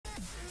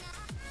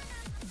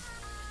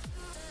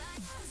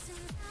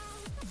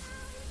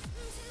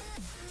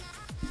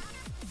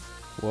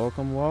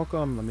Welcome,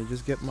 welcome. Let me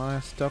just get my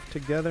stuff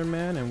together,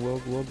 man, and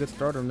we'll get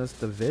started on this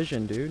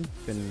division, dude.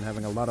 Been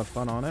having a lot of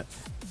fun on it,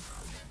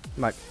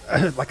 like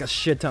like a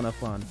shit ton of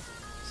fun.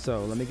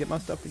 So let me get my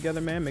stuff together,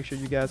 man. Make sure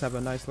you guys have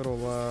a nice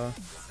little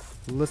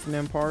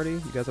listening party.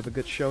 You guys have a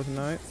good show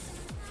tonight.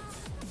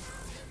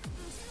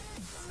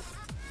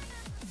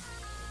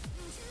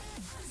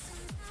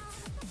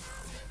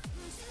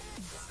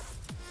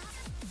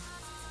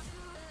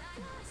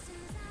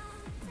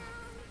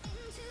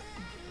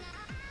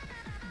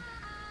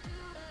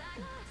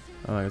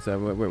 Like I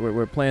said,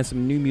 we're playing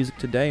some new music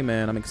today,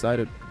 man. I'm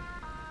excited.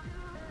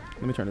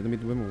 Let me turn it. Let me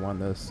rewind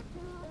this.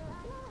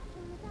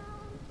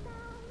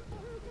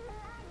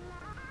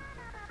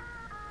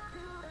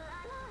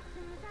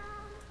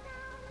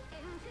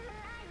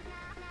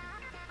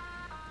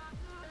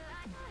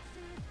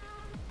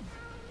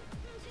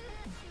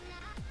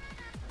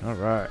 All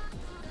right.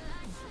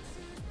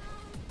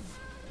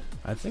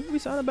 I think we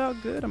sound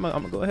about good. I'm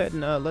gonna go ahead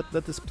and let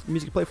this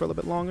music play for a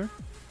little bit longer.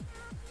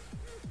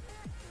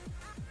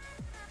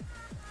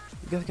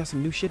 You guys got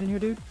some new shit in here,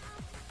 dude?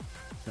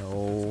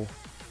 No.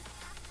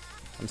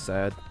 I'm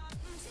sad.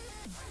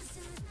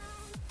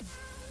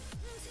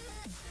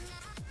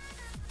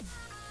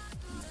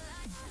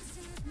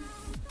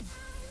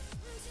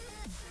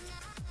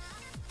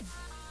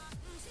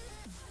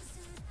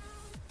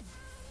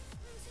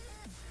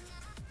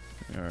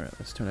 Alright,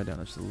 let's turn it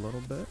down just a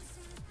little bit.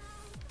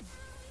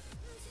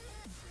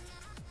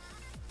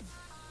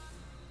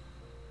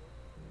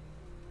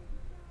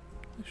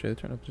 Should I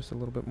turn up just a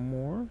little bit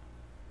more?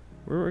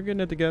 We're getting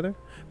it together.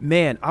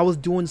 Man, I was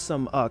doing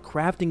some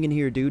crafting in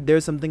here, dude.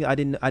 There's something I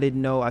didn't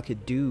know I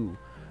could do.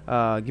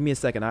 Give me a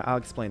second. I'll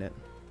explain it.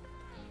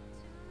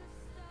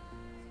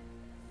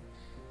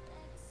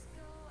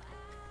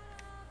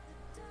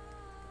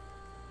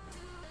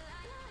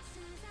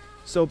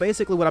 So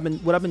basically, what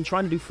I've been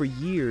trying to do for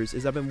years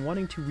is I've been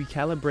wanting to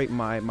recalibrate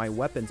my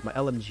weapons, my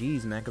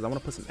LMGs, man, because I want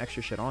to put some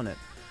extra shit on it.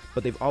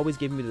 But they've always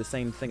given me the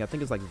same thing. I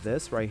think it's like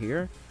this right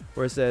here,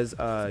 where it says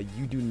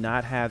you do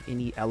not have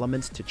any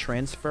elements to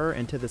transfer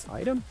into this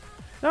item.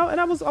 No, and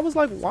I was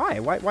like,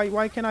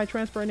 why can't I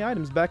transfer any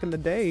items? Back in the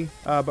day,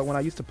 but when I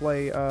used to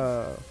play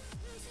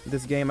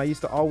this game, I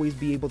used to always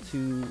be able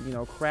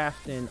to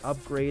craft and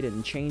upgrade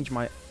and change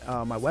my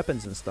my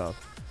weapons and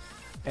stuff.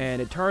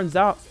 And it turns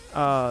out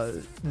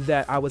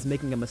that I was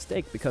making a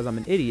mistake because I'm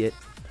an idiot,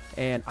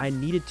 and I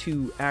needed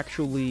to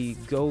actually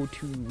go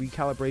to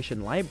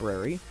recalibration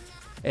library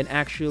and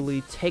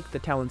actually take the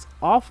talents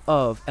off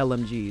of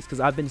LMGs, because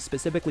I've been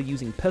specifically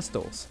using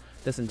pistols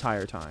this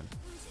entire time.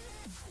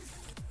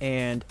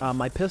 And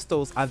my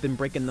pistols, I've been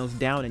breaking those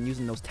down and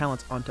using those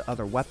talents onto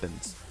other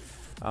weapons.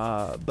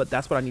 But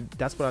that's what I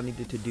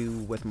needed to do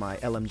with my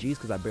LMGs,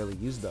 because I barely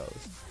use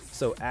those.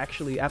 So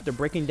actually, after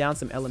breaking down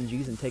some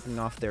LMGs and taking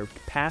off their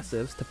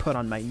passives to put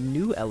on my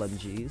new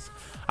LMGs,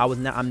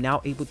 I'm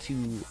now able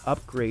to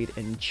upgrade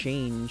and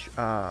change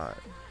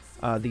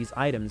these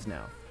items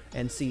now.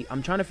 And see,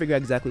 I'm trying to figure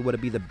out exactly what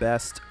would be the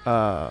best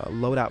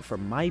loadout for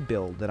my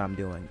build that I'm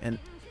doing. And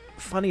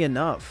funny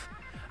enough,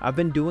 I've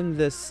been doing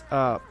this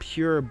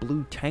pure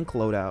blue tank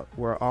loadout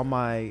where all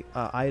my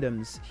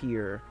items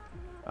here,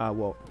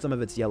 well, some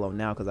of it's yellow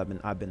now because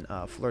I've been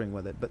flirting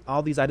with it, but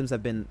all these items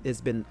have been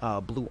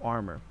blue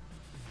armor,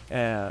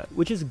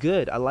 which is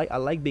good. I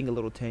like being a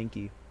little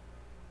tanky,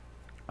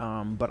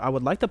 but I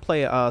would like to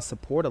play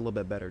support a little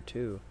bit better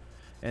too.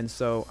 And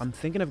so I'm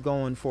thinking of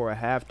going for a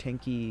half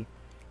tanky,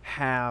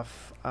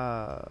 half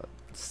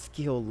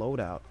skill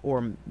loadout,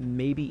 or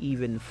maybe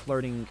even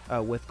flirting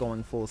with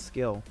going full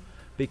skill,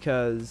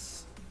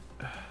 because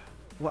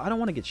well, I don't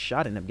want to get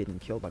shot and end up getting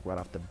killed like right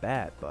off the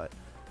bat. But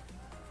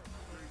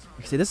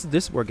see, this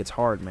is where it gets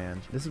hard,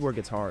 man. This is where it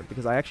gets hard,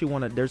 because I actually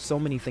want to, there's so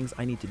many things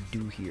I need to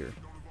do here,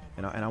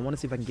 and I want to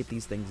see if I can get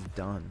these things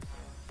done.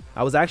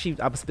 I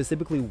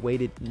specifically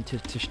waited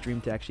to stream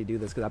to actually do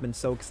this because I've been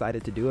so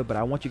excited to do it, but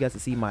I want you guys to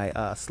see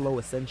my slow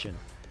ascension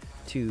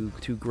to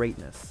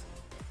greatness.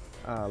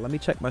 Let me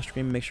check my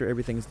stream and make sure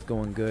everything's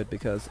going good,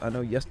 because I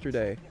know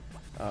yesterday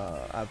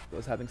I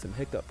was having some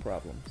hiccup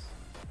problems.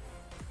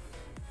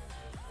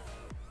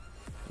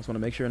 Just want to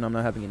make sure I'm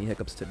not having any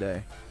hiccups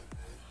today.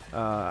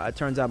 It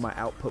turns out my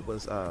output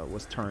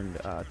was turned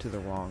to the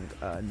wrong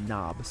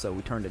knob, so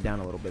we turned it down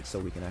a little bit so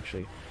we can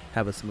actually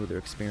have a smoother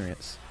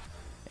experience.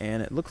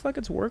 And it looks like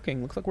it's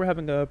working. Looks like we're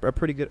having a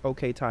pretty good,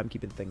 okay time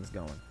keeping things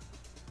going.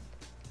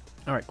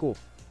 All right, cool.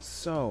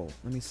 So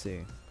let me see.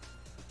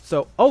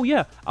 So, oh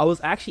yeah, I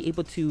was actually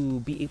able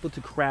to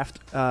craft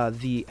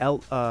the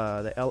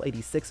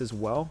L86 as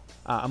well.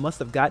 I must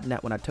have gotten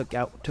that when I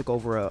took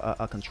over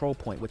a control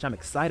point, which I'm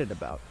excited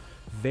about,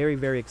 very,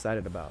 very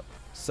excited about.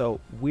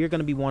 So we're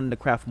gonna be wanting to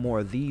craft more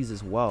of these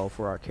as well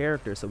for our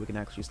characters, so we can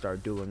actually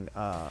start doing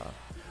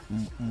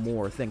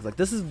more things. Like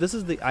this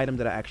is the item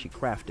that I actually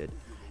crafted,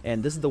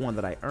 and this is the one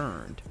that I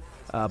earned.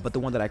 But the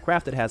one that I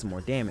crafted has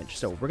more damage,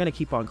 so we're gonna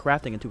keep on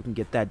crafting until we can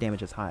get that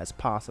damage as high as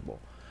possible.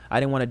 I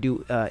didn't want to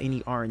do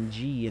any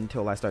RNG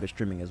until I started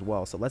streaming as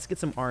well. So let's get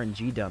some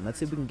RNG done. Let's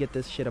see if we can get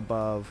this shit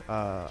above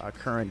our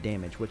current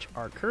damage, which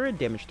our current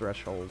damage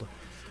threshold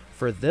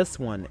for this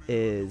one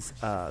is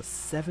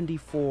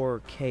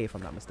 74k, if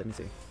I'm not mistaken. Let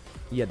me see.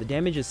 Yeah, the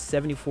damage is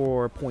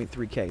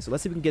 74.3k. So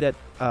let's see if we can get it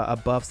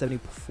above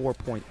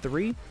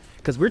 74.3,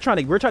 because we're trying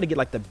to get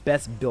like the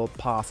best build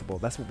possible.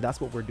 That's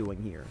what we're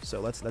doing here. So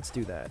let's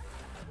do that.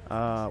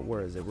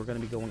 Where is it? We're gonna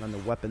be going on the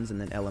weapons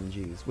and then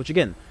LMGs, which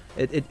again,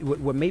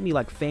 what made me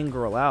like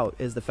fangirl out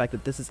is the fact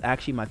that this is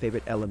actually my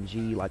favorite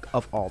LMG like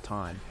of all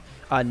time.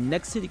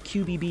 Next to the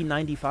QBB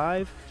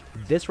 95,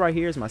 this right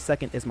here is my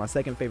second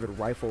favorite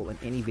rifle in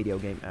any video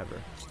game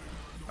ever.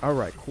 All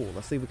right, cool.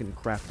 Let's see if we can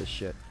craft this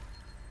shit.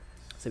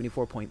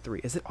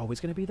 74.3. Is it always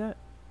gonna be that?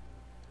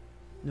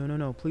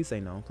 No. Please say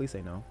no. Please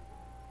say no.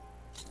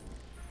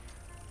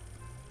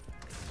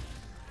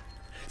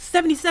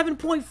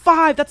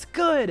 77.5. That's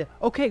good.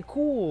 Okay,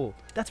 cool.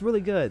 That's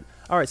really good.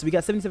 All right, so we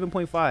got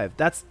 77.5.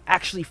 That's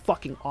actually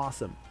fucking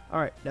awesome.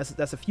 All right,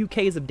 that's a few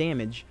Ks of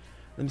damage.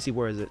 Let me see,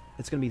 where is it?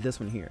 It's gonna be this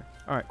one here.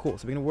 All right, cool.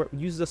 So we're gonna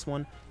use this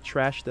one,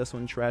 trash this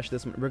one, trash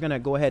this one. We're gonna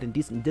go ahead and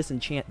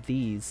disenchant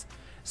these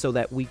so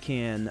that we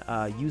can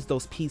use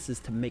those pieces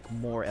to make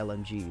more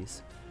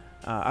LMGs.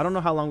 I don't know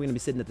how long we're gonna be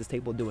sitting at this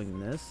table doing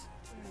this,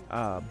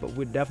 but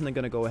we're definitely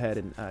gonna go ahead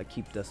and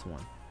keep this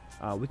one.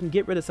 We can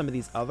get rid of some of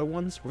these other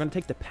ones. We're going to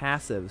take the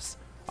passives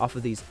off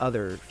of these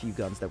other few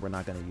guns that we're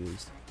not going to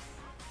use.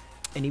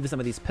 And even some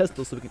of these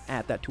pistols, so we can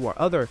add that to our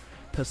other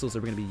pistols that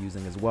we're going to be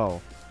using as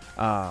well.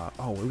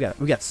 Oh,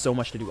 we got so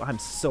much to do. I'm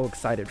so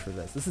excited for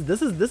this.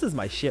 This is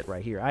my shit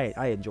right here.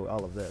 I enjoy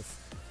all of this.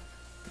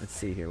 Let's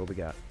see here what we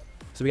got.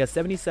 So we got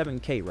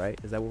 77k, right?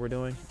 Is that what we're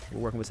doing?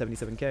 We're working with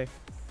 77k.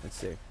 Let's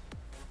see.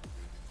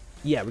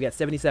 Yeah, we got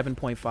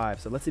 77.5.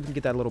 So let's see if we can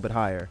get that a little bit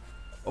higher.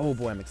 Oh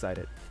boy, I'm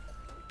excited.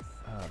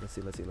 Let's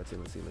see.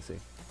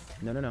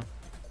 No. And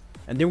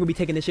then we're gonna be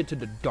taking this shit to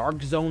the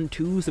dark zone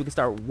too, so we can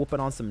start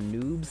whooping on some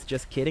noobs.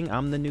 Just kidding,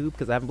 I'm the noob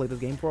because I haven't played this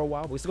game for a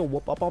while. We're still gonna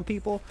whoop up on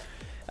people.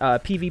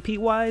 PvP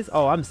wise,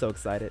 oh, I'm so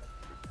excited.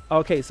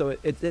 Okay, so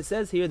it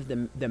says here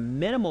that the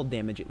minimal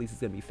damage at least is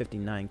gonna be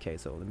 59k.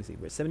 So let me see,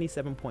 we're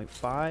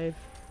 77.5.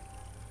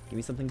 Give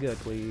me something good,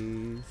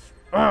 please.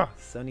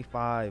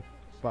 75.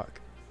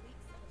 Fuck.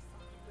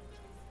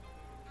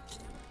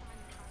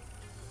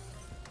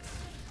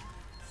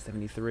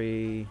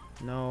 73.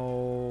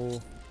 No,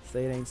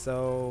 say it ain't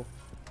so.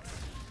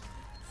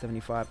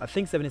 75. I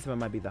think 77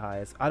 might be the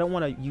highest. I don't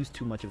want to use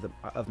too much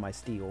of my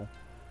steel.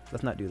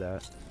 Let's not do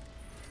that,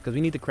 because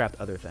we need to craft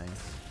other things.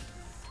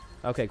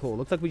 Okay, cool.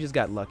 Looks like we just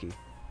got lucky.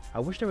 I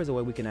wish there was a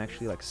way we can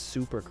actually like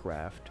super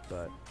craft,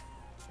 but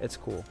it's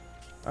cool.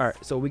 All right,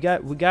 so we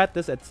got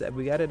this at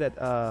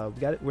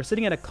we're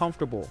sitting at a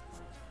comfortable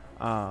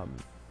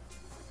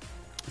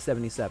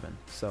 77.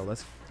 So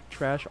let's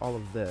trash all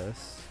of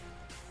this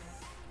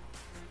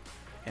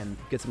and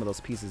get some of those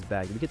pieces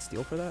back. Did we get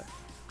steel for that?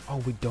 Oh,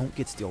 we don't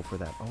get steel for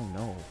that. Oh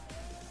no.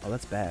 Oh,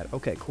 that's bad.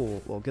 Okay,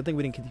 cool. Well, good thing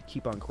we didn't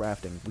keep on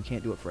crafting. We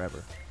can't do it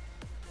forever.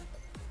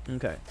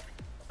 Okay.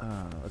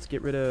 Let's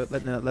get rid of.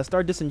 Let's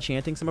start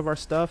disenchanting some of our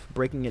stuff,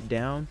 breaking it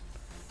down,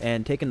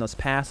 and taking those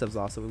passives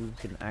off so we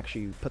can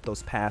actually put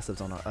those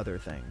passives on our other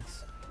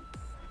things.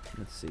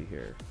 Let's see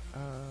here.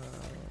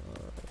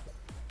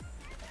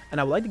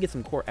 And I would like to get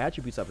some core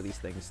attributes out of these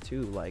things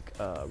too, like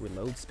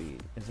reload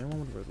speed. Is there one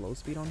with reload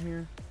speed on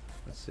here?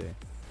 Let's see.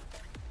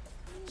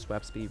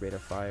 Swap speed, rate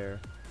of fire.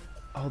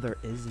 Oh, there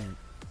isn't.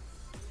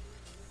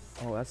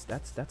 Oh,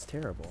 that's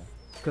terrible.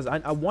 Because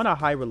I want a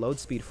high reload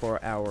speed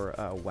for our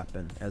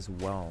weapon as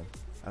well.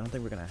 I don't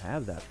think we're gonna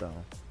have that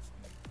though.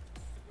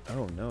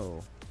 Oh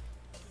no.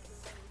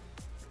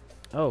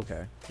 Oh,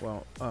 okay.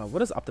 Well, what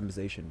does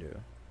optimization do?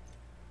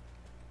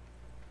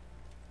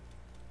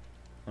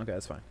 Okay,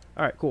 that's fine.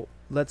 All right, cool.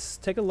 Let's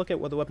take a look at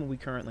what the weapon we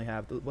currently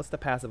have. What's the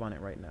passive on it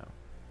right now?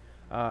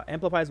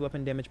 Amplifies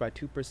weapon damage by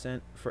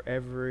 2% for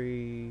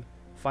every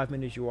 5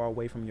 minutes you are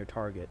away from your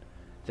target.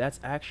 That's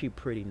actually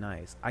pretty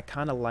nice. I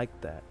kind of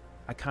like that.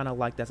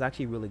 That's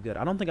actually really good.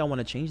 I don't think I want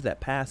to change that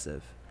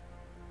passive.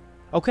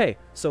 Okay,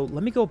 so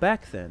let me go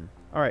back then.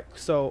 All right,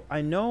 so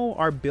I know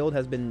our build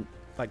has been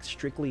like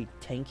strictly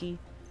tanky,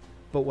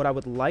 but what I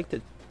would like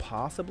to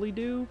possibly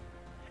do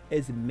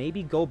is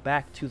maybe go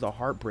back to the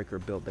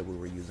Heartbreaker build that we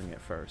were using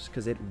at first,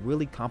 because it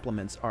really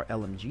complements our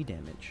LMG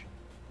damage.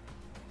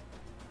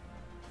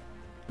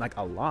 Like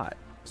a lot.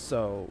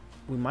 So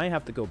we might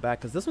have to go back,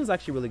 because this one's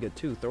actually really good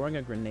too. Throwing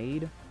a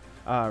grenade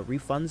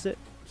refunds it.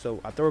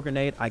 So I throw a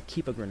grenade, I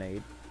keep a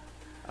grenade.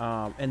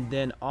 And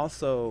then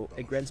also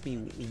it grants me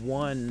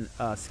one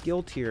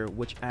skill tier,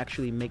 which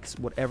actually makes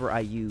whatever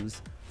I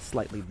use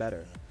slightly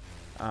better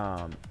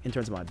in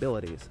terms of my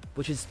abilities,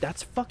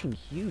 that's fucking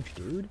huge,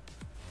 dude.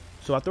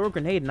 So I throw a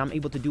grenade and I'm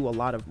able to do a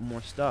lot of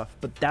more stuff,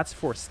 but that's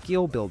for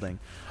skill building.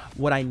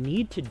 What I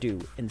need to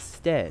do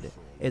instead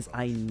is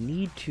I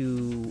need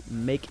to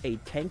make a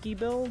tanky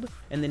build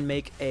and then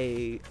make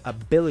a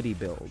ability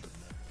build.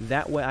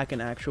 That way I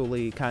can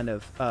actually kind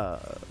of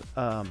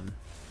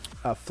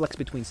flex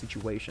between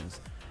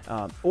situations.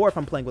 Or if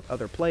I'm playing with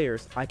other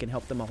players, I can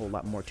help them a whole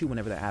lot more too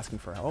whenever they're asking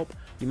for help.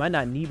 You might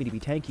not need me to be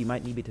tanky, you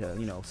might need me to,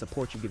 you know,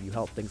 support you, give you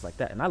help, things like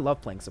that. And I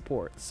love playing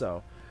support,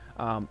 so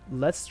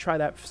let's try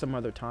that some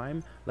other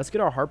time. Let's get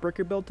our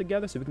Heartbreaker build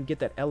together so we can get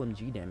that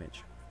LMG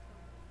damage.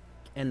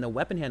 And the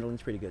weapon handling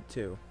is pretty good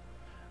too.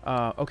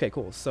 Okay,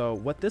 cool. So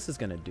what this is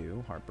gonna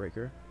do,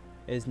 Heartbreaker,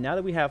 is now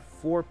that we have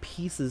 4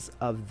 pieces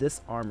of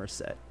this armor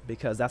set,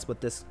 because that's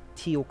what this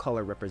teal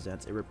color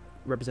represents. It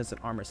represents an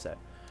armor set.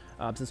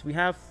 Since we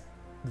have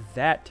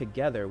that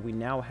together, we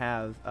now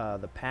have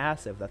the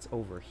passive that's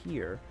over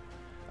here,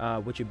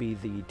 which would be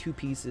the 2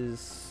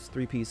 pieces,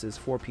 3 pieces,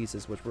 4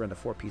 pieces, which we're in the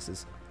 4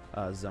 pieces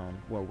zone,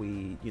 where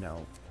we, you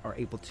know, are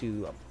able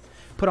to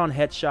put on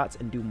headshots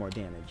and do more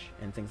damage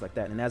and things like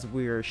that. And as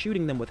we're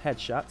shooting them with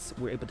headshots,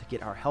 we're able to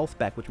get our health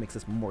back, which makes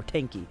us more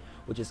tanky,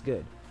 which is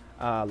good.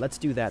 Let's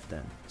do that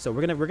then. So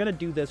we're gonna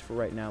do this for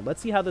right now.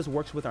 Let's see how this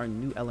works with our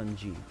new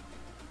LMG.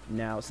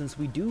 Now, since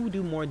we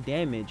do more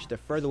damage the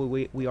further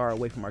we are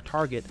away from our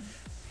target,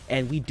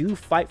 and we do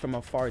fight from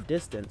a far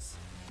distance.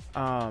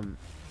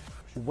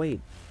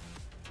 Wait.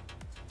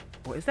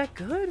 Well, is that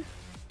good?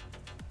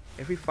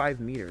 Every 5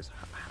 meters.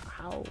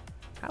 How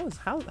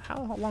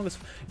long is?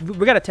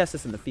 We gotta test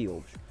this in the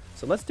field.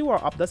 So let's do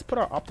let's put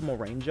our optimal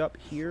range up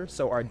here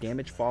so our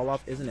damage fall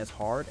off isn't as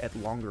hard at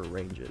longer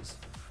ranges.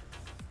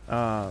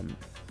 I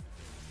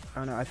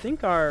don't know. I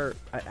think our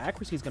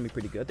accuracy is gonna be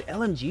pretty good. The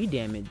LMG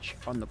damage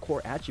on the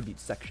core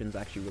attributes section is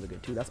actually really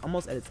good too. That's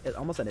almost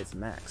at its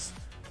max.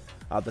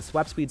 The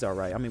swap speed's all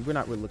right. I mean, we're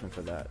not really looking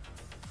for that.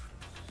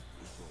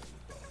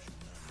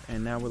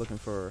 And now we're looking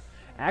for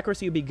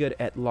accuracy. Would be good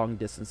at long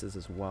distances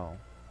as well.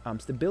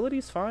 Stability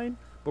is fine,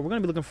 but we're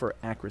gonna be looking for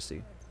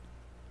accuracy.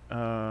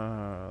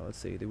 Let's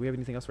see. Do we have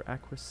anything else for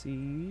accuracy?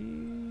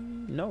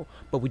 No,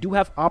 but we do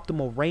have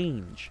optimal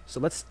range. So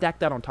let's stack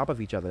that on top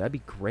of each other. That'd be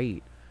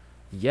great.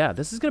 Yeah,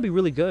 this is gonna be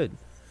really good.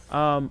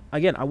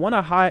 Again, I want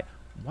to high.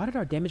 Why did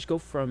our damage go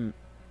from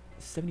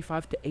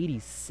 75 to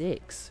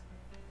 86?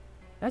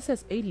 That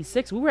says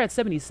 86. We were at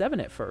 77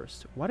 at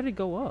first. Why did it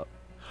go up?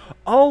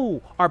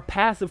 Oh, our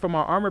passive from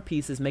our armor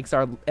pieces makes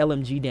our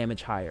LMG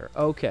damage higher.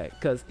 Okay,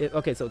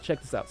 okay, so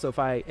check this out. So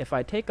if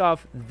I take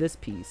off this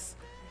piece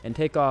and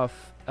take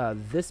off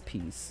this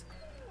piece,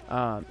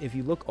 if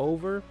you look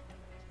over,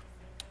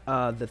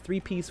 the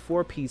 3-piece,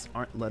 4-piece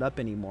aren't lit up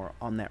anymore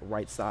on that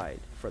right side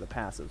for the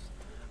passives.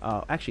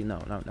 Actually,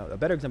 no. A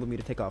better example would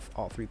be to take off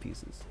all 3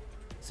 pieces.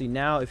 See,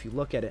 now if you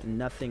look at it,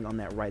 nothing on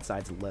that right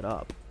side's lit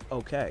up.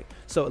 Okay,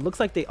 so it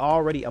looks like they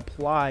already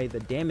apply the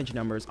damage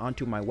numbers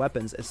onto my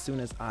weapons as soon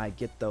as I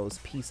get those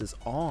pieces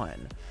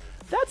on.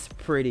 That's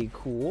pretty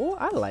cool.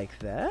 I like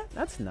that.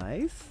 That's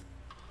nice.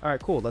 All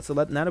right, cool.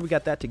 Now that we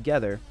got that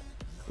together,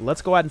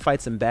 let's go out and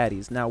fight some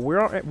baddies. Now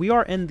we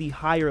are in the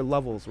higher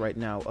levels right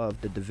now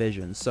of the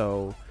division,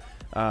 so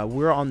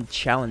we're on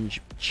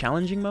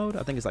challenging mode.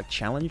 I think it's like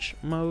challenge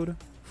mode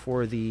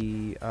for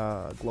the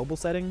global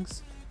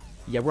settings.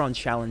 Yeah, we're on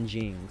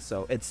challenging,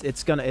 so this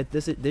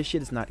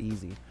shit is not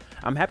easy.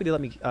 I'm happy to let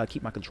me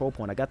keep my control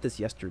point. I got this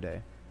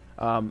yesterday.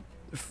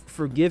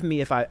 Forgive me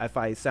if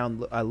I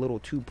sound a little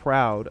too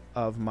proud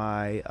of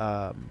my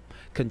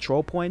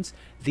control points.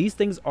 These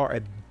things are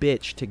a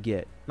bitch to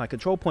get. My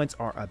control points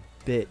are a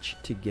bitch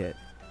to get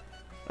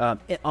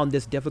on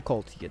this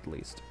difficulty, at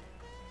least.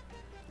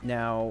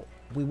 Now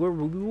we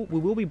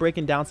will be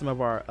breaking down some of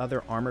our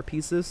other armor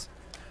pieces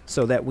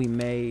so that we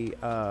may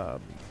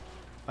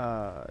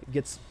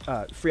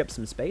free up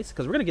some space,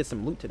 because we're gonna get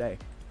some loot today.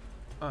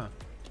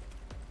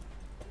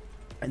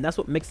 And that's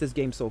what makes this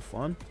game so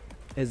fun,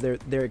 is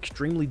they're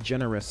extremely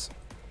generous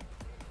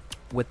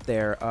with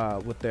their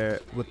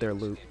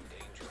loot.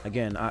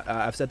 Again,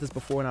 I've said this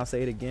before and I'll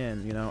say it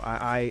again. You know,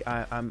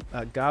 I'm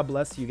God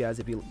bless you guys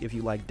if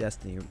you like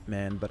Destiny,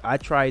 man. But I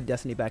tried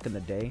Destiny back in the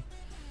day,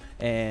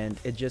 and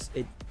it just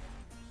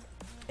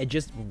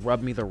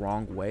rubbed me the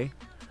wrong way.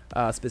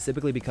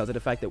 Specifically because of the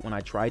fact that when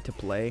I tried to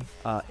play,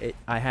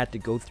 I had to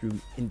go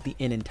through an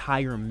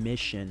entire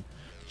mission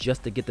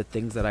just to get the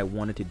things that I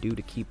wanted to do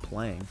to keep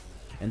playing.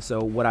 And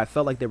so what I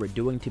felt like they were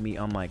doing to me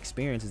on my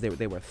experience is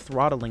they were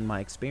throttling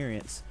my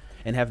experience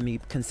and having me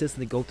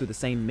consistently go through the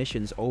same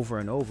missions over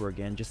and over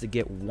again just to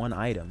get one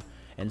item.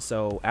 And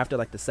so after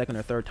like the 2nd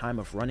or 3rd time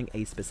of running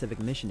a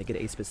specific mission to get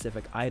a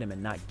specific item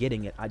and not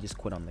getting it, I just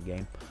quit on the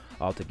game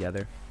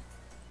altogether.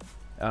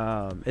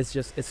 It's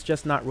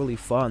just not really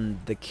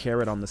fun. The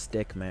carrot on the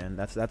stick, man.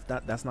 That's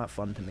not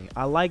fun to me.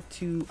 I like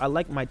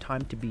my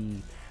time to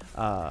be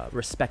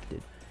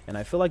respected, and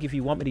I feel like if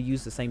you want me to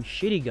use the same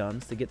shitty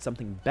guns to get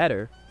something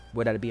better,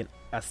 whether it be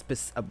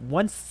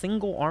one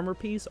single armor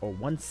piece or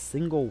one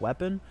single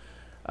weapon,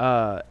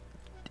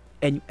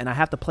 and I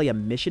have to play a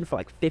mission for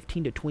like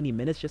 15 to 20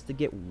 minutes just to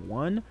get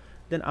one,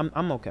 then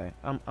I'm okay.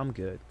 I'm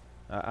good.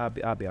 I'll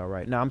be all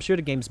right. Now I'm sure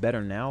the game's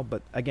better now,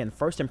 but again,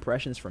 first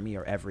impressions for me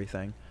are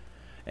everything.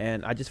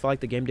 And I just felt like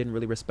the game didn't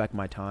really respect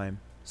my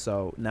time.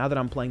 So now that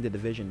I'm playing the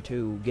Division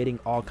 2, getting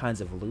all kinds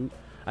of loot,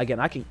 again,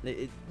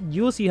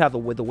 you'll see how the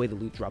way the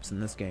loot drops in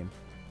this game.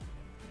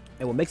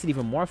 And what makes it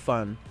even more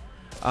fun,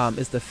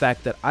 is the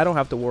fact that I don't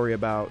have to worry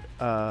about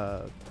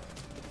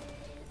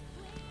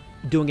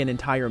doing an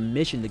entire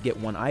mission to get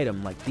one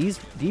item. Like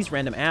these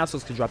random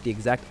assholes could drop the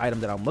exact item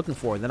that I'm looking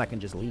for, and then I can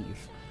just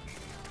leave.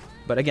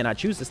 But again, I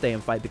choose to stay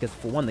and fight because,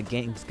 for one, the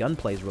game's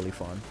gunplay is really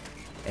fun,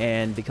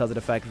 and because of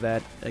the fact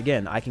that,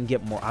 again, I can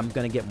get more. I'm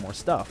gonna get more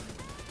stuff.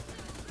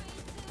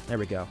 There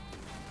we go.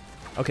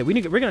 Okay,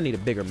 we're gonna need a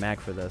bigger mag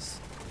for this.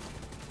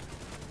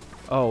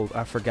 Oh,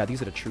 I forgot.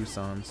 These are the true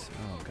sons.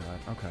 Oh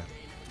god. Okay.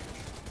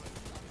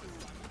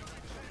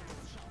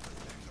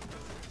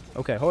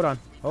 Okay, hold on.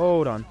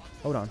 Hold on.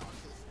 Hold on.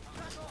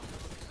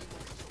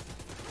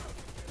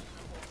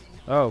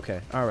 Oh, okay.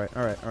 Alright,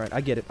 alright, alright.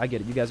 I get it. I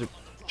get it. You guys are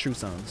true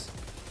sons.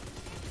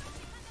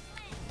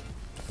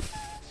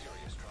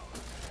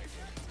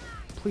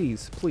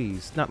 Please,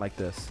 please. Not like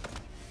this.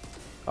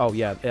 Oh,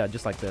 yeah. Yeah,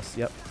 just like this.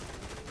 Yep.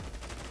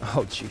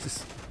 Oh,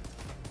 Jesus.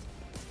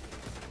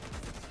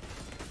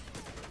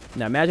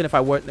 Now, imagine if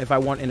I weren't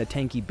in a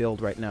tanky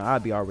build right now.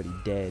 I'd be already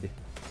dead.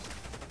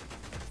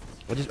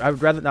 I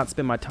would rather not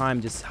spend my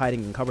time just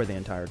hiding in cover the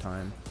entire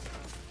time.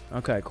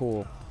 Okay,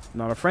 cool.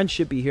 Now, my friends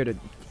should be here to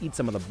eat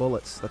some of the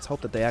bullets. Let's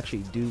hope that they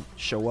actually do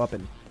show up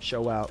and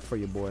show out for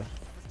your boy.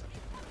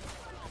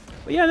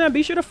 But yeah, man,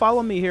 be sure to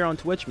follow me here on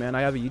Twitch, man.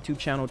 I have a YouTube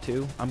channel,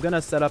 too. I'm going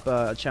to set up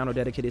a channel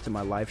dedicated to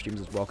my live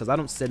streams as well, because I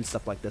don't send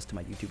stuff like this to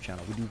my YouTube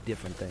channel. We do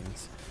different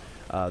things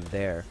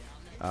there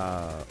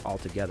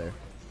altogether.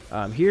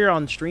 Here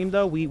on stream,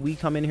 though, we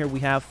come in here,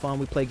 we have fun,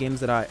 we play games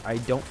that I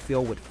don't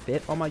feel would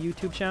fit on my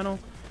YouTube channel.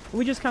 And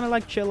we just kind of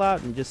like chill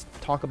out and just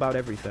talk about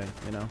everything,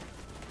 you know?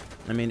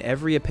 I mean,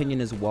 every opinion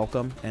is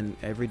welcome, and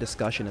every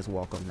discussion is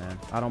welcome, man.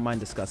 I don't mind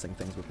discussing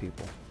things with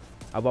people.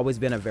 I've always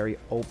been a very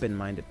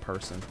open-minded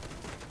person.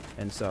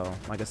 And so,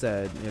 like I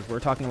said, if we're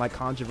talking like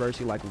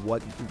controversy, like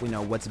what, you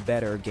know, what's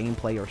better,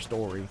 gameplay or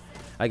story,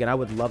 again, I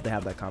would love to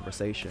have that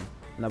conversation.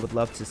 And I would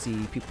love to see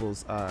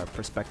people's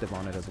perspective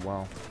on it as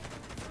well.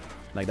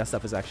 Like, that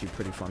stuff is actually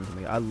pretty fun to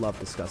me. I love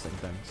discussing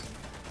things.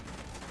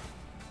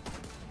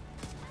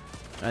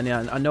 And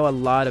yeah, I know a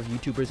lot of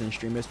YouTubers and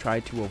streamers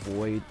try to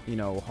avoid, you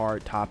know,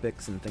 hard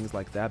topics and things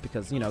like that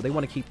because, you know, they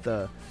want to keep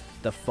the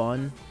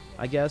fun,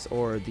 I guess,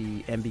 or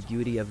the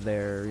ambiguity of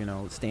their, you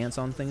know, stance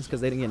on things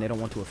because, again, they don't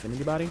want to offend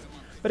anybody.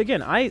 But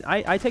again,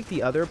 I take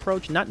the other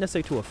approach, not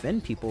necessarily to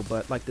offend people,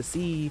 but like to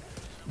see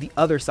the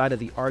other side of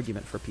the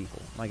argument for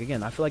people. Like,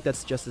 again, I feel like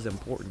that's just as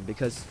important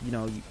because, you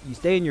know, you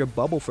stay in your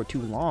bubble for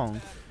too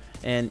long,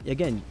 and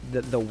again,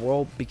 the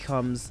world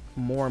becomes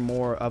more and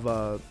more of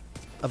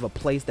a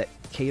place that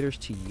caters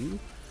to you.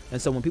 And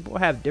so when people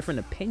have different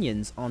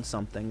opinions on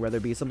something, whether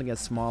it be something as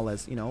small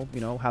as, you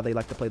know how they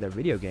like to play their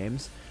video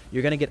games,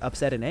 you're going to get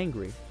upset and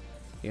angry,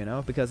 you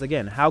know, because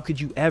again, how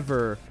could you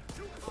ever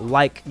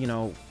like, you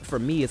know, for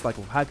me, it's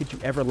like, how could you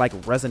ever like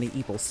Resident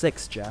Evil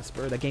 6,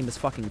 Jasper? That game is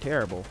fucking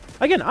terrible.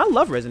 Again, I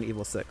love Resident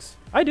Evil 6.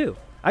 I do.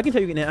 I can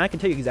tell you, and I can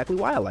tell you exactly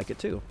why I like it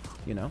too,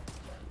 you know.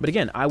 But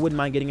again, I wouldn't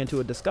mind getting into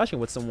a discussion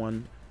with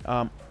someone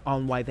on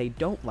why they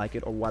don't like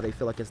it or why they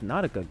feel like it's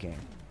not a good game.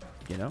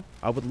 You know,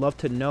 I would love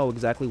to know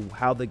exactly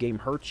how the game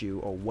hurt you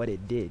or what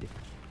it did,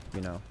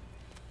 you know,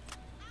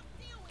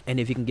 and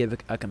if you can give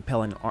a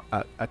compelling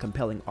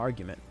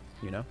argument,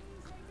 you know.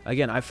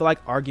 Again, I feel like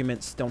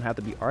arguments don't have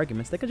to be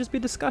arguments. They can just be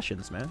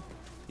discussions, man.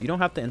 You don't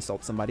have to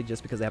insult somebody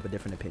just because they have a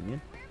different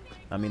opinion.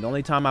 I mean, the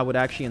only time I would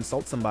actually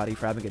insult somebody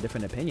for having a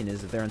different opinion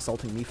is if they're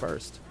insulting me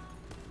first.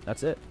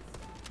 That's it.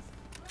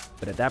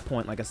 But at that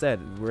point, like I said,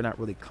 we're not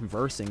really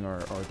conversing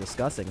or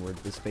discussing. We're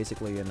just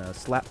basically in a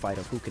slap fight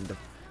of who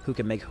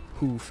can make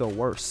who feel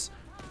worse.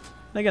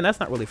 And again, that's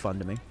not really fun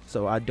to me.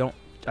 So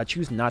I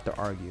choose not to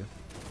argue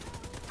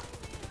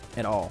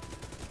at all.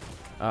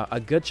 A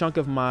good chunk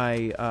of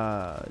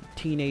my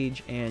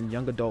teenage and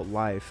young adult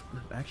life,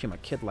 actually my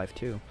kid life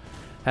too,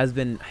 has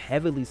been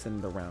heavily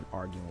centered around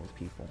arguing with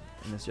people.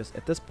 And it's just,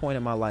 at this point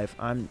in my life,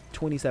 I'm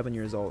 27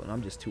 years old and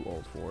I'm just too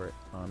old for it,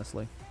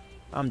 honestly.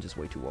 I'm just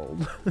way too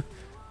old.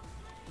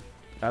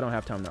 I don't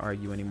have time to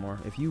argue anymore.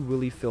 If you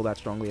really feel that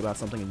strongly about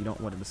something and you don't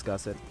want to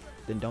discuss it,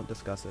 then don't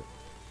discuss it.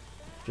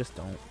 Just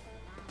don't.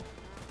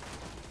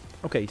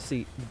 Okay,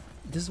 see,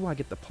 this is why I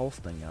get the pulse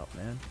thing out,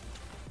 man.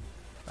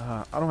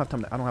 I don't have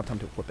time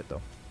to equip it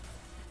though.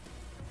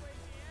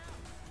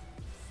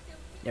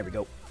 There we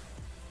go.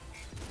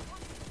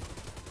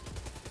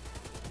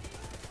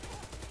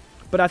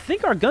 But I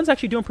think our gun's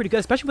actually doing pretty good,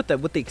 especially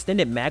with the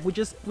extended mag we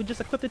just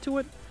equipped it to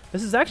it.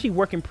 This is actually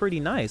working pretty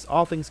nice,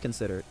 all things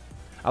considered.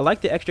 I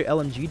like the extra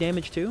LMG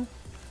damage too.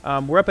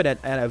 We're up at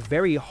a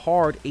very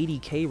hard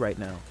 80k right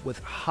now with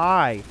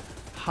high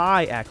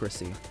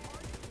accuracy.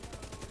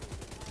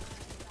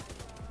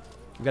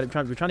 We're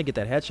trying to get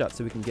that headshot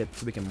so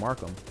we can mark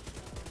them.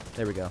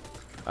 There we go.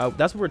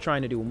 That's what we're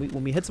trying to do.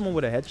 When we hit someone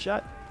with a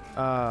headshot,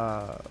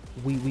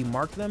 we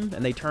mark them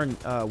and they turn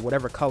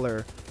whatever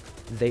color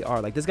they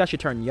are. Like, this guy should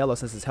turn yellow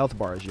since his health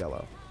bar is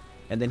yellow,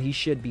 and then he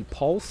should be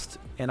pulsed,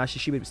 and I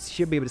should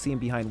be able to see him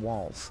behind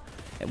walls.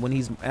 And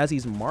when as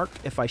he's marked,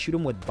 if I shoot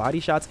him with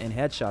body shots and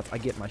headshots, I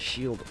get my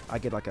shield. I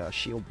get like a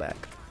shield back.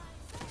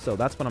 So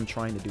that's what I'm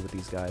trying to do with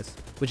these guys,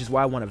 which is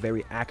why I want a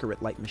very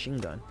accurate light machine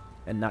gun.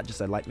 and not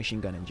just a light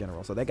machine gun in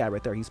general. So that guy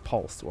right there, he's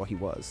pulsed. Well, he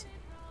was.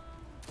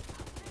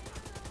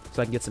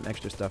 So I can get some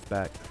extra stuff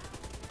back.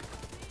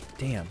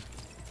 Damn.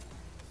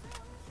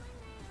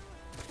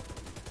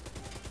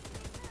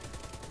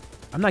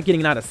 I'm not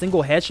getting not a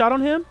single headshot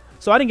on him.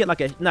 So I didn't get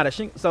like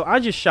so I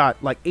just shot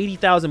like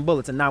 80,000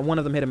 bullets and not one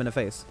of them hit him in the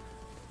face.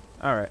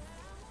 All right.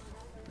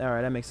 All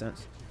right, that makes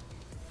sense.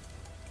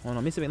 Hold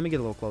on, let me get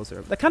a little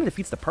closer. That kind of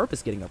defeats the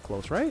purpose getting up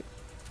close, right?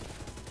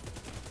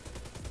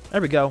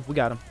 There we go. We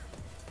got him.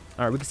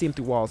 All right, we can see him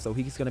through walls, so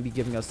he's going to be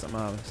giving us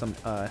some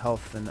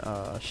health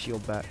and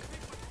shield back.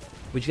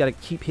 We just got to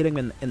keep hitting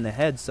him in the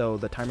head so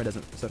the timer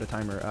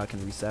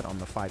can reset on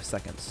the 5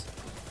 seconds.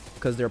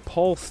 Because they're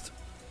pulsed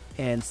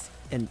and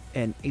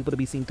able to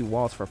be seen through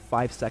walls for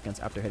 5 seconds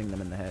after hitting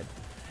them in the head.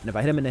 And if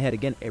I hit him in the head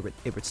again,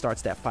 it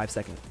starts that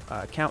 5-second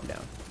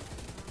countdown.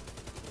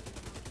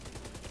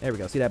 There we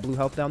go. See that blue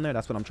health down there?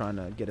 That's what I'm trying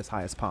to get as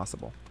high as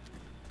possible.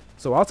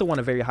 So I also want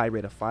a very high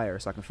rate of fire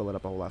so I can fill it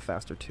up a whole lot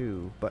faster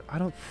too. But I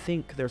don't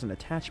think there's an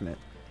attachment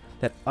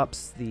that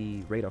ups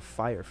the rate of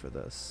fire for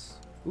this.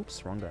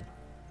 Oops, wrong gun.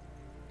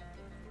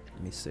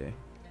 Let me see.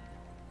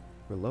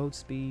 Reload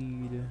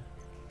speed.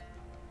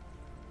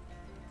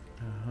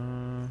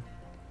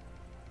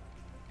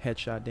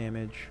 Headshot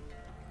damage.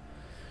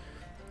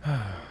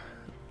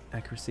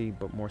 Accuracy,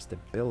 but more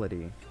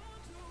stability.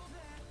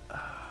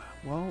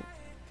 Well,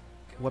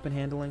 weapon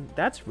handling.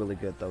 That's really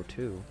good though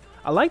too.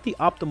 I like the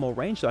optimal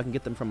range so I can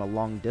get them from a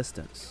long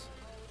distance.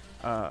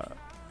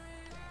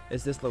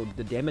 Is this the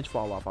damage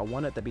fall off? I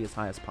want it to be as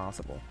high as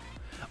possible.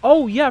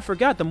 Oh yeah, I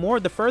forgot.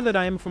 The further that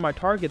I am from my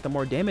target, the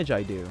more damage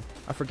I do.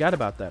 I forgot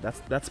about that.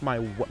 That's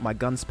my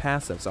gun's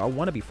passive. So I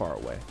want to be far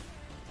away.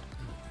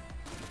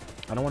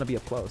 I don't want to be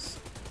up close.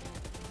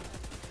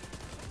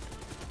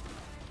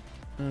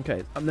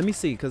 Okay, let me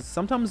see, because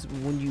sometimes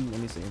when you let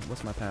me see,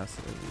 what's my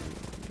passive?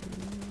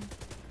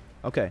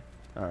 Okay,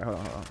 all right, hold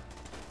on.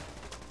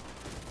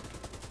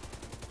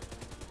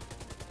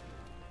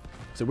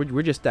 So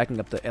we're just stacking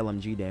up the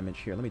LMG damage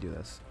here. Let me do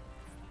this.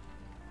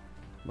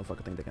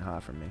 Motherfucker think they can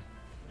hide from me.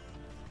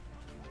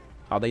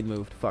 Oh, they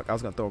moved. Fuck, I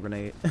was gonna throw a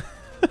grenade.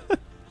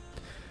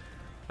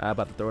 I'm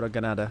about to throw a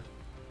grenade.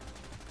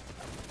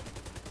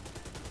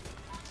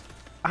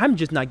 I'm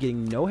just not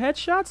getting no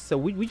headshots, so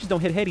we just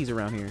don't hit headies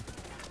around here.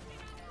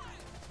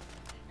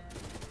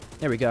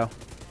 There we go.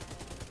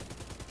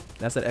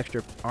 That's that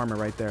extra armor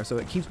right there. So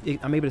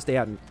I'm able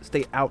to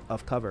stay out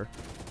of cover.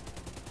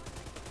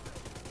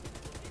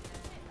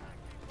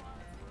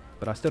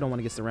 But I still don't want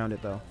to get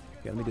surrounded though.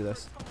 Yeah, let me do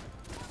this.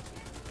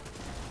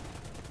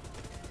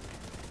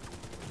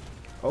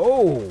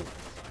 Oh!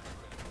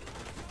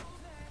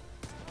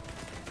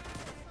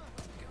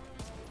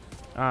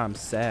 I'm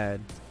sad.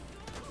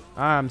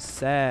 I'm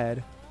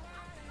sad.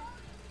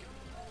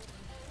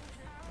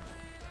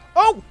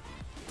 Oh!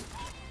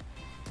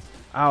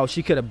 Oh,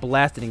 she could have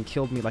blasted and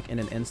killed me like in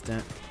an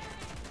instant.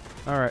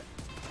 Alright.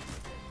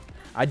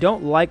 I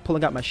don't like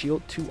pulling out my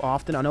shield too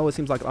often. I know it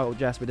seems like, oh,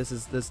 Jasper,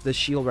 this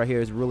shield right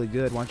here is really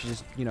good. Why don't you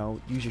just,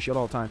 use your shield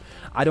all the time?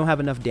 I don't have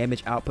enough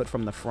damage output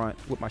from the front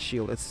with my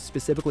shield. It's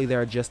specifically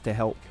there just to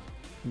help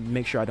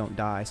make sure I don't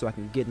die, so I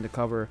can get into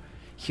cover,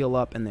 heal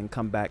up, and then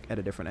come back at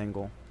a different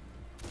angle.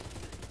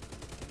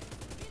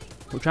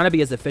 We're trying to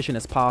be as efficient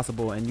as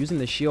possible, and using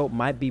the shield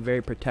might be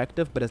very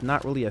protective, but it's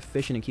not really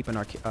efficient in keeping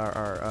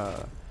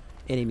our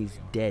enemies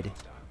dead.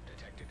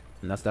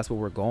 And that's what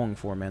we're going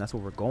for, man. That's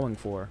what we're going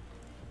for.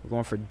 We're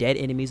going for dead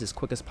enemies as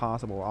quick as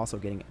possible. We're also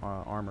getting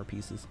armor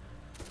pieces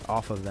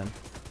off of them.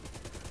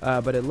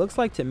 But it looks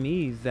like to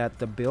me that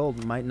the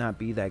build might not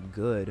be that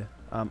good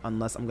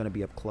unless I'm going to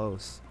be up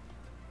close.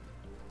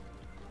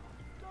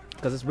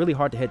 Because it's really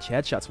hard to hit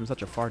headshots from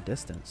such a far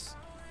distance.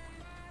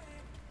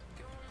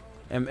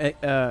 And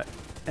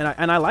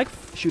I like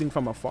shooting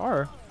from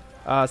afar,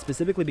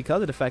 specifically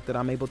because of the fact that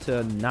I'm able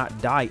to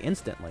not die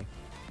instantly.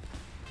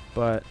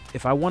 But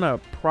if I want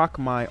to proc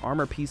my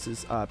armor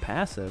pieces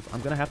passive,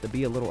 I'm going to have to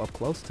be a little up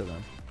close to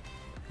them.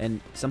 And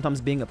sometimes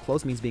being up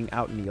close means being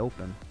out in the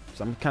open.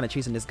 So I'm kind of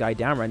chasing this guy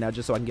down right now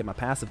just so I can get my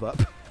passive up.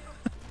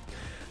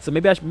 So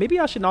maybe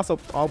I should also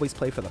always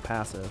play for the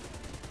passive.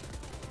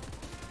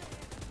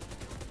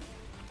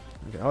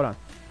 Okay, hold on.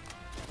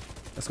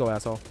 Let's go,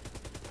 asshole.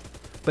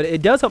 But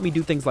it does help me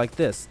do things like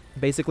this.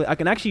 Basically, I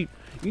can actually,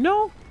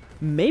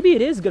 maybe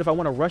it is good if I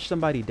want to rush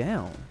somebody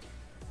down.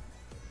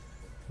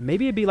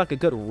 Maybe it'd be like a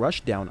good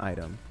rush down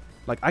item.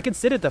 Like I can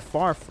sit at the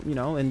far,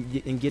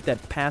 and get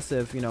that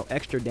passive,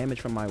 extra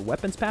damage from my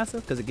weapons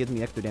passive because it gives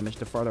me extra damage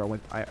the further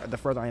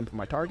I am from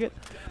my target.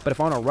 But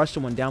if I want to rush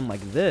someone down like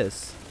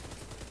this,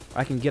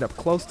 I can get up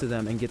close to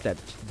them and get that.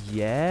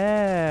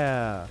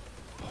 Yeah.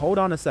 Hold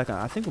on a second.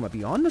 I think we might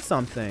be onto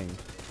something.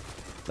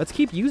 Let's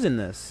keep using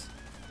this.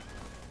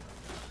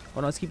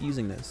 Hold on. Let's keep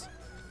using this.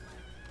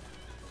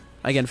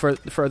 Again,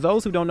 for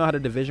those who don't know how the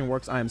division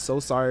works, I am so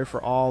sorry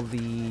for all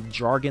the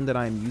jargon that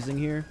I am using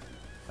here.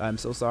 I'm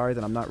so sorry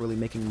that I'm not really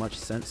making much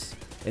sense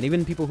And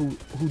even people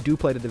who do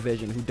play the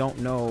Division, who don't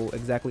know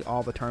exactly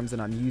all the terms that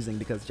I'm using,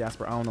 because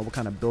Jasper, I don't know what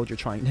kind of build you're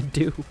trying to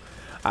do.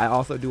 I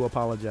also do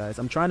apologize.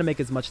 I'm trying to make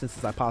as much sense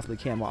as I possibly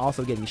can while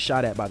also getting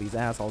shot at by these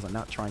assholes and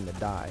not trying to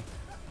die.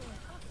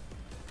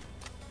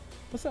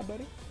 What's up,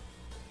 buddy?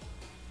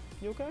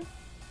 You okay?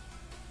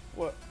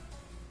 What?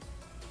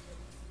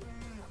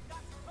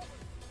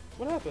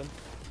 What happened?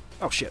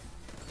 Oh, shit.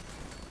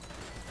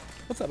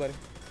 What's up, buddy?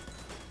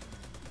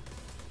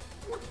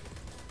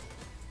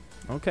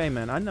 Okay,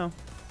 man, I know.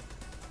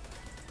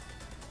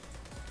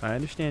 I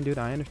understand, dude.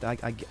 I understand.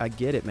 I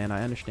get it, man.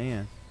 I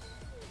understand.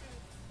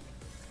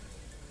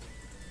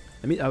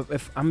 Let me. I'm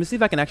gonna see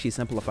if I can actually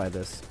simplify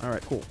this. All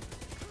right, cool.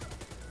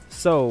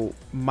 So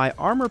my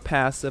armor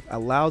passive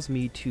allows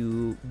me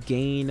to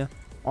gain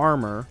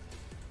armor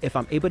if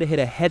I'm able to hit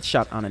a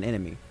headshot on an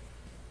enemy.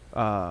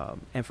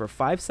 And for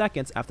 5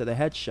 seconds after the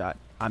headshot,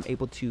 I'm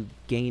able to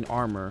gain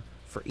armor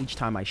for each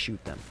time I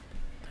shoot them.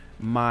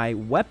 My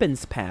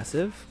weapons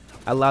passive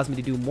allows me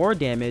to do more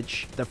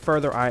damage the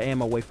further I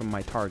am away from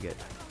my target.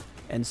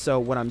 And so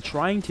what I'm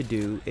trying to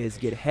do is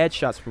get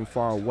headshots from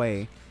far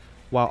away,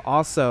 while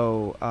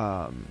also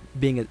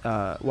trying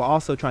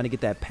to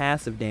get that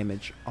passive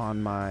damage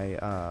on my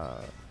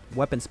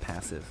weapons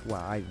passive. Wow,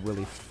 I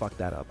really fucked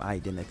that up. I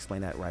didn't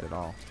explain that right at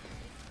all.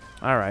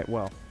 All right,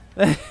 well,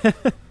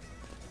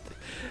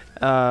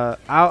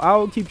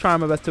 I'll keep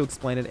trying my best to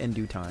explain it in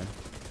due time.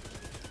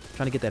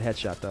 Trying to get that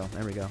headshot though.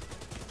 There we go.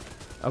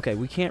 Okay,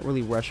 we can't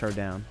really rush her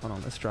down. Hold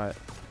on, let's try it.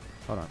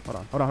 Hold on, hold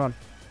on, hold on, hold on.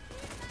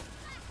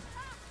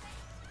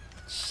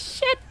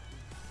 Shit!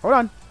 Hold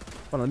on.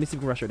 Hold on, let me see if we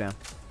can rush her down.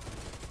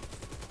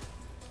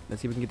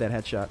 Let's see if we can get that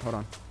headshot. Hold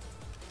on.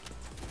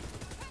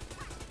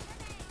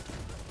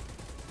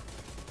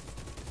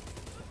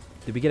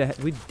 Did we get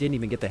a... We didn't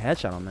even get the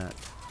headshot on that.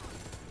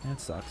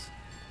 That sucks.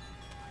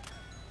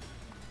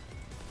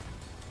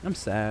 I'm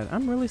sad.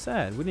 I'm really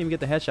sad. We didn't even get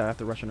the headshot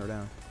after rushing her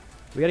down.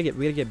 We gotta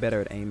get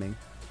better at aiming.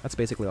 That's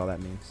basically all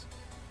that means.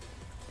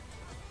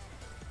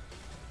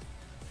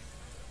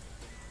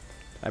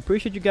 I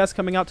appreciate you guys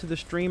coming out to the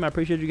stream. I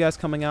appreciate you guys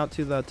coming out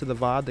to the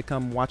VOD to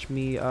come watch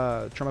me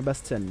try my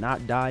best to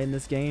not die in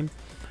this game.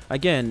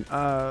 Again,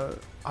 the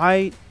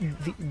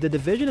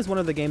Division is one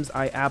of the games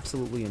I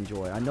absolutely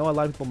enjoy. I know a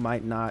lot of people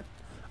might not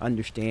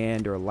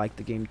understand or like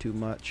the game too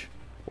much,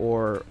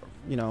 or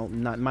you know,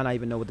 might not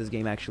even know what this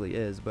game actually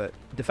is. But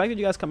the fact that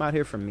you guys come out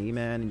here for me,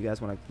 man, and you guys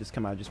want to just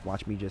come out and just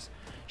watch me just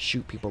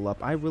shoot people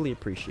up, I really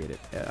appreciate it.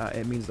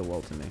 It means the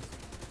world to me.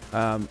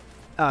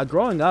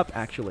 Growing up,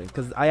 actually,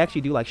 because I actually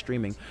do like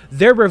streaming,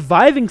 they're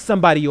reviving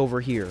somebody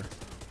over here.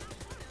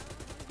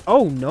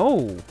 Oh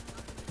no,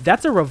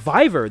 that's a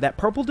reviver. That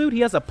purple dude, he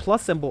has a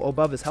plus symbol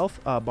above his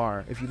health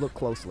bar if you look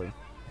closely.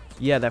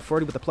 Yeah, that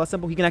 40 with the plus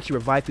symbol, he can actually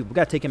revive people. We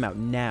gotta take him out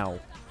now.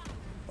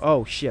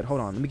 Oh shit,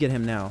 hold on, let me get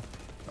him now.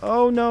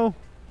 Oh no.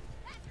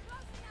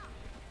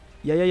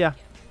 Yeah.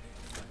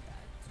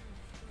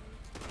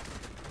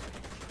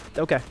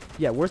 Okay,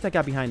 yeah, where's that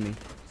guy behind me?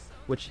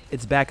 Which,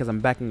 it's back as I'm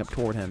backing up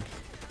toward him.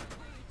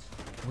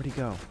 Where'd he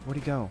go? Where'd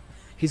he go?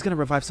 He's gonna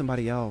revive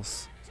somebody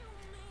else.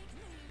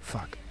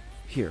 Fuck.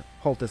 Here,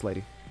 hold this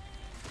lady.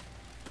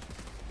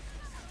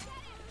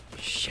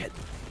 Shit.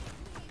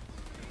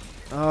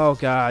 Oh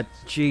god,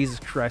 Jesus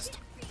Christ.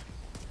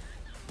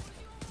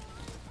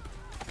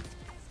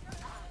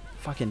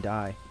 Fucking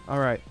die.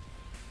 Alright.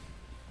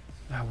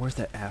 Oh, where's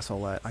that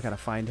asshole at? I gotta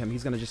find him.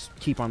 He's gonna just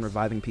keep on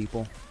reviving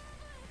people.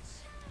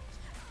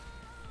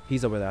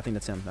 He's over there. I think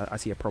that's him. I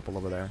see a purple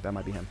over there. That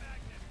might be him.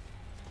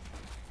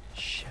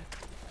 Shit.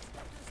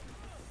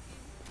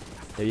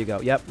 There you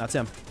go. Yep, that's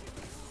him.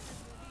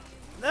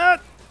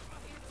 Ah!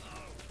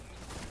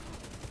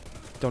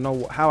 Don't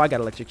know how I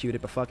got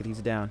electrocuted, but fuck it, he's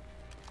down.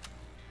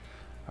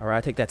 Alright,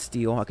 I take that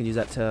steel. I can use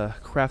that to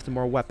craft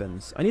more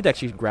weapons. I need to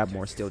actually grab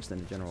more steel just in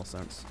a general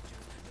sense.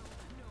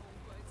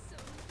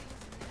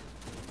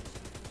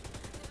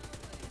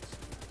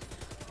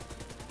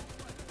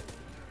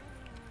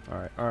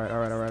 Alright.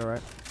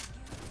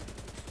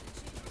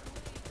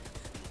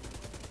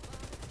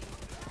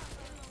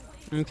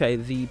 Okay,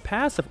 the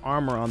passive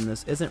armor on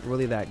this isn't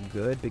really that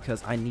good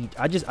because I think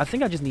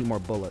I just need more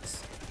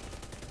bullets.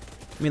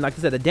 I mean, like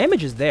I said, the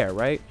damage is there,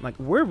 right? Like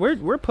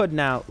we're putting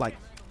out like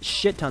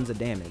shit tons of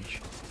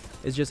damage.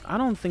 It's just I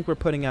don't think we're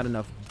putting out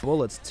enough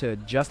bullets to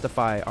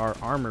justify our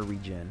armor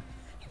regen.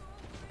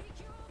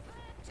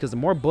 Because the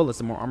more bullets,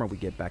 the more armor we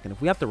get back, and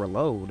if we have to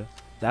reload,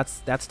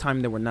 that's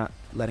time that we're not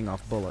letting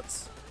off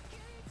bullets.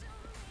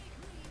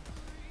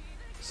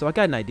 So I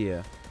got an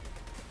idea.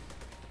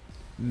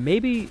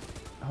 Maybe,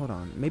 hold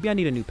on. Maybe I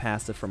need a new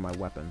passive for my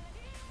weapon.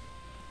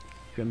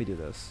 Here, let me do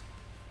this.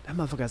 That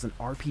motherfucker has an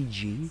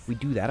RPG? We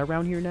do that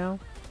around here now?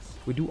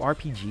 We do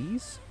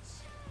RPGs?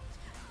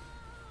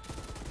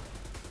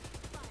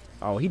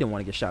 Oh, he didn't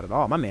want to get shot at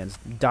all. My man's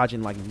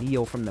dodging like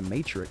Neo from the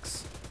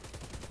Matrix.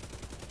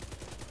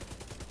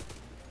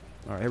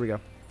 Alright, here we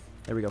go.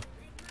 There we go.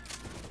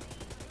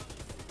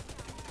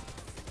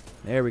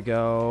 There we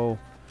go.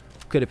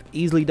 Could have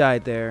easily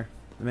died there.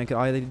 The man could,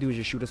 all he had to do is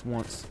just shoot us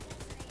once.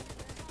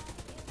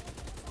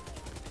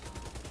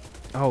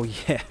 Oh,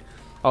 yeah.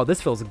 Oh,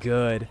 this feels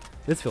good.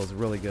 This feels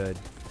really good.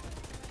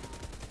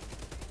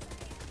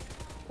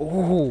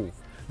 Oh,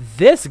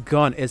 this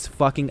gun is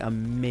fucking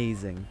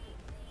amazing.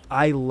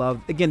 I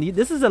love, again,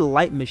 this is a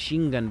light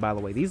machine gun, by the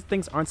way. These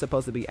things aren't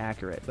supposed to be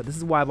accurate, but this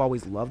is why I've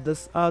always loved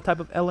this type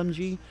of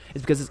LMG.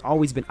 Is because it's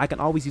always been, I can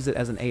always use it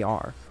as an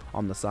AR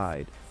on the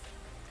side.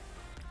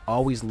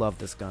 Always love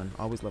this gun.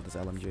 Always love this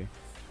LMG.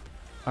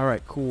 All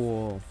right,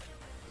 cool.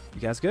 You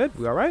guys good?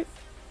 We all right?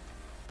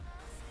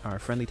 All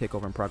right, friendly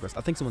takeover in progress.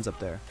 I think someone's up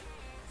there.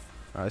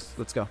 All right,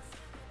 let's go.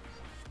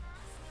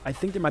 I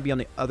think there might be on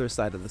the other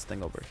side of this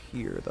thing over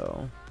here,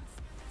 though.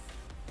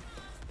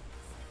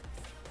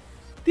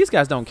 These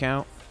guys don't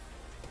count.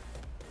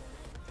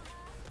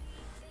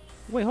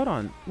 Wait, hold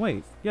on.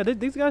 Wait. Yeah,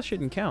 these guys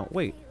shouldn't count.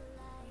 Wait.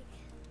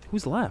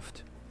 Who's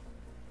left?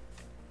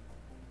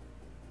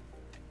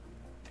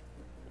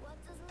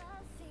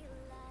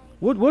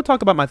 We'll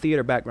talk about my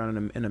theater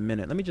background in a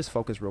minute. Let me just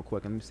focus real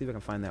quick. Let me see if I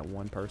can find that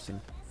one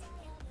person.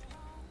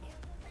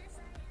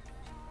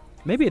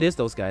 Maybe it is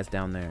those guys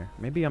down there.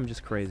 Maybe I'm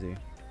just crazy.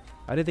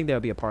 I didn't think they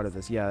would be a part of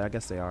this. Yeah, I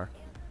guess they are.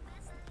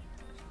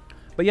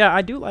 But yeah,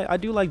 I do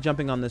like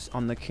jumping on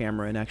the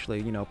camera and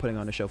actually, you know, putting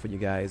on a show for you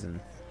guys and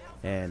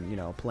you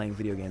know, playing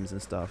video games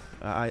and stuff.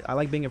 I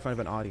like being in front of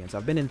an audience.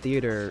 I've been in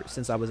theater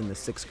since I was in the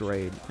 6th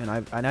grade, and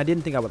I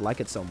didn't think I would like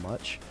it so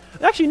much.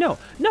 Actually, no,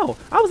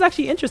 I was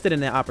actually interested in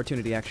that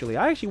opportunity. Actually,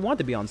 I actually want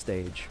to be on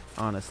stage.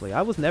 Honestly,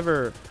 I was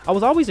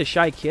always a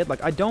shy kid.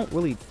 Like, I don't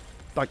really,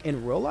 like,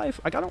 in real life,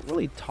 like, I don't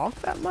really talk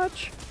that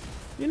much,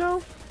 you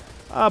know.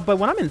 But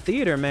when I'm in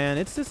theater, man,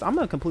 it's just, I'm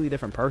a completely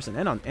different person,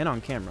 and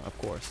on camera, of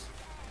course.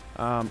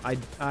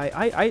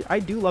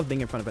 I do love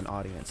being in front of an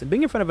audience, and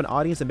being in front of an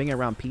audience and being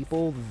around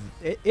people,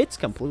 it's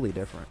completely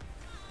different.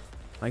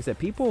 Like I said,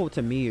 people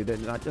to me, they're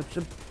not just,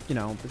 you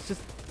know, it's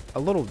just a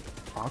little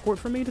awkward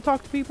for me to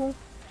talk to people,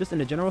 just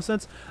in a general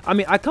sense. I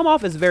mean, I come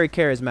off as very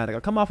charismatic. I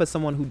come off as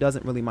someone who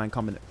doesn't really mind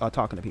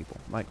talking to people.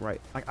 Like, right,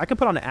 I can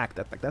put on an act,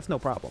 that's no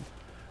problem.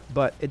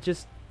 But it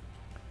just,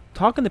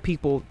 talking to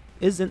people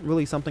isn't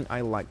really something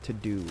I like to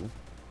do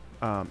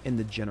in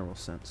the general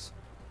sense.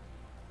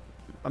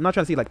 I'm not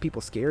trying to see like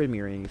people scaring me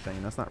or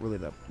anything. That's not really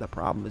the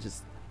problem. It's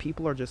just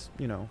people are just,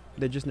 you know,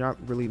 they're just not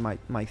really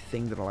my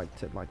thing that I like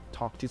to like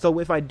talk to. So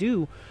if I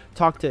do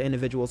talk to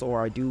individuals,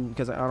 or I do,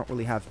 because I don't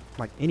really have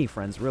like any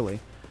friends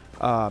really,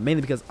 mainly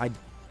because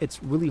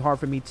it's really hard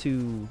for me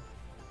to,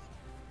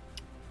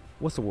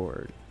 what's the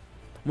word?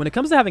 When it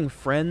comes to having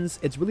friends,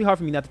 it's really hard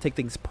for me not to take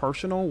things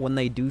personal when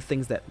they do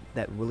things that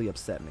really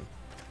upset me,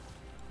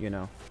 you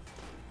know.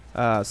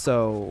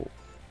 So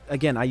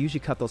again, I usually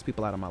cut those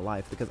people out of my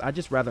life because I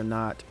just rather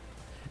not.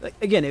 Like,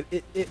 again,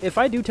 if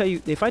I tell you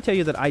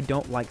that I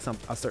don't like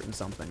a certain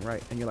something,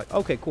 right, and you're like,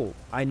 okay, cool,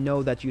 I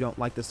know that you don't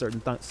like this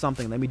certain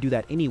something, let me do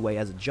that anyway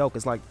as a joke.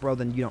 It's like, bro,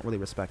 then you don't really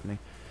respect me.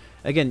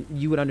 Again,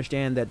 you would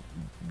understand that,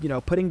 you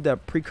know, putting the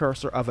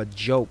precursor of a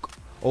joke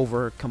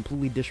over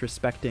completely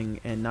disrespecting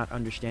and not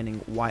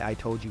understanding why I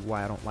told you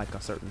why I don't like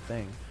a certain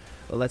thing,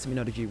 it lets me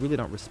know that you really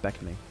don't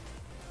respect me.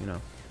 You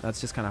know,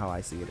 that's just kind of how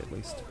I see it, at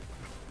least.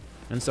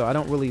 And so I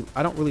don't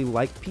really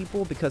like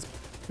people because,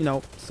 you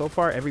know, so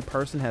far every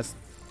person has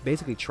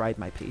basically tried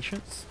my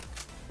patience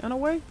in a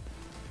way,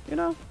 you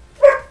know.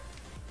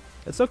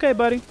 It's okay,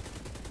 buddy.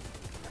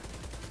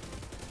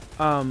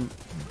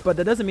 But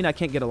that doesn't mean I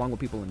can't get along with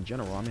people in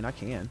general. I mean, I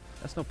can.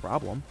 That's no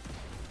problem.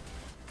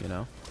 You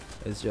know,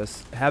 it's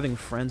just having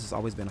friends has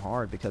always been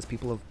hard because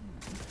people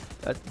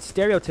have,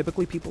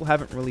 stereotypically, people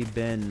haven't really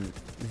been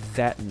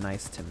that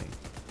nice to me,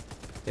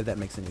 if that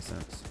makes any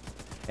sense.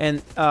 And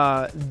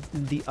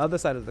the other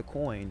side of the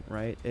coin,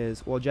 right,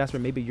 is, well, Jasper,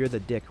 maybe you're the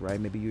dick, right?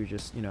 Maybe you're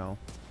just, you know,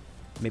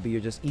 maybe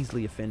you're just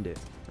easily offended,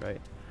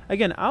 right?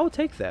 Again, I'll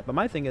take that. But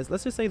my thing is,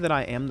 let's just say that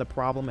I am the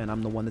problem and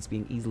I'm the one that's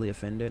being easily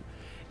offended.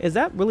 Is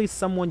that really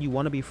someone you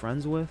want to be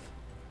friends with?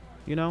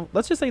 You know,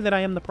 let's just say that I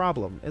am the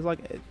problem. It's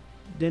like,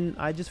 then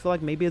I just feel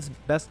like maybe it's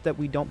best that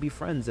we don't be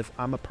friends if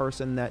I'm a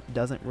person that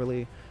doesn't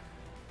really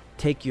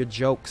take your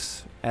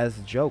jokes as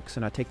jokes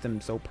and I take them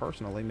so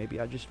personally. Maybe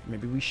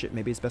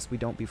it's best we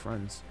don't be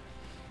friends.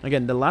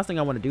 Again, the last thing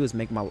I want to do is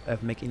make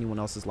anyone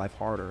else's life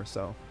harder.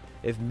 So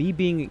if me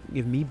being,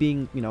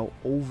 you know,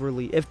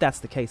 overly, if that's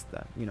the case,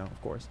 then, you know,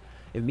 of course,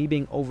 if me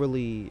being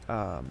overly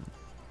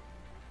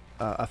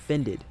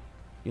offended,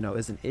 you know,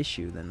 is an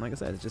issue, then like I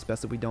said, it's just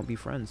best that we don't be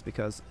friends,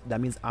 because that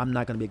means I'm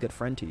not going to be a good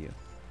friend to you.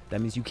 That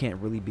means you can't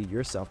really be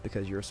yourself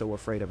because you're so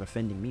afraid of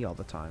offending me all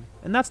the time.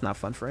 And that's not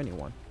fun for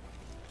anyone.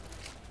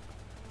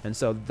 And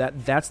so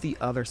that's the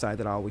other side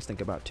that I always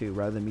think about too,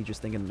 rather than me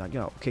just thinking like, you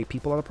know, okay,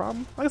 people are the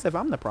problem. Like I said, if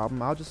I'm the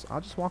problem, I'll just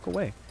walk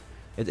away.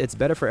 It's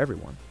better for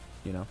everyone,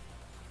 you know.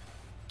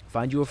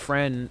 Find you a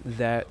friend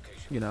that,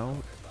 you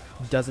know,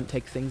 doesn't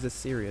take things as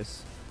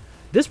serious.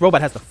 This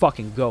robot has to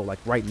fucking go, like,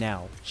 right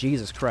now.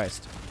 Jesus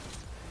Christ.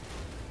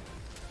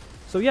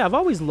 So yeah, I've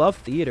always loved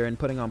theater and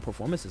putting on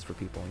performances for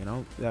people, you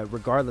know,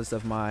 regardless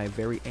of my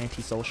very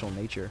antisocial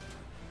nature,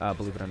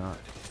 believe it or not.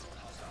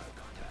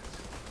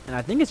 And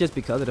I think it's just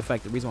because of the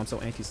fact, the reason why I'm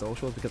so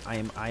antisocial is because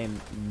I'm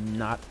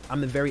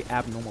a very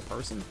abnormal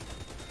person,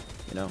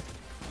 you know.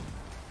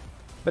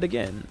 But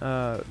again,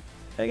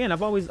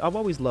 I've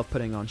always loved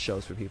putting on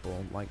shows for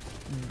people. Like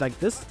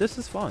this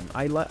is fun.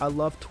 I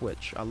love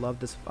Twitch. I love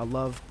this. I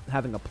love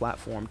having a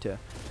platform to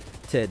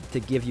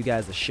give you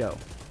guys a show,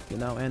 you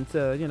know, and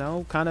to, you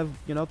know, kind of,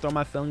 you know, throw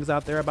my feelings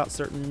out there about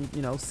certain,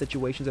 you know,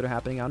 situations that are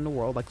happening out in the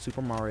world, like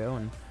Super Mario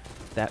and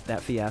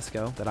that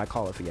fiasco that I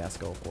call a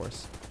fiasco, of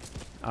course.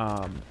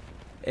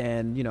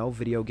 And, you know,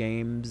 video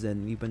games,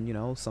 and even, you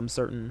know, some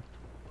certain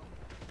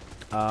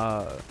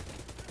oh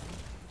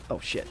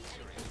shit.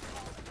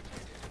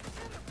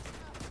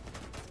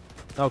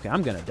 Okay,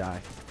 I'm gonna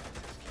die.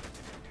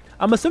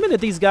 I'm assuming that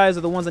these guys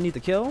are the ones I need to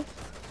kill.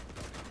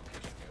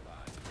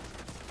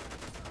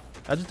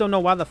 I just don't know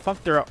why the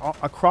fuck they're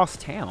across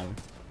town.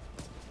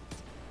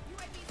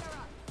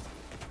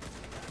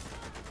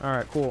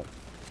 Alright, cool.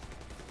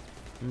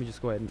 Let me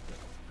just go ahead and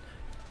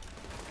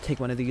take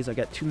one of these. I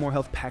got 2 more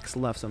health packs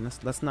left, so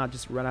let's not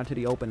just run out to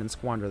the open and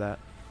squander that.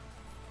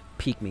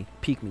 Peek me,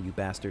 you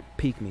bastard.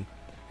 Peek me.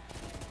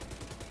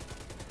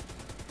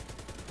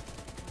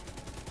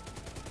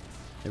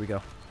 There we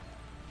go.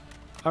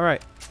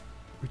 Alright.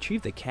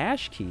 Retrieve the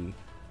cache key.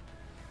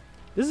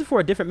 This is for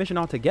a different mission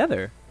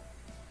altogether.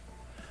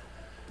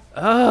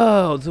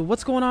 Oh, so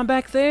what's going on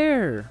back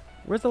there?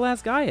 Where's the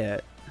last guy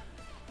at?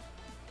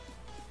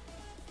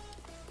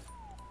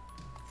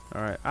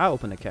 Alright, I'll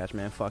open the cache,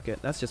 man. Fuck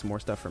it. That's just more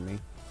stuff for me.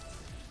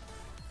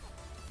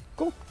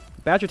 Cool.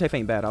 Badger Tough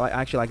ain't bad. I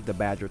actually like the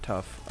Badger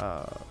Tough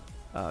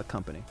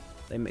company.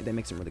 They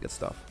make some really good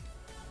stuff.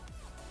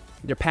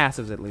 Their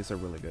passives, at least, are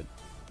really good.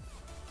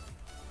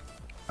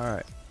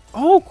 Alright.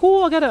 Oh,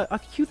 cool. I got a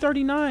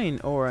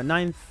Q39 or a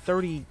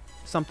 930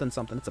 something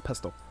something. It's a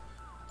pistol.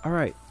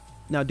 Alright.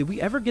 Now, did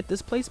we ever get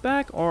this place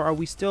back, or are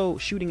we still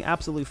shooting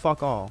absolute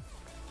fuck all?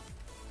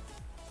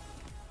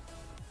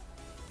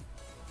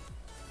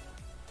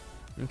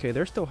 Okay,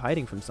 they're still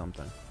hiding from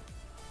something.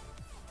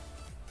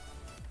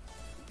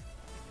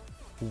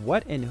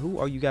 What and who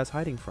are you guys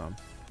hiding from?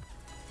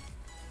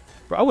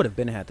 Bro, I would have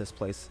been at this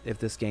place if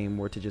this game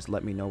were to just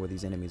let me know where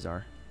these enemies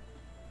are.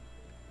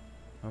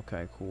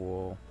 Okay,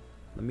 cool.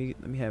 Let me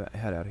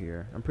head out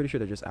here. I'm pretty sure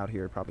they're just out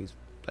here, probably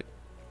like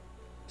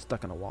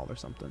stuck in a wall or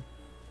something.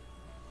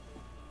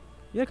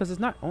 Yeah, because it's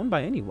not owned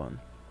by anyone.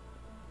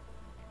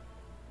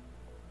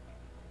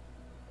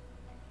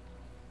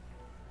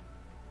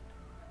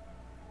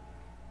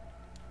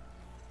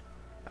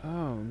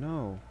 Oh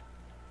no.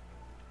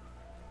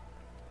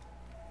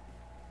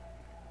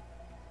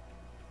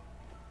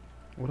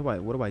 What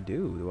do I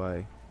do? Do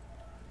I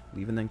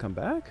leave and then come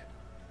back?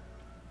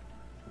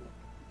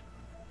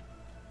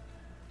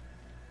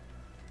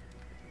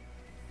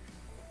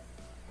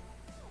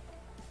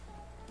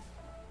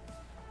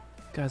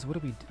 Guys, what are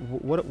we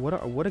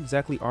what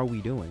exactly are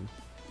we doing?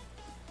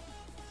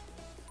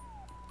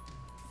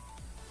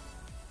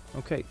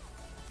 Okay.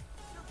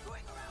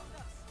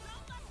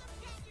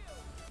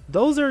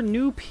 Those are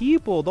new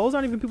people. Those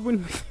aren't even people.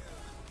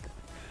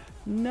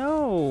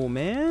 No,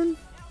 man.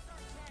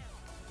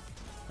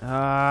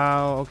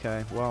 Oh,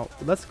 okay. Well,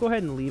 let's go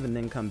ahead and leave and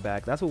then come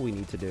back. That's what we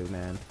need to do,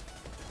 man.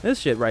 This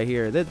shit right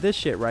here. This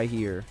shit right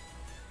here.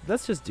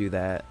 Let's just do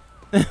that.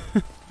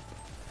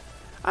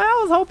 I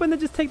was hoping to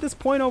just take this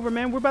point over,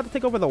 man. We're about to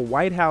take over the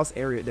White House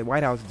area, the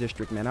White House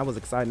district, man. I was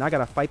excited. And I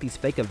gotta fight these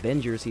fake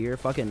Avengers here.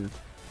 Fucking.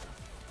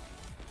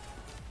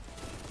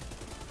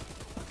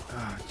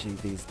 Ah, gee,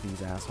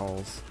 these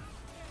assholes.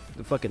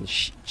 The fucking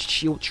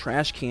shield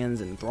trash cans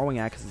and throwing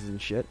axes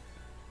and shit.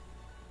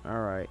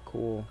 All right,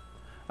 cool.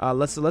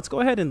 Let's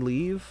go ahead and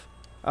leave.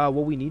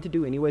 What we need to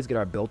do, anyway, is get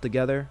our build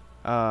together.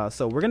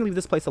 So we're gonna leave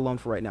this place alone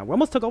for right now. We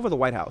almost took over the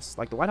White House.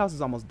 Like, the White House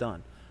is almost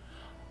done.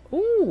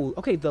 Ooh,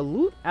 okay, the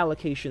loot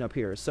allocation up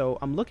here. So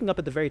I'm looking up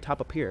at the very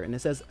top up here, and it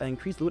says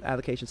increased loot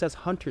allocation. It says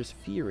Hunter's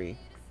Fury.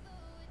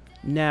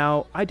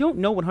 Now, I don't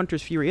know what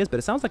Hunter's Fury is, but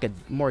it sounds like a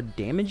more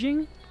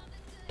damaging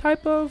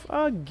type of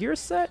gear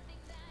set.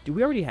 Do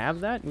we already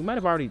have that? They might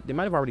have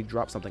already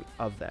dropped something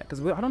of that,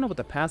 because I don't know what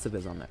the passive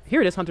is on that.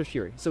 Here it is, Hunter's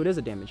Fury. So it is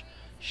a damage.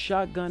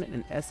 Shotgun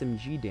and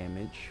SMG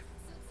damage.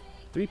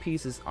 3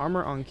 pieces,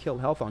 armor on kill,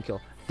 health on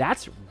kill.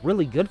 That's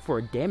really good for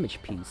a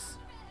damage piece.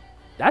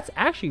 That's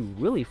actually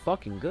really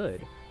fucking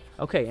good.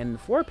 Okay, and the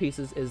 4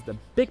 pieces is the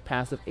big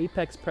passive,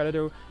 Apex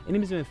Predator.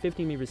 Enemies within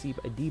 15 may receive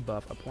a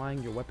debuff,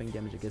 applying your weapon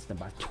damage against them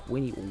by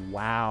 20.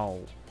 Wow,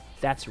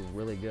 that's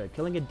really good.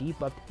 Killing a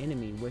debuffed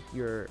enemy with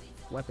your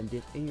weapon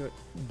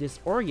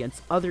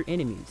disorients other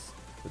enemies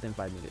within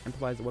 5 meters.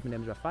 Amplifies the weapon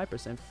damage by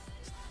 5%.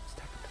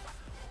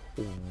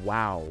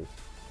 Wow,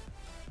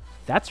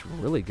 that's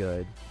really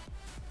good.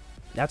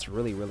 That's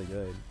really, really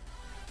good.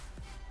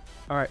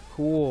 All right,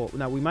 cool.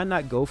 Now, we might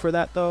not go for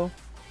that, though,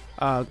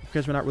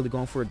 because we're not really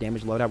going for a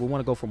damage loadout. We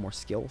want to go for more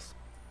skills.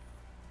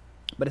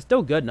 But it's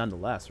still good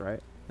nonetheless,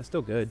 right? It's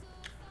still good.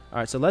 All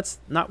right, so let's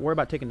not worry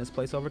about taking this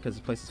place over, because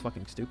this place is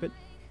fucking stupid.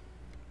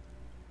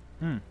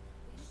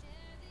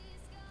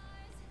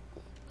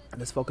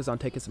 Let's focus on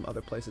taking some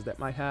other places that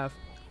might have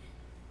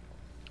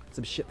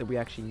some shit that we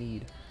actually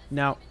need.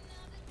 Now,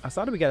 I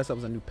saw that we got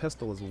ourselves a new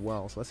pistol as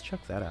well, so let's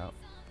check that out.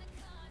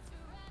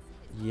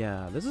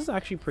 Yeah, this is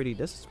actually pretty.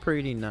 This is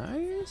pretty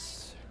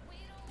nice.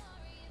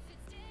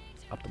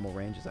 Optimal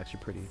range is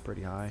actually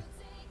pretty high.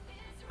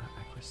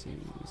 Accuracy,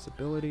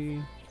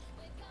 stability.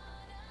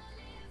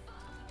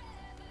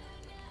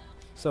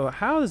 So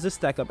how does this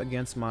stack up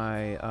against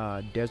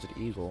my Desert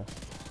Eagle?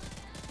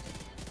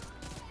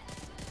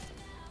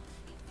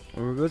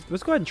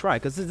 Let's go ahead and try,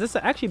 because this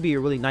will actually be a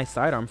really nice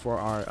sidearm for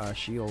our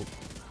shield.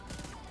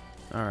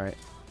 Alright.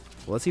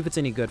 Well, let's see if it's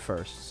any good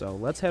first. So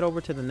let's head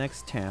over to the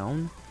next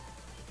town.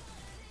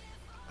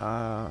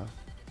 Do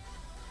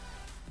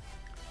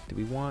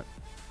we want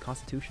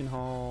Constitution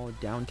Hall,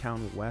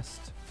 Downtown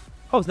West?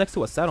 Oh, it's next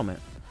to a settlement.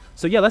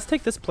 So yeah, let's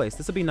take this place.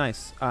 This will be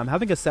nice.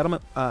 Having a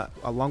settlement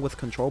along with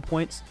control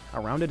points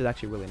around it is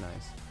actually really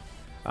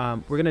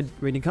nice. We're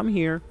gonna come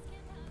here,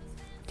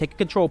 take a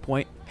control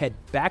point, head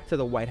back to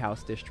the White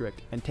House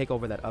district, and take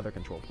over that other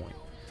control point.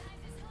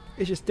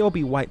 It should still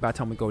be white by the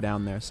time we go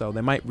down there, so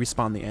they might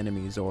respawn the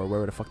enemies or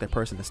wherever the fuck that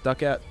person is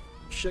stuck at.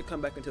 Should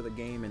come back into the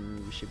game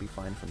and we should be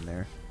fine from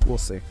there. We'll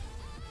see. Okay,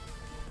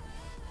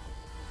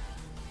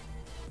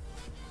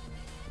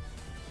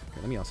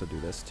 let me also do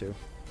this too.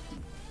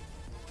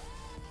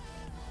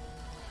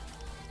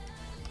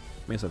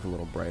 Make myself a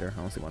little brighter.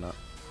 I don't see why not.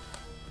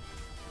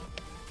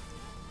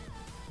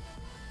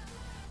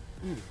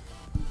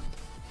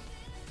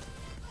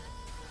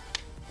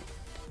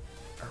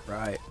 All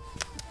right.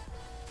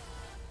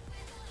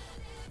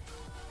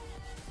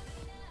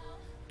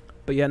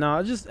 But yeah,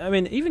 no, I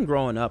mean, even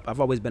growing up, I've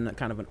always been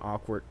kind of an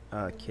awkward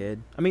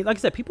kid. I mean, like I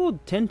said, people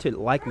tend to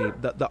like me.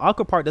 The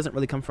awkward part doesn't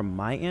really come from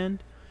my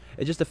end.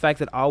 It's just the fact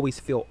that I always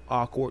feel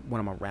awkward when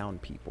I'm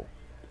around people.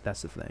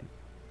 That's the thing.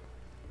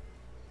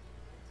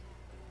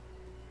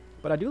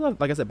 But I do love,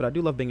 like I said, but I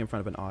do love being in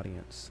front of an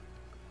audience.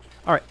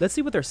 All right, let's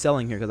see what they're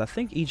selling here, because I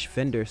think each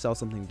vendor sells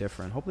something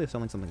different. Hopefully they're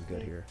selling something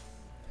good here.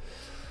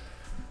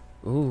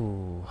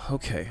 Ooh,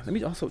 okay. Let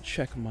me also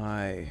check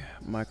my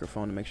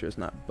microphone to make sure it's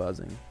not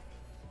buzzing.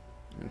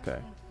 Okay,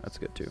 that's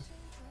good too.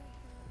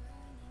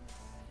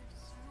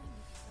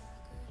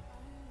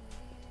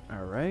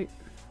 All right.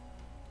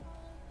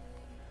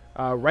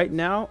 Right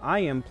now, I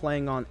am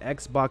playing on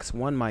Xbox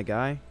One, my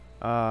guy.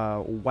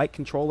 White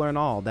controller and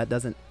all. That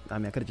doesn't... I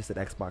mean, I could have just said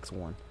Xbox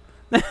One.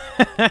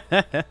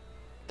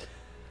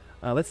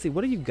 Let's see.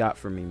 What do you got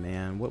for me,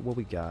 man? What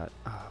we got?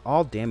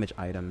 All damage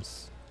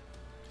items.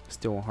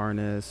 Steel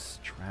harness,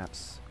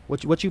 traps.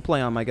 What you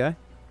play on, my guy?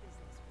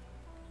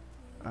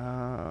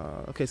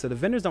 Okay, so the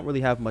vendors don't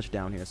really have much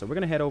down here. So we're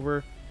going to head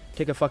over,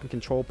 take a fucking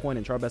control point,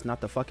 and try our best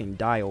not to fucking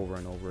die over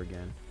and over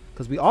again.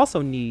 Because we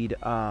also need...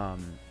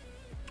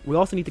 we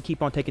also need to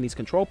keep on taking these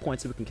control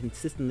points so we can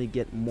consistently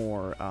get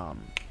more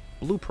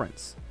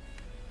blueprints.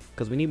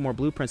 Because we need more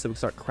blueprints so we can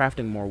start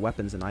crafting more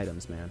weapons and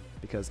items, man.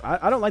 Because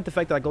I don't like the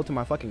fact that I go to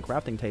my fucking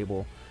crafting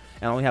table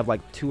and I only have like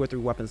 2 or 3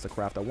 weapons to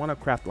craft. I want to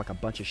craft like a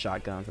bunch of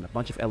shotguns and a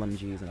bunch of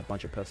LMGs and a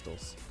bunch of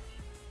pistols.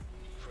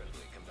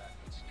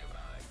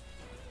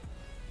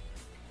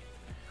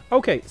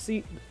 Okay,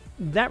 see,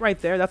 that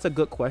right there, that's a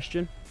good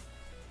question.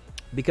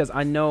 Because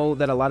I know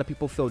that a lot of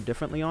people feel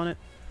differently on it.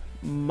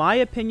 My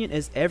opinion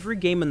is every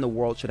game in the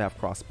world should have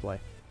crossplay.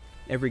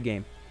 Every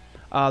game.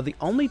 The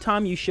only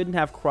time you shouldn't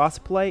have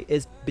crossplay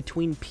is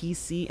between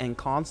PC and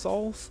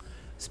consoles,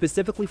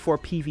 specifically for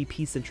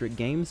PvP-centric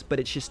games, but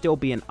it should still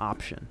be an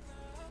option.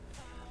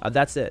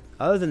 That's it.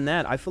 Other than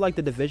that, I feel like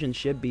The Division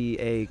should be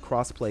a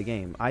crossplay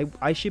game.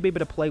 I should be able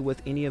to play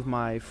with any of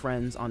my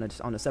friends on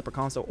a separate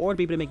console, or to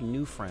be able to make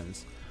new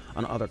friends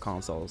on other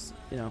consoles,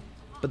 you know.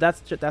 But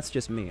that's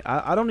just me.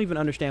 I don't even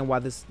understand why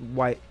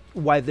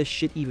this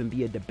should even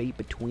be a debate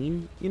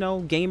between, you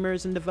know,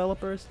 gamers and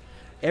developers.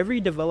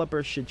 Every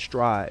developer should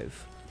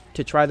strive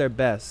to try their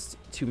best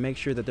to make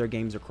sure that their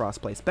games are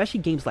crossplay, especially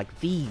games like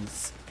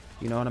these.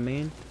 You know what I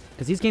mean?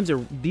 Because these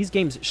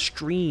games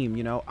stream.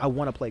 You know, I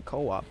want to play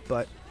co-op,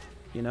 but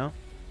you know,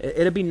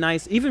 it'd be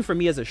nice even for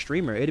me as a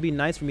streamer. It'd be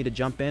nice for me to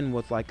jump in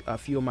with like a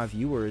few of my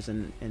viewers,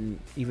 and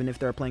even if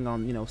they're playing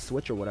on, you know,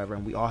 Switch or whatever,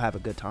 and we all have a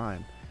good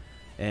time.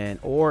 And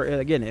or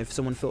again, if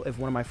one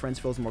of my friends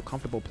feels more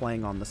comfortable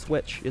playing on the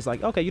Switch, it's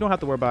like, okay, you don't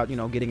have to worry about, you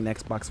know, getting an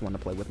Xbox One to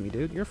play with me,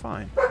 dude. You're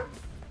fine.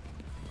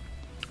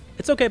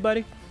 It's okay,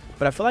 buddy.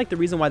 But I feel like the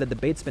reason why the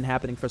debate's been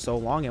happening for so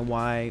long and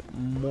why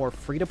more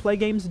free-to-play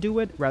games do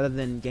it rather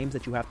than games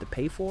that you have to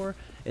pay for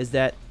is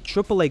that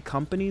AAA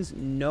companies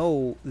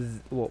know.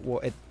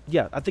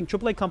 I think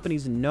AAA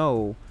companies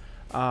know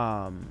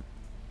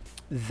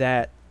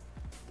that.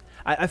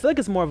 I feel like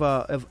it's more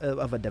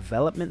of a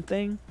development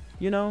thing,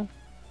 you know.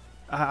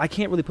 I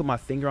can't really put my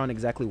finger on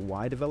exactly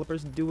why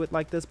developers do it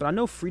like this, but I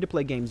know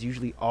free-to-play games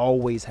usually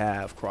always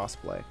have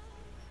crossplay.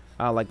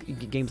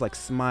 Like games like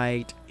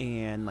Smite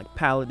and like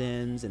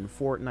Paladins and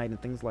Fortnite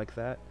and things like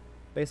that,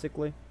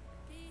 basically.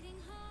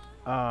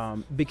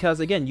 Because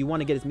again, you want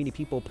to get as many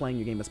people playing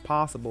your game as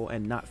possible,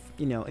 and not,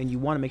 you know, and you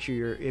want to make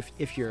sure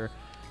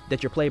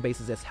that your player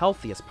base is as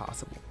healthy as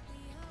possible,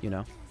 you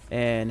know.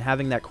 And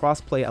having that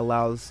crossplay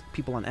allows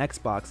people on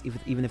Xbox,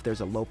 even if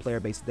there's a low player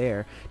base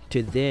there,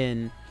 to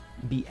then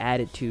be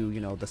added to,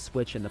 you know, the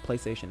Switch and the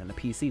PlayStation and the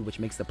PC, which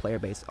makes the player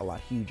base a lot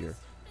huger.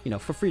 you know,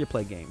 for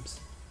free-to-play games.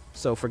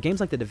 So for games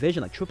like The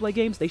Division, like AAA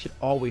games, they should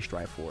always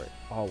strive for it.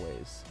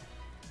 Always.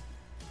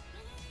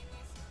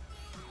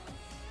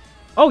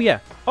 Oh, yeah.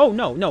 Oh,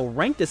 no.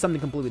 Ranked is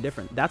something completely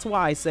different. That's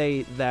why I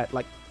say that,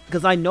 like,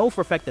 because I know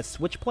for a fact that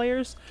Switch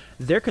players,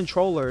 their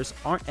controllers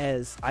aren't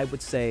as, I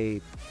would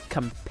say,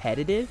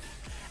 competitive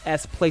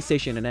as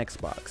PlayStation and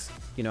Xbox.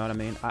 You know what I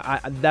mean?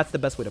 That's the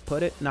best way to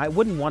put it. And I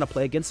wouldn't want to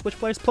play against Switch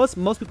players. Plus,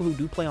 most people who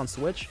do play on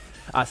Switch,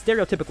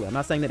 stereotypically, I'm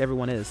not saying that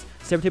everyone is,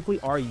 stereotypically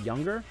are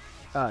younger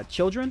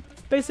children,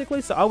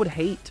 basically. So I would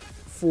hate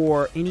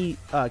for any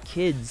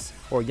kids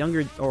or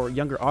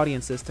younger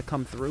audiences to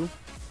come through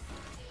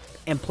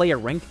and play a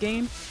ranked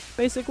game,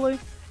 basically,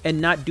 and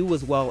not do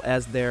as well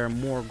as their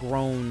more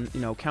grown, you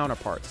know,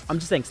 counterparts. I'm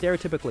just saying,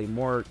 stereotypically,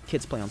 more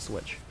kids play on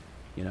Switch,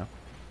 you know.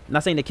 I'm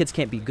not saying that kids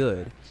can't be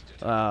good,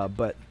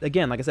 but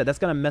again, like I said, that's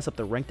gonna mess up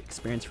the ranked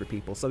experience for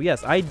people. So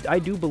yes, I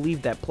do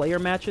believe that player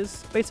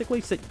matches,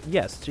 basically,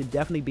 yes, should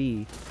definitely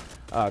be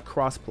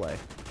cross-play,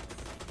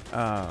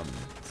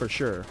 for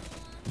sure.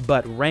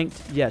 But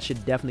ranked, yeah,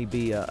 should definitely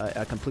be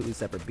a completely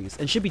separate beast,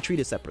 and should be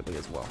treated separately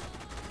as well.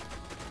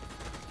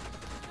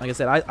 Like I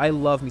said, I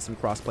love me some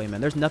crossplay, man.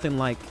 There's nothing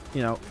like,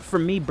 you know, for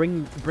me,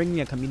 bringing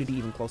a community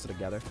even closer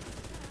together.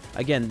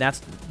 Again,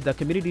 the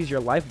community is your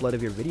lifeblood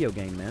of your video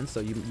game, man. So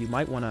you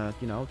might want to,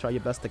 you know, try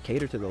your best to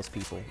cater to those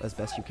people as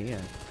best you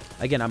can.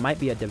 Again, I might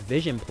be a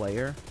Division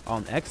player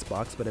on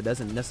Xbox, but it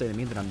doesn't necessarily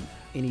mean that I'm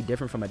any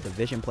different from a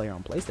Division player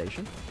on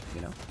PlayStation, you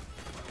know.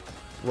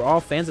 We're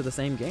all fans of the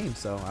same game,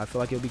 so I feel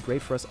like it would be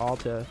great for us all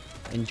to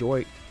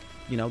enjoy,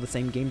 you know, the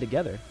same game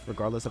together,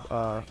 regardless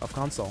of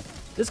console.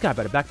 This guy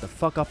better back the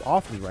fuck up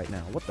off me right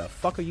now. What the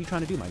fuck are you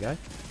trying to do, my guy?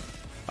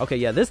 Okay,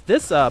 yeah, this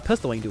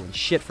pistol ain't doing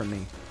shit for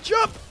me.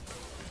 Jump!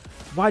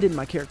 Why didn't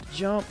my character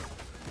jump?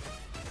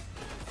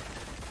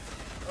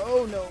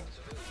 Oh, no.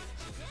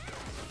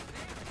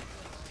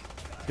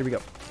 Here we go.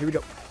 Here we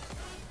go.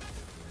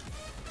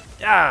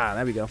 Ah,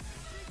 there we go.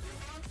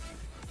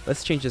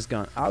 Let's change this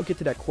gun. I'll get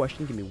to that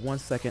question. Give me 1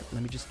 second.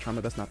 Let me just try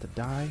my best not to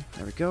die.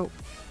 There we go.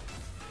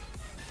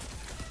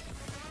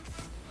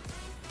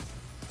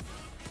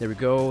 There we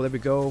go. There we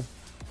go.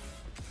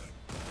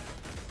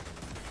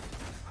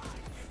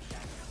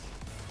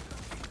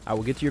 I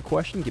will get to your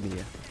question. Give me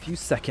a few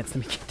seconds.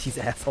 Let me get these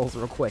assholes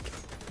real quick.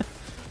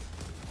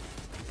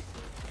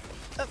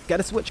 Oh,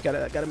 gotta switch.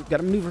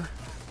 Gotta maneuver.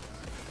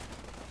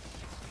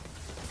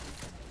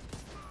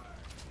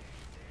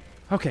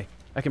 Okay,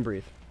 I can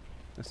breathe.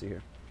 Let's see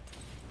here.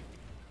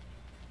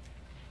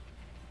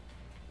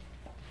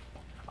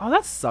 Oh,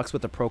 that sucks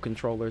with the Pro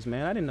controllers,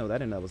 man. I didn't know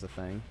that was a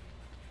thing.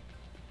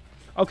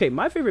 Okay,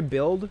 my favorite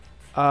build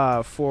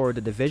for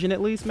the Division,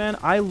 at least, man.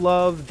 I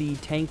love the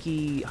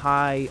tanky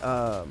high,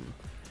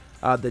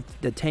 the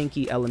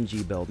tanky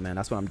LMG build, man.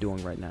 That's what I'm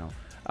doing right now.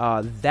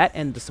 That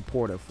and the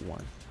supportive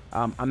one.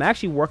 I'm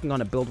actually working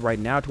on a build right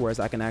now to where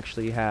I can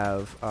actually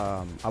have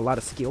a lot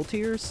of skill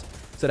tiers,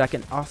 so that I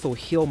can also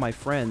heal my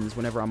friends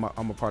whenever I'm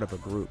a part of a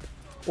group,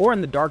 or in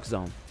the dark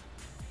zone.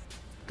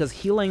 Because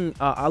healing,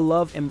 I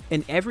love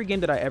in every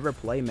game that I ever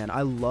play, man.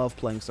 I love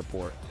playing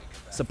support.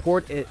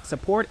 Support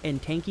and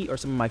tanky are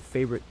some of my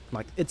favorite.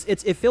 Like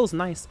it feels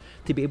nice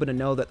to be able to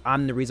know that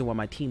I'm the reason why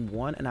my team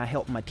won and I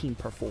helped my team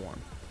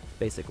perform.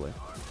 Basically,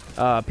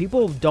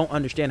 people don't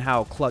understand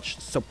how clutch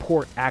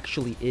support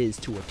actually is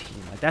to a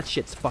team. Like that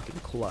shit's fucking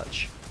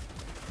clutch.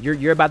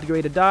 You're about to get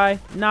ready to die?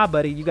 Nah,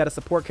 buddy. You got a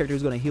support character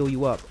who's gonna heal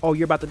you up. Oh,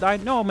 you're about to die?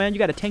 No, man. You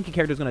got a tanky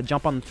character who's gonna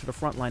jump onto the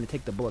front line and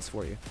take the bullets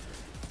for you,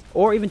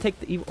 or even take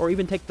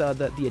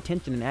the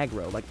attention and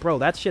aggro. Like, bro,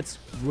 that shit's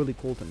really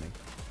cool to me.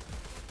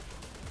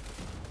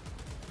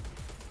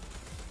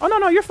 Oh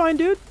no, you're fine,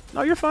 dude.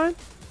 No, you're fine.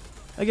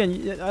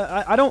 Again,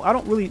 I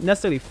don't really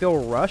necessarily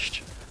feel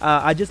rushed.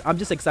 I'm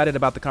just excited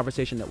about the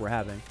conversation that we're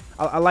having.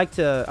 I like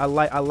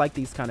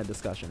these kind of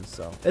discussions.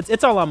 So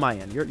it's all on my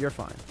end. You're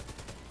fine.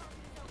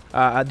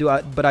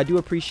 But I do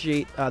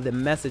appreciate the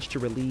message to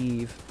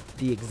relieve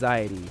the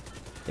anxiety,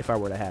 if I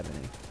were to have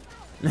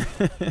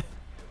any.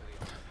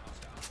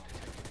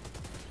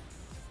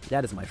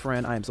 That is my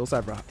friend. I am so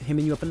sorry for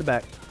hemming you up in the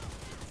back.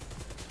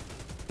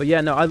 But yeah,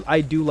 no,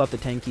 I do love the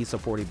tanky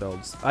supporty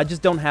builds. I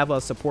just don't have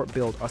a support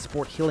build, a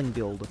support healing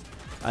build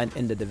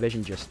in the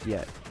Division just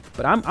yet.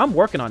 But I'm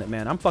working on it,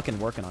 man. I'm fucking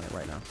working on it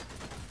right now.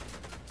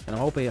 And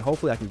I'm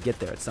hopefully I can get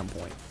there at some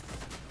point.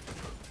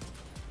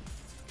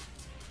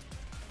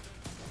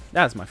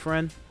 That is my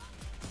friend.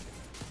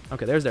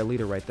 Okay, there's their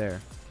leader right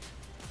there.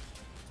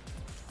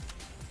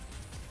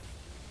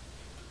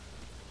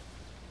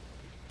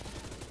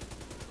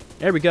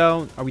 There we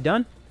go. Are we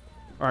done?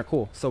 All right,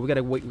 cool. So we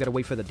gotta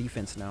wait for the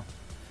defense now.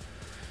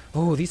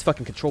 Oh, these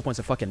fucking control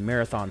points are fucking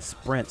marathon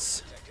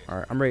sprints. All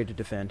right, I'm ready to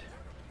defend.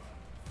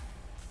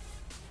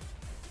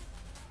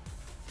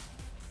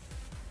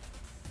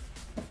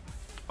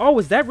 Oh,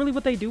 is that really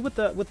what they do with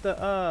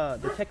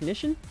the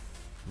technician?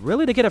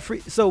 Really, to get a free?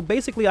 So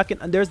basically, I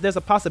can. There's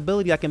a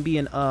possibility I can be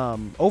in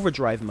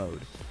overdrive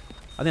mode.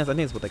 I think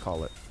that's what they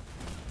call it.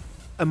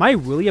 Am I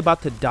really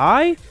about to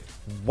die?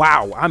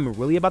 Wow, I'm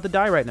really about to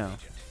die right now.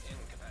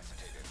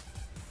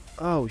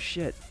 Oh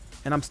shit.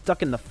 And I'm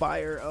stuck in the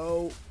fire.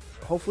 Oh,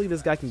 hopefully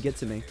this guy can get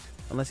to me.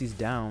 Unless he's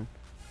down.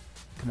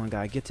 Come on,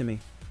 guy. Get to me.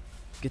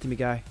 Get to me,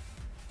 guy.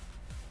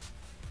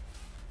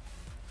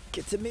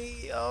 Get to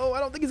me. Oh, I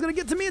don't think he's going to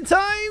get to me in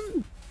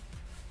time.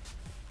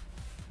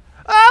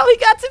 Oh, he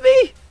got to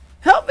me.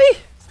 Help me.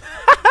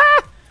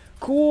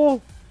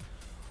 Cool.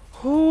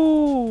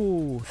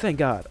 Oh, thank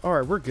God. All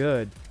right, we're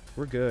good.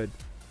 We're good.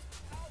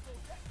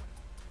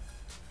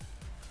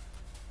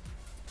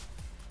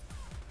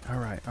 All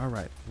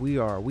right. We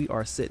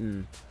are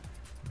sitting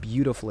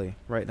beautifully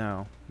right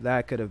now.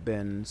 That could have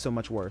been so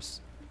much worse.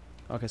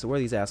 Okay, so where are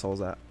these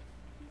assholes at?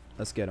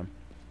 Let's get them.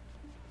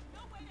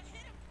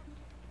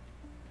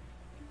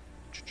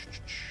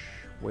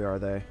 Where are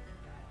they?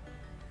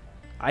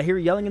 I hear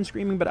yelling and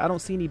screaming, but I don't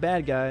see any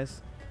bad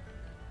guys.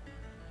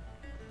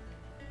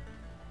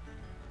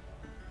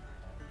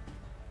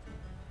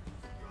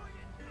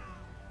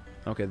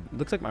 Okay,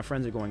 looks like my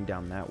friends are going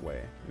down that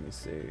way. Let me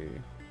see.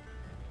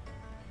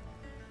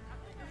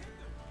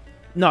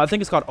 No, I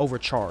think it's called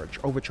overcharge.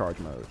 Overcharge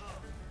mode.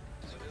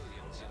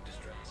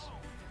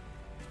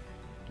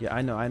 Yeah,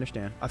 I know. I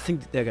understand. I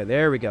think... Okay,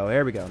 there we go.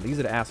 There we go. These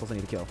are the assholes I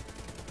need to kill.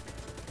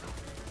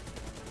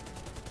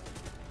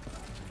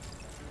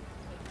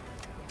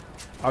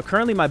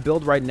 Currently, my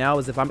build right now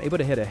is if I'm able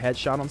to hit a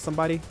headshot on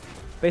somebody,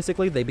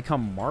 basically, they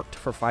become marked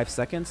for 5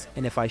 seconds.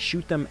 And if I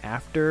shoot them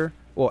after...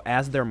 Well,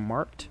 as they're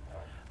marked...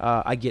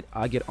 I get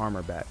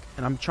armor back,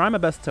 and I'm trying my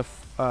best to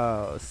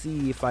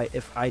see if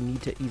I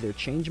need to either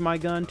change my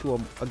gun to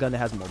a gun that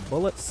has more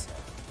bullets,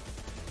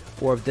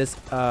 or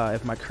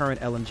if my current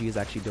LMG is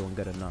actually doing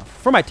good enough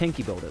for my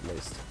tanky build at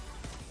least.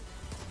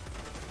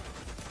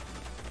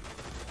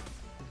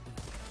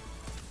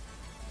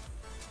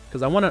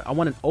 Because I want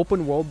an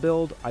open world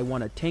build, I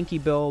want a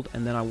tanky build,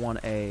 and then I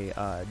want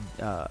a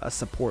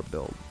support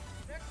build.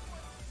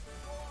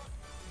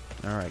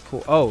 All right,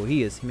 cool. Oh,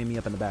 he made me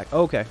up in the back.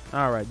 Okay,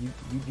 all right,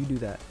 you do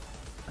that.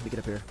 Let me get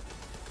up here.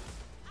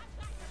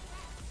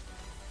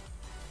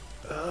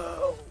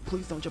 Oh,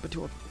 please don't jump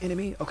into an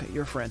enemy. Okay,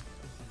 you're a friend.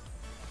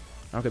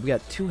 Okay, we got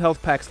 2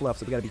 health packs left,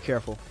 so we gotta be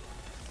careful.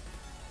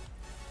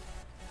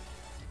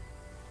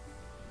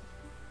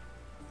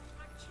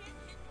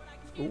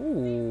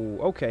 Ooh,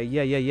 okay,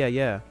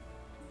 yeah.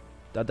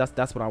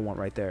 That's what I want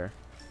right there.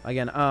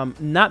 Again,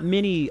 not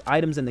many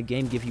items in the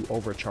game give you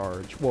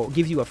overcharge. Well,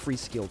 gives you a free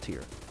skill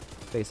tier.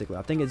 Basically,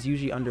 I think it's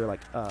usually under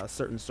like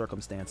certain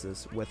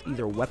circumstances with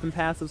either weapon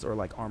passives or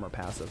like armor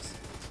passives.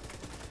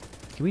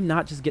 Can we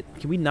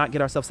not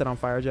get ourselves set on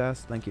fire, Jazz?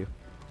 Thank you.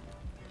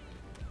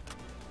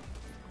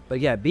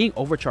 But yeah, being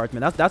overcharged,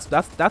 man,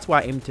 that's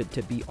why I aim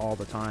to be all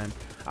the time.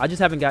 I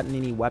just haven't gotten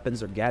any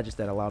weapons or gadgets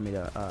that allow me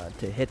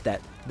to hit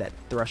that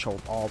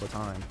threshold all the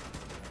time.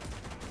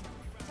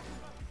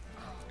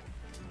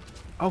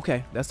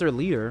 Okay, that's their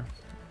leader.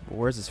 But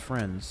where's his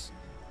friends?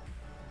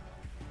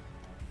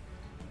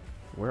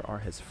 Where are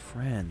his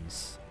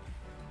friends?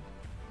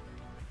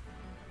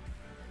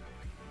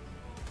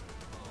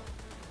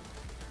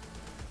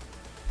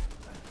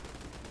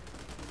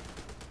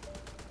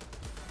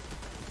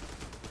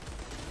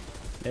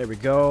 There we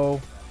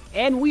go.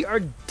 And we are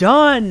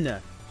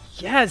done!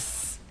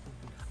 Yes!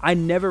 I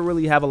never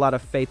really have a lot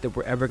of faith that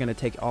we're ever going to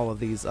take all of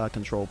these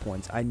control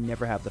points. I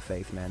never have the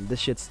faith, man. This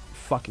shit's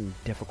fucking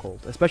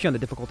difficult. Especially on the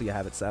difficulty I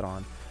have it set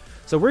on.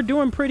 So we're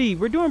doing pretty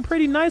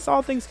nice,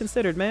 all things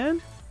considered,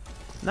 man.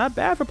 Not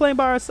bad for playing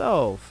by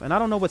ourselves. And I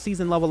don't know what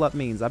season level up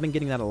means. I've been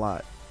getting that a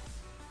lot.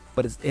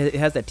 But it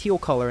has that teal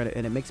color in it,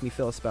 and it makes me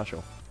feel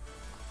special.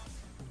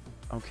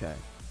 Okay.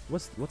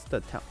 What's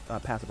the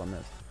passive on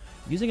this?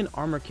 Using an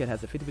armor kit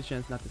has a 50%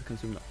 chance not to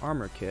consume the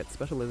armor kit.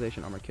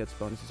 Specialization armor kits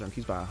bonuses are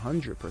increased by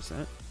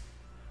 100%.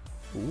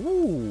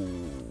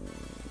 Ooh.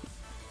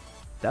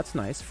 That's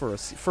nice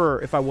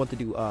for if I want to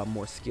do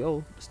more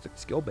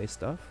skill-based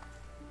stuff.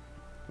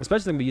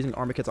 Especially I'm gonna be using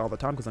armor kits all the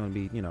time because I'm gonna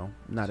be, you know,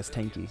 not as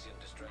tanky.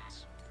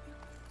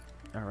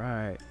 All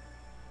right.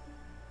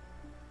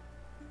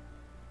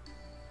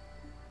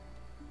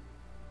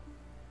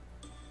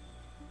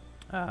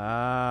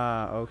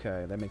 Ah,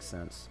 okay, that makes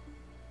sense.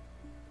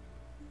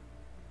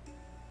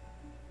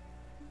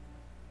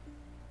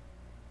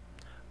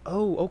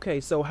 Oh,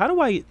 okay. So how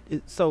do I?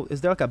 So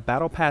is there like a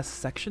battle pass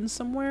section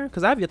somewhere?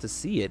 Because I have yet to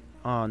see it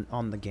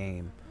on the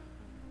game.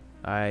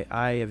 I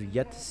have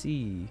yet to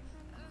see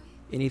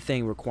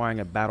anything requiring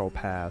a battle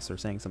pass or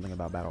saying something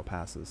about battle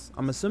passes.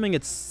 I'm assuming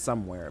it's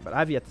somewhere, but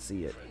I've yet to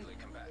see it.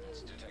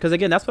 Because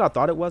again, that's what I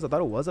thought it was. I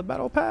thought it was a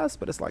battle pass,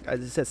 but it's like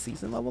it says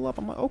season level up.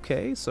 I'm like,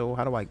 okay, so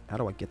how do I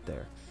get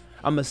there?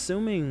 I'm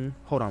assuming.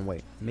 Hold on,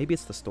 wait. Maybe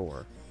it's the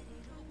store.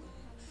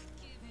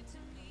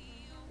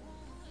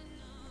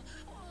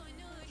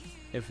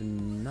 If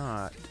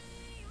not,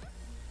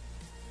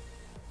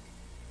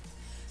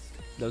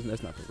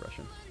 that's not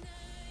progression.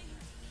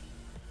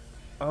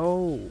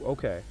 Oh,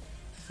 okay.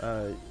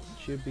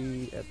 Should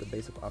be at the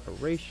base of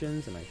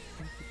operations, and I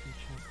think we can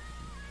check.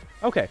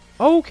 Okay.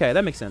 Okay,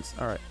 that makes sense.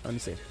 All right, let me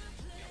see.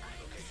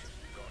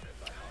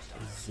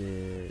 Is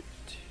it?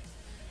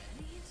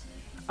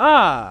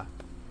 Ah,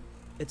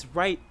 it's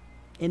right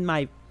in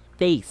my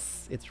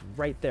face. It's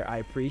right there. I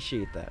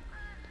appreciate that.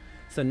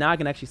 So now I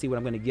can actually see what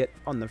I'm going to get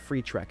on the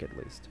free track at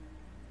least.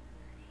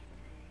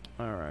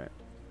 All right.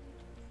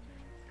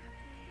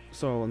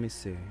 So let me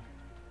see.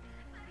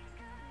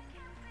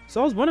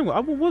 So I was wondering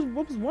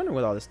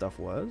what all this stuff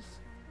was.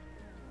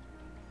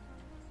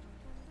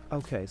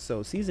 Okay,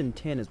 so season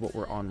 10 is what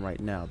we're on right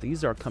now.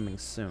 These are coming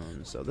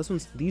soon. So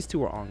these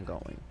two are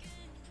ongoing.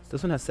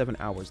 This one has 7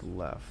 hours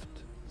left.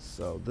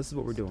 So this is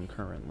what we're doing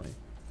currently.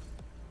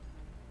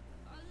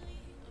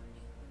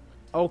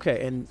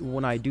 Okay, and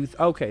when I do,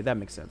 okay, that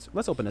makes sense.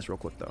 Let's open this real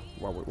quick though,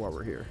 while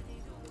we're here.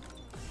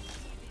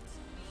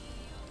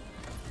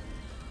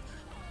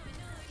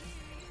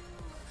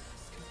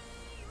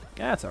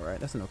 Yeah, that's all right.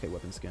 That's an okay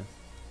weapon skin.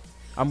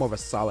 I'm more of a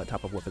solid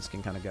type of weapon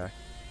skin kind of guy.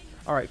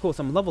 All right, cool.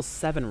 So I'm level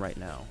 7 right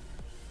now.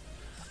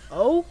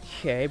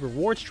 Okay,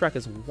 rewards track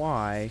is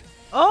Y.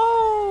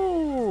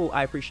 Oh,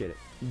 I appreciate it.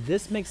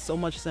 This makes so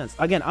much sense.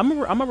 Again,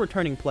 I'm a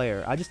returning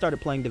player. I just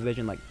started playing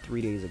Division like 3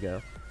 days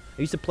ago.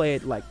 I used to play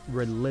it like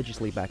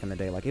religiously back in the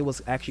day. Like it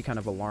was actually kind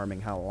of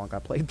alarming how long I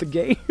played the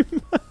game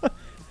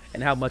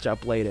and how much I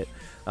played it.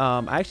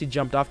 I actually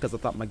jumped off because I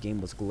thought my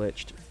game was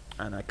glitched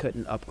and I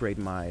couldn't upgrade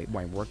my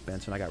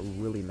workbench, and I got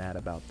really mad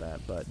about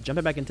that. But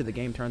jumping back into the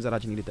game, turns out I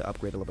just needed to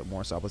upgrade a little bit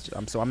more. So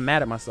I'm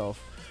mad at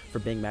myself for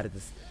being mad at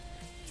this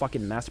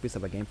fucking masterpiece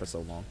of a game for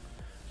so long.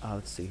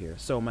 Let's see here.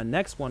 So my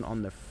next one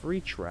on the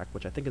free track,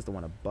 which I think is the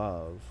one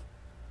above,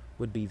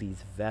 would be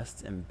these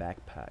vests and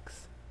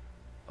backpacks.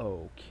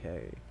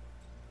 Okay.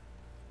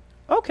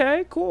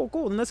 Okay, cool,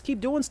 cool. And let's keep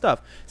doing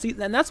stuff. See,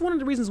 and that's one of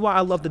the reasons why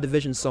I love the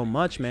Division so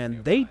much,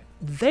 man. They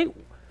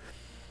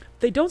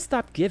don't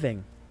stop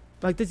giving.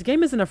 Like, this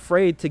game isn't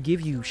afraid to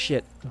give you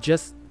shit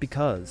just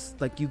because.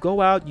 Like, you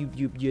go out,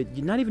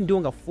 you're not even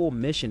doing a full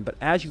mission, but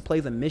as you play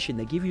the mission,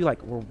 they give you, like,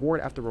 reward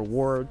after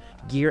reward,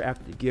 gear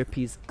after gear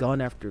piece, gun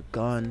after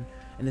gun.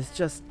 And it's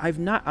just,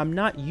 I'm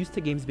not used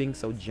to games being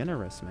so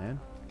generous,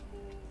 man.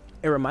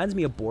 It reminds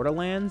me of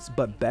Borderlands,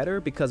 but better,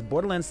 because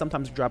Borderlands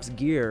sometimes drops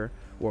gear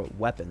or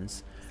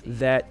weapons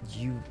that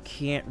you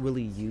can't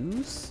really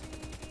use,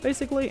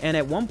 basically. And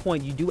at one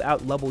point, you do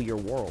out-level your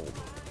world,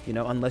 you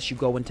know, unless you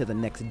go into the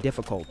next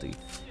difficulty.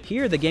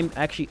 Here, the game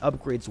actually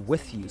upgrades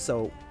with you.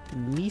 So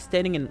me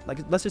standing in, like,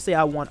 let's just say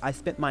I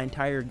spent my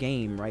entire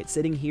game, right,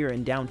 sitting here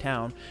in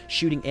downtown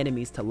shooting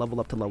enemies to level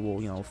up to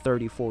level, you know,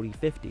 30, 40,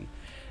 50.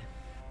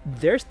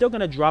 They're still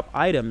going to drop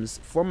items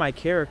for my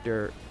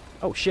character,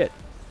 oh shit,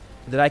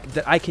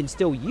 that I can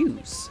still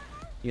use,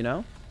 you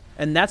know?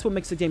 And that's what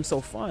makes the game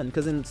so fun,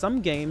 because in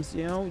some games,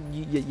 you know,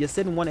 you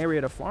sit in one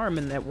area to farm,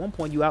 and at one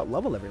point you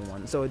out-level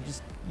everyone. So it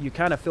just, you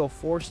kind of feel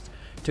forced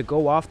to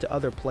go off to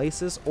other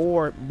places.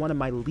 Or one of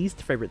my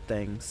least favorite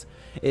things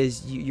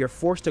is you're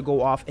forced to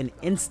go off an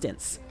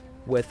instance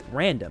with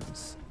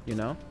randoms, you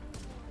know?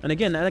 And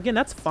again,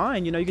 that's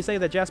fine. You know, you can say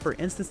that, Jasper,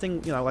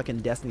 instancing, you know, like in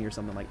Destiny or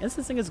something, like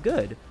instancing is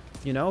good,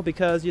 you know,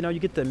 because, you know, you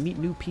get to meet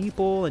new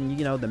people, and,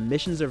 you know, the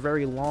missions are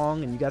very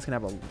long, and you guys can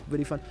have a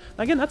really fun.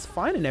 Again, that's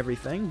fine and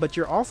everything, but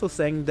you're also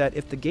saying that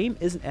if the game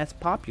isn't as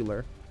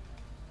popular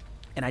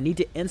and I need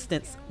to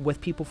instance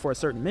with people for a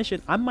certain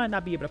mission, I might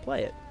not be able to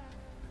play it.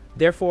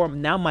 Therefore,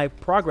 now my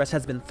progress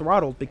has been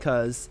throttled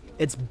because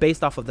it's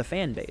based off of the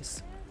fan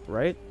base,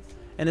 right?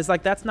 And it's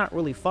like, that's not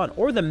really fun.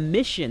 Or the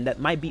mission that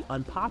might be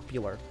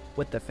unpopular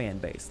with the fan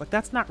base. Like,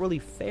 that's not really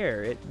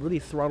fair. It really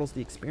throttles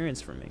the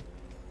experience for me,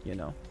 you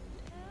know?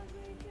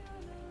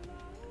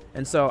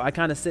 And so I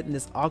kind of sit in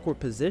this awkward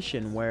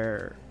position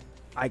where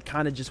I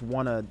kind of just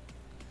want to,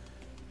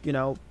 you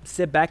know,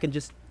 sit back and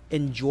just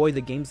enjoy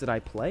the games that I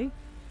play,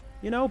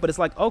 you know? But it's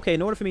like, okay,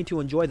 in order for me to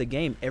enjoy the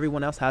game,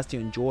 everyone else has to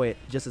enjoy it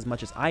just as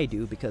much as I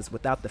do, because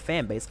without the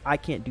fan base, I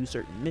can't do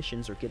certain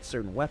missions or get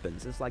certain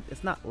weapons. It's like,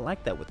 it's not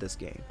like that with this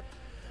game,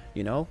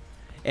 you know?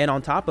 And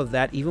on top of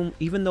that,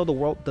 even though the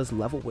world does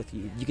level with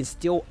you, you can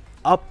still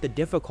up the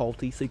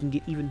difficulty so you can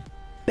get even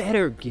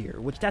better gear,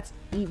 which that's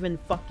even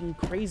fucking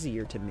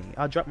crazier to me.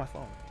 I'll drop my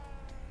phone.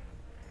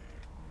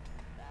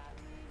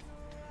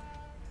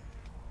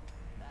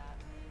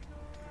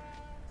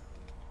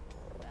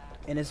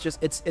 And it's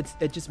just,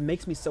 it just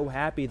makes me so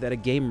happy that a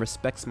game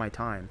respects my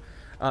time.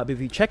 But if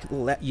you check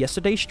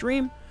yesterday's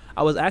stream,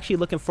 I was actually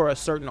looking for a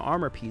certain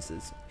armor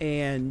pieces,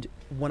 and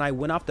when I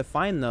went off to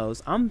find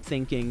those, I'm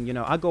thinking, you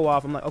know, I go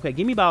off, I'm like, okay,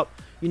 give me about,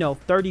 you know,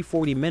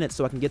 30-40 minutes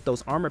so I can get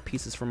those armor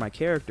pieces for my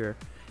character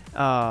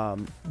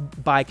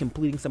by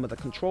completing some of the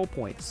control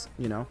points,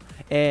 you know.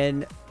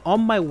 And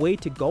on my way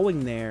to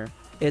going there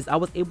is I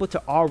was able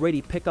to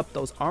already pick up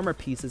those armor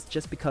pieces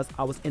just because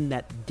I was in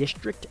that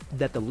district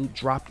that the loot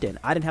dropped in.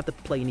 I didn't have to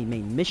play any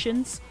main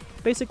missions,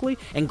 basically,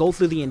 and go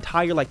through the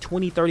entire like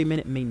 20-30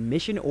 minute main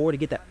mission or to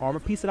get that armor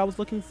piece that I was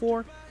looking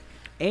for.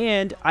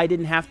 And I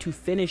didn't have to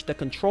finish the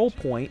control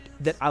point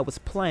that I was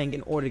playing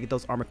in order to get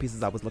those armor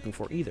pieces I was looking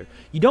for either.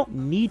 You don't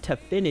need to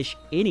finish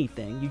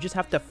anything, you just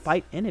have to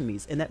fight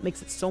enemies, and that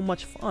makes it so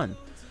much fun.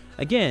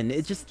 Again,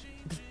 it's just,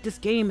 this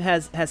game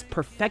has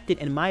perfected,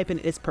 in my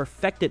opinion, it's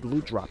perfected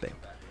loot dropping.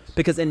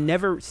 because it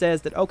never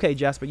says that, okay,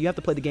 Jasper, you have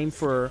to play the game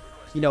for,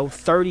 you know,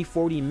 30,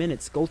 40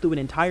 minutes, go through an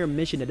entire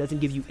mission that doesn't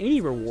give you any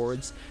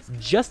rewards,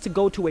 just to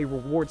go to a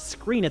reward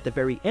screen at the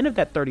very end of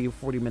that 30 or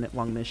 40 minute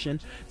long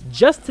mission,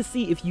 just to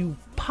see if you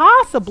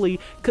possibly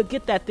could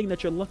get that thing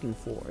that you're looking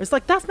for. It's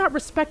like, that's not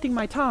respecting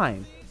my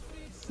time.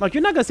 Like,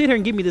 you're not gonna sit here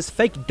and give me this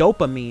fake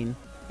dopamine,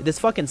 this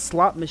fucking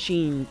slot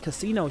machine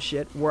casino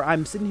shit, where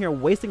I'm sitting here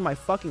wasting my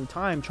fucking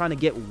time trying to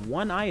get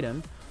one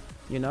item.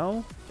 You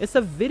know, it's a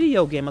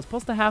video game. I'm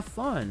supposed to have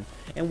fun.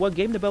 And what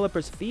game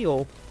developers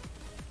feel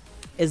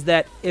is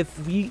that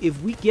if we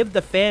give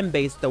the fan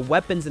base the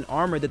weapons and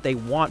armor that they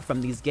want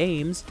from these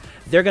games,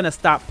 they're gonna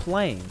stop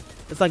playing.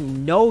 It's like,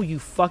 no, you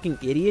fucking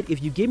idiot.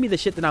 If you give me the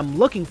shit that I'm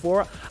looking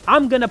for,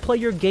 I'm gonna play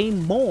your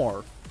game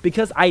more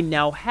because I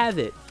now have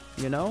it.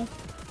 You know,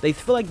 they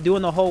feel like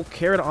doing the whole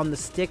carrot on the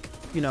stick,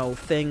 you know,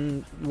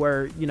 thing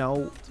where, you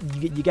know,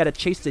 you gotta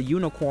chase the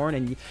unicorn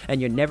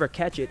and you never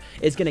catch it.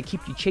 It's gonna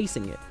keep you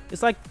chasing it.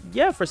 It's like,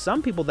 yeah, for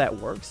some people that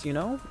works, you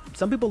know.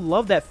 Some people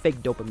love that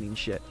fake dopamine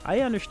shit.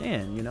 I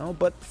understand, you know.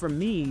 But for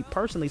me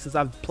personally, since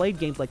I've played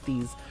games like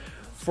these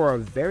for a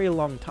very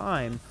long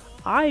time,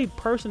 I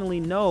personally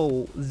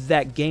know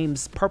that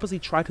games purposely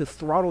try to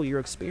throttle your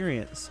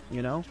experience,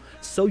 you know,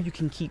 so you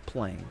can keep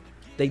playing.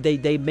 They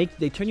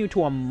turn you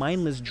into a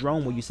mindless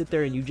drone where you sit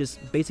there and you just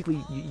basically,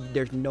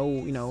 there's no,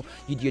 you know,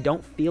 you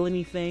don't feel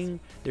anything.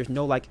 There's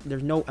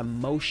no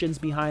emotions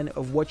behind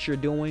of what you're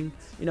doing.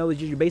 You know,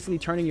 you're basically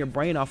turning your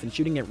brain off and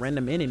shooting at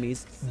random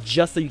enemies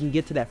just so you can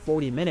get to that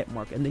 40-minute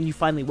mark. And then you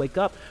finally wake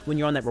up when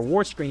you're on that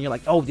reward screen. You're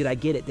like, oh, did I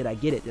get it? Did I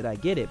get it? Did I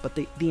get it? But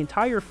the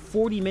entire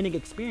 40-minute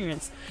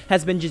experience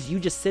has been just you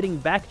just sitting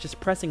back, just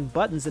pressing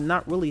buttons and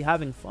not really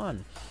having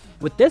fun.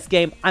 With this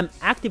game, I'm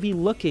actively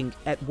looking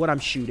at what I'm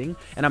shooting,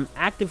 and I'm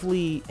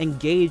actively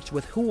engaged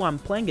with who I'm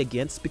playing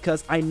against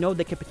because I know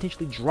they can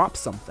potentially drop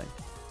something,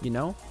 you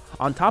know?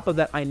 On top of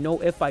that, I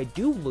know if I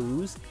do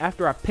lose,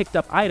 after I picked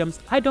up items,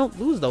 I don't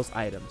lose those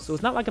items. So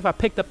it's not like if I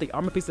picked up the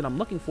armor piece that I'm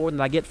looking for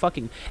and I get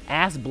fucking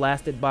ass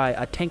blasted by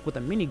a tank with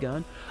a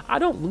minigun, I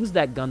don't lose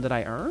that gun that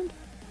I earned,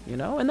 you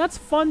know? And that's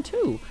fun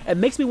too. It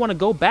makes me want to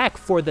go back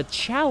for the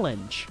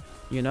challenge.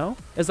 You know,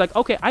 it's like,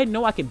 okay, I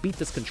know I can beat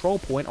this control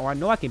point, or I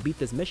know I can beat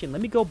this mission.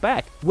 Let me go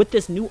back with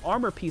this new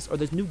armor piece or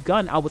this new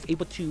gun I was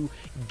able to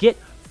get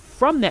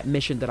from that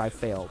mission that I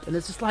failed. And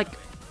it's just like,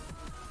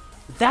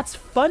 that's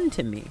fun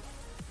to me.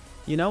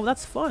 You know,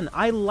 that's fun.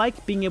 I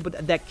like being able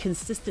to, that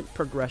consistent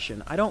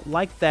progression. I don't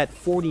like that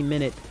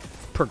 40-minute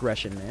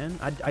progression, man.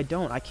 I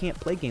don't. I can't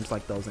play games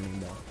like those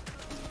anymore.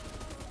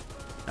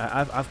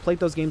 I've played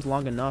those games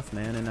long enough,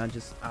 man, and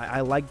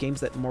I like games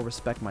that more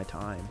respect my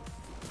time.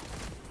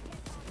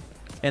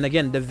 And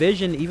again,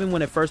 Division, even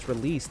when it first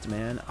released,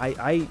 man,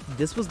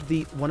 this was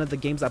one of the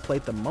games I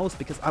played the most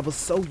because I was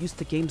so used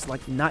to games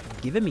like not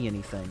giving me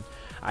anything.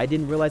 I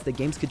didn't realize that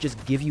games could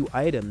just give you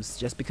items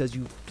just because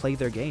you play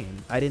their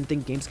game. I didn't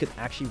think games could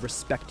actually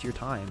respect your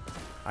time.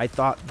 I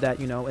thought that,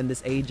 you know, in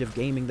this age of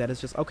gaming that it's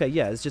just, okay,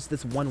 yeah, it's just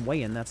this one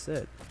way and that's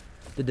it.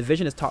 The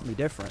Division has taught me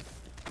different.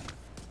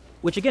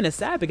 Which again is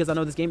sad because I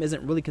know this game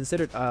isn't really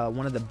considered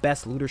one of the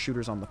best looter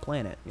shooters on the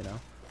planet, you know.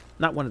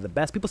 Not one of the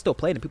best. People still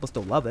play it and people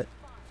still love it.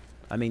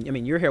 I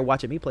mean, you're here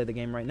watching me play the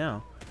game right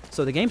now.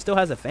 So the game still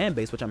has a fan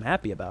base, which I'm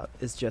happy about.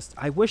 It's just,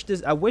 I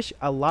wish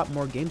a lot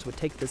more games would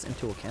take this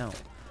into account.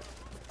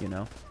 You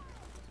know?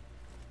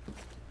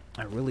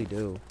 I really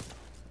do.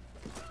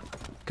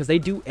 Because they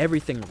do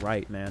everything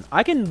right, man.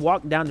 I can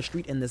walk down the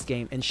street in this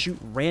game and shoot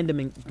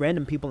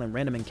random people in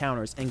random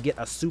encounters and get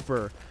a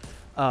super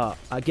gun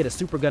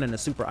and a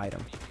super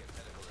item.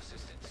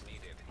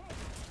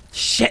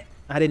 Shit!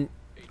 I didn't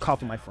call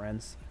for my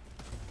friends.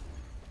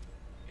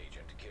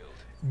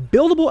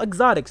 Buildable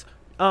exotics.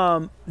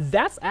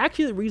 That's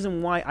actually the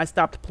reason why I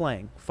stopped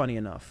playing, funny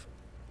enough.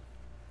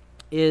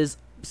 Is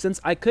since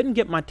I couldn't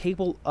get my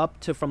table up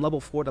to from level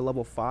 4 to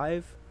level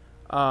 5,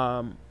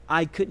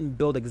 I couldn't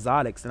build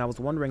exotics, and I was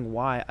wondering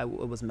why it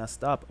was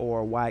messed up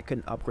or why I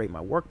couldn't upgrade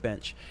my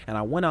workbench. And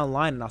I went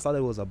online and I saw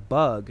there was a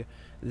bug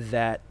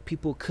that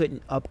people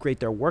couldn't upgrade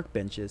their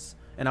workbenches.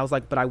 And I was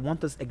like, but I want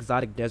this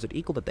exotic desert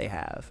eagle that they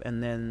have.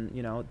 And then,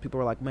 you know, people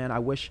were like, man, I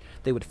wish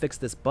they would fix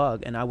this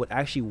bug. And I would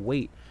actually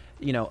wait,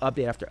 you know,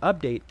 update after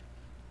update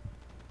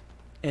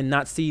and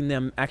not seeing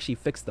them actually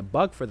fix the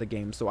bug for the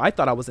game. So I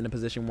thought I was in a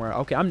position where,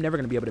 okay, I'm never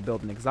going to be able to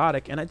build an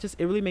exotic. And it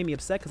really made me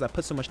upset because I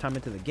put so much time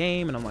into the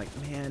game. And I'm like,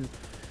 man,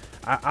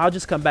 I'll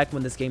just come back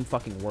when this game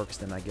fucking works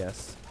then, I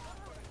guess.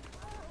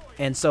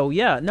 And so,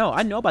 yeah, no,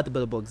 I know about the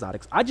buildable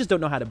exotics. I just don't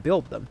know how to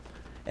build them.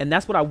 And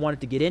that's what I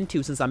wanted to get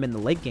into since I'm in the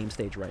late game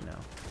stage right now,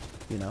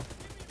 you know?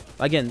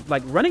 Again,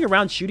 like running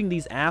around shooting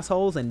these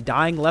assholes and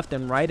dying left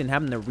and right and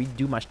having to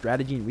redo my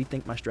strategy and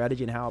rethink my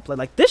strategy and how I play.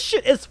 Like, this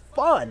shit is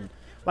fun.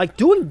 Like,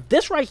 doing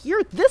this right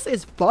here, this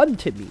is fun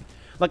to me.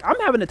 Like, I'm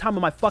having the time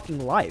of my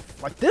fucking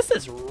life. Like, this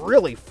is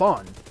really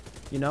fun,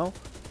 you know?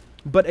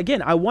 But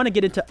again, I want to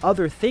get into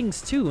other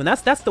things too, and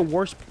that's the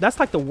worst.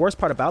 That's like the worst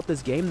part about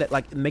this game that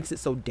like makes it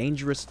so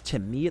dangerous to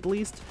me, at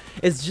least,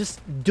 is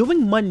just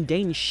doing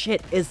mundane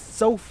shit is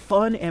so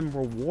fun and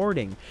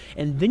rewarding.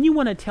 And then you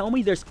want to tell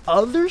me there's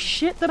other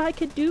shit that I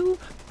could do?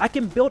 I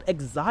can build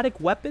exotic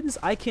weapons.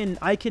 I can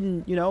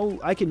you know,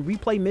 I can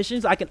replay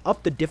missions. I can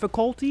up the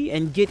difficulty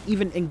and get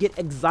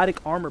exotic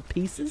armor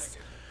pieces.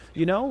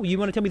 You know, you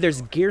want to tell me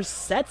there's gear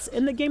sets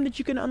in the game that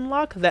you can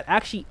unlock that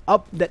actually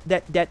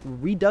that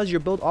redoes your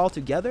build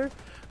altogether?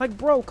 Like,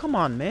 bro, come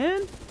on,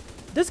 man.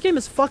 This game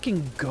is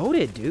fucking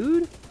goated,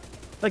 dude.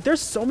 Like,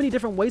 there's so many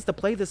different ways to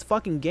play this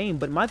fucking game,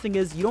 but my thing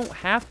is you don't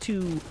have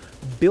to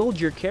build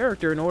your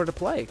character in order to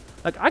play.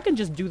 Like, I can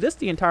just do this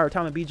the entire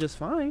time and be just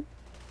fine.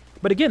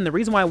 But again, the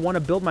reason why I want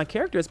to build my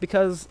character is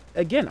because,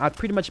 again, I've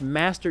pretty much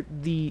mastered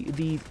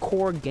the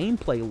core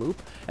gameplay loop,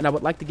 and I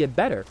would like to get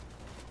better.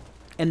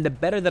 And the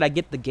better that I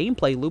get the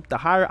gameplay loop, the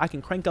higher I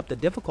can crank up the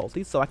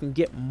difficulty so I can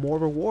get more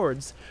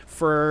rewards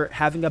for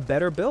having a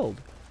better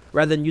build,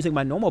 rather than using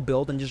my normal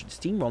build and just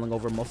steamrolling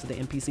over most of the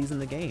NPCs in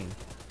the game.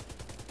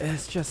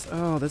 It's just,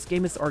 oh, this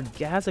game is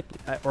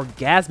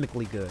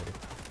orgasmically good,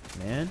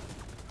 man.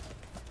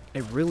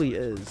 It really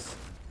is.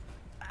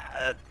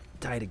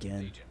 Died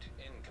again.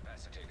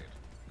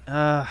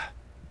 Come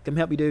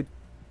help me, dude.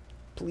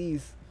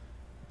 Please.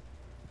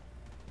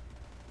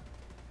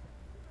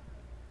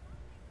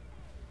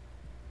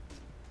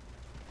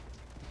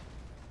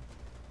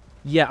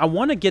 Yeah, I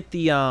want to get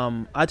the,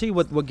 I'll tell you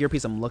what gear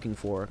piece I'm looking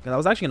for, because I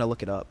was actually going to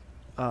look it up.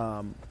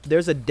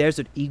 There's a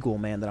Desert Eagle,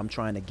 man, that I'm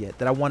trying to get,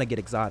 that I want to get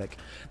exotic.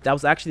 That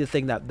was actually the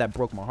thing that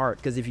broke my heart,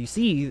 because if you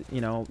see,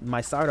 you know,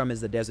 my sidearm is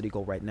the Desert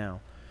Eagle right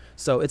now.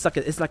 So it's like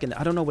an,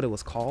 I don't know what it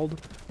was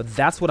called, but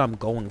that's what I'm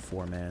going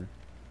for, man.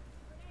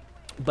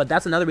 But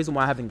that's another reason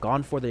why I haven't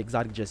gone for the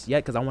exotic just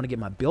yet, because I want to get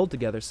my build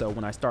together so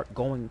when I start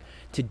going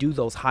to do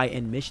those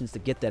high-end missions to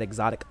get that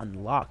exotic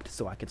unlocked,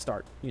 so I can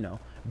start, you know,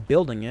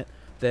 building it,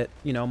 that,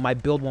 you know, my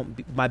build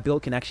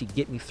can actually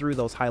get me through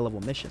those high-level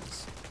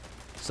missions.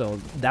 So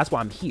that's why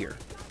I'm here,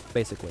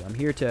 basically. I'm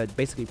here to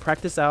basically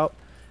practice out.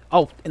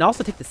 Oh, and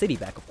also take the city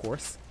back, of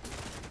course.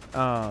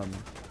 I'm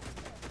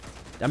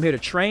here to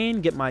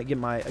train, get my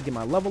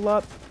level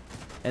up,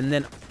 and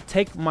then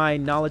take my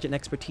knowledge and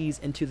expertise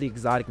into the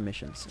exotic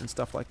missions and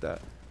stuff like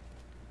that.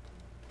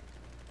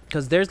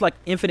 Because there's like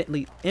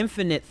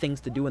infinite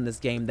things to do in this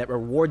game that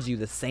rewards you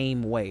the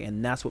same way,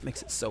 and that's what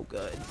makes it so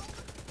good.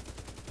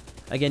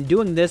 Again,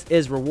 doing this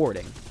is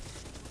rewarding.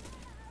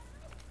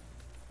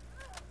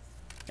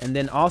 And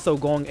then also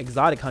going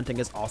exotic hunting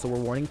is also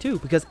rewarding too,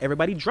 because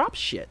everybody drops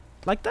shit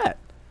like that.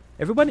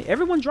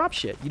 Everyone drops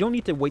shit. You don't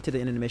need to wait to the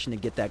end of the mission to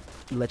get that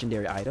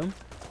legendary item.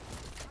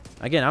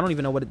 Again, I don't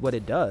even know what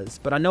it does,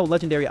 but I know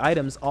legendary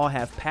items all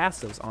have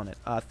passives on it.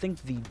 I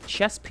think the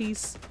chest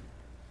piece,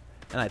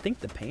 and I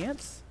think the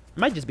pants. It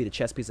might just be the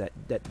chest piece that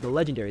the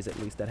legendaries at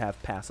least that have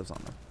passives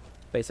on them,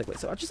 basically.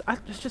 So it's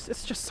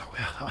just so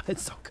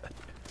it's so good.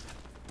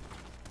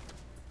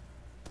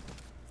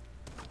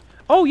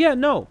 Oh yeah,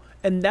 no,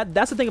 and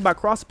that's the thing about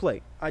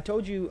crossplay. I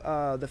told you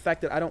the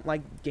fact that I don't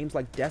like games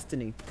like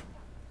Destiny,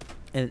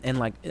 and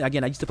like,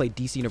 again, I used to play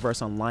DC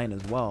Universe Online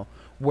as well,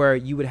 where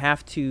you would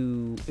have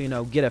to, you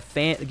know, get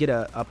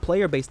a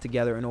player base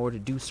together in order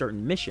to do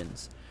certain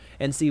missions.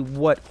 And see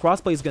what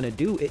crossplay is going to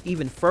do, it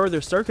even further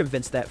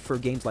circumvents that for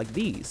games like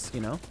these, you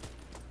know.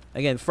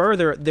 Again,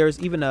 further, there's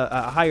even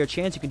a higher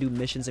chance you can do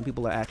missions and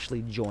people will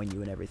actually join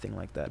you and everything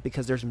like that,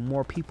 because there's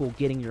more people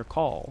getting your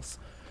calls.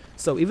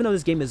 So even though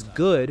this game is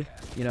good,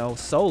 you know,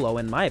 solo,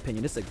 in my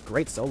opinion, it's a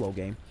great solo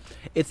game.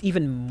 It's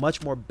even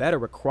much more better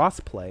with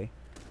crossplay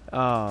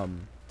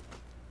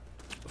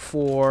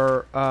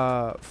for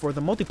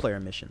the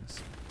multiplayer missions.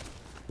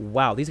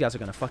 Wow, these guys are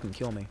gonna fucking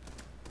kill me.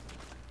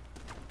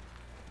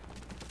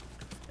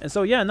 And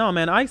so yeah, no,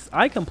 man,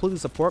 I completely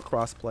support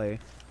crossplay.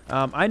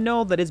 I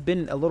know that it's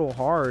been a little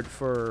hard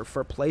for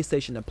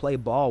PlayStation to play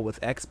ball with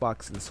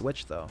Xbox and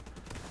Switch though.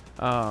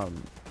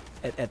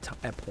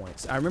 At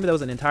points. I remember there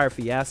was an entire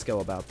fiasco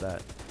about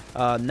that.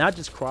 Not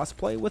just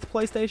crossplay with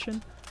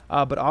PlayStation,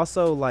 but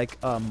also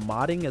like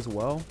modding as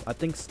well. I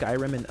think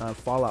Skyrim and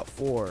Fallout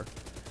 4,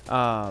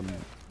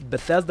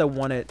 Bethesda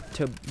wanted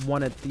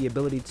the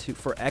ability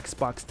for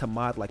Xbox to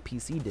mod like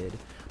PC did,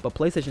 but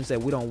PlayStation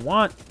said we don't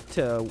want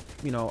to,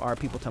 you know, our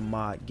people to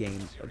mod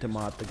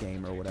the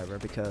game or whatever,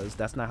 because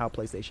that's not how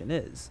PlayStation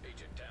is.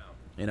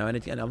 You know,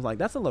 and I was like,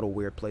 that's a little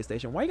weird,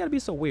 PlayStation. Why you gotta be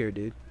so weird,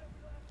 dude?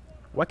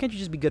 Why can't you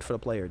just be good for the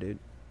player, dude?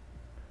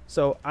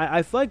 So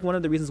I feel like one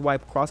of the reasons why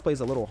crossplay is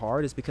a little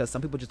hard is because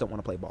some people just don't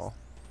want to play ball.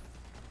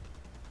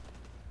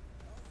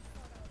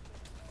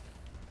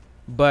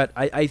 But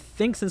I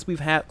think since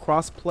we've had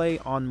crossplay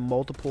on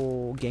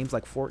multiple games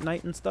like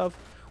Fortnite and stuff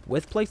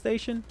with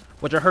PlayStation,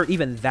 which I heard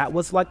even that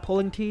was like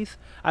pulling teeth,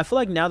 I feel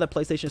like now that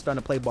PlayStation is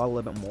starting to play ball a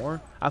little bit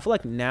more, I feel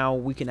like now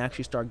we can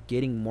actually start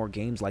getting more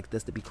games like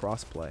this to be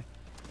crossplay.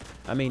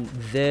 I mean,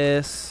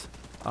 this...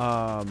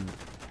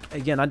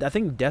 Again, I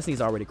think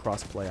Destiny's already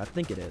crossplay. I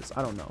think it is.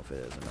 I don't know if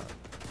it is or not.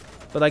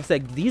 But like I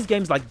said, these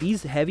games, like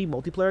these heavy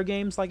multiplayer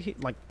games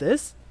like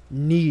this,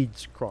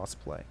 needs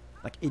crossplay.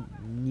 Like, it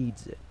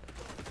needs it.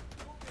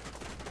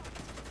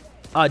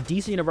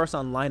 DC Universe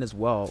Online as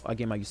well, a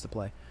game I used to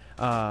play.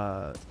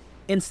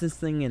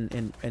 Instancing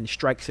and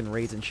strikes and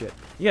raids and shit.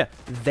 Yeah,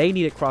 they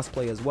needed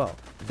crossplay as well.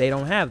 They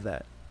don't have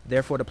that.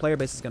 Therefore, the player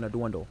base is gonna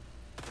dwindle.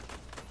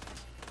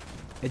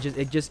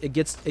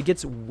 It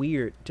gets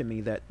weird to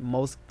me that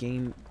most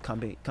game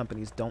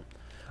companies don't,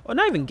 or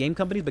not even game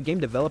companies, but game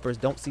developers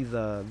don't see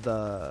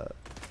the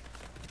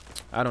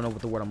I don't know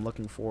what the word I'm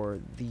looking for,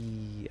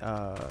 the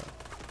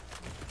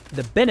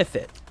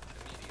benefit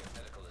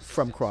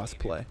from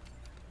crossplay.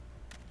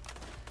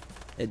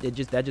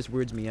 That just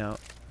weirds me out,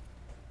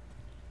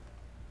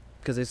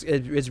 because it's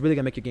really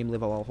gonna make your game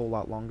live a whole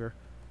lot longer.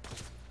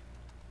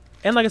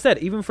 And like I said,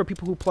 even for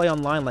people who play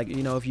online, like,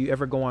 you know, if you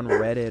ever go on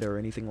Reddit or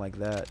anything like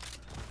that,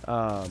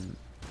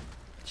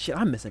 shit,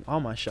 I'm missing all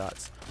my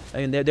shots. I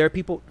mean, there are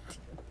people,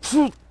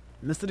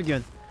 missed it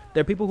again.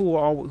 There are people who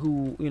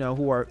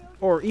are,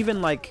 or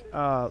even like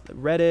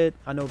Reddit.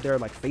 I know there are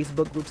like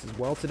Facebook groups as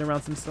well sitting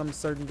around some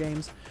certain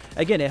games.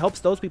 Again, it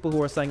helps those people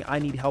who are saying, I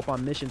need help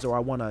on missions, or I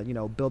want to, you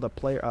know, build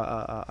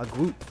a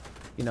group,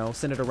 you know,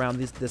 centered around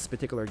this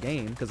particular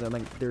game, because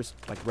like there's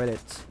like Reddit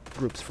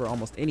groups for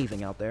almost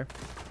anything out there,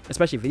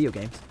 especially video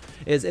games.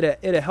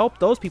 It help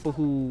those people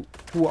who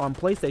are on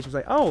PlayStation,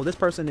 like, oh, this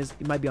person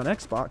he might be on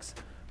Xbox,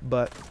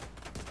 but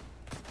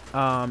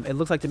it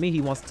looks like to me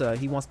he wants to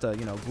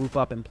you know, group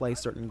up and play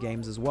certain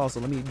games as well. So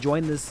let me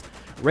join this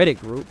Reddit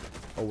group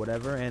or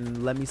whatever,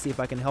 and let me see if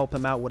I can help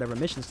him out whatever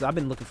missions, because I've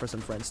been looking for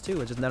some friends too.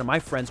 It's just none of my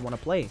friends want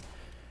to play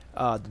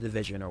the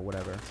Division or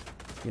whatever,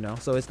 you know.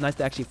 So it's nice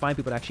to actually find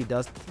people that actually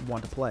does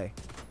want to play.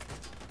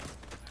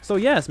 So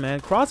yes,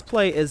 man,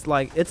 crossplay is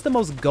like, it's the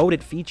most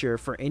goated feature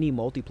for any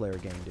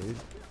multiplayer game, dude.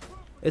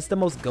 It's the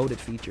most goated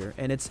feature,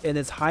 and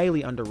it's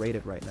highly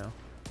underrated right now.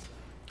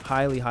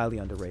 Highly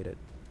underrated.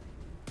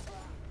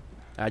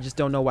 I just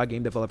don't know why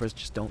game developers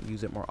just don't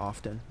use it more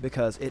often,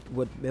 because it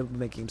would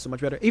make games so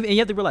much better. And you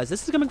have to realize,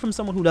 this is coming from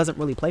someone who doesn't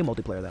really play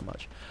multiplayer that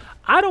much.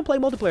 I don't play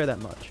multiplayer that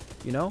much,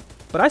 you know,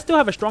 but I still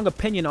have a strong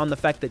opinion on the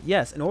fact that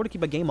yes, in order to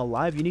keep a game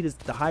alive, you need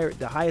the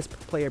highest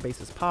player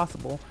base as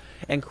possible,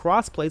 and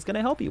crossplay is going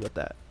to help you with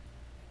that.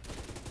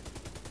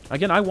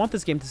 Again, I want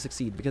this game to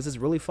succeed because it's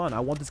really fun. I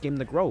want this game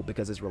to grow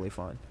because it's really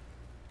fun,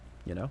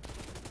 you know.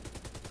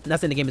 Not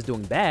saying the game is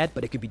doing bad,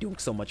 but it could be doing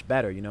so much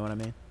better, you know what I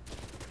mean?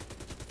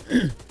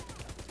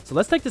 So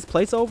let's take this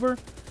place over.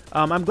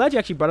 I'm glad you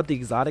actually brought up the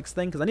exotics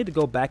thing, because I need to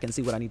go back and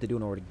see what I need to do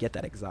in order to get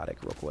that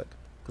exotic real quick,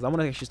 because I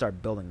want to actually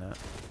start building that.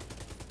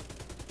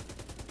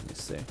 Let me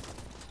see.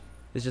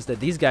 It's just that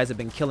these guys have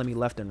been killing me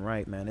left and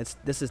right, man.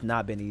 This has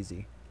not been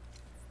easy.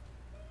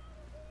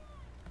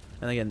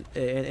 And again,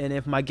 and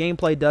if my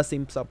gameplay does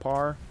seem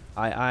subpar,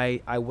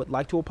 I would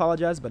like to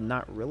apologize, but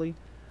not really.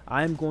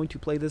 I'm going to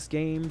play this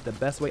game the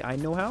best way I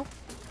know how.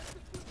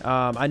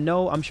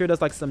 I'm sure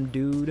there's like some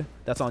dude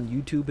that's on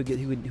YouTube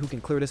who can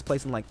clear this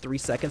place in like 3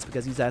 seconds,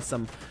 because he's had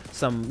some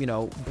you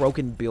know,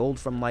 broken build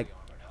from like,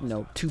 you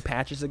know, 2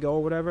 patches ago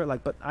or whatever.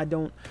 Like, but I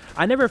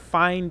never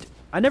find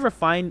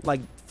like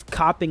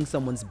copying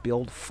someone's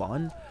build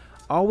fun.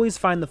 I always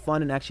find the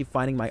fun in actually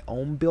finding my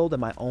own build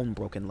and my own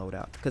broken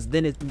loadout, because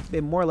then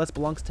it more or less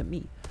belongs to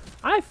me.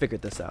 I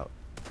figured this out,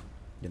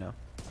 you know.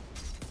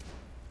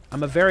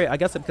 I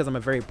guess because I'm a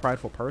very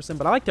prideful person,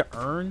 but I like to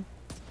earn.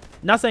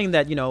 Not saying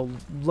that, you know,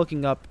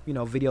 looking up, you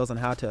know, videos on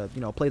how to,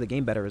 you know, play the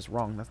game better is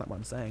wrong. That's not what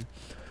I'm saying.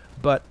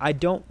 But I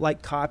don't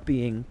like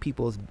copying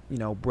people's, you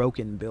know,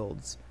 broken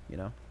builds, you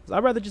know.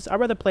 I'd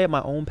rather play at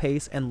my own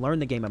pace and learn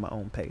the game at my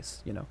own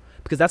pace, you know,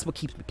 because that's what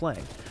keeps me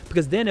playing.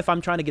 Because then if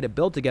I'm trying to get a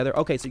build together,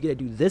 okay, so you got to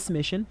do this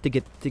mission to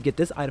get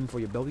this item for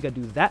your build. You got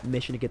to do that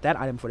mission to get that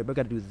item for your build.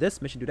 You got to do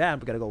this mission, do that.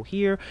 We got to go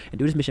here and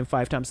do this mission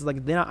 5 times. So it's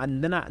like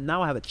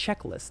now I have a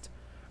checklist,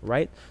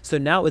 right? So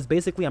now it's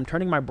basically I'm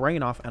turning my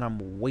brain off and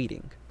I'm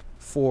waiting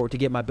to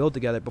get my build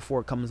together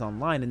before it comes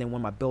online. And then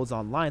when my build's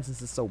online,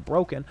 since it's so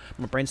broken,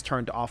 my brain's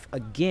turned off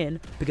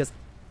again, because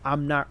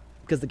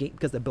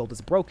the build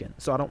is broken.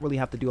 So I don't really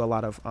have to do a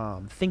lot of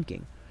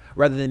thinking,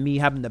 rather than me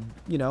having to,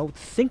 you know,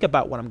 think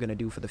about what I'm going to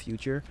do for the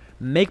future,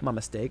 make my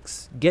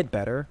mistakes, get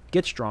better,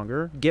 get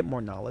stronger, get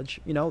more knowledge.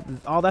 You know,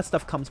 all that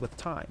stuff comes with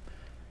time,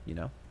 you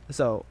know.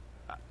 So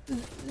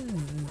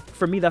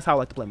for me, that's how I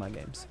like to play my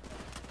games.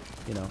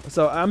 You know,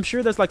 so I'm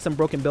sure there's like some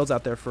broken builds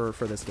out there for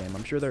this game.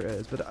 I'm sure there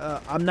is, but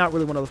I'm not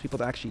really one of those people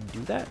that actually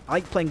do that. I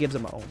like playing games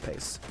at my own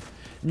pace.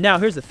 Now,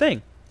 here's the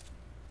thing.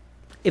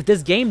 If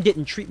this game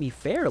didn't treat me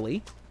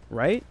fairly,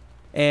 right,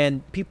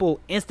 and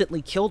people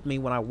instantly killed me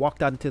when I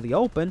walked out into the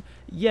open,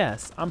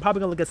 yes, I'm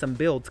probably going to look at some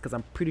builds, because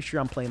I'm pretty sure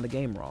I'm playing the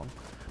game wrong.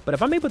 But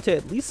if I'm able to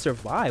at least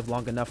survive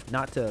long enough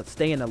not to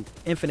stay in an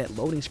infinite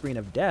loading screen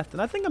of death, then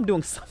I think I'm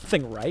doing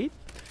something right.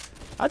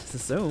 I just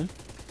assume.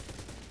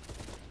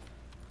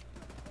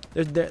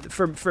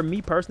 For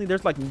me personally,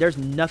 there's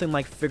nothing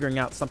like figuring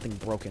out something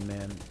broken,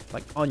 man.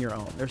 Like on your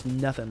own, there's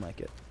nothing like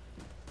it.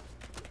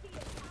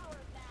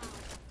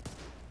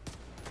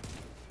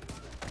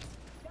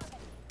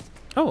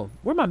 Oh,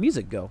 where'd my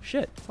music go?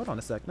 Shit, hold on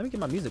a sec. Let me get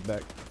my music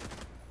back.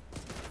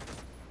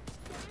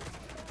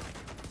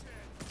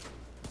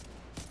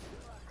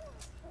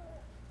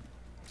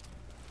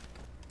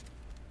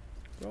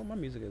 Bro, my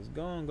music is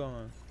gone.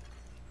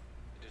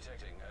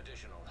 Detecting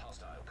additional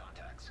hostile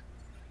contacts.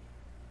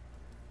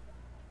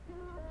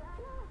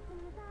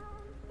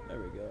 There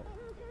we go.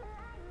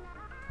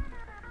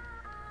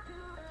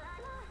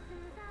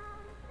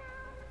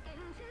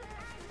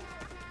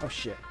 Oh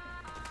shit.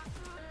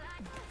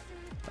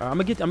 I'm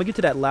gonna get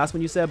to that last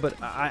one you said, but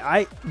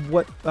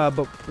but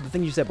the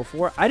thing you said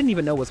before, I didn't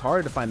even know it was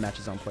harder to find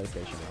matches on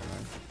PlayStation.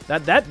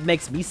 Man. That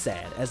makes me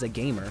sad as a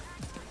gamer.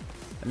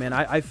 I mean,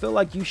 I feel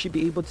like you should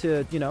be able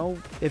to, you know,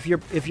 if you're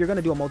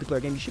gonna do a multiplayer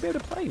game, you should be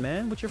able to play,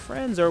 man, with your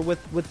friends or with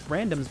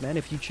randoms, man,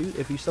 if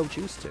you so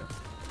choose to.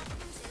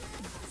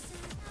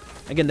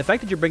 Again, the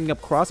fact that you're bringing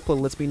up crossplay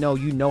lets me know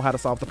you know how to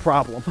solve the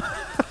problem.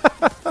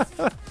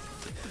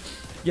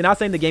 You're not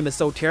saying the game is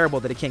so terrible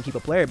that it can't keep a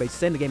player base. You're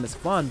saying the game is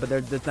fun, but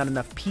there's not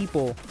enough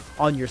people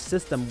on your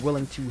system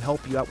willing to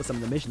help you out with some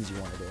of the missions you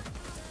want to do.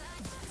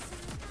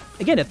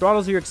 Again, it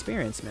throttles your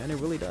experience, man. It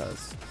really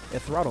does.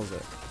 It throttles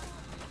it.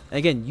 And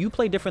again, you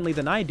play differently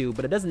than I do,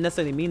 but it doesn't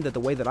necessarily mean that the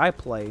way that I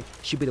play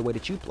should be the way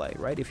that you play,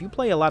 right? If you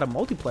play a lot of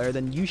multiplayer,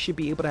 then you should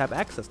be able to have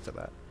access to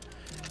that.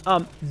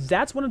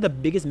 That's one of the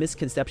biggest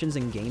misconceptions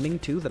in gaming,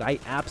 too, that I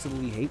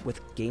absolutely hate with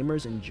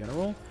gamers in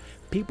general.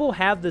 People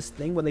have this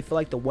thing when they feel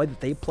like the way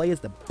that they play is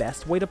the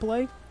best way to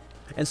play.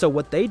 And so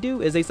what they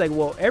do is they say,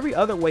 well, every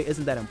other way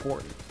isn't that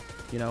important.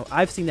 You know,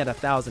 I've seen that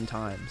 1,000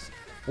 times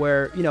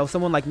where, you know,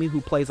 someone like me who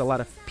plays a lot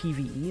of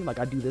PvE, like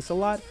I do this a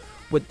lot,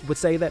 would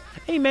say that,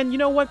 hey man, you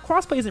know what,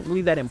 crossplay isn't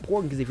really that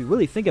important because if you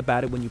really think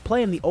about it, when you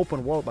play in the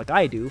open world like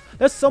I do,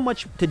 there's so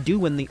much to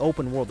do in the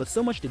open world. There's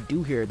so much to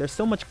do here. There's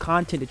so much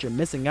content that you're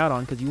missing out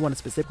on because you want to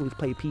specifically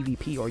play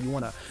PvP or you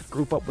want to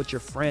group up with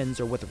your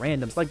friends or with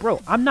randoms. Like, bro,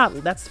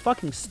 that's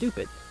fucking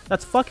stupid.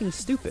 That's fucking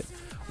stupid.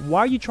 Why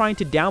are you trying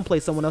to downplay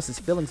someone else's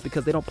feelings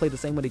because they don't play the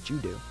same way that you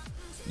do?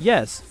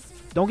 Yes,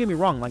 don't get me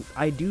wrong, like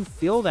I do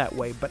feel that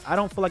way, but I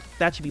don't feel like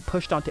that should be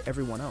pushed onto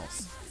everyone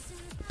else.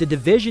 The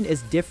Division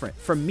is different.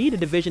 For me, The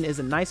Division is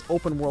a nice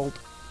open world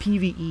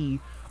PvE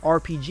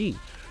RPG.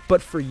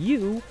 But for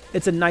you,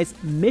 it's a nice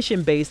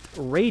mission-based,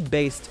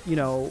 raid-based, you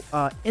know,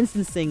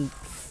 instancing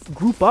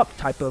group up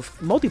type of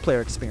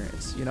multiplayer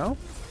experience, you know?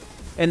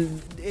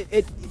 And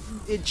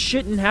it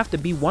shouldn't have to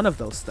be one of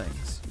those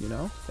things, you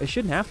know? It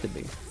shouldn't have to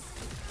be.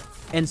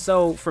 And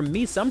so for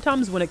me,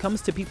 sometimes when it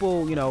comes to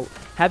people, you know,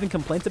 having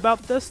complaints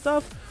about this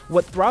stuff,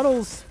 what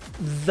throttles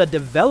the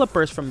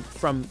developers from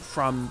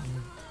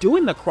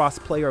doing the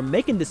crossplay or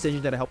making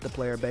decisions that help the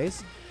player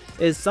base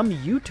is some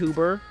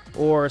YouTuber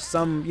or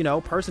some, you know,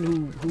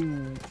 person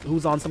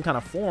who's on some kind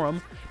of forum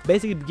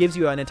basically gives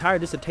you an entire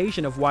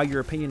dissertation of why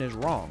your opinion is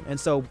wrong. And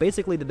so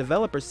basically the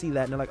developers see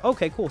that and they're like,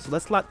 okay, cool, so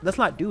let's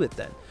not do it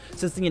then.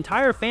 Since the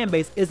entire fan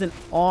base isn't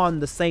on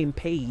the same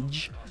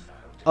page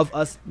of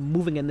us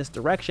moving in this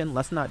direction,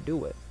 let's not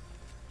do it,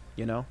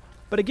 you know?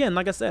 But again,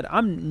 like I said,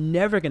 I'm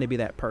never going to be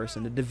that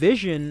person. The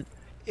Division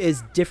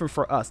is different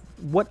for us.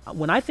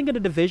 When I think of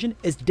The Division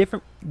is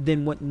different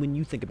than when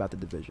you think about The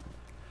Division.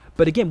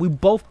 But again, we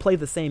both play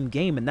the same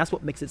game, and that's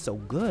what makes it so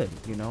good.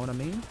 You know what I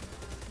mean?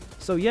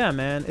 So yeah,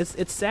 man,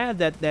 it's sad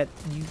that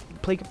you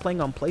playing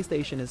on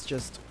PlayStation is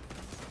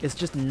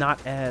just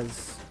not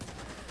as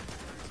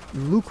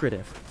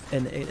lucrative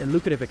and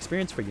lucrative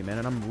experience for you, man.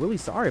 And I'm really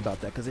sorry about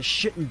that because it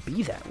shouldn't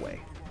be that way.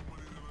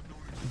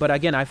 But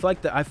again, I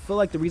feel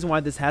like the reason why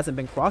this hasn't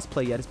been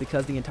crossplay yet is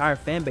because the entire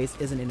fan base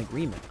isn't in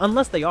agreement.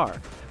 Unless they are.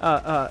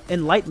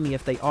 Enlighten me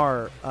if they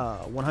are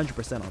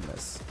 100% on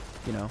this,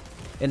 you know,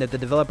 and that the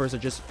developers are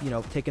just, you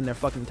know, taking their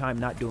fucking time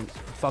not doing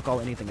fuck all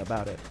anything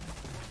about it.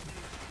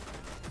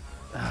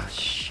 Ah,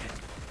 shit.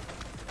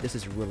 This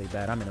is really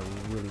bad. I'm in a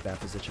really bad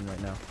position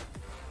right now.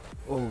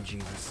 Oh,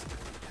 Jesus.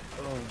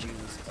 Oh,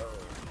 Jesus.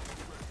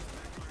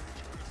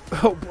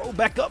 Oh, bro,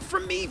 back up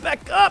from me.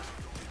 Back up.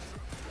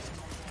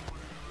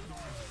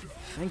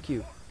 Thank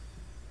you.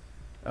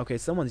 Okay,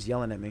 someone's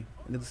yelling at me.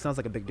 It sounds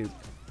like a big dude.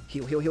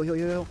 Heal, heal, heal, heal,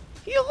 heal.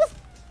 Heal!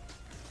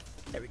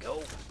 There we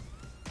go.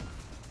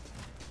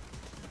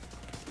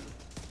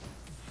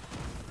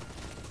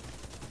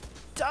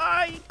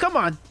 Die! Come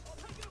on!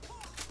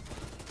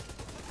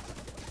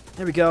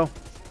 There we go.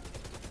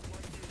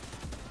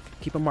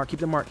 Keep him marked,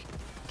 keep them marked.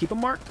 Keep him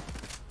marked.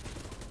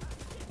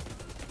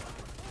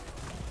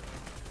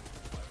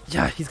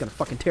 Yeah, he's gonna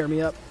fucking tear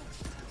me up.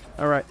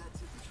 Alright.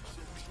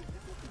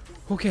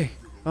 Okay.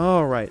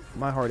 Alright.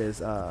 My heart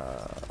is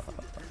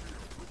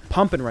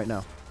pumping right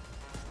now.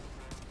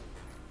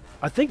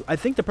 I think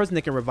the person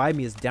that can revive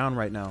me is down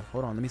right now.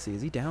 Hold on, let me see.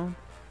 Is he down?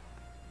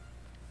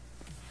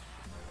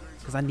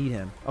 Because I need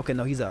him. Okay,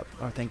 no, he's up.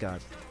 Oh, thank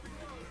God.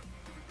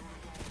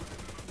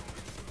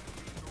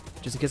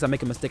 Just in case I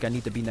make a mistake, I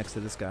need to be next to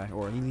this guy.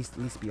 Or at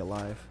least be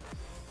alive.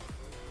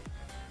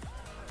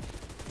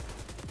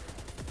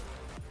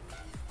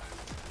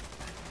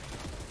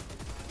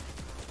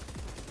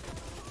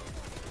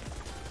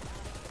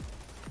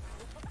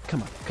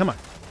 Come on, come on.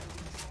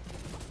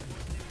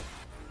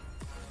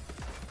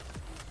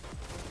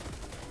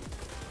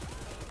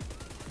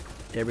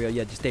 There we go.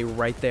 Yeah, just stay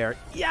right there.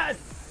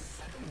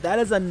 Yes! That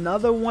is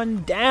another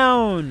one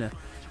down.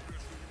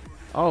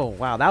 Oh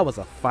wow, that was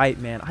a fight,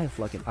 man. I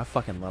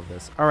fucking love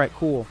this. All right,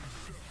 cool.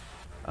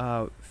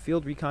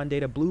 Field recon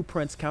data,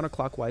 blueprints,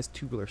 counterclockwise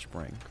tubular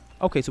spring.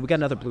 Okay, so we got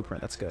another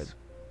blueprint. That's good.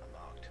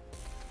 Unlocked.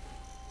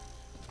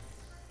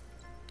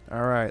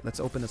 All right,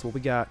 let's open this. What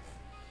we got?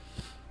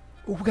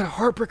 Oh, we got a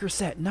Heartbreaker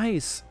set.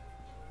 Nice.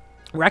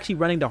 We're actually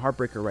running the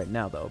Heartbreaker right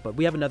now, though, but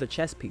we have another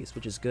chess piece,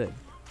 which is good.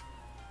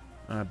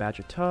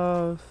 Badger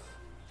Tough.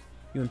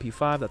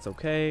 UMP5, that's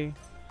okay.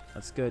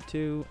 That's good,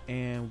 too.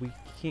 And we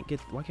can't get...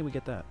 Why can't we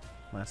get that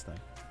last time?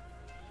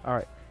 All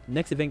right.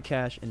 Next event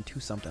cache and 2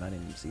 something. I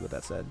didn't even see what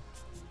that said.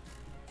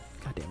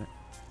 God damn it.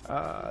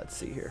 Let's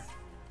see here.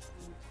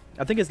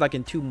 I think it's like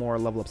in 2 more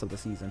level ups of the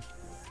season.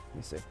 Let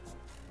me see.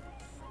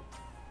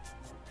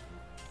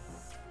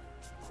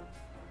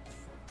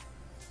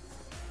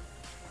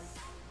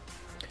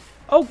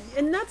 Oh,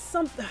 and that's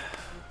something.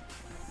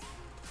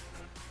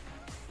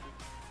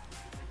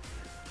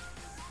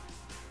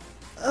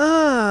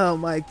 Oh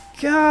my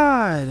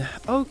god.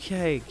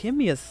 Okay, give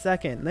me a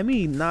second. Let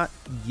me not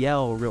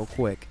yell real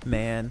quick,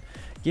 man.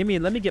 Let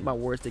me get my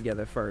words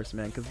together first,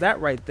 man, because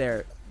that right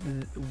there.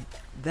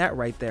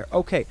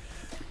 Okay.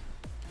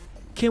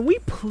 Can we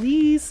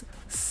please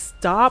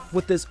stop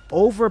with this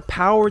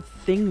overpowered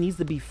thing needs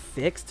to be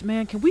fixed,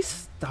 man? Can we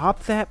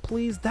stop that,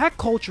 please? That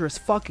culture is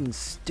fucking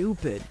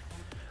stupid.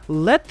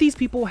 Let these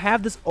people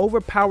have this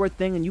overpowered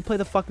thing and you play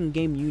the fucking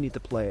game you need to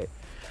play it.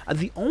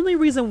 The only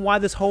reason why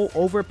this whole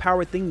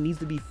overpowered thing needs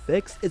to be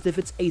fixed is if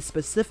it's a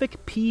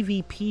specific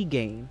PvP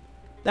game.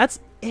 That's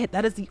it.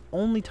 That is the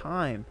only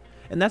time.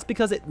 And that's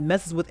because it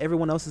messes with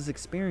everyone else's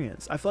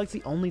experience. I feel like it's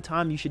the only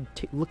time you should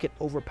look at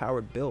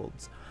overpowered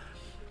builds.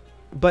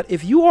 But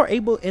if you are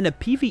able, in a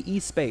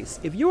PvE space,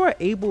 if you are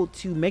able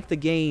to make the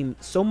game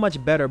so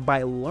much better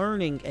by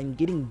learning and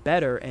getting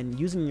better and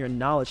using your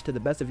knowledge to the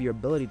best of your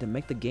ability to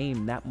make the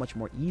game that much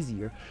more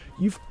easier,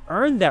 you've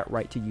earned that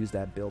right to use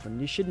that build, and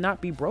you should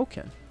not be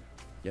broken,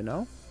 you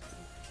know?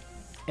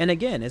 And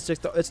again, it's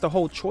just it's the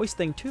whole choice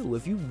thing too.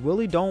 If you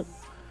really don't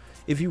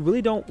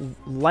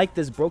like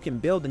this broken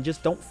build, then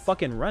just don't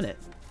fucking run it.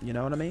 You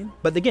know what I mean?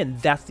 But again,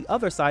 that's the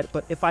other side.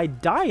 But if I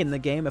die in the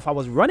game, if I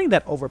was running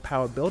that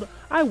overpowered build,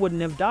 I wouldn't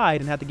have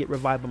died and had to get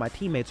revived by my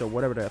teammates or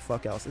whatever the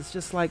fuck else. It's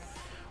just like,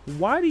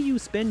 why do you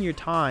spend your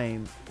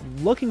time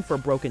looking for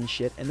broken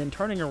shit and then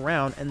turning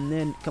around and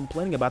then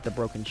complaining about the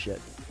broken shit?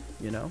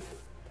 You know?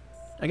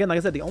 Again, like I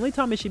said, the only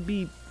time it should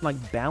be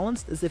like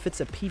balanced is if it's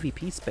a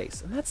PvP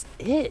space, and that's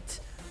it.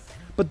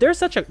 But there's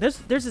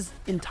this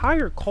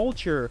entire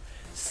culture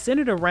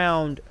centered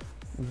around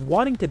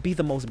wanting to be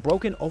the most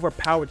broken,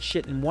 overpowered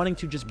shit and wanting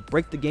to just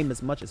break the game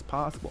as much as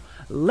possible.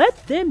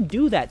 Let them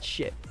do that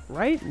shit,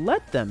 right?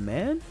 Let them,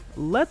 man.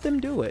 Let them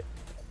do it.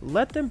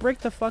 Let them break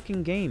the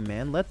fucking game,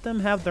 man. Let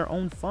them have their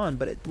own fun.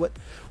 But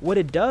what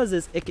it does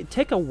is it can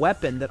take a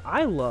weapon that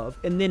I love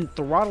and then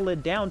throttle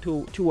it down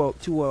to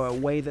a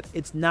way that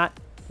it's not,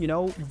 you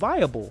know,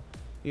 viable,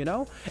 you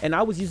know? And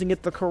I was using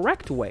it the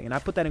correct way, and I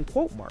put that in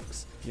quote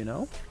marks, you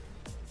know?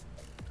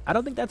 I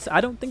don't think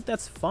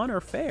that's fun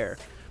or fair.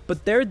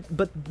 But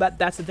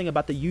that's the thing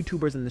about the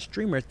YouTubers and the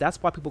streamers.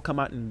 That's why people come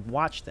out and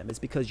watch them. It's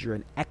because you're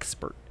an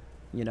expert,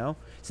 you know?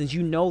 Since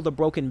you know the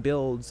broken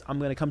builds, I'm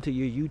going to come to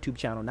your YouTube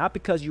channel. Not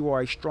because you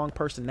are a strong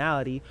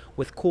personality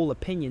with cool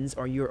opinions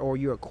or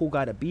you're a cool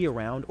guy to be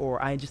around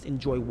or I just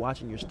enjoy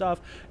watching your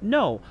stuff.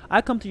 No,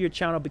 I come to your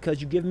channel because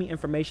you give me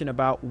information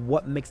about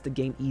what makes the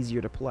game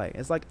easier to play.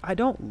 It's like, I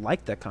don't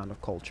like that kind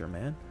of culture,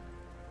 man.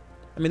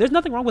 I mean, there's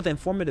nothing wrong with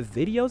informative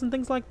videos and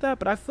things like that,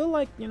 but I feel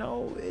like, you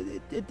know,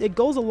 it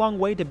goes a long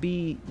way to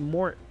be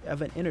more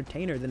of an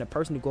entertainer than a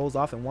person who goes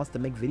off and wants to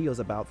make videos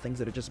about things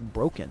that are just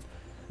broken.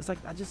 It's like,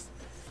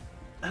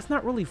 that's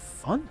not really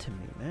fun to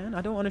me, man.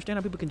 I don't understand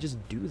how people can just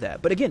do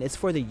that. But again, it's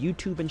for the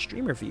YouTube and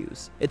streamer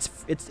views. It's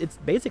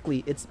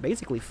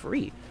basically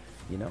free.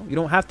 You know, you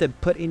don't have to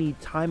put any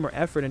time or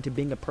effort into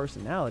being a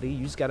personality.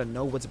 You just got to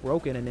know what's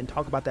broken and then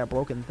talk about that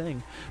broken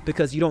thing,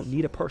 because you don't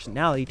need a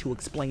personality to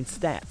explain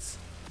stats.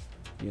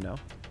 You know,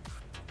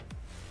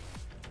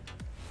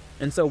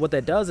 and so what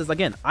that does is,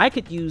 again, I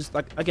could use,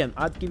 like, again,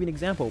 I'll give you an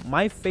example.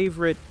 My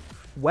favorite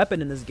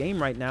weapon in this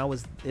game right now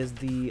is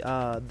the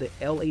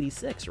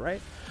L86,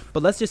 right?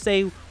 But let's just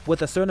say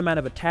with a certain amount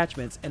of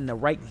attachments and the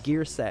right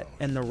gear set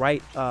and the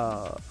right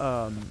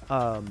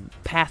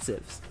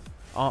passives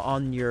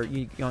on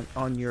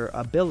your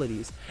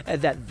abilities,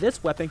 that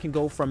this weapon can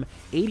go from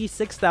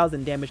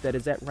 86,000 damage that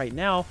is at right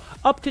now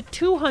up to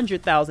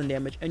 200,000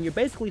 damage, and you're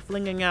basically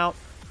flinging out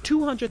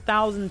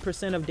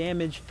 200,000% of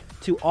damage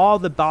to all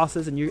the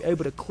bosses, and you're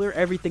able to clear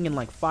everything in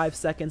like 5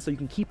 seconds, so you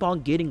can keep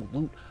on getting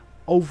loot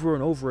over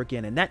and over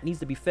again, and that needs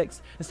to be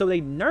fixed. And so they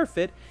nerf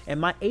it,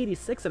 and my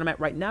 86 that I'm at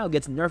right now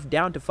gets nerfed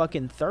down to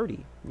fucking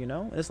 30, you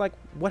know? And it's like,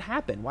 what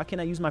happened? Why can't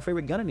I use my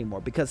favorite gun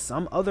anymore? Because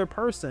some other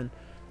person,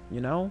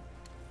 you know,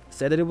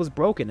 said that it was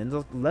broken, and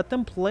just let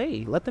them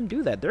play. Let them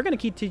do that. They're going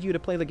to continue to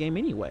play the game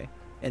anyway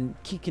and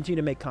continue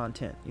to make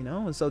content, you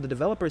know? And so the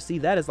developers see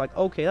that as like,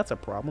 okay, that's a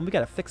problem. We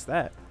got to fix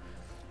that.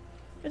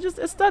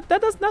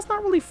 That's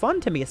not really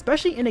fun to me,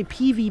 especially in a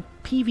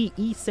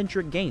PvE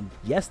centric game.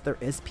 Yes, there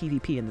is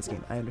PvP in this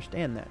game. I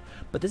understand that,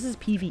 but this is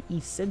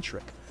PvE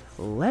centric.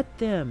 Let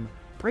them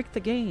break the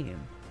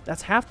game.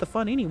 That's half the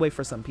fun anyway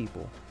for some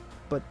people.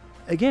 But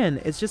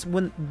again, it's just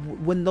when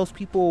those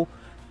people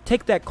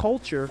take that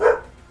culture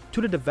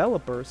to the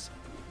developers,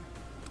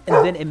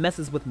 and then it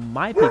messes with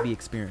my PvE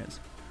experience.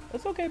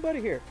 That's okay,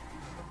 buddy. Here.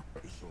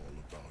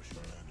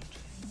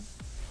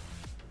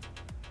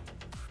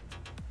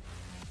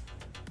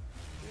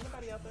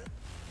 Anybody out there?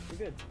 You're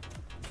good.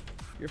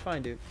 You're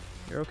fine, dude.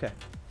 You're okay.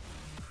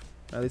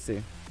 Now, let's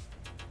see.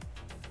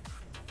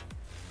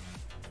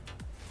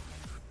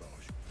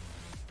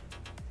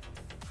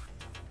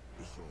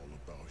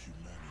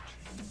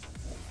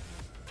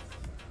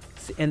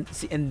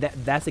 And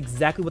that's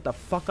exactly what the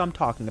fuck I'm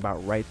talking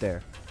about right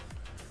there.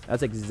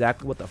 That's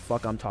exactly what the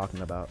fuck I'm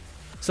talking about.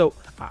 So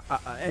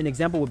an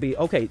example would be,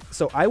 okay,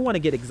 so I want to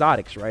get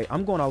exotics, right?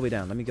 I'm going all the way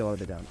down. Let me go all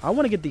the way down. I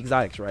want to get the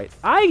exotics, right?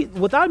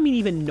 Without me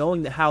even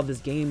knowing how this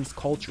game's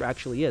culture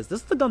actually is,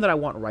 this is the gun that I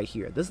want right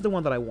here. This is the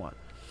one that I want.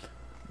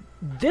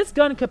 This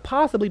gun could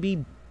possibly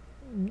be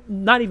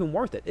not even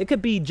worth it. It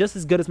could be just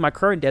as good as my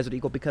current Desert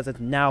Eagle because it's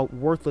now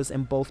worthless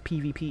in both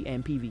PvP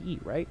and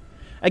PvE, right?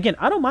 Again,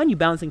 I don't mind you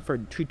balancing for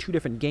two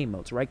different game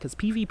modes, right? Because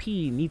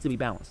PvP needs to be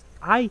balanced.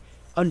 I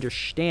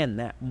understand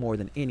that more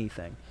than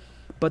anything.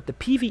 But the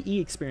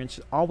PvE experience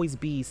should always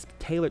be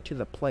tailored to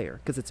the player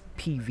because it's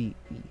PvE.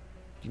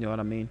 You know what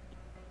I mean?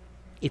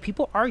 If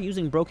people are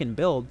using broken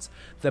builds,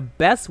 the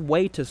best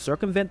way to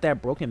circumvent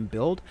that broken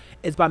build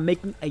is by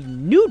making a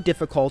new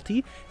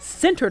difficulty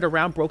centered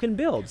around broken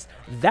builds.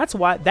 That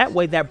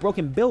way that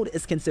broken build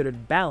is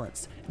considered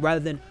balanced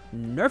rather than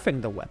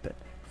nerfing the weapon.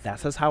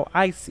 That's just how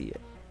I see it.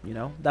 You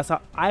know, that's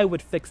how I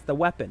would fix the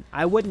weapon.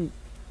 I wouldn't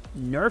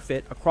nerf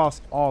it across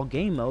all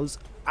game modes.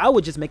 I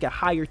would just make a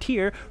higher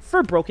tier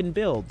for broken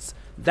builds.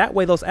 That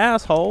way those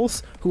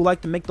assholes who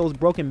like to make those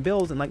broken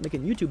builds and like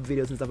making YouTube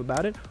videos and stuff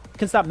about it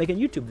can stop making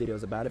YouTube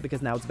videos about it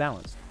because now it's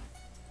balanced.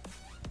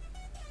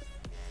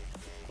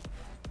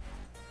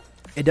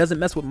 It doesn't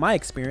mess with my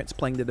experience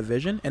playing The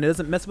Division, and it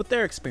doesn't mess with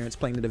their experience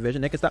playing The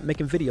Division. They can stop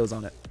making videos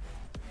on it.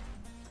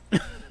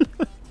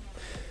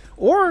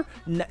 Or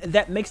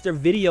that makes their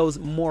videos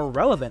more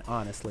relevant,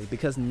 honestly,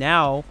 because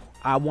now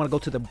I want to go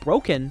to the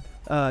broken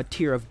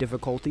tier of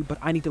difficulty, but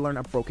I need to learn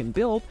a broken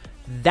build.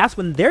 That's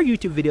when their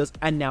YouTube videos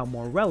are now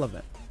more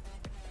relevant.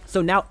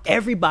 So now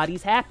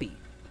everybody's happy.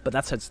 But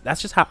that's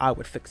just how I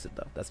would fix it,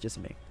 though. That's just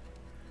me.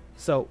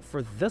 So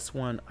for this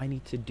one, I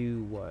need to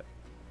do what?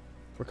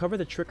 Recover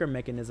the trigger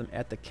mechanism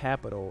at the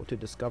capital to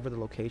discover the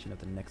location of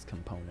the next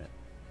component.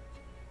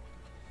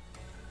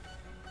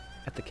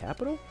 At the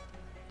capital?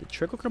 The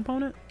trigger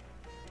component?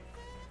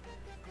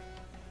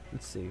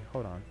 Let's see.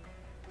 Hold on.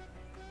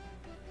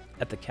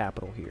 At the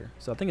capital here.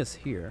 So I think it's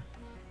here.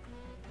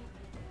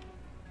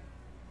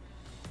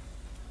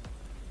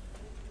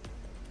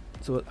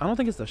 So I don't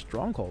think it's the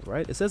stronghold,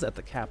 right? It says at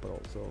the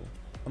capital, so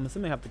I'm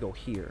assuming I have to go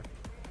here.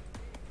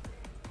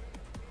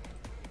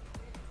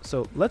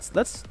 So let's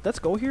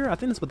go here. I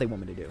think that's what they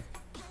want me to do.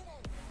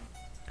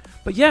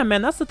 But yeah,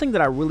 man, that's the thing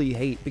that I really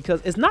hate,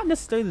 because it's not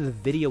necessarily the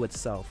video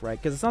itself, right?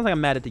 Because it sounds like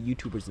I'm mad at the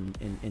YouTubers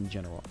in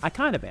general. I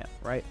kind of am,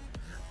 right?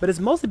 But it's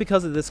mostly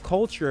because of this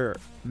culture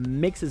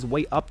makes its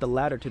way up the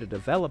ladder to the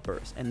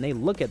developers, and they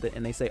look at it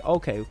and they say,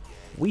 okay,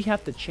 we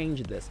have to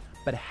change this,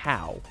 but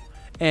how?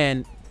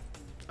 And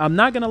I'm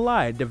not gonna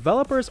lie,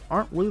 developers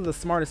aren't really the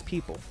smartest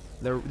people.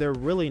 They're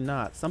really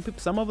not.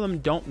 Some of them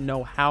don't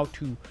know how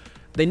to.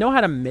 They know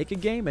how to make a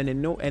game, and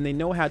they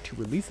know how to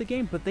release a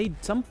game, but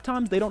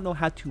sometimes they don't know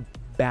how to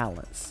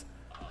balance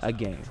a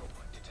game.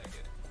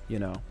 You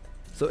know,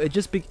 so it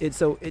just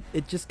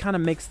kind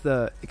of makes it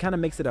a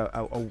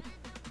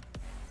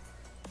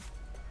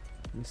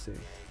let me see.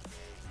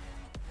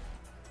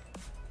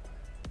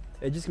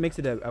 It just makes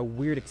it a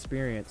weird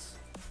experience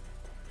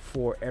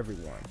for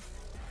everyone.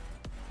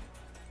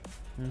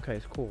 Okay,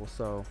 it's cool.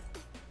 So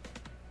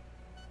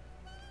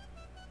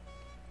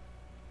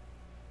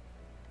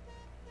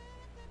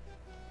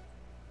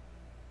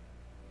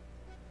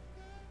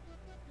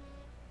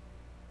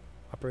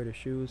operator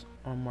shoes,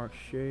 unmarked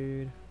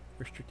shade,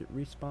 restricted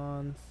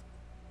respawns.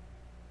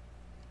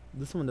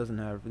 This one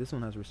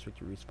has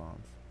restricted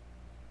respawns.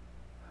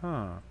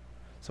 Huh.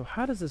 So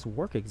how does this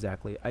work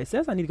exactly? It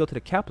says I need to go to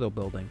the Capitol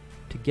building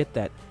to get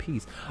that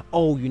piece.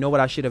 Oh, you know what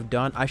I should have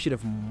done? I should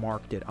have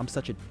marked it. I'm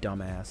such a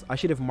dumbass. I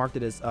should have marked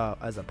it as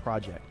a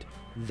project.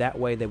 That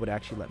way they would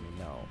actually let me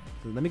know.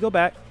 So let me go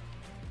back.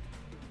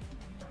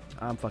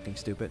 I'm fucking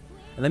stupid.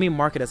 And let me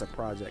mark it as a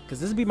project, because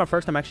this would be my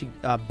first time actually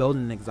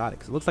building an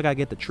exotic. So it looks like I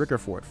get the trigger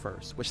for it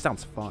first, which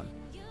sounds fun.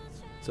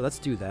 So let's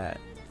do that.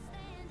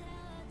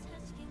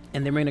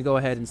 And then we're going to go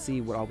ahead and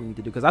see what all we need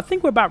to do, because I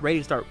think we're about ready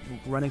to start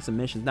running some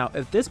missions. Now,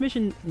 if this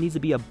mission needs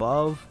to be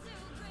above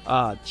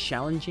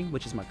challenging,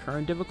 which is my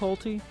current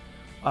difficulty,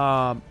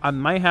 I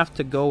might have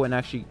to go and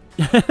actually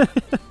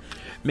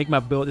make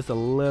my build just a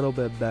little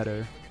bit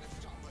better.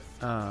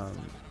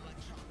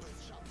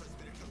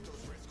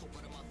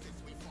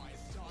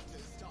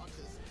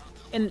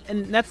 and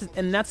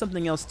that's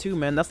something else too,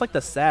 man. That's like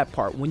the sad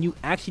part when you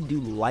actually do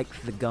like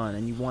the gun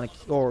and you want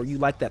to, or you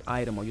like that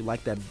item, or you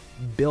like that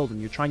build, and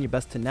you're trying your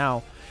best to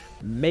now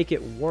make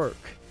it work.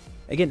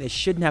 Again, it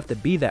shouldn't have to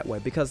be that way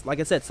because, like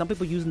I said, some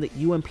people using the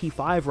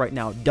UMP5 right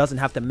now doesn't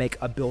have to make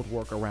a build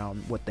work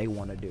around what they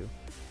want to do,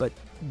 but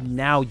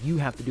now you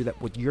have to do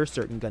that with your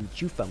certain gun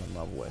that you fell in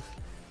love with,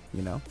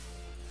 you know.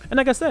 And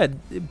like I said,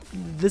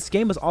 this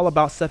game is all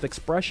about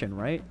self-expression,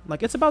 right?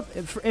 Like, it's about,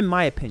 in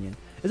my opinion,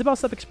 it's about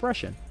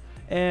self-expression.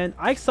 And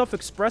I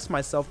self-express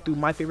myself through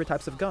my favorite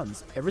types of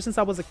guns. Ever since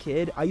I was a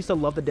kid, I used to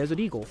love the Desert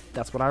Eagle.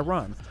 That's what I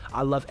run.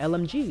 I love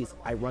LMGs.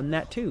 I run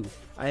that too.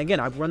 Again,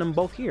 I run them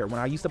both here.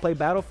 When I used to play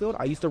Battlefield,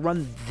 I used to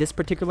run this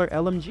particular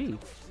LMG,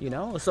 you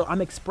know? So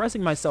I'm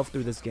expressing myself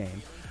through this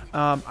game.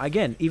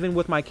 Again, even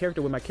with my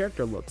character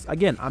looks,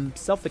 again, I'm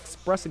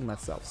self-expressing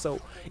myself. So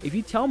if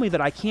you tell me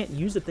that I can't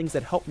use the things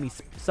that help me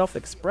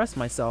self-express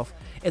myself,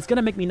 it's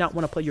gonna make me not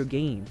want to play your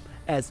game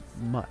as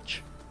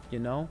much, you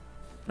know.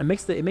 It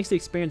makes the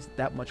experience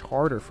that much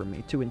harder for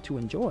me to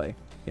enjoy,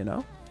 you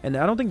know. And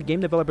I don't think the game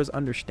developers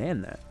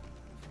understand that.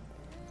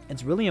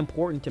 It's really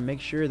important to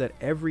make sure that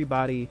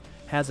everybody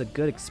has a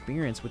good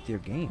experience with their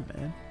game,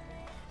 man,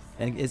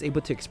 and is able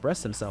to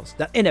express themselves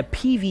that in a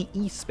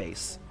PvE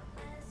space.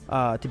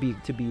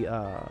 To be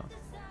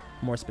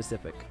more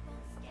specific.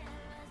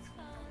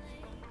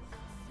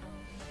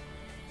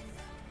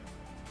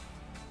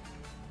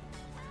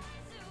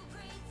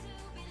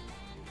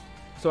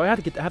 So I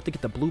have to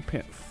get the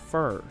blueprint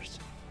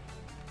first.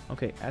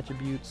 Okay,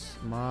 attributes,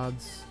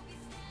 mods.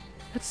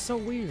 That's so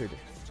weird.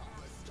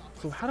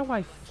 So how do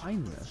I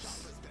find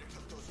this?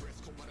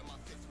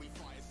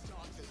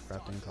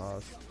 Crafting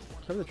cost.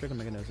 Discover the trigger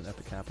mechanism at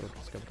the capital to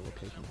discover the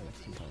location of the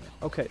next component.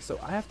 Okay, so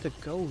I have to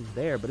go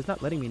there, but it's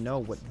not letting me know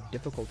what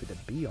difficulty to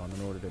be on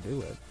in order to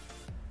do it.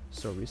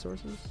 So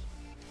resources?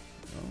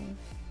 No.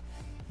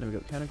 Then we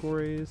go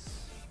categories.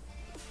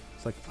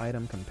 It's like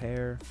item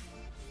compare.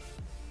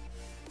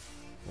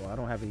 Well, I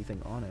don't have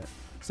anything on it.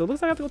 So it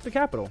looks like I have to go to the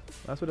capital.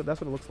 That's what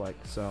it looks like.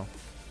 So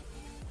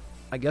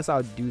I guess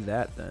I'll do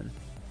that then.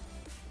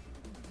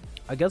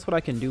 I guess what I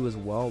can do as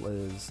well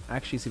is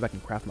actually see if I can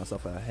craft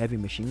myself a heavy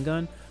machine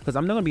gun, because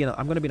I'm gonna be in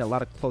a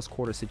lot of close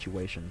quarter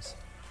situations.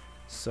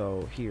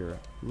 So here,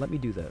 let me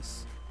do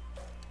this,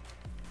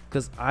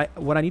 because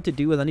what I need to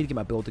do is I need to get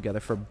my build together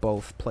for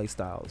both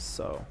playstyles.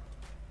 So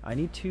I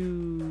need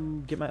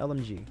to get my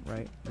LMG,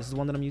 right? This is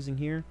one that I'm using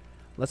here.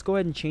 Let's go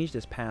ahead and change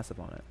this passive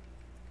on it.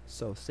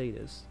 So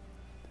Sadist,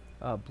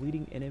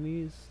 bleeding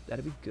enemies,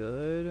 that'd be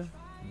good.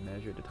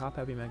 Measure the top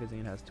heavy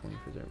magazine has 20%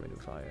 rate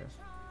of fire.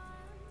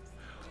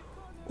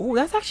 Oh,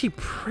 that's actually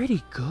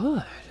pretty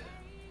good.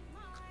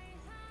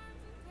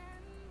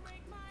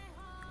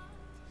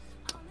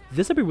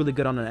 This would be really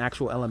good on an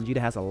actual LMG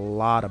that has a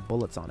lot of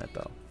bullets on it,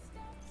 though.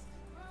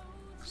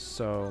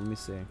 So, let me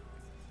see.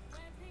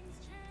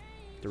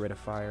 The rate of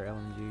fire,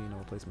 LMG, no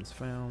replacements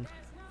found.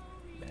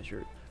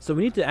 Measured. So,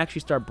 we need to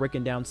actually start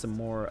breaking down some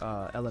more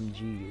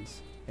LMGs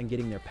and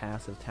getting their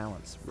passive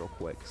talents real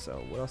quick.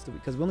 So, what else do we...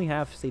 Because we only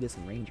have Sadist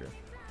and Ranger.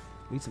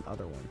 We need some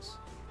other ones.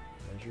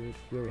 Measured.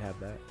 We already have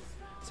that.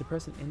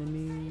 Suppress an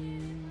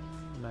enemy,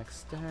 max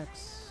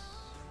stacks.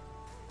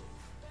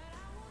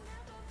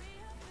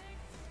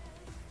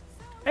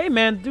 Hey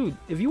man, dude,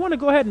 if you want to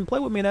go ahead and play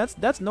with me,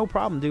 that's no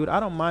problem, dude. I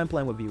don't mind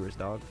playing with viewers,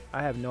 dog.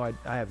 I have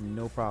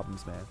no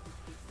problems, man.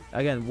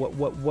 Again,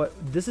 what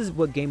this is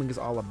what gaming is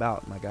all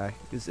about, my guy.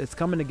 It's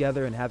coming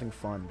together and having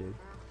fun, dude.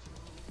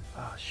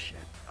 Oh shit.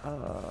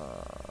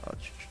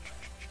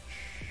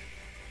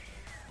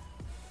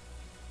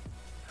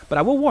 But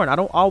I will warn, I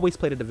don't always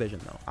play the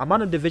Division, though. I'm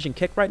on a Division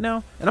kick right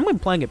now, and I'm going to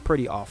be playing it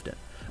pretty often.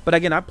 But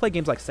again, I play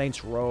games like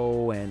Saints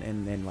Row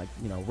and like,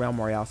 you know, Realm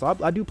Royale, so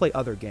I do play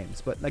other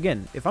games. But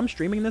again, if I'm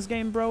streaming this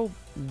game, bro,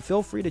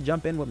 feel free to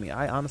jump in with me.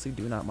 I honestly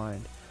do not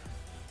mind.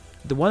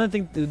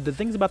 The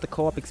things about the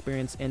co-op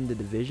experience in the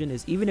Division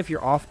is even if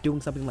you're off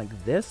doing something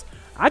like this,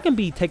 I can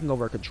be taking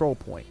over a control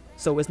point.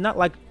 So it's not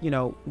like, you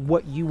know,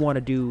 what you want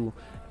to do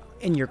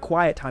in your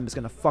quiet time is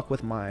going to fuck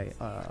with my,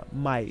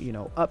 you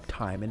know,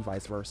 uptime and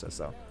vice versa.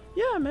 So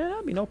yeah, man,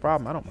 that'd be no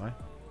problem. I don't mind.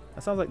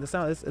 That sounds like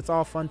it's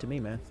all fun to me,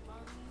 man.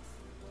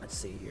 Let's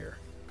see here.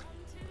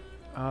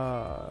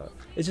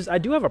 It's just I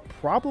do have a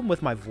problem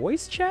with my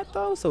voice chat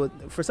though. So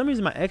for some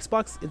reason my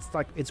Xbox,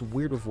 it's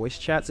weird with voice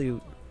chat.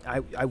 So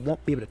I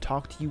won't be able to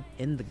talk to you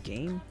in the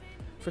game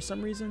for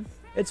some reason.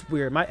 It's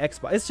weird. My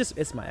Xbox,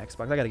 it's my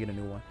Xbox. I gotta get a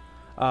new one.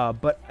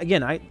 But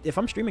again, if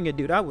I'm streaming it,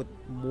 dude, I would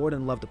more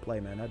than love to play,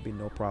 man. That'd be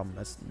no problem.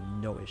 That's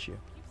no issue.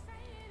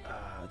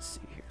 Let's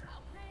see here.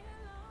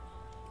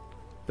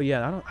 But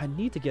yeah, I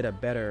need to get a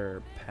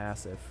better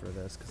passive for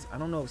this because I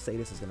don't know if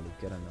Sadist is gonna be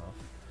good enough.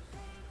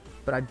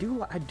 But I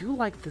do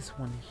like this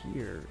one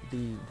here,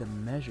 the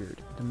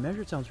measured. The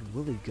measured sounds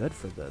really good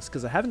for this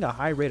because having a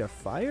high rate of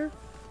fire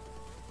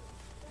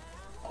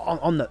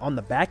on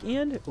the back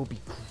end, it will be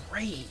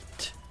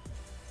great.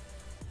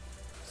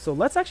 So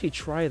let's actually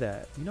try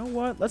that. You know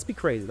what? Let's be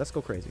crazy. Let's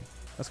go crazy.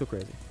 Let's go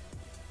crazy.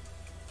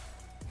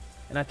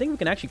 And I think we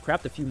can actually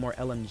craft a few more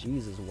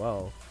LMGs as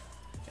well.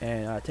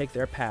 and take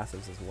their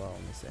passives as well.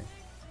 Let me see.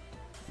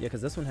 Yeah,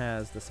 because this one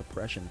has the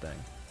suppression thing,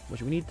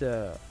 which we need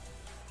to.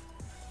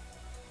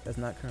 That's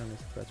not currently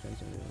suppressed.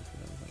 Makes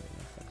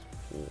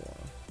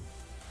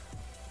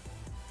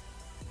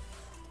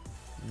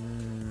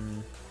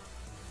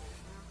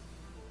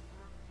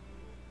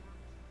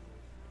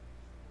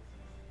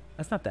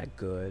That's not that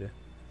good.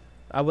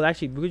 I would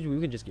actually, we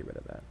could just get rid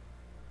of that.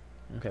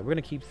 Okay, we're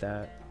gonna keep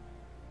that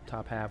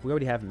top half. We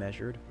already have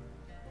measured.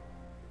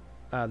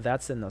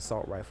 That's in the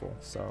assault rifle.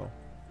 So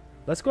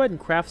let's go ahead and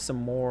craft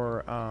some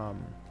more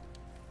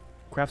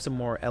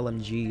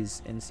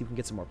LMGs and see if we can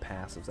get some more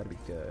passives. That'd be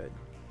good.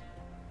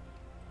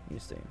 Let me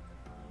see.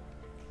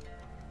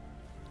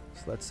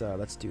 So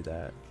let's do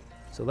that.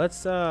 So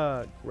let's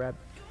grab.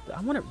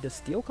 I wonder, does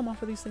steel come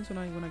off of these things when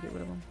I get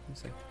rid of them? Let me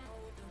see.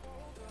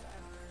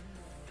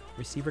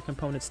 Receiver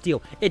component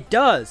steel. It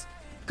does.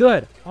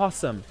 Good.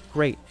 Awesome.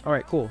 Great. All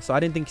right. Cool. So I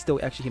didn't think steel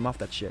actually came off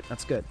that shit.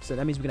 That's good. So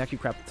that means we can actually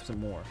craft some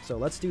more. So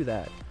let's do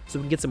that. So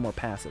we can get some more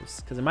passives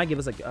because it might give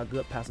us a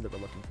good passive that we're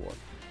looking for,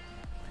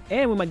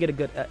 and we might get a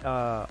good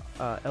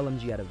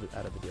LMG out of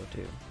the deal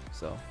too.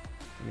 So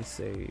let me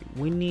see.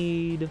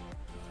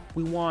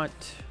 We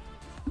want,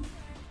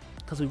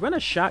 because we run a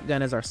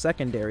shotgun as our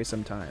secondary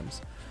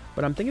sometimes,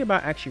 but I'm thinking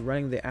about actually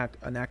running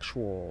an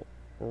actual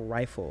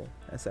rifle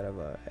instead of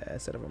a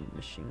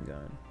machine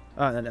gun.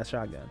 And a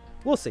shotgun.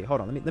 We'll see.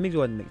 Hold on. Let me go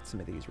ahead and make some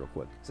of these real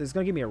quick. So it's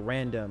gonna give me a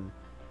random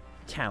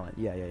talent.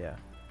 Yeah.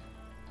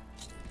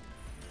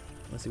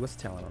 Let's see, what's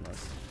the talent on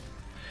this?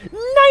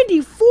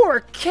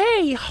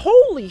 94K!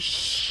 Holy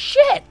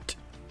shit!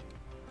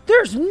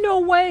 There's no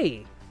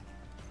way!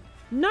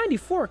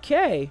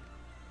 94K?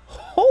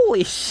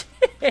 Holy shit!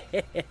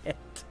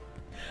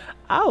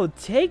 I'll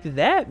take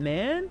that,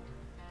 man.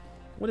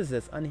 What is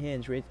this?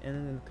 Unhinged rate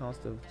and the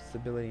cost of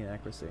stability and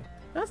accuracy.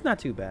 That's not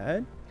too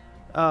bad.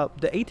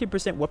 The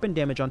 18% weapon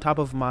damage on top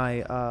of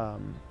my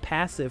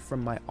passive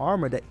from my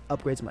armor that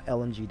upgrades my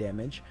LMG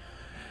damage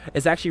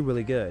is actually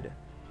really good.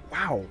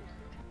 Wow.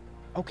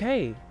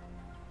 Okay.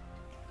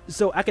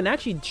 So I can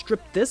actually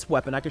strip this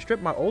weapon. I can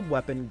strip my old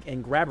weapon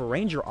and grab a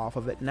Ranger off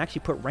of it and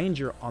actually put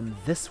Ranger on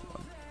this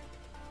one,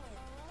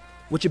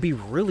 which would be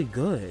really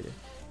good.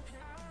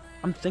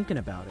 I'm thinking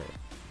about it.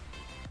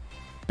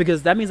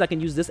 Because that means I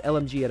can use this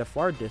LMG at a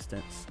far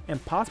distance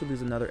and possibly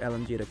use another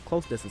LMG at a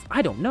close distance.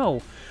 I don't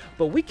know,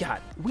 but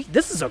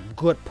this is a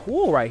good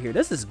pool right here.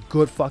 This is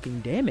good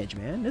fucking damage,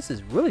 man. This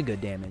is really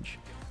good damage.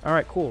 All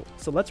right, cool.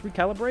 So let's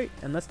recalibrate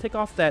and let's take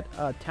off that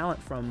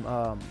talent from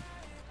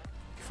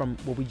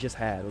what we just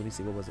had. Let me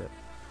see. What was it?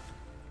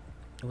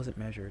 It wasn't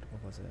measured.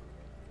 What was it?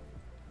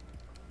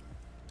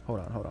 Hold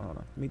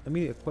on. Let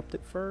me equip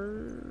it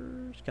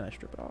first. Can I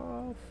strip it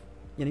off?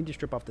 Yeah, I need to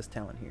strip off this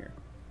talent here.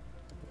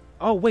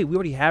 Oh, wait, we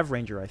already have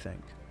Ranger, I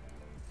think.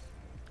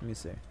 Let me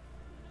see.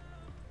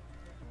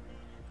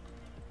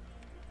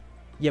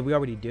 Yeah, we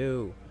already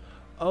do.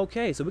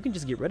 Okay, so we can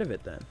just get rid of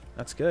it then.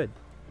 That's good.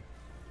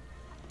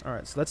 All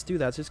right, so let's do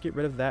that. Let's just get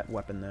rid of that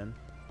weapon then.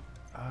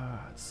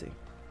 Let's see.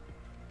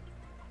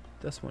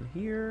 This one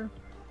here.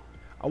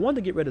 I wanted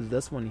to get rid of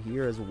this one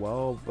here as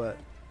well, but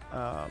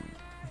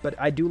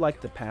I do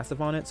like the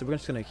passive on it, so we're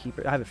just going to keep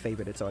it. I have it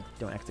favorited, so I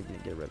don't accidentally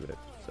get rid of it.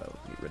 So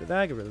get rid of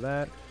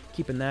that,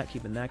 Keeping that,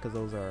 because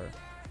those are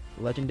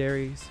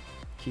legendaries.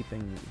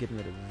 Getting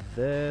rid of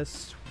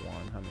this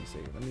one. Let me see.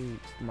 Let me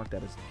mark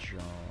that as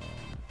junk.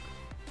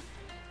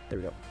 There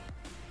we go.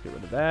 Get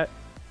rid of that.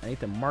 I need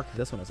to mark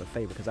this one as a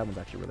favorite because that one's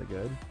actually really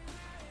good.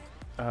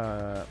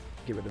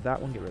 Get rid of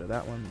that one. Get rid of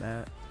that one.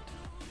 That.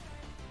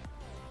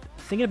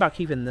 Thinking about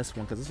keeping this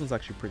one because this one's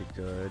actually pretty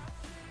good.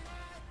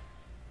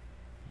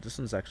 This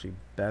one's actually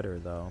better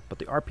though, but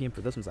the RPM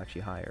for this one's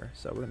actually higher.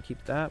 So we're gonna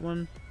keep that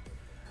one.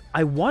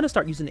 I want to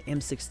start using the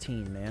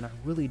M16, man. I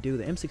really do.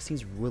 The M16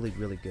 is really,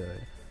 really good.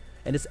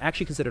 And it's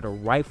actually considered a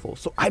rifle.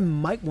 So I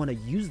might want to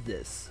use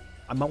this.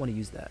 I might want to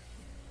use that.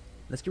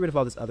 Let's get rid of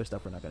all this other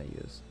stuff we're not going to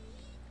use.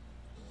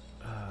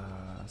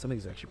 Some of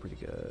these are actually pretty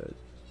good.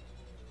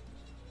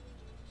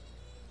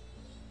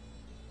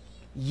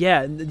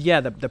 Yeah,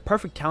 the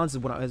perfect talents is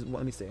what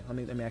let me see.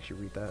 Let me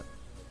actually read that.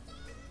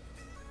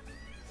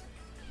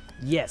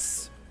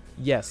 Yes.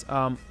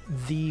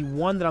 The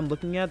one that I'm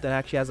looking at that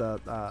actually has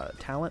a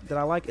talent that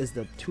I like is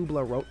the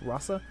Tubula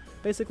Rasa,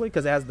 basically,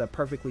 because it has the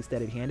perfectly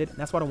steady-handed. And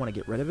that's why I don't want to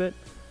get rid of it,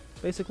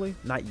 basically,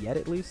 not yet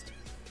at least,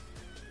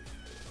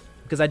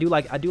 because I do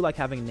like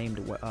having named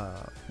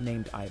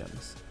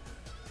items.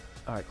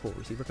 All right, cool.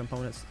 Receiver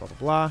components, blah blah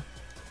blah.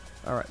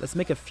 All right, let's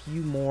make a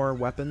few more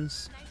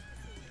weapons,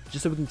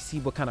 just so we can see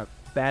what kind of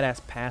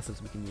badass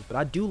passives we can use. But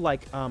I do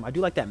like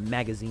that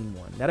magazine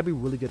one. That'd be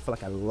really good for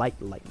like a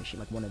light machine,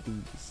 like one of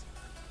these.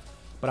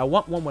 But I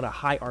want one with a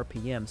high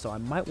RPM, so I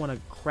might want to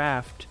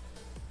craft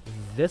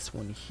this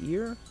one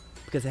here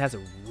because it has a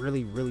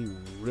really, really,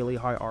 really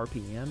high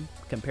RPM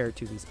compared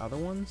to these other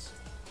ones.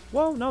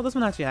 Well, no, this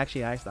one actually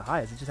has the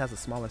highest. It just has the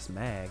smallest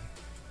mag.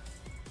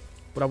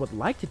 What I would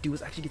like to do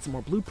is actually get some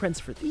more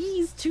blueprints for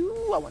these too.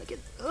 I want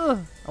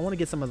to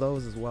get some of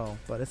those as well,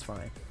 but it's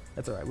fine.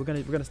 That's all right. We're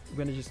gonna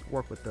just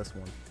work with this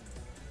one.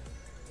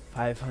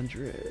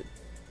 500.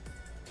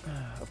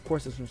 Of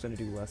course this one's going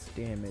to do less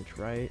damage,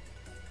 right?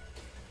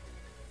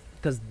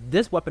 Because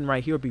this weapon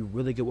right here would be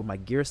really good with my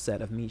gear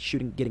set of me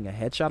getting a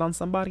headshot on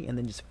somebody and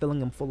then just filling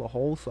them full of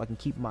holes so I can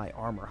keep my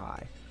armor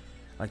high.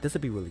 Like, this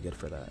would be really good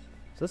for that.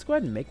 So let's go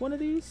ahead and make one of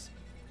these.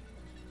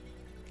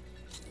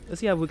 Let's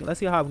see how we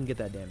can get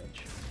that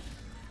damage.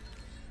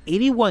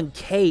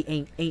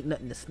 81k ain't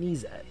nothing to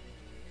sneeze at.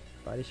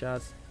 Body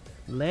shots.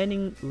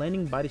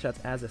 Landing body shots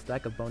adds a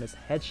stack of bonus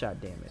headshot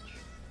damage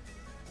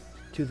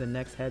to the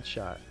next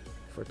headshot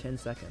for 10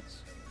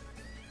 seconds.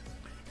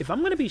 If I'm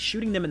going to be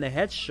shooting them in the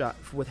headshot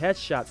with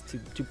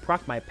headshots to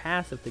proc my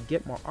passive to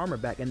get more armor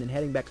back and then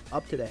heading back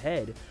up to the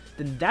head,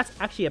 then that's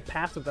actually a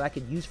passive that I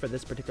could use for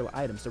this particular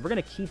item. So we're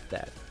going to keep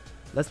that.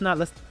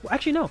 Well,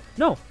 actually no,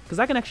 because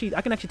I can actually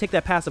take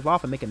that passive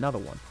off and make another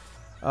one.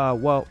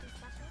 Well,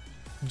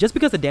 just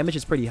because the damage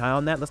is pretty high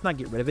on that, let's not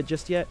get rid of it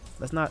just yet.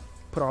 Let's not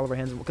put all of our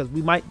hands, because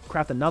we might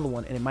craft another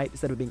one and it might,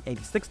 instead of being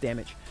 86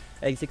 damage,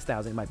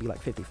 86,000, it might be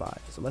like 55.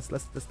 So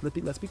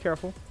let's be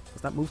careful.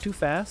 Let's not move too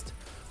fast.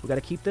 We got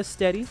to keep this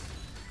steady.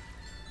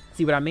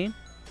 See what I mean?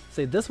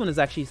 So this one is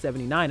actually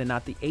 79 and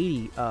not the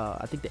 80.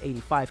 I think the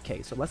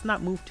 85k. So let's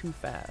not move too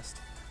fast.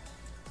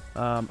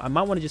 I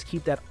might want to just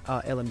keep that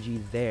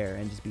LMG there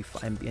and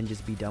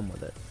just be done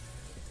with it.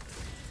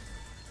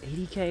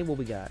 80k. What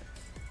we got?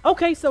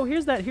 Okay, so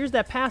here's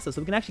that passive.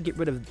 So we can actually get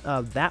rid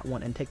of that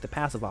one and take the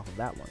passive off of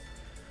that one.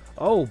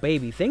 Oh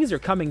baby, things are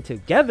coming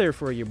together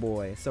for your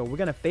boy. So we're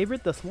gonna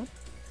favorite this one,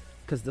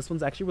 because this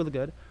one's actually really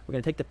good. We're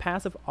going to take the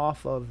passive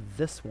off of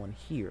this one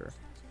here,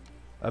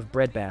 of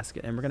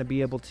Breadbasket, and we're going to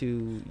be able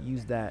to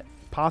use that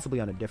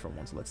possibly on a different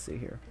one. So let's see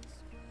here.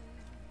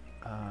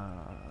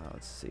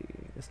 Let's see.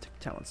 Let's take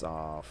talents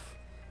off.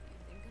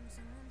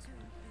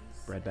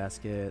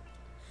 Breadbasket.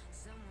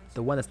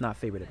 The one that's not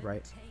favorited,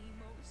 right?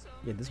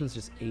 Yeah, this one's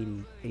just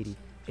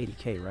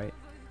 80k, right?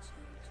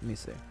 Let me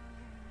see.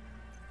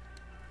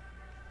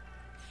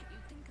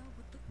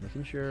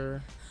 Making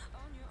sure.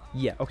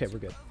 Yeah, okay, we're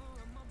good.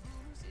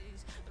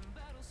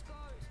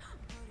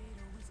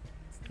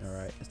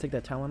 Alright, let's take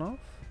that talent off.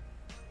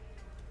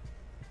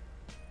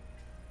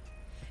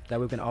 That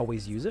way we can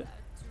always use it.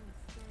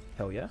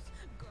 Hell yeah.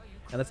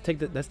 And let's take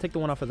the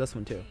one off of this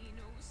one too.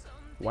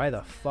 Why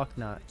the fuck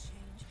not?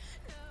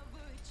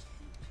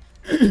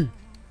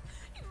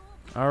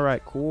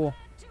 Alright, cool.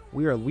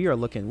 We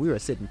are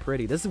sitting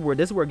pretty. This is where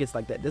it gets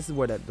like that. This is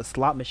where the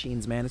slot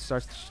machines, man,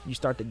 you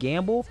start to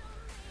gamble.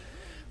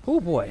 Oh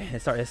boy, you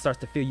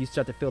start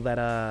to feel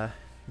that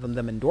them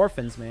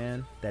endorphins,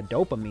 man. That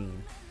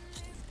dopamine.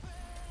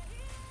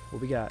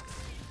 What we got?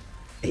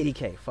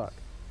 80k, fuck.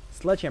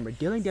 Sledgehammer.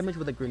 Dealing damage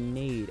with a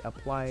grenade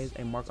applies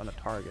a mark on a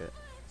target.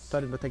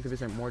 Starting to take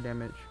 50% more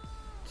damage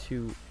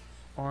to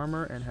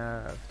armor and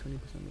have 20%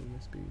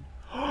 movement speed.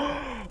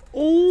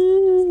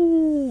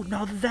 Oh,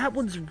 now that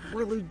one's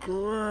really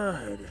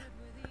good.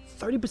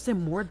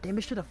 30% more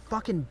damage to the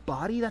fucking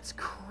body? That's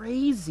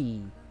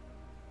crazy.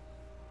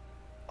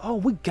 Oh,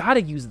 we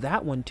gotta use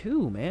that one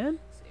too, man.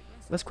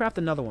 Let's craft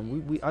another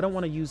one. I don't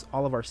want to use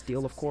all of our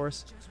steel, of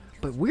course.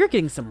 But we're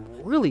getting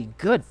some really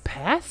good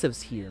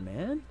passives here,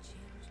 man.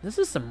 This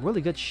is some really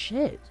good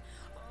shit.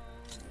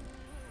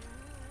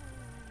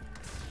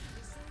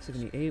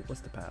 78,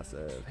 what's the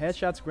passive?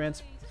 Headshots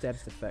grants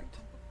status effect,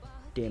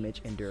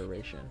 damage, and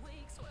duration.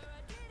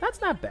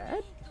 That's not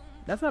bad.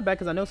 That's not bad,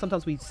 because I know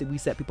sometimes we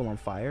set people on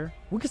fire.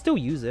 We can still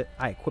use it.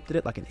 I equipped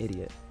it like an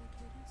idiot.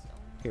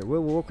 Here,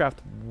 we'll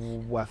craft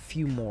a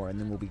few more, and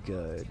then we'll be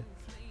good.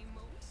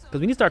 Because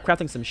we need to start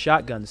crafting some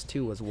shotguns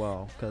too, as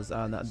well. Because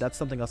that's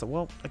something else.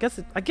 Well, I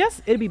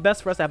guess it'd be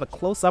best for us to have a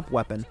close-up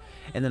weapon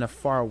and then a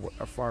far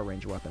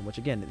range weapon. Which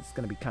again, it's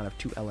going to be kind of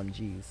 2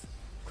 LMGs.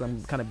 Because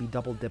I'm kind of be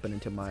double dipping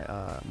into my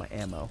my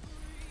ammo.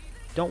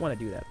 Don't want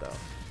to do that though.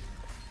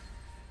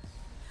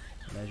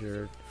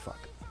 Measured.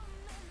 Fuck.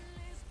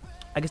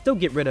 I can still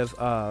get rid of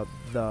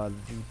the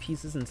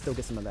pieces and still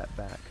get some of that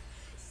back.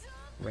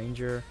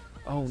 Ranger.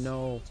 Oh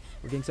no,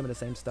 we're getting some of the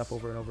same stuff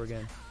over and over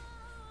again.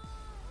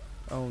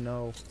 Oh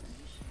no.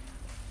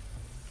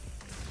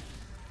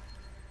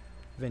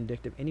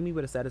 Vindictive. Enemy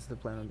with a status of the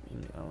plan.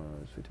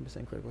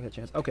 15% critical hit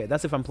chance. Okay,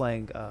 that's if I'm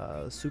playing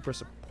super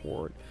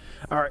support.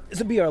 Alright, this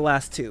will be our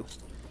last 2.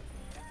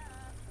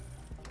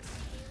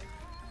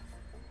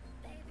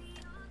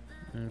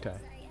 Okay.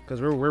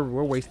 Because we're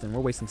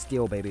wasting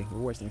steel, baby. We're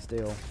wasting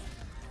steel.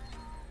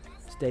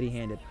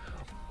 Steady-handed.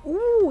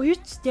 Ooh, you're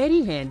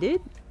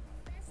steady-handed.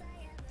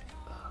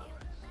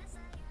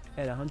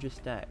 At 100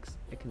 stacks,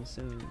 it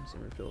consumes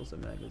and refills the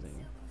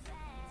magazine.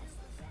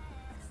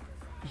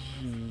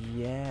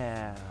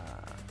 Yeah.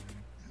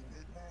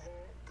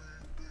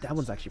 That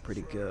one's actually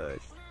pretty good.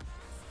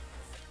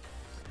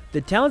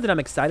 The talent that I'm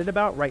excited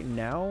about right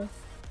now,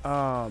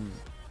 let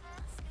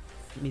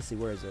me see,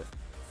 where is it?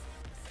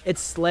 It's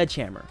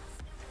Sledgehammer,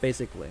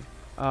 basically.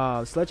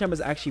 Sledgehammer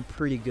is actually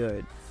pretty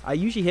good. I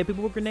usually hit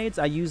people with grenades.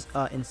 I use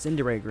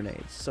incendiary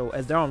grenades. So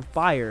as they're on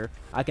fire,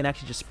 I can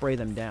actually just spray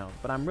them down.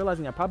 But I'm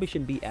realizing I probably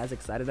shouldn't be as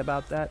excited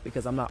about that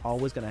because I'm not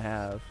always going to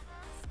have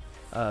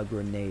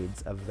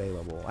grenades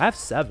available. I have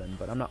 7,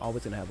 but I'm not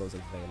always gonna have those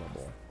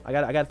available. I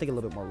gotta think a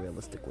little bit more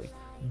realistically.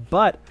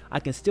 But I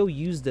can still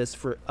use this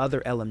for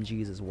other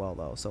LMGs as well,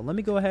 though. So let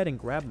me go ahead and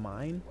grab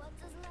mine,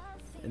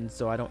 and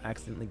so I don't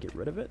accidentally get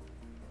rid of it.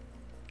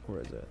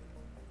 Where is it?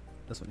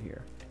 This one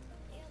here.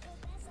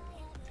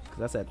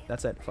 Cause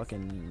that's at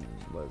fucking,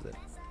 what is it?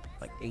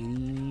 Like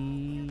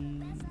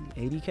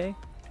 80k,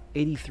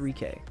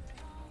 83k,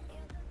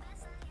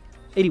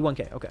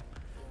 81k. Okay,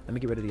 let me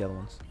get rid of the other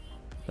ones.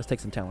 Let's take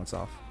some talents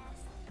off.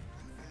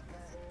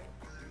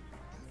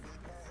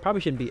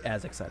 Probably shouldn't be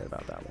as excited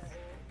about that one.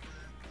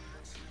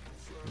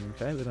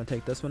 Okay, we're gonna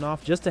take this one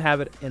off just to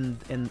have it in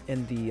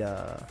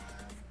the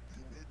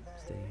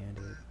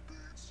steady-handed.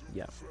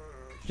 Yeah,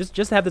 just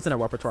to have this in our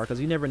repertoire, because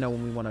you never know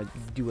when we want to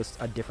do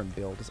a different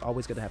build. It's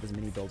always good to have as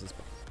many builds as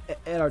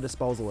at our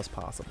disposal as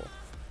possible.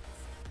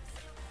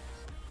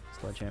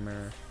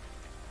 Sledgehammer.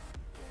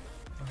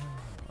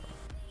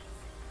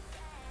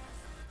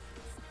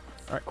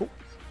 All right, cool.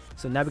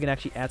 So now we can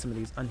actually add some of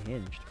these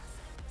unhinged.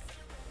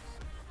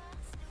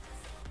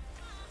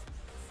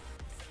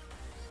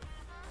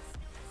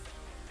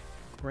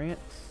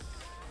 Grants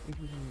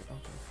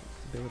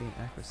ability and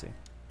accuracy.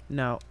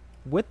 Now,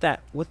 with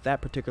that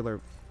particular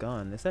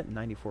gun, it's at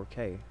 94k.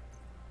 Let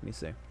me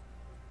see.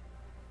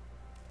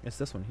 It's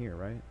this one here,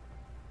 right?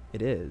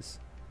 It is.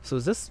 So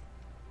is this?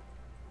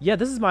 Yeah,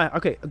 this is my.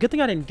 Okay, good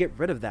thing I didn't get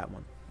rid of that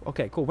one.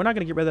 Okay, cool. We're not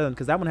gonna get rid of them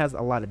because that one has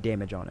a lot of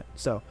damage on it.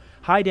 So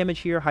high damage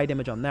here, high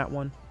damage on that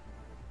one.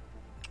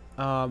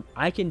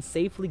 I can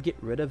safely get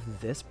rid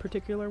of this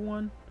particular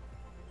one,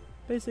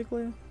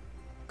 basically.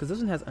 Because this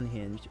one has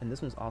unhinged, and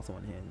this one's also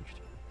unhinged.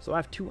 So I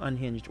have 2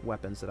 unhinged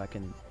weapons that I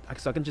can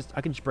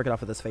just break it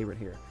off of this favorite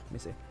here. Let me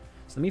see.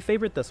 So let me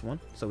favorite this one,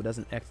 so it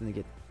doesn't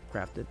accidentally get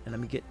crafted, and let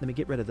me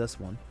get rid of this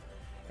one,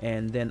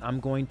 and then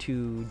I'm going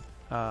to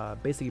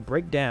basically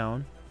break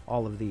down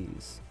all of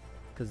these,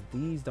 because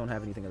these don't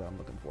have anything that I'm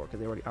looking for,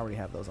 because I already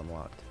have those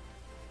unlocked.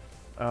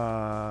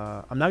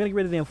 I'm not gonna get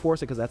rid of the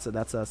enforcer because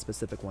that's a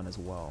specific one as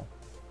well.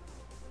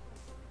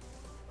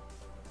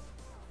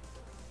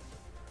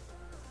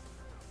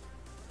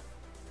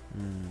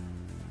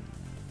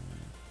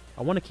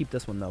 I want to keep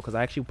this one though, because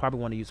I actually probably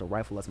want to use a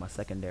rifle as my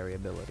secondary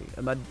ability,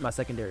 my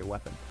secondary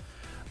weapon.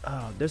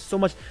 There's so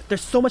much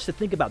to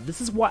think about.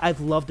 This is why I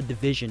love the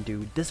Division,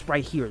 dude. This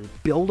right here,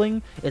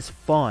 building is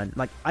fun.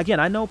 Like, again,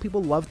 I know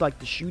people love like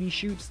the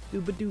shoots,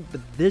 dude,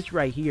 but this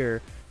right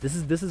here, this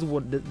is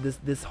what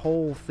this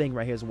whole thing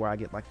right here is where I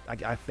get like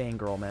I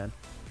fangirl, man.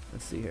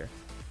 Let's see here.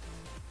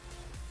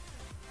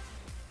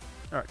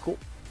 All right, cool.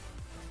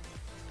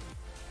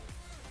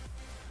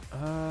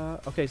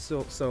 Okay,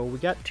 so we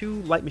got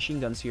 2 light machine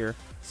guns here.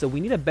 So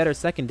we need a better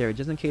secondary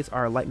just in case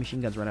our light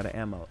machine guns run out of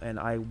ammo. And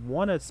I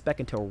want to spec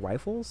into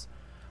rifles,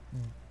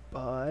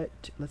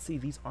 but let's see,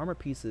 these armor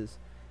pieces,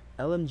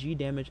 LMG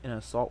damage and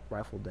assault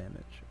rifle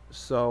damage.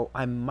 So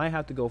I might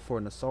have to go for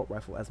an assault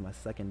rifle as my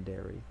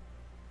secondary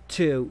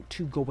to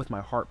go with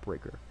my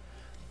Heartbreaker.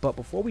 But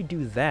before we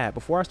do that,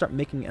 before I start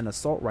making an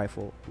assault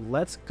rifle,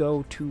 let's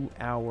go to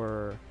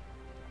our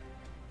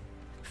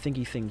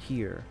thingy thing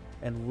here.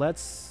 And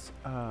let's,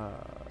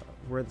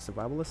 we're the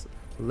survivalists.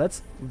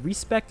 Let's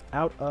respect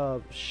out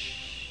of,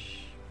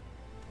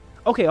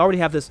 okay, I already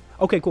have this.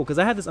 Okay, cool, because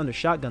I had this under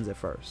shotguns at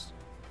first.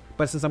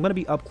 But since I'm going to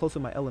be up close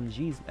with my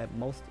LMGs at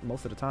most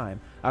of the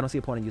time, I don't see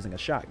a point in using a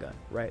shotgun,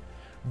 right?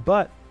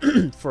 But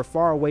for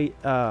far away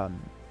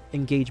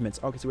engagements,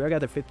 okay, so we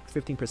already got the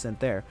 15%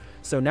 there.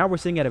 So now we're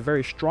sitting at a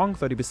very strong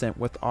 30%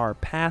 with our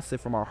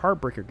passive from our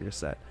Heartbreaker gear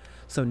set.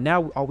 So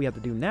now all we have to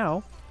do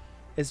now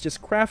is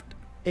just craft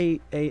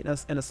an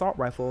assault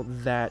rifle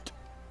that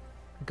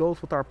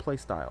goes with our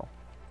playstyle.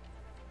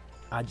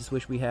 I just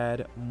wish we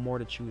had more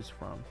to choose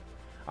from.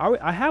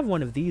 I have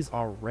one of these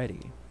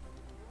already.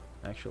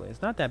 Actually,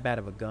 it's not that bad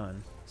of a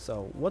gun.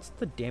 So what's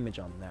the damage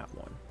on that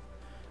one?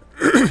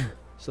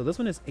 So this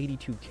one is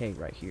 82k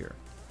right here.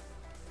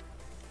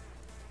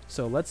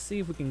 So let's see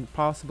if we can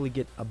possibly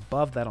get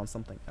above that on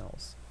something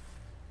else.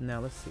 Now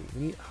let's see.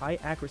 We need high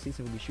accuracy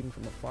so we'll be shooting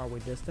from a far away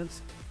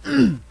distance.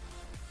 But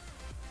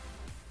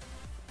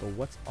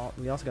what's all,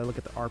 we also gotta look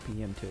at the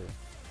RPM too.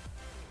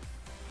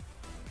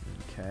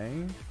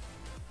 Okay.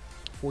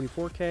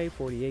 44k,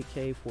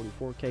 48k,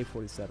 44k,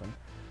 47.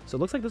 So it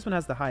looks like this one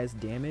has the highest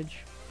damage.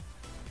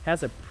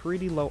 Has a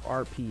pretty low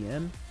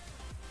RPM.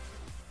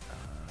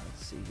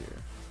 Let's see here.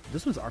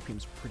 This one's RPM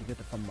is pretty good.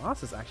 The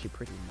FAMAS is actually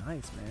pretty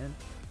nice, man.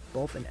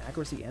 Both in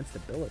accuracy and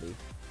stability.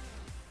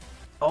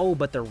 Oh,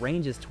 but the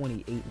range is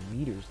 28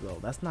 meters though.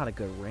 That's not a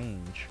good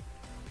range.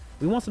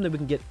 We want something we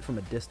can get from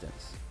a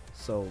distance.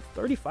 So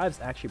 35 is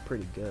actually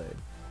pretty good.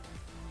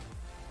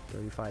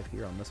 35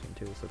 here on this one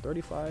too. So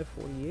 35,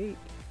 48.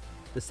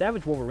 The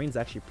Savage Wolverine is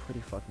actually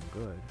pretty fucking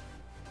good.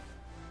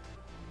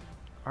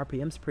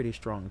 RPM's pretty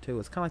strong too.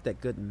 It's kind of like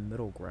that good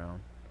middle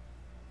ground.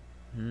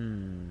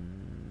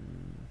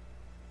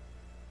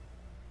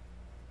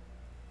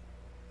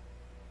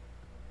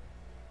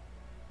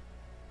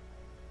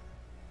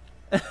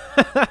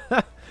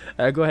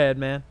 Alright, go ahead,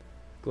 man.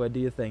 Go ahead,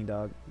 do your thing,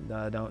 dog.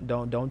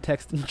 Don't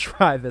text and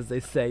drive, as they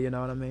say. You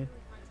know what I mean?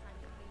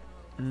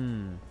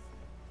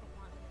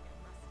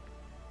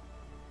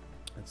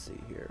 Let's see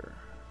here.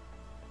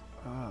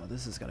 Oh,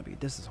 this is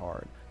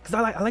hard. Cause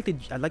I like the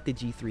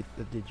G3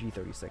 the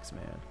G36,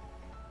 man.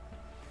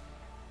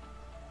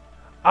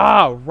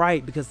 Ah,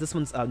 right, because this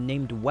one's a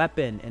named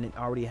weapon and it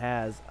already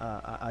has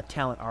a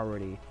talent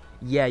already.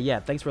 Yeah.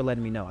 Thanks for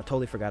letting me know. I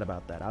totally forgot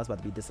about that. I was about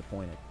to be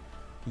disappointed.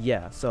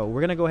 Yeah, so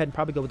we're gonna go ahead and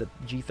probably go with the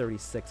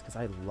G36 because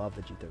I love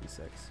the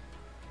G36.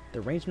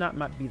 The range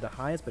might be the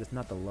highest, but it's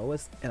not the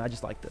lowest, and I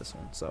just like this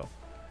one. So,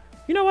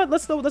 you know what?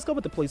 Let's go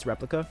with the police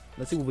replica.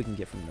 Let's see what we can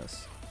get from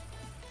this.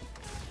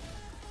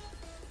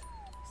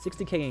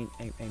 60k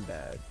ain't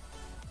bad.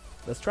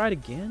 Let's try it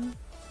again.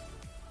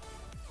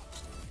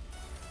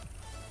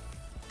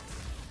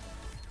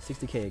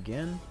 60k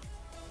again.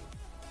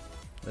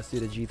 Let's do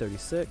the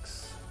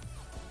G36.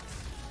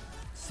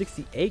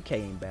 68k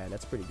ain't bad.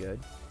 That's pretty good.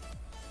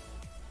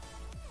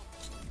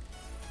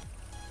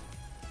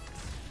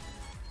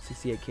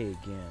 68k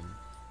again.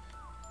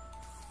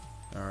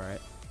 All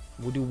right,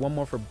 we'll do one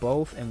more for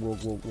both, and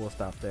we'll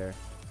stop there.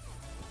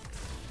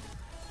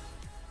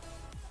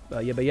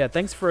 But yeah,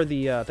 thanks for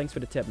the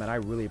tip, man. I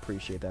really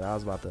appreciate that. I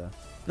was about to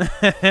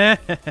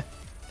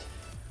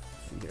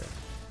see here.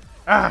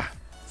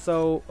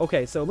 So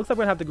okay, so it looks like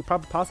we're gonna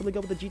have to possibly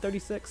go with the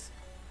G36.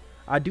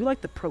 I do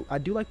like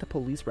the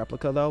police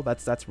replica though.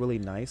 That's really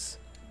nice.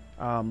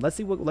 Let's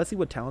see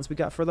what talents we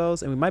got for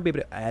those, and we might be able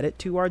to add it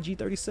to our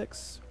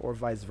G36 or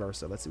vice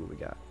versa. Let's see what we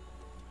got.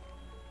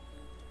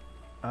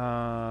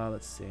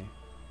 Let's see.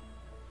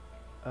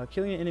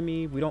 Killing an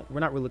enemy, we're not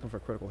really looking for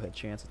critical hit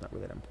chance. It's not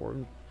really that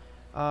important.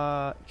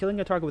 Killing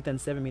a target within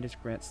 7 meters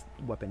grants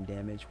weapon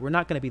damage. We're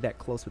not going to be that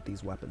close with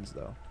these weapons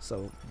though,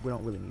 so we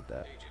don't really need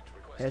that.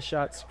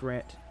 Headshots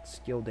grant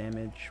skill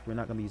damage. We're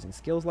not going to be using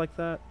skills like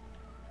that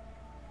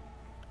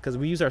because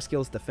we use our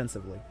skills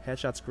defensively.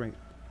 Headshots grant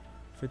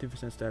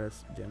 50%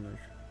 status damage.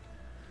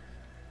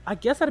 I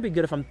guess that'd be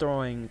good if I'm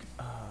throwing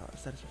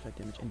status effect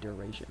damage and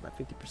duration by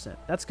 50%.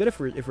 That's good if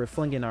we're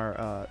flinging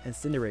our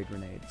incendiary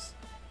grenades.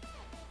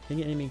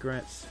 Hitting enemy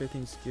grants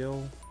 15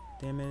 skill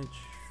damage.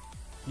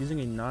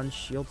 Using a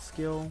non-shield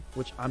skill,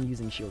 which I'm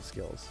using shield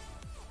skills.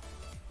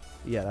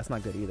 Yeah, that's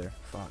not good either.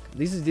 Fuck.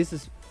 This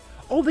is.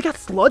 Oh, they got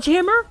sludge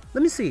hammer.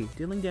 Let me see.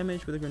 Dealing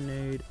damage with a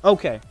grenade.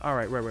 Okay. All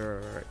right. Right.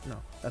 No,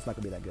 that's not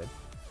gonna be that good.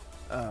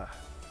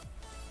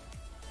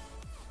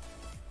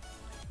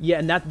 Yeah,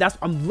 and that's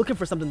I'm looking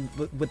for something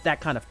with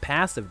that kind of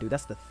passive, dude.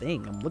 That's the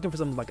thing. I'm looking for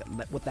something like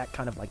with that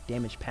kind of like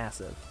damage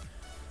passive.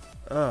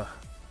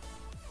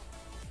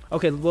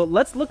 Okay, well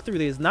let's look through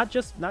these. Not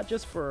just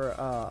for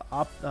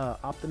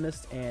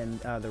Optimist and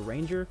the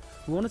Ranger.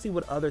 We want to see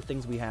what other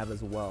things we have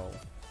as well.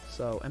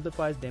 So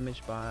amplifies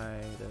damage by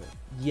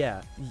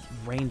the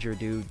Ranger,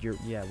 dude.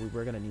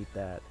 We're gonna need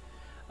that.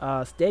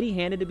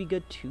 Steady-handed to be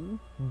good too,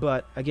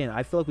 but again,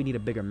 I feel like we need a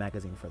bigger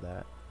magazine for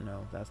that.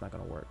 No, that's not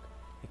gonna work.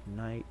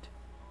 Ignite.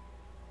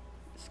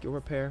 Skill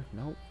repair,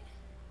 nope.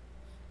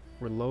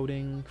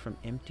 Reloading from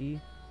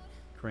empty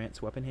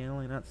grants weapon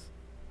handling. That's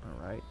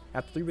all right.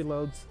 After 3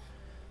 reloads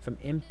from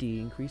empty,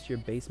 increase your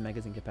base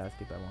magazine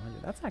capacity by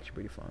 100. That's actually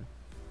pretty fun.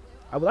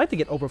 I would like to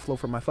get overflow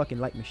from my fucking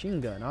light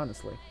machine gun,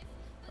 honestly.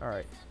 All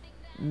right.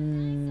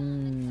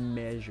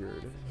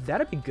 Measured.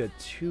 That'd be good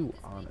too,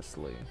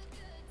 honestly.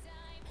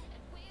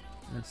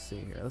 Let's see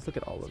here. Let's look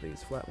at all of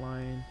these.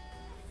 Flatline.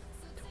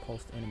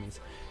 Pulsed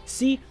enemies.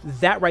 See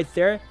that right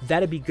there?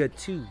 That'd be good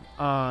too,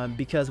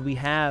 because we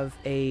have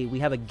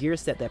a gear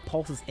set that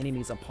pulses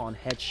enemies upon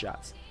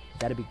headshots.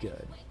 That'd be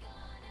good.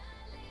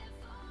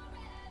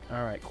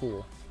 All right,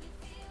 cool.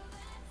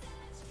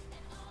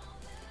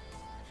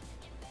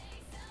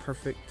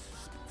 Perfect.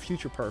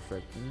 Future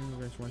perfect.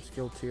 There's one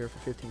skill tier for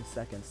 15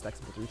 seconds.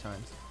 Stacks up to 3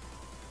 times.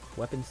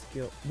 Weapon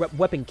skill.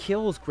 Weapon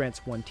kills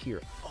grants 1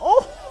 tier.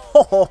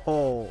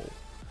 Oh.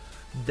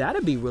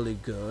 That'd be really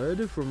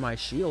good for my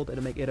shield.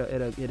 It'll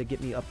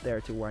get me up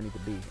there to where I need to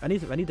be. I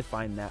need to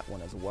find that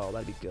one as well.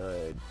 That'd be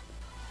good.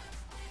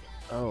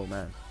 Oh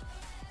man.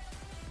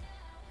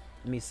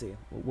 Let me see.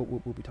 What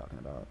we'll be talking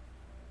about.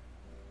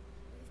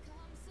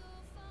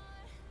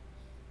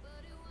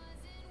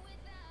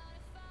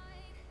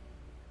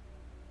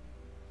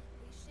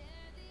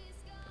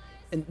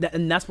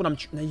 And that's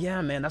what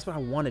yeah, man, that's what I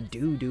want to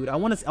do, dude. I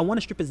want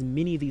to strip as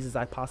many of these as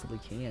I possibly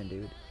can,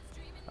 dude.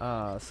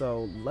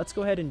 So let's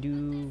go ahead and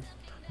do,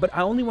 but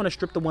I only want to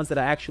strip the ones that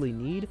I actually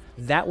need.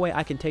 That way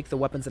I can take the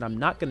weapons that I'm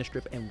not going to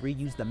strip and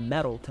reuse the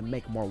metal to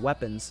make more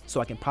weapons,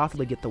 so I can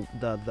possibly get the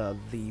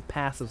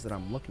passives that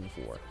I'm looking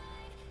for.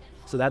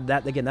 So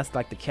that again, that's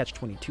like the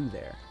catch-22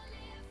 there.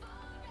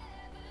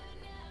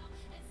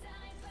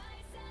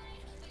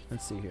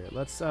 Let's see here.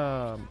 Let's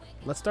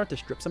start to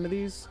strip some of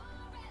these.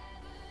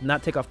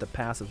 Not take off the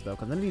passives though,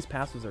 because none of these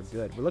passives are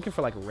good. We're looking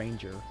for like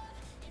Ranger.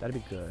 That'd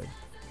be good.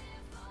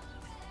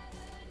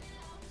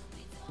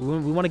 We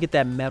want to get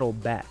that metal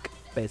back,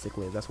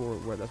 basically. That's what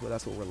we're looking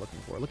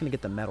for. We're looking to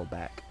get the metal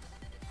back,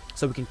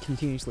 so we can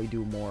continuously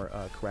do more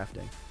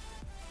crafting.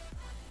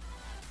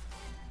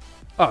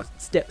 Oh,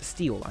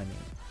 steel, I mean.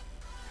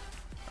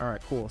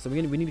 Alright, cool. So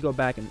we need to go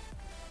back and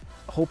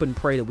hope and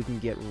pray that we can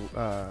get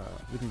a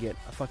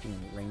fucking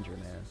ranger,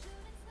 man.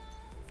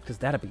 Because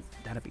that'd be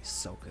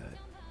so good.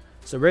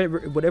 So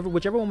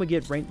whichever one we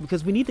get,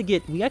 because we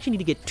actually need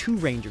to get 2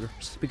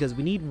 rangers, because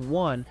we need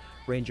 1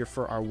 ranger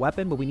for our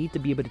weapon, but we need to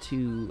be able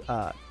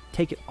to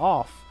take it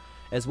off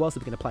as well, so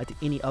we can apply it to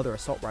any other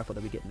assault rifle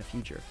that we get in the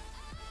future.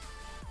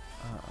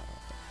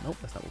 Nope,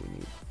 that's not what we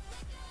need.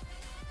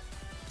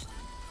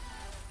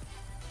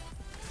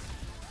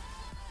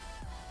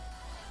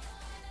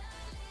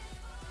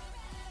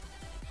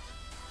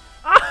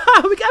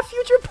 Ah, we got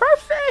future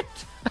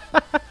perfect.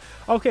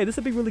 Okay, this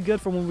would be really good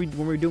for when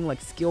we're doing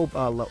like skill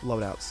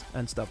loadouts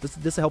and stuff.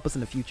 This will help us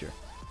in the future.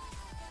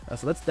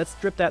 So let's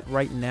strip that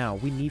right now.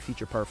 We need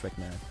future perfect,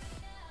 man.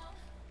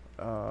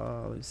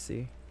 Let's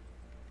see.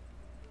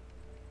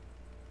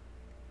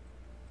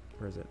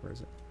 Where is it? Where is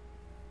it?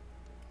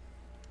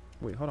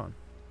 Wait, hold on.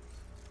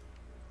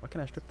 Why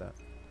can't I strip that?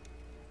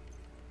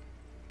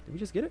 Did we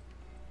just get it?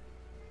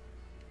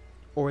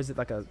 Or is it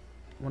like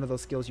one of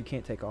those skills you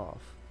can't take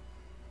off?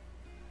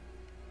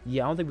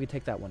 Yeah, I don't think we can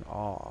take that one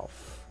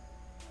off.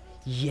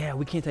 Yeah,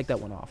 we can't take that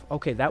one off.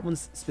 Okay, that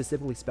one's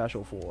specifically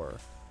special for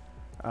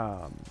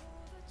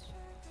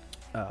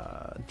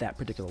that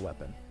particular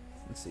weapon.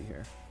 Let's see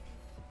here.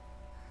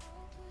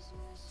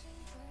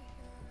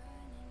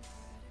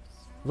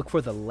 Look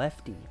for the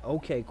lefty.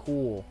 Okay,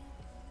 cool.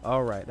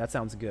 All right, that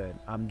sounds good.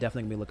 I'm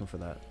definitely gonna be looking for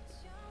that.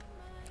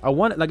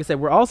 Like I said,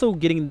 we're also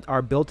getting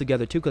our build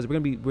together too, because we're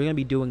gonna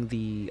be doing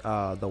the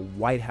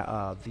White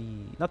House,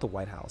 not the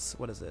White House.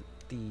 What is it?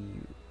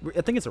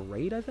 I think it's a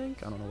raid. I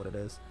think I don't know what it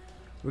is.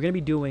 We're gonna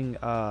be doing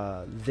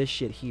this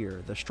shit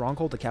here, the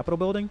Stronghold, the Capitol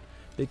building,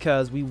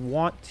 because we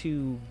want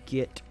to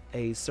get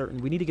we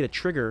need to get a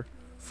trigger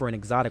for an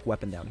exotic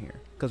weapon down here,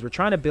 because we're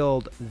trying to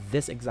build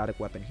this exotic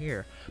weapon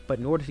here, but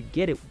in order to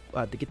get it,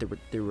 to get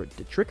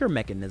the trigger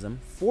mechanism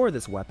for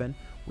this weapon,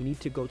 we need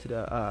to go to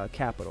the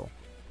Capitol,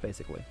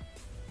 basically.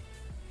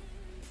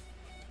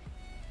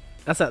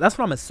 That's what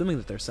I'm assuming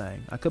that they're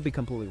saying. I could be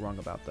completely wrong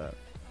about that.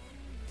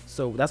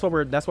 So that's why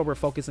we're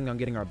focusing on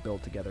getting our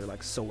build together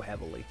like so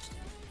heavily.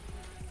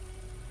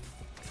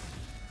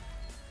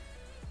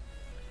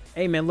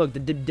 Hey man, look, the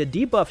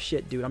debuff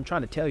shit, dude. I'm trying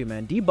to tell you,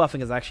 man.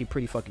 Debuffing is actually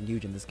pretty fucking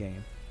huge in this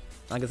game.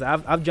 Like I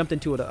said, I've jumped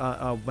into it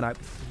when I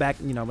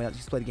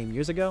used to play the game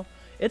years ago.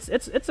 It's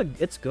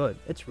good.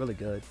 It's really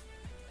good.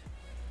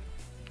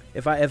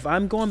 If I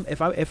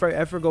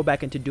ever go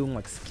back into doing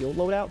like skill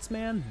loadouts,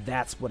 man,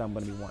 that's what I'm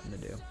gonna be wanting to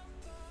do.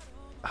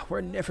 Oh,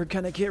 we're never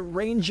gonna get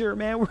Ranger,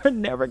 man. We're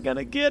never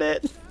gonna get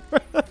it.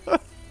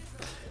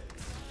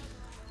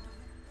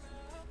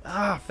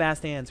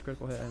 Fast hands,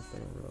 critical hit, and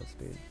reload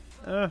speed.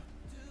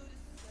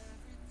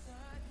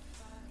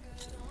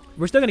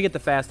 We're still gonna get the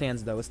fast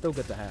hands though. It's still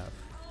good to have.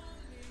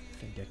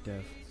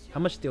 Vindictive. How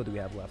much steel do we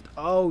have left?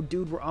 Oh,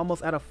 dude, we're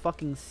almost out of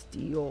fucking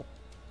steel.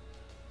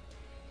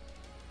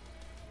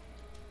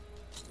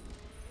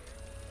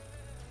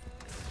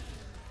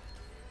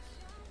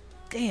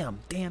 Damn.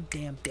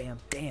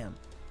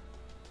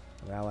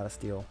 We're out of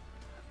steel.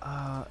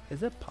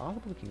 Is it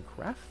possible we can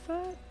craft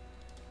that?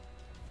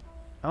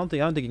 I don't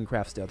think you can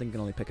craft steel. I think you can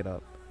only pick it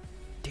up.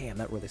 Damn,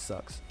 that really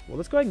sucks. Well,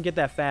 let's go ahead and get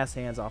that fast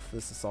hands off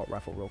this assault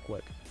rifle real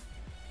quick.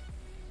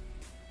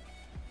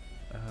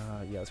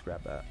 Yeah, let's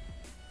grab that.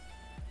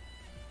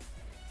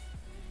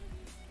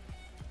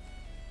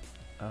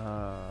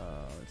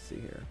 Let's see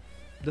here.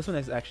 This one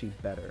is actually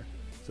better.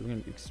 So we're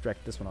going to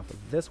extract this one off of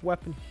this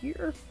weapon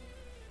here.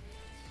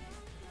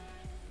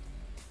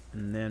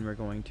 And then we're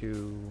going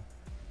to...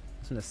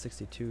 This one is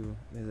 62.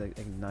 This is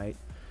ignite.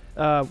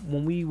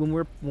 When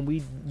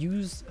we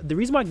use... The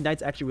reason why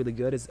ignite's actually really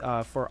good is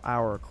for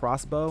our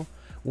crossbow.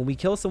 When we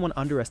kill someone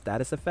under a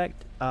status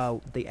effect,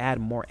 they add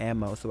more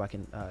ammo, so I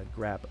can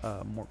grab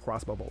more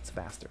crossbow bolts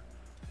faster.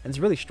 And it's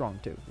really strong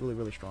too,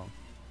 really strong.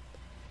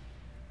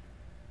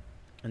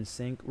 And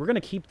sync. We're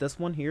gonna keep this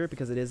one here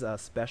because it is a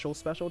special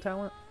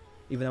talent,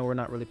 even though we're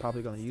not really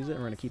probably gonna use it.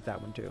 We're gonna keep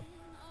that one too.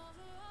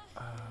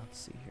 Let's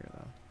see here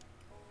though.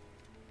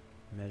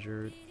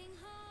 Measured.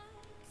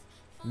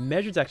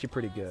 Measured's actually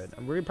pretty good.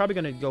 We're probably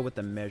gonna go with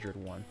the measured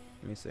one.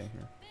 Let me see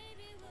here.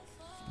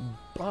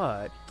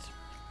 But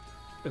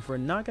if we're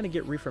not going to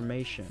get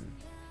reformation,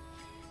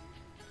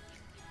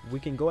 we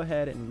can go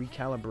ahead and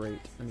recalibrate.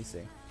 Let me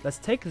see. Let's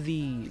take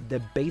the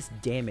base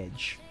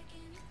damage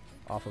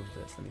off of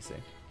this. Let me see.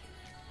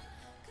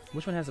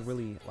 Which one has a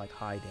really like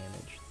high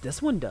damage?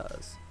 This one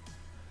does.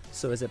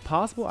 So is it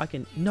possible I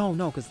can... No,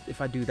 because if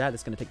I do that,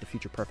 it's going to take the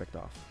future perfect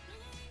off.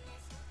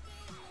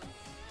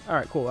 All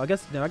right, cool. I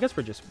guess we're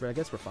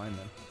fine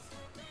then.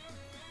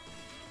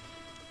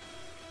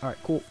 All right,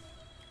 cool.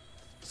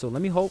 So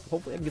let me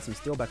hopefully I can get some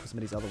steel back for some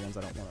of these other ones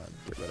I don't want to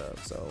get rid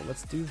of. So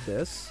let's do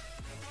this.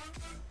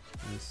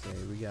 Let me see.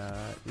 We got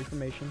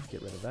reformation.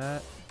 Get rid of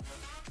that.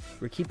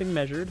 We're keeping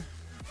measured.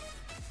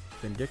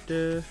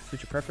 Vindictive.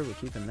 Future perfect. We're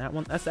keeping that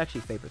one. Let's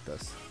actually favorite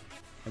this.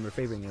 And we're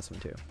favoring this one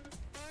too.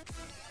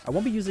 I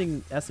won't be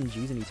using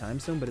SMGs anytime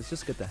soon, but it's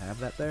just good to have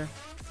that there.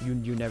 You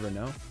never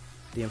know.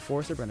 The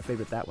Enforcer, we're going to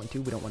favorite that one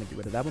too. We don't want to get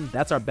rid of that one.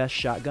 That's our best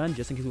shotgun,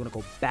 just in case we want to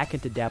go back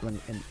into dabbling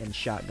in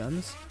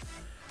shotguns.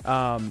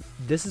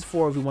 This is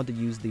for if we want to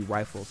use the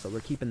rifle, so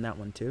we're keeping that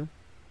one too.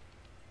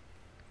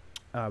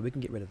 We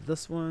can get rid of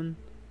this one.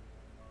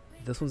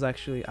 This one's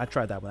actually, I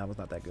tried that one. That was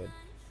not that good.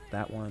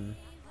 That one.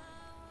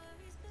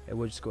 And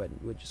we'll just go ahead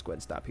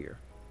and stop here.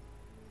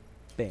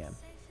 Bam.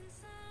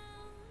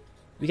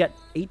 We got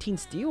 18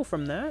 steel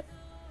from that.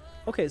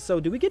 Okay, so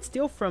do we get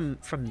steel from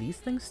these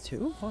things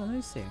too? Hold on, let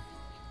me see.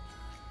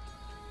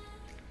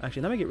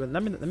 Actually,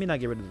 let me not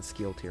get rid of the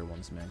skill tier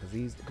ones, man,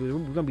 because we're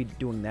gonna be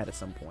doing that at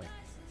some point.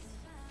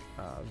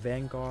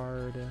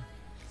 Vanguard,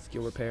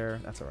 skill repair,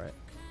 that's all right.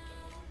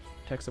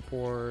 Tech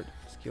support,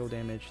 skill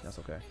damage, that's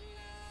okay.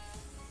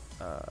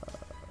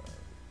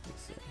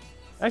 Let's see.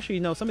 Actually,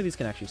 no, some of these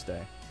can actually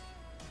stay.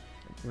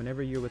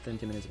 Whenever you're within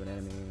 10 minutes of an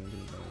enemy,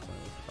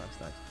 5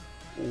 stacks.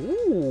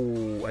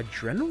 Ooh,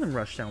 adrenaline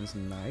rush sounds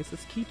nice.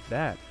 Let's keep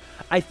that.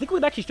 I think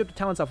we'd actually strip the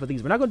talents off of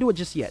these. We're not gonna do it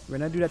just yet. We're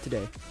not gonna do that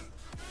today.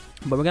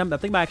 But I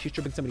think about actually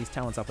stripping some of these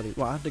talents off of these.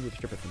 Well, I think we can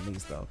strip it from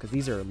these though, because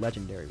these are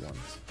legendary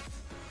ones.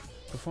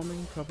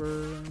 Performing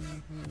cover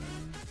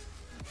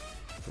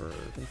for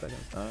 10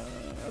 seconds.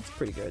 That's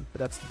pretty good, but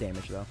that's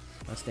damage though.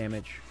 That's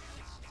damage.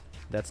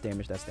 That's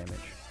damage. That's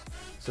damage.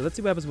 So let's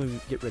see what happens when we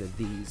get rid of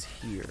these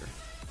here.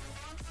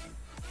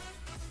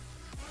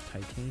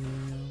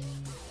 Titanium.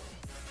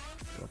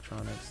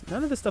 Electronics.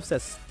 None of this stuff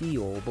says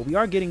steel, but we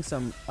are getting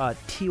some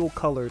teal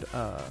colored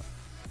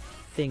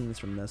things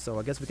from this, so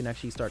I guess we can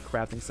actually start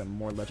crafting some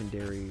more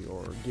legendary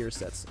or gear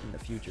sets in the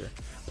future.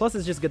 Plus,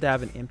 it's just good to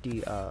have an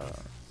empty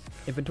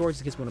inventory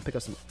just in case we want to pick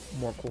up some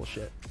more cool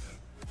shit.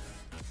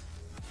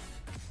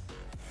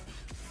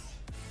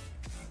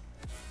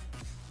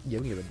 Yeah,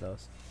 we can get rid of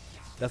those.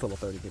 That's level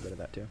 30, get rid of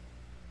that too.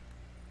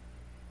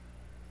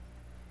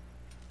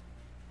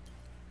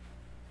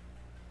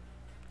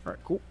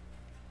 Alright, cool.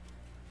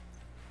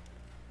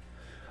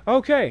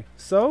 Okay,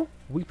 so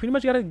we pretty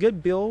much got a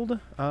good build.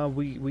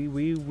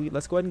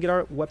 Let's go ahead and get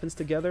our weapons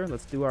together.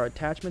 Let's do our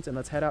attachments and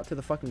let's head out to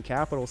the fucking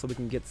capital so we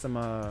can get some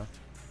let's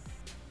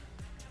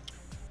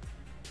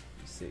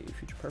see,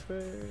 future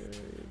perfect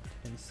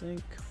in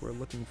sync. We're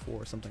looking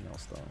for something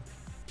else though.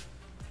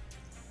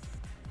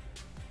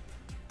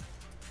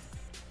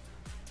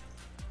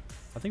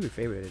 I think we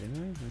favorited it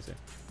anyway. Let me see.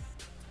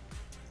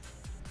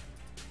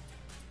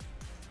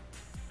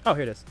 Oh,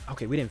 here it is.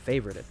 Okay, we didn't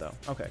favorite it though.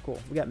 Okay, cool.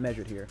 We got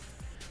measured here.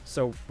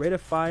 So rate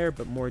of fire,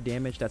 but more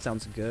damage. That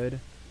sounds good.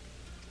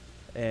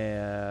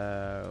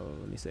 Let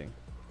me see.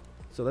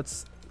 So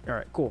let's. All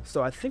right, cool.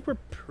 So I think we're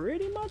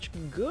pretty much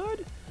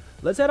good.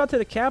 Let's head out to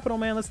the capital,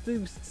 man. Let's see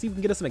if we can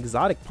get us some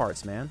exotic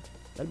parts, man.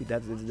 That'd be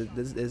that.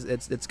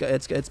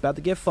 It's about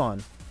to get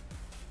fun.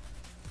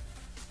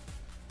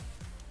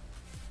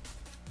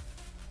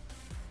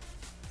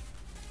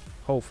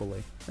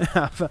 Hopefully,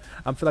 I feel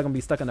like I'm gonna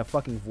be stuck in a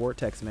fucking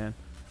vortex, man.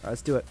 All right,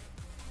 let's do it.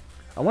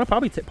 I want to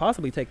probably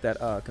possibly take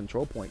that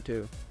control point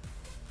too.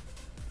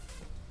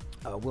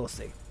 We'll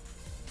see.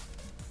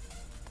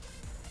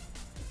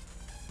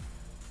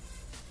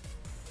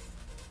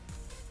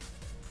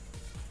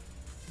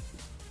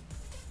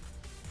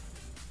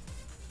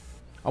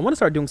 I want to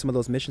start doing some of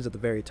those missions at the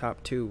very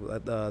top too.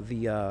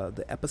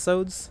 The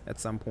episodes at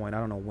some point. I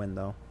don't know when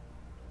though.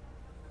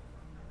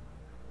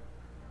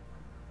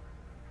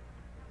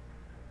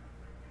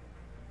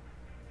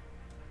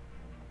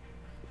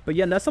 But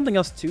yeah, that's something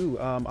else too.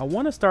 I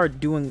want to start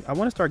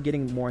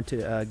getting more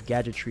into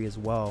gadgetry as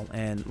well,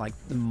 and like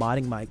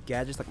modding my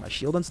gadgets, like my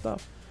shield and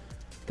stuff.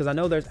 Because I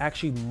know there's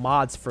actually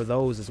mods for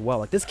those as well.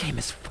 Like this game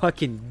is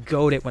fucking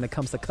goated when it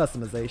comes to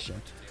customization.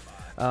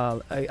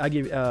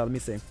 Let me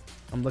see.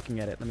 I'm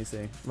looking at it. Let me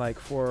see. Like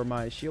for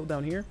my shield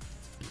down here,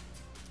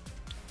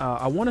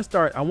 I want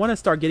to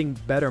start getting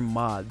better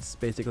mods.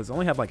 Basically, 'cause I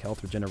only have like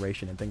health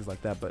regeneration and things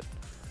like that. But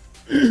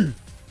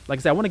like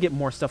I said, I want to get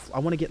more stuff. I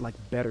want to get like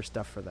better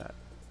stuff for that.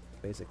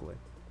 Basically.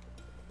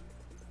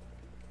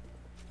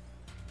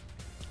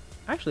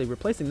 Actually,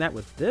 replacing that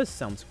with this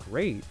sounds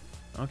great.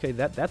 Okay,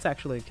 that's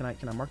actually, can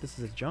I mark this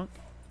as junk?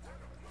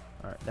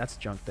 Alright, that's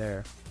junk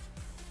there.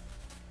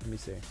 Let me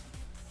see.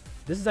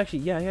 This is actually,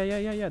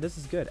 yeah, this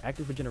is good.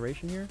 Active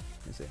regeneration here.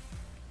 Let me see.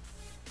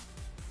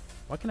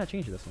 Why can't I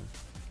change this one?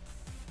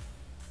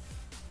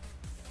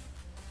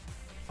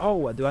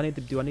 Oh, do I need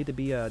to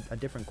be a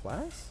different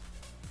class?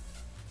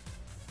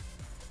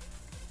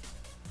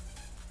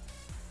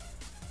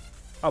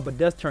 Oh, but it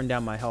does turn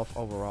down my health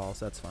overall,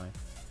 so that's fine.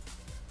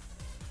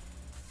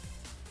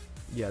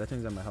 Yeah, that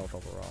turns down my health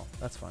overall.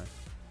 That's fine.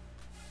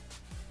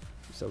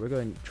 So we're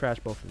going to trash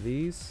both of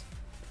these.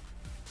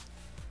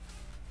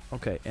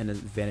 Okay, and a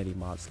vanity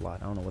mod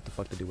slot. I don't know what the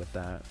fuck to do with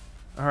that.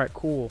 Alright,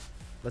 cool.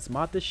 Let's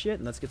mod this shit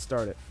and let's get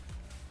started.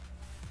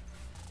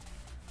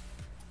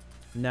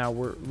 Now,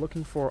 we're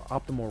looking for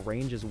optimal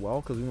range as well,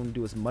 because we want to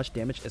do as much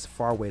damage as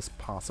far away as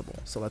possible.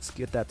 So let's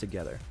get that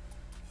together.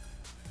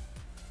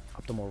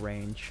 Optimal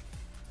range.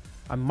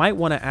 I might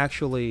want to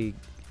actually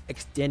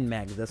extend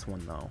mag this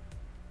one though.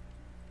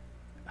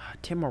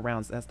 10 more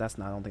rounds. That's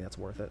not. I don't think that's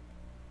worth it.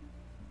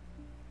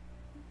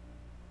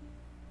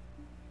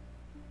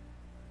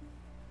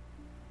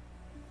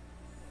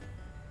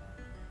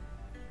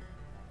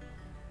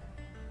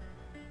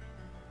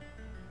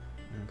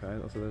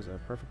 Okay, so there's a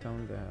perfect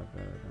talent that have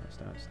better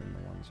stats than the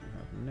ones you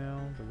have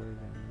now. The way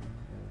then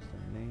is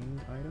the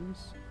named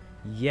items.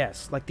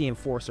 Yes, like the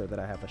enforcer that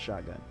I have a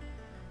shotgun.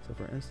 So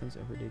for instance,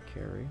 everyday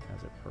carry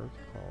has a perk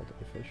called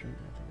efficient.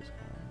 I think it's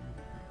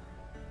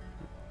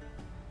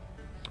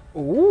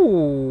called.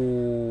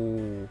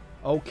 Ooh.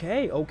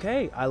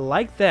 Okay. I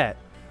like that.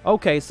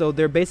 Okay, so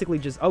they're basically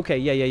just okay.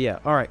 Yeah.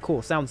 All right,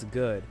 cool. Sounds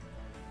good.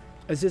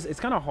 It's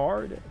kind of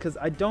hard because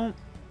I don't.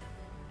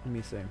 Let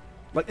me see.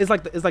 Like it's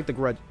like the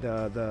grudge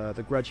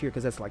the grudge here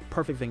because that's like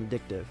perfect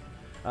vindictive.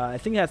 I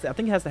think it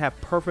has to have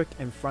perfect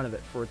in front of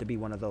it for it to be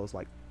one of those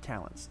like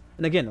talents.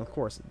 And again, of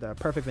course, the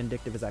perfect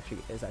vindictive is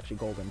actually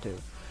golden too.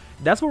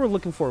 That's what we're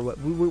looking for.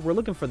 We're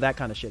looking for that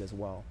kind of shit as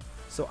well.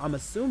 So I'm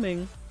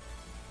assuming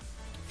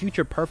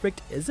future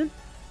perfect isn't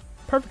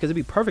perfect because it'd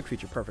be perfect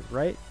future perfect,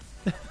 right?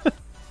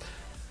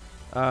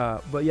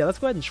 But yeah, let's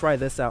go ahead and try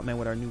this out, man,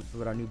 with our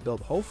new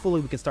build.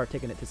 Hopefully we can start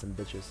taking it to some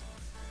bitches.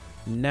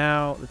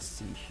 Now let's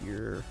see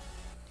here.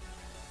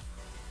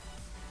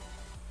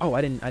 Oh,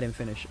 I didn't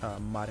finish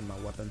modding my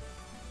weapon.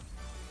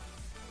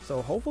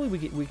 So hopefully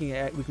we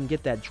can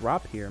get that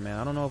drop here, man.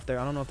 I don't know if they're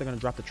gonna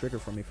drop the trigger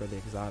for me for the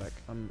exotic.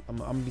 I'm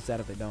gonna be sad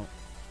if they don't.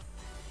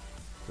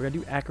 We're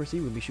gonna do accuracy.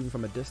 We'll be shooting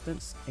from a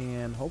distance,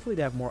 and hopefully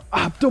they have more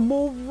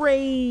optimal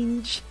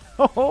range.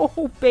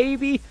 Oh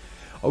baby.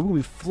 Oh, we're gonna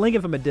be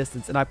flinging from a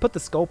distance, and I put the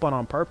scope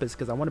on purpose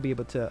because I want to be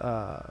able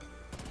to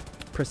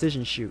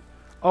precision shoot.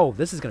 Oh,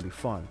 this is gonna be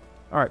fun.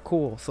 All right,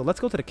 cool. So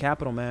let's go to the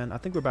capital, man. I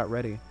think we're about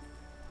ready.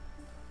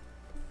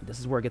 This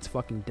is where it gets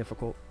fucking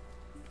difficult.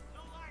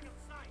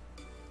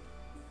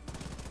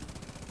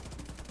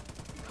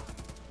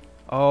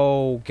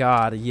 Oh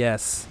god,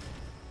 yes.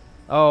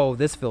 Oh,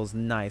 this feels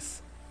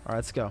nice. All right,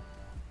 let's go.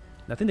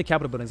 And I think the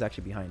Capitol building is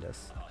actually behind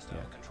us. Yeah.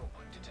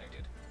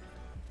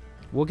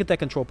 We'll get that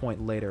control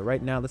point later.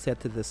 Right now, let's head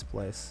to this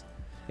place.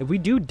 If we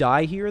do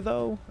die here,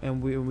 though,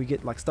 and we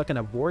get like stuck in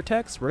a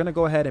vortex, we're gonna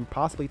go ahead and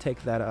possibly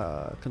take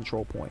that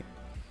control point.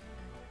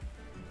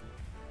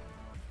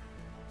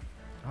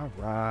 All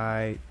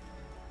right.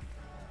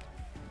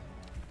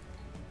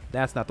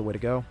 That's not the way to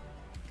go.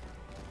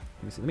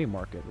 Let me see. Let me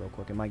mark it real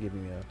quick. It might give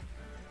me a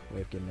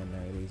way of getting in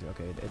there easy.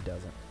 Okay, it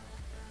doesn't.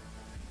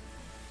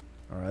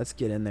 All right, let's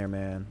get in there,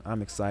 man.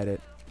 I'm excited.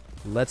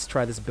 Let's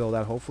try this build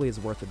out. Hopefully, it's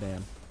worth a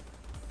damn.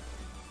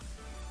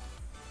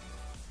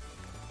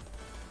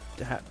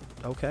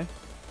 Okay.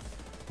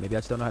 Maybe I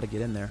just don't know how to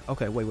get in there.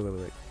 Okay, wait.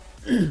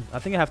 I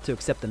think I have to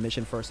accept the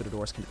mission first so the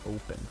doors can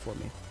open for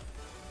me.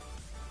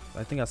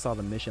 I think I saw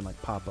the mission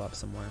like pop up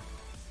somewhere.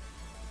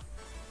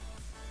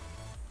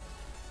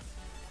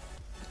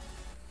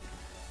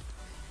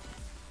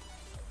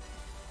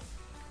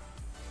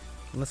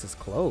 Unless it's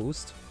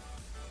closed.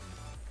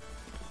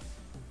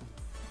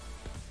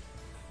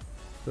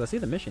 Because I see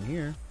the mission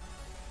here.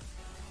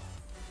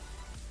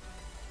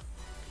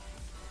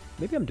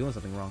 Maybe I'm doing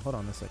something wrong. Hold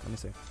on a sec. Let me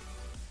see.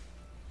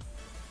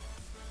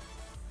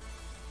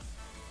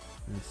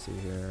 Let's see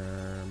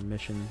here.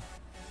 Mission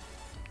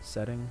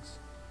settings.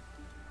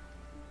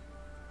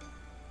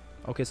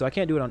 Okay, so I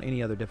can't do it on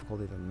any other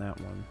difficulty than that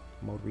one.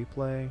 Mode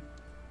replay.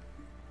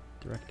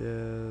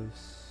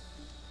 Directives.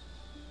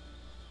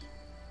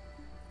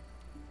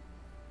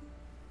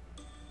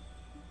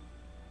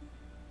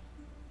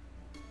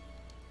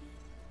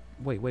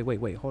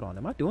 Wait. Hold on.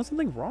 Am I doing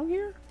something wrong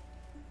here?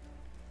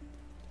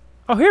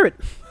 Oh, hear it.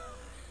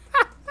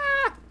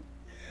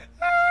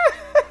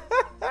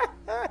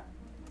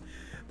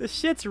 The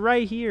shit's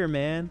right here,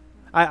 man.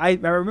 I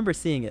remember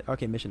seeing it.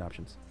 Okay, mission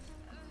options.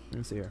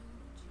 Let's see here.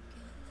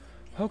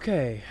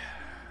 Okay.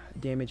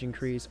 Damage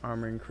increase,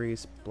 armor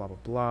increase, blah, blah,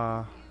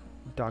 blah.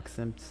 Doc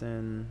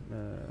Simpson.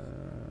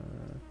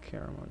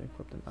 Caramel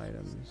equipped in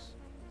items.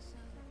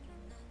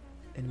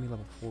 Enemy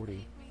level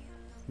 40.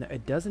 Now,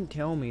 it doesn't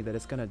tell me that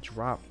it's going to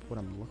drop what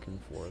I'm looking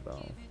for,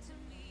 though.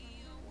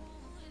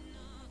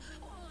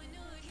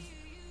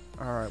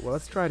 Alright, well,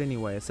 let's try it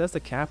anyway. It says the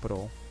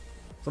capital.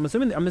 So I'm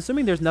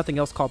assuming there's nothing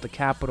else called the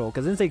capital,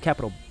 because it didn't say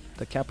capital,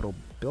 the Capitol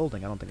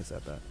building. I don't think it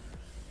said that.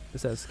 It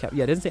says,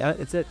 yeah, it didn't say,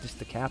 it said just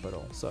the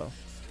capital. So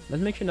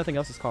let's make sure nothing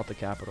else is called the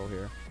capital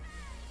here.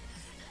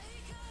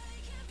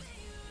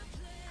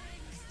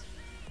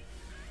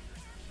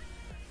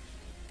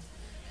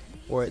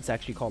 Or it's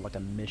actually called like a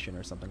mission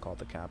or something called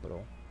the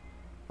capital.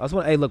 I just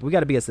want, hey, look, we got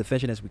to be as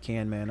efficient as we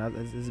can, man.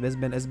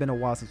 It's been a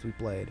while since we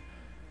played.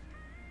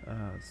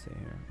 Let's see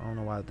here. I don't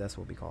know why that's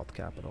what we call the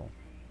capital.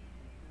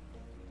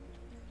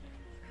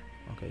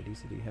 Okay,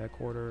 DCD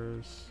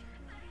headquarters.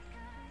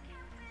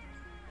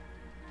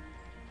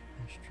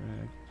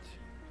 Restrict.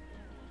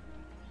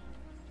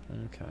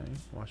 Okay,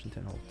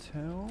 Washington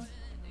Hotel.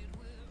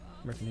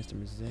 American History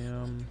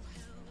Museum.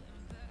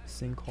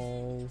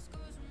 Sinkhole.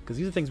 Because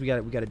these are things we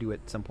got to do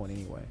at some point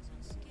anyway.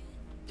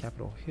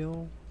 Capitol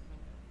Hill.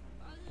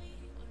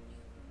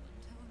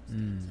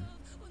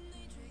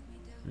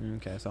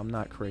 Okay, so I'm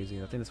not crazy.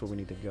 I think that's where we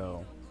need to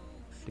go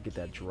to get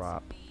that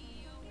drop.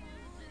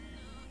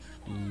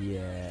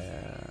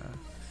 Yeah.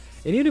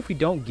 And even if we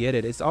don't get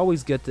it, it's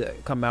always good to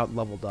come out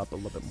leveled up a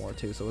little bit more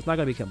too. So it's not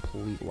going to be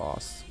complete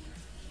loss.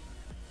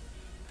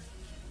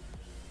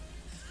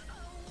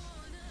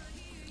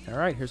 All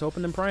right, here's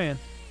hoping and praying.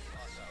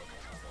 Hostile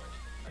control point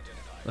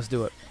identified. Let's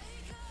do it.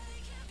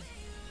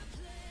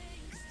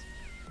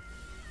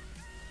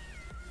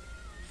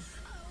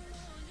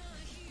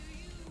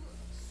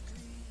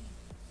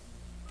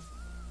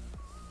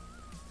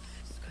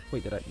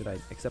 Wait, did I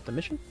accept the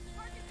mission?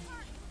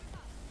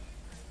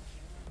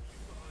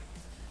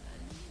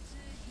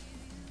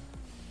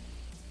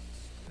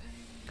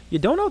 You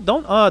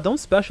don't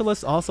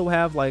specialists also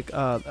have like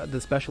the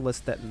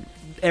specialists that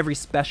every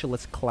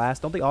specialist class,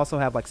 don't they also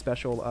have like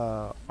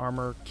special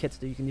armor kits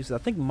that you can use? I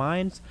think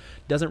mine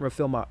doesn't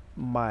refill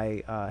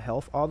my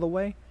health all the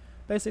way,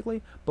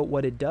 basically, but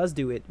what it does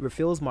do, it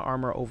refills my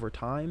armor over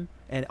time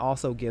and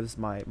also gives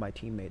my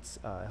teammates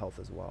health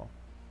as well.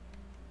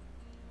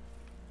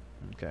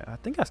 Okay, I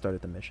think I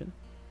started the mission.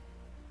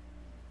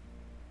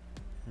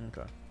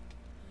 Okay.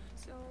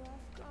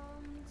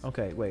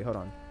 Okay, wait, hold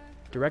on.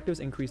 Directives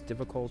increase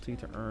difficulty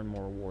to earn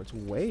more rewards.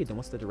 Wait, then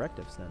what's the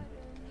directives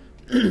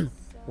then?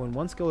 When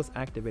one skill is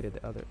activated,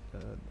 the other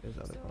is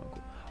other.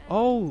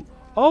 Oh,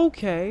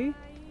 okay.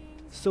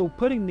 So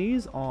putting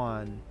these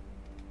on,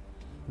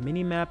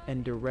 minimap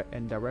and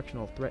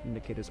directional threat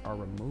indicators are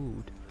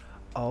removed.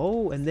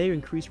 Oh, and they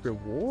increase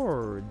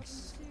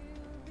rewards.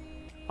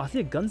 I see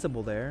a gun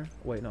symbol there.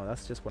 Wait, no,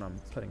 that's just what I'm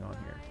putting on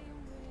here.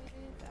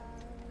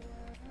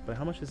 But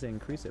how much does it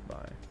increase it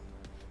by?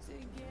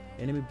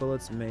 Enemy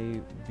bullets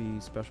may be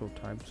special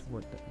types.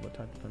 What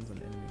type depends on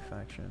the enemy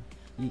faction.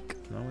 Eek.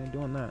 No, we ain't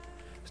doing that.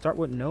 Start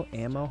with no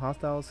ammo.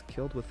 Hostiles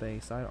killed with a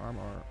sidearm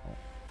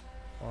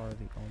are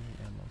the only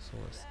ammo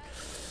source.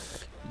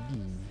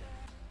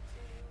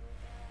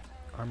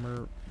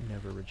 Armor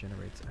never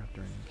regenerates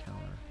after an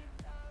encounter.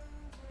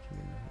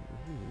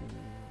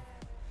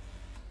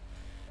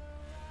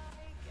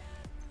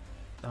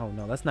 Oh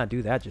no, let's not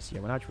do that just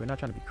yet. We're not trying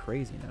to be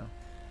crazy now.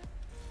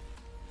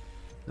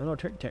 No,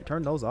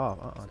 turn those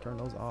off. Turn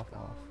those off.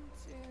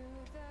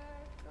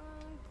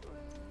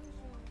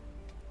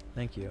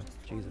 Thank you.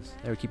 Jesus.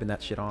 They were keeping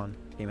that shit on.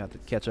 Game have to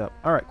catch up.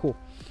 Alright, cool.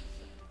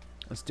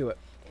 Let's do it.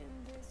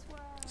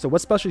 So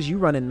what specials you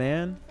running,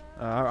 man?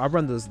 I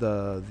run the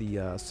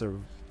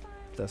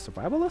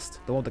survivalist?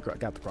 The one that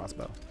got the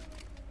crossbow.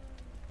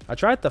 I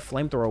tried the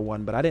flamethrower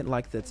one, but I didn't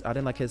like that. I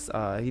didn't like his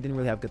he didn't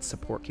really have good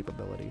support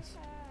capabilities.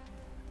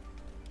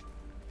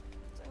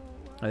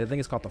 I think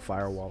it's called the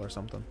firewall or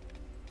something.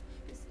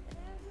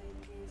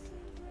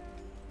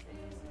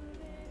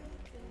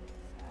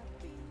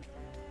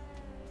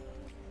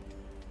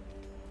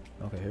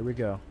 Okay, here we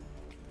go.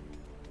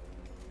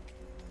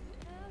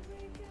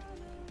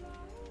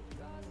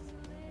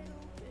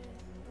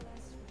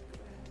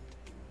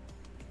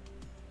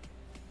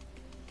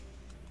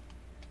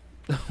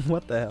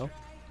 What the hell?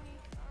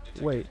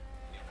 Wait,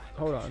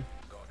 hold on.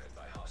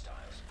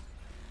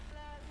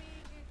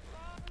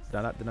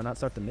 Did I not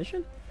start the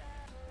mission?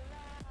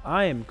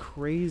 I am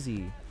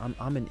crazy.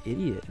 I'm an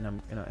idiot,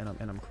 and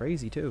I'm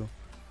crazy too.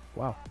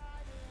 Wow.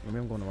 Maybe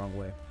I'm going the wrong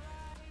way.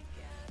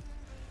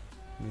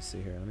 Let me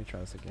see here. Let me try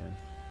this again.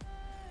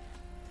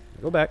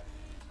 Go back.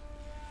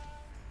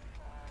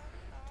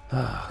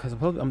 Because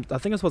I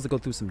think I'm supposed to go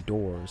through some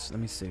doors.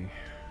 Let me see.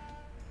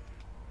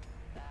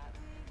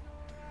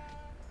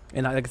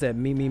 And like I said,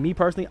 me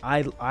personally,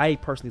 I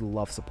personally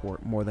love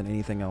support more than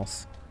anything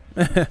else.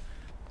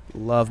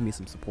 Love me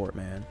some support,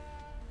 man.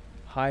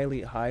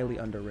 Highly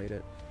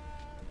underrated.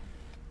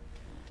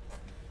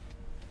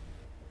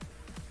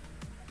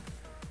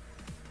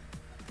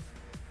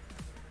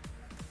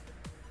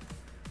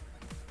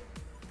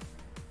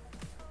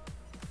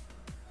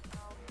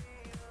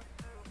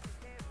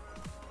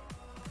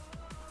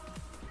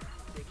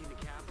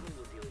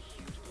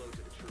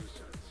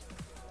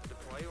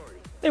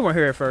 They weren't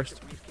here at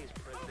first.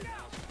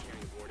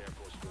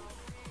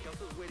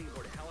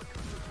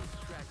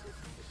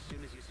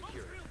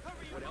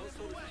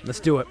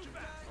 Let's do it.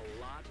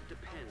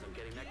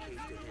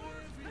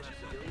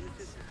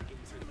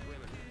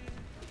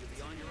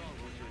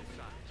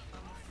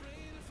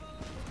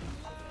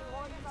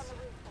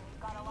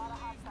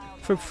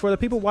 For the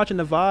people watching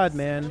the VOD,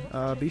 man,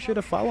 be sure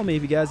to follow me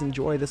if you guys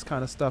enjoy this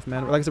kind of stuff,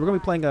 man. Like I said, we're gonna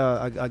be playing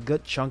a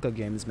good chunk of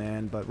games,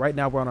 man. But right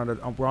now we're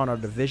on our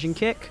division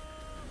kick.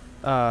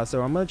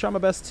 So I'm gonna try my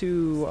best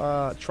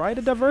to try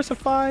to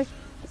diversify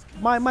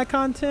my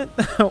content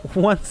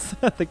once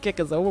the kick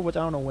is over, which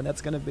I don't know when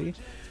that's gonna be.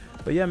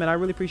 But yeah, man, I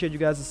really appreciate you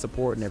guys'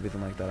 support and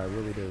everything like that. I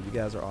really do. You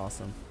guys are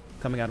awesome.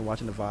 Coming out and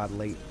watching the VOD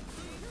late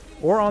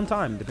or on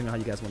time, depending on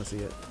how you guys want to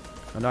see it.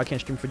 I know I can't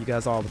stream for you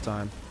guys all the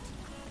time.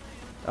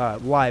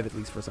 Live, at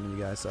least for some of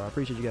you guys. So I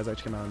appreciate you guys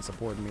actually coming out and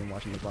supporting me and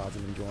watching the VODs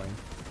and enjoying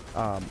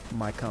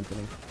my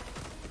company.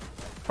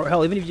 Or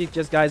hell, even if you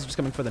guys are just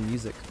coming for the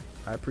music,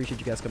 I appreciate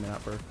you guys coming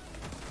out for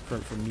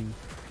me.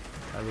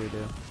 I really do.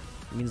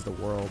 It means the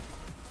world.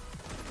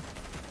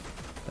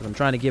 As I'm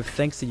trying to give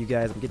thanks to you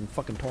guys, I'm getting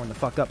fucking torn the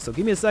fuck up. So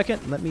give me a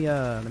second. Let me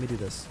do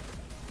this.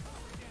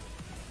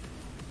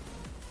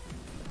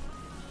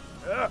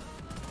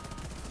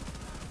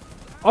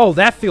 Oh,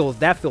 that feels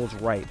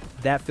right.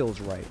 That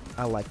feels right.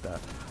 I like that.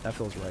 That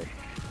feels right.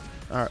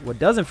 All right. What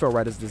doesn't feel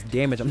right is this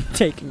damage I'm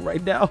taking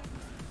right now.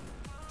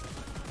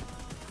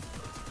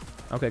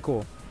 Okay,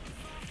 cool.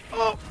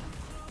 Oh!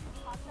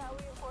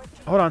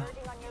 Hold on.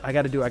 I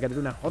gotta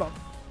do now. Hold on.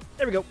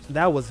 There we go.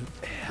 That was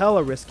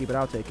hella risky, but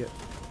I'll take it.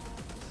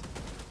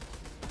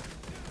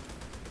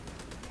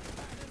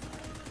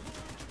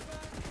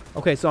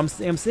 Okay, so I'm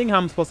seeing how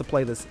I'm supposed to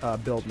play this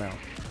build now.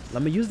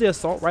 Let me use the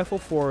assault rifle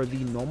for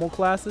the normal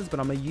classes, but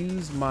I'm gonna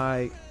use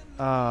my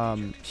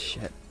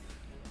shit.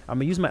 I'm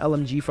gonna use my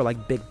LMG for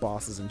like big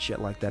bosses and shit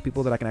like that.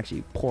 People that I can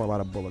actually pour a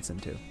lot of bullets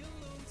into.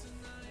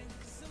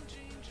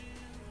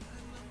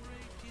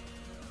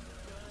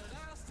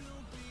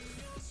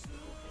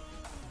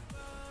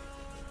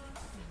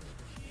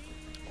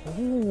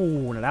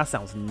 Ooh, now that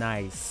sounds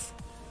nice.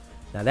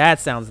 Now that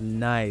sounds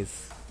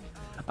nice.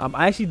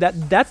 Actually,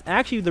 that's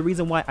actually the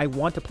reason why I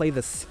want to play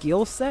the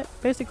skill set,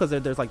 basically,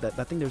 because there's like that.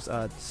 I think there's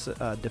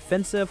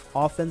defensive,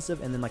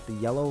 offensive, and then like the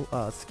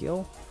yellow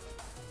skill.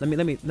 Let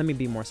me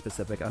be more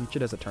specific. I'm sure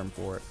there's a term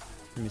for it.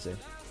 Let me see.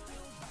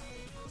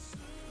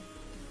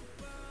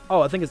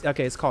 Oh, I think it's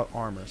okay. It's called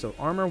armor. So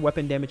armor,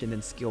 weapon damage, and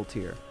then skill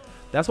tier.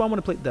 That's why I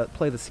want to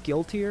play the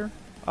skill tier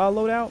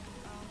loadout.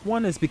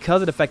 One is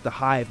because it affects the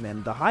hive,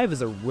 man. The hive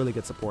is a really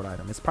good support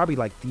item. It's probably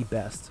like the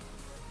best.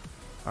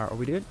 All right, are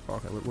we good? Oh,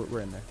 okay,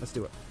 we're in there. Let's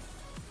do it.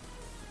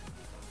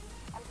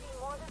 I'm seeing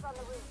mortars on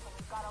the roof, and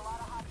we've got a lot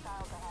of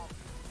hostiles ahead.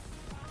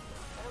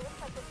 But it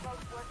looks like the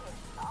smoke's working.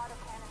 The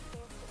autocannon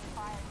seems to be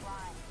firing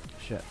blind.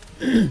 Shit.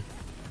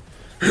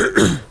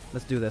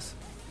 Let's do this.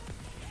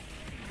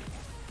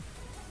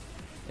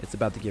 It's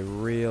about to get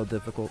real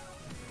difficult.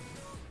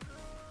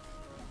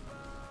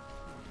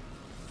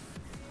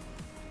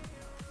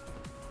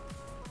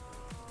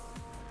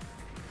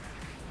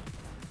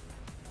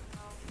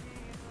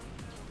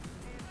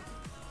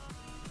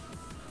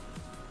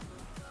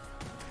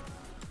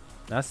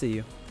 I see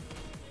you.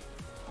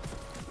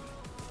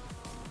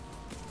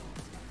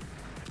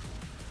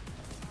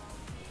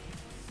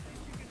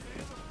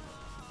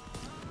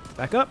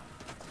 Back up.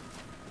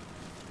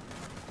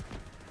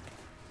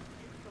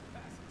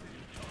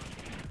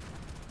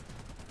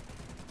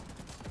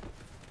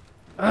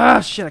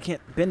 Ah, shit, I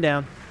can't bend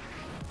down.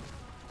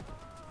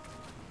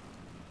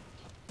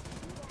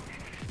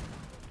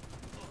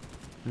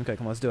 Okay,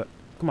 come on, let's do it.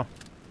 Come on.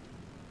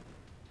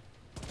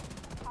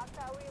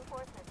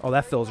 Oh,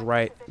 that feels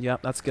right.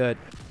 Yep, that's good.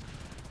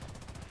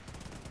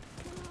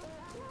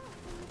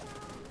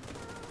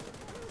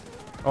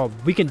 Oh,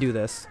 we can do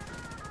this.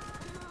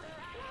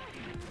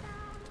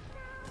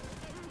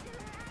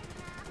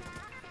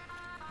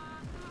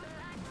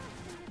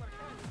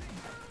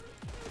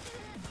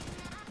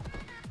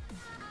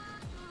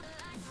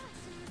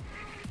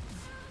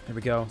 There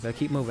we go. Gotta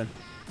keep moving.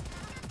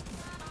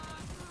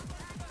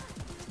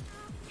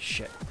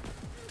 Shit.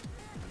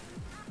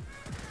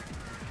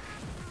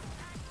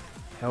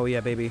 Hell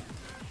yeah, baby.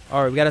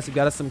 All right, we got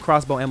us some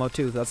crossbow ammo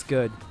too. So that's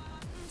good.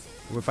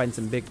 We're fighting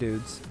some big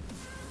dudes.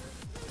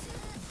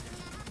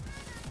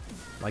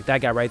 Like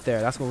that guy right there.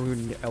 That's what we're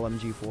gonna get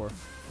LMG for.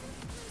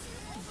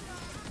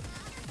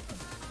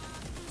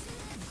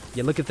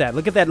 Yeah, look at that.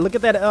 Look at that. Look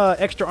at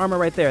that extra armor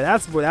right there.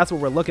 That's what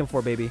we're looking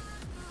for, baby.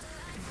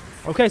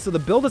 Okay, so the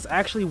build is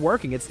actually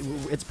working.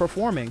 It's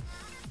performing.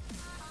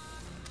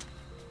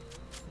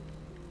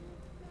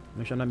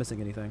 Make sure I'm not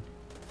missing anything.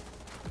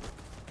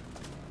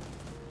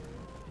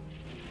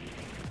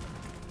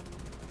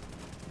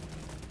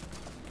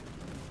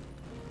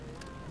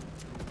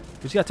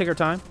 We just gotta take our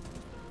time.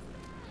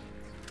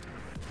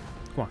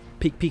 Come on,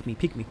 peek me.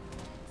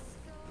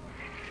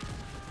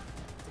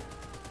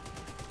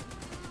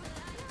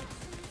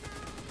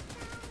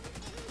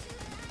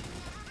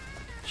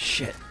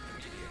 Shit.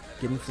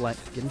 Getting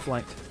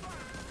flanked.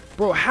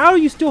 Bro, how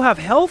do you still have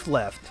health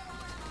left?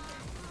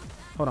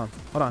 Hold on.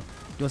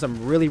 Doing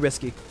something really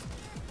risky.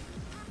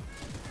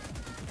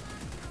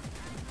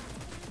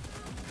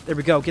 There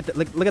we go. Get the,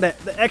 look at that.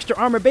 The extra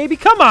armor, baby.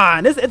 Come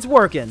on. It's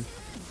working.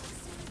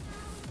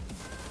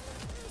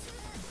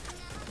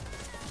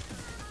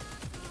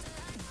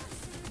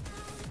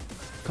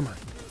 Come on.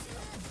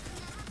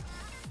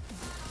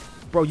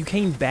 Bro, you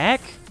came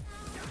back?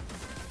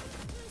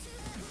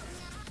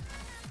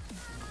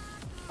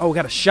 Oh, we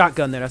got a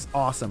shotgun there. That's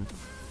awesome.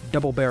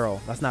 Double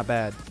barrel. That's not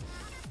bad.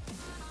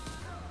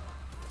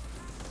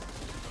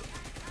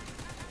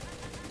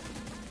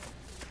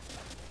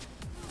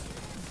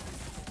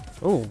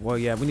 Oh, well,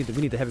 yeah, we need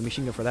the heavy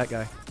machine gun for that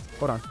guy.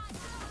 Hold on.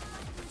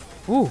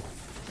 Ooh.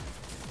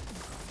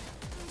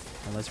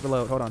 Now let's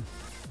reload. Hold on.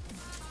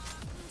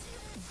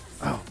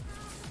 Oh.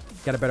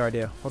 Got a better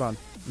idea. Hold on.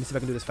 Let me see if I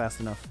can do this fast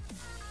enough.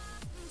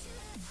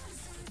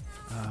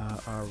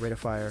 Rate of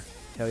fire.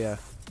 Hell yeah.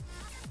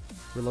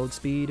 Reload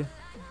speed.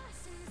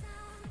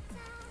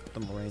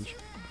 Thermal range.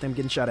 I think I'm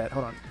getting shot at.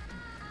 Hold on.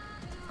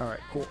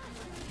 Alright, cool.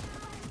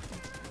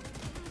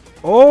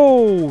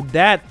 Oh,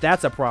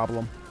 that's a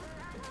problem.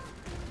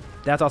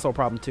 That's also a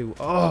problem too.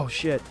 Oh,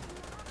 shit.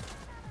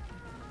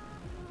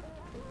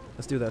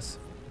 Let's do this.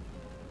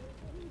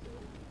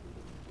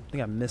 I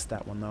think I missed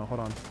that one though. Hold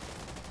on.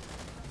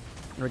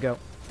 Here we go.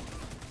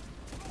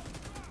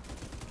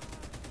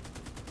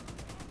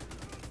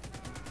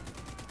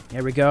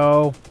 Here we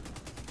go.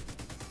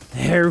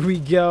 There we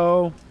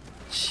go.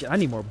 Shit, I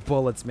need more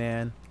bullets,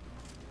 man.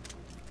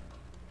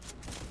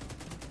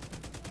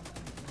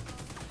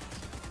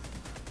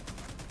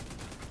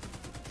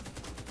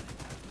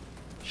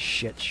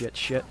 Shit, shit,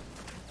 shit.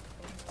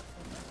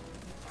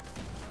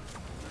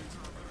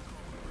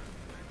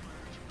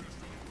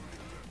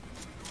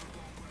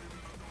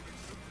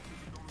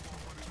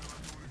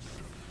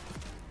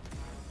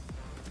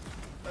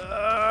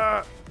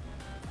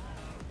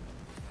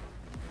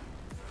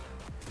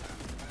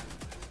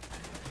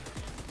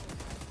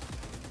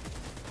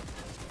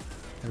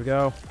 There we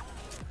go.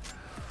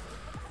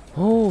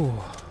 Oh.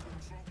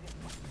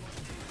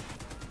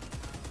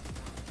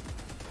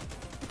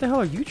 What the hell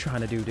are you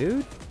trying to do,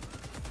 dude?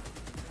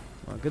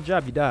 Well, good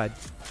job, you died.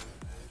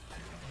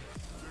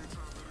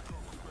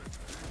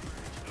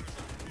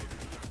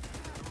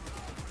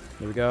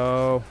 There we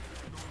go.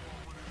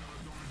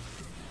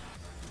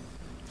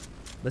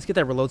 Let's get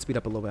that reload speed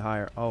up a little bit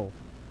higher. Oh.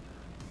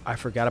 I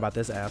forgot about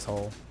this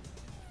asshole.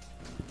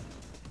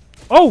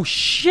 Oh,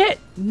 shit!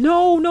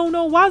 No, no,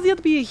 no. Why does he have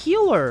to be a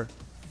healer?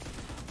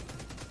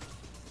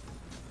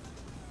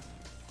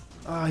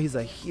 Oh, he's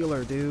a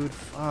healer, dude.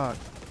 Fuck.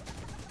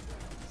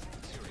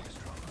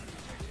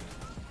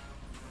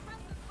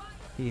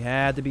 He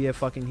had to be a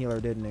fucking healer,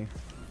 didn't he?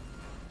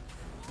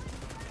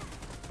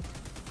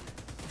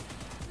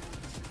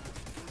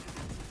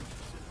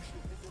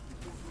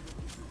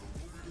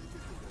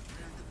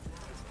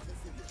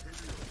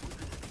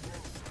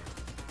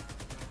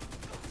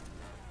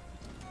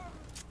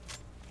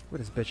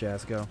 Where'd this bitch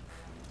ass go?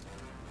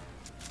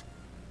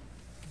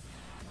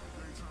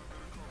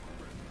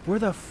 Where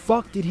the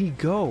fuck did he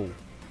go?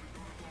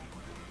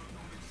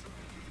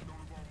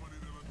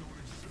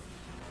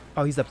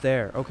 Oh, he's up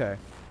there. Okay.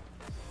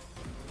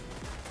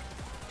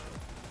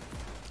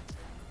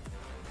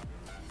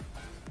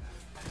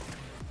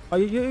 Oh,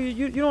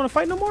 you don't want to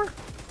fight no more?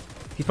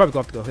 He's probably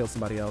going to have to go heal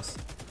somebody else.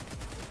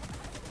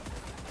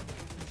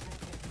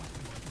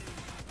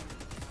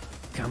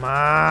 Come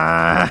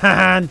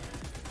on!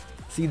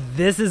 See,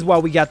 this is why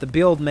we got the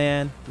build,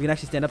 man. We can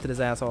actually stand up to this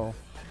asshole.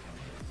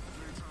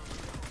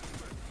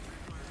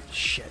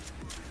 Shit.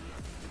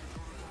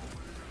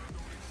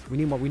 We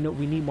need more. We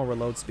need more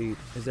reload speed.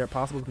 Is there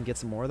possible we can get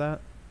some more of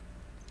that?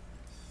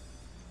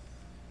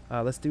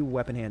 Let's do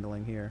weapon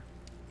handling here.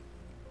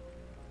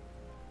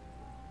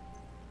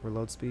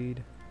 Reload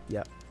speed.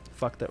 Yep.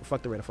 Fuck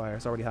the rate of fire.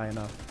 It's already high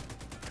enough.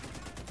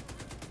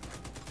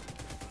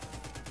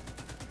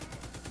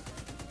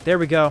 There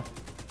we go.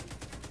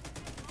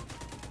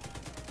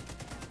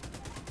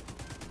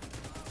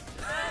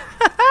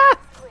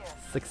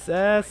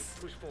 Success.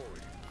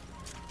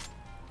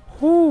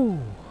 Whoo.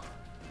 More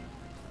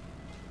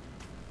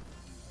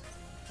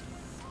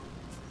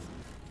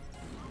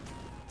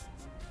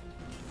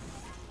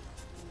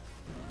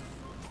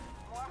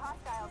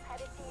hostiles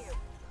headed to you.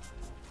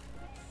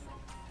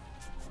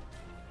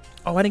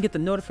 Oh, I didn't get the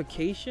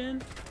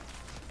notification?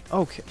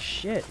 Okay,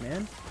 shit,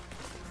 man.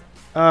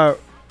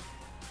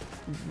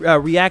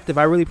 Reactive,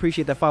 I really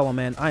appreciate that follow,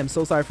 man. I am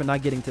so sorry for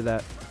not getting to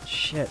that.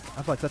 Shit,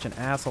 I feel like such an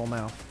asshole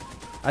now.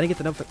 I didn't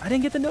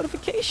get the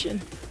notification.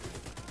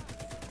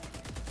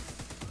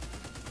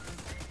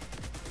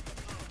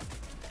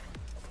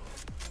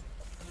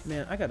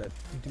 Man, I gotta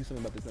do something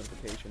about this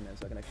notification, man,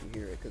 so I can actually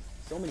hear it, because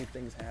so many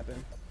things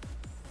happen.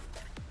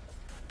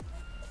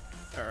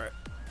 Alright.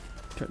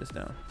 Turn this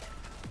down.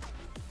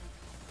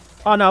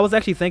 Oh, no, I was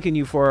actually thanking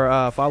you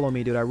for following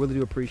me, dude. I really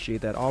do appreciate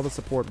that. All the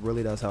support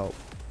really does help.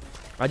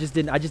 I just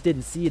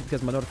didn't see it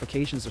because my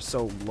notifications are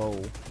so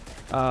low.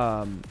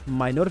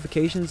 My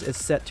notifications is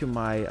set to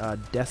my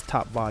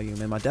desktop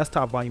volume, and my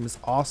desktop volume is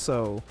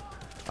also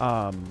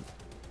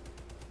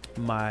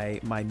my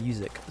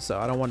music. So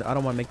I don't want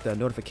to make the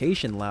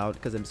notification loud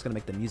because it's gonna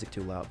make the music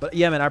too loud. But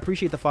yeah, man, I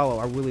appreciate the follow.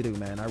 I really do,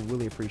 man. I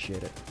really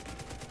appreciate it.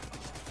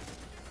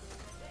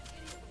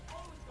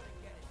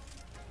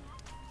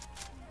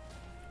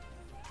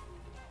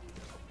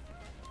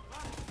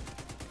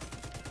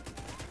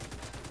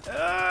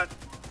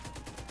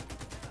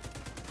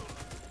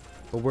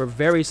 But we're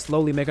very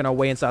slowly making our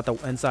way inside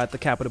the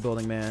Capitol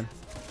building, man.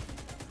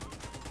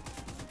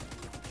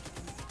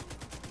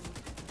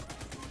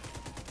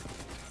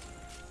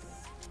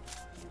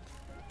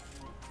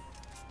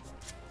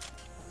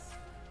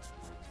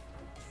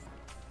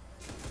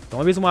 The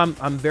only reason why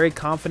I'm very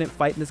confident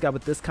fighting this guy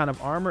with this kind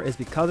of armor is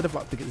because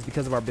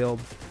of our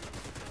build.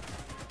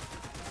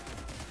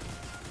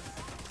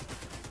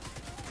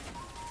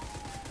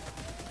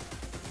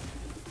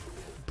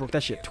 Broke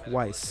that shit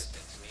twice.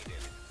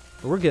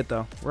 But we're good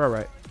though. We're all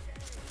right.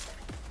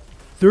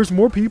 There's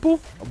more people?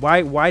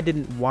 Why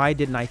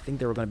didn't I think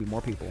there were gonna be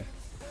more people?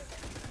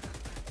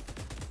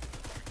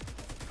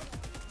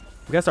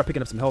 We gotta start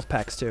picking up some health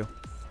packs too.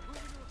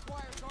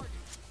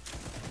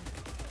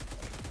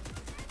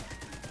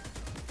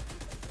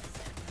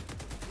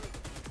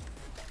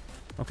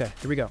 Okay,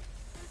 here we go.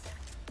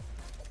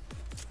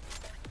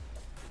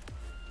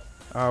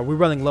 We're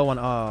running low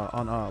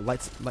on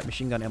light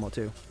machine gun ammo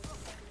too.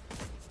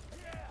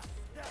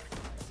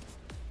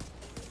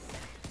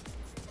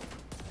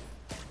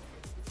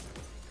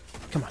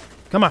 Come on.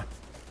 Come on.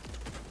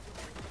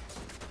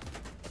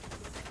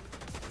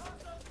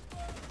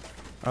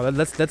 All right,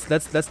 let's get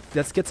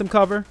some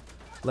cover.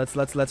 Let's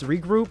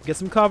regroup, get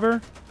some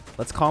cover.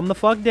 Let's calm the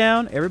fuck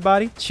down.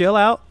 Everybody, chill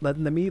out. Let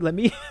me let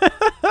me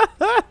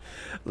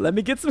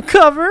get some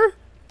cover.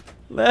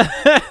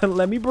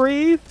 Let me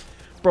breathe.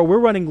 Bro, we're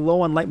running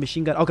low on light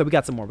machine gun. Okay, we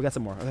got some more. We got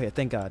some more. Okay,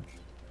 thank God.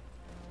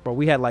 Bro,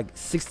 we had like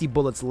 60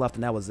 bullets left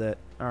and that was it.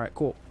 All right,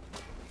 cool.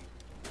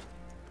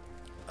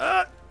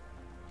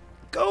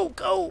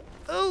 Go.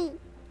 Oh.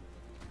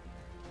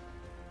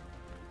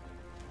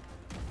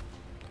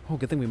 Oh,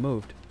 good thing we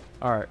moved.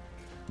 All right.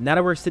 Now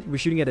that we're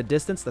shooting at a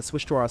distance, let's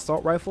switch to our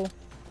assault rifle.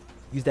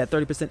 Use that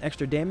 30%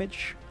 extra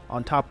damage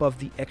on top of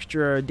the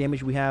extra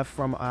damage we have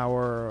from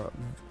our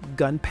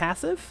gun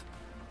passive.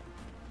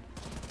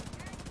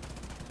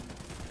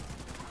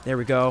 There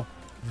we go.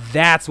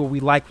 That's what we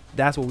like.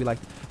 That's what we like.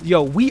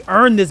 Yo, we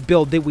earned this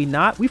build, did we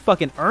not? We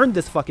fucking earned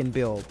this fucking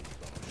build.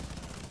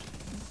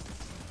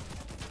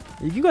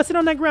 If you guys sit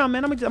on that ground,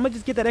 man, I'm gonna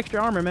just get that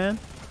extra armor, man.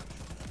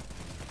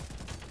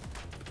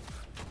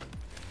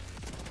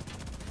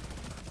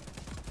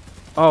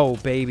 Oh,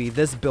 baby,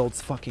 this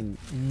build's fucking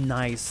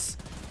nice.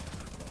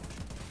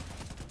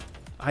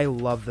 I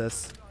love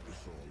this.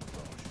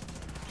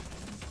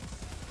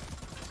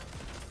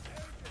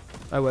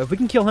 Oh, if we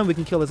can kill him, we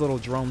can kill this little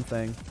drone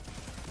thing.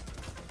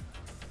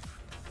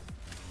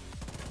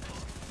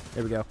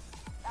 There we go.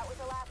 That was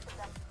the last of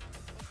them.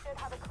 You should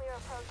have a clear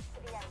approach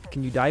to the entrance.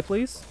 Can you die,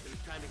 please?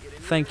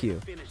 Thank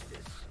you.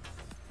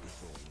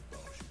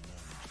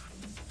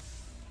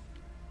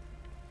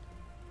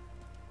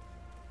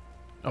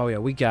 Oh yeah,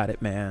 we got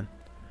it, man.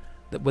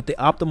 With the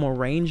optimal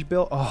range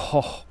build,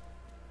 oh,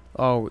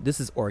 this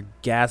is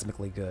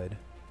orgasmically good,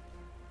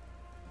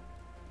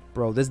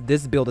 bro.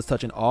 This build is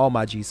touching all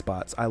my G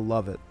spots. I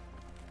love it.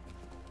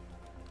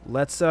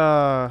 Let's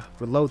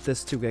reload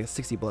this too. Get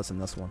 60 bullets in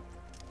this one.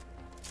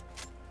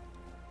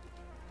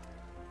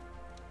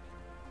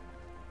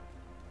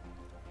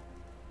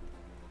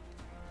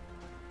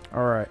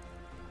 All right,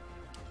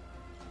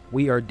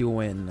 we are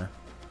doing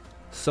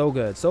so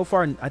good so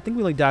far. I think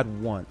we only died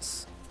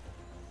once.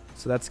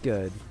 So that's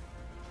good.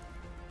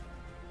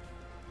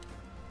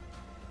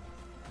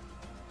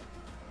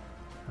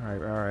 All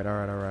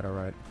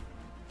right.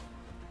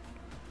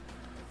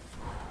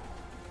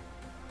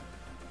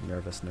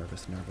 Nervous.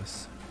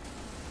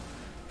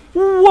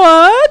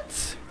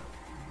 What?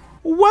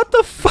 What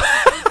the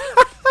fuck?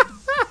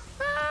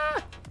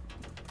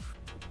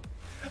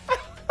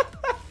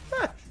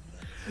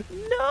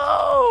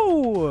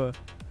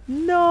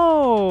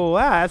 No,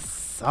 that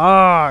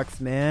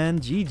sucks, man.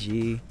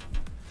 GG.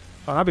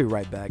 Oh, I'll be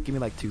right back. Give me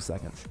like 2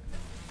 seconds.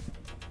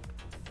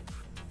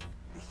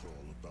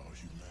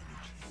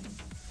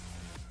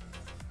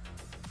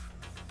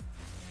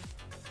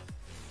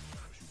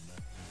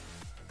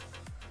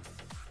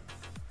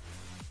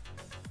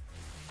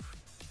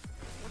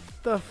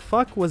 What the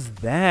fuck was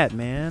that,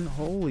 man?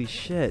 Holy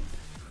shit.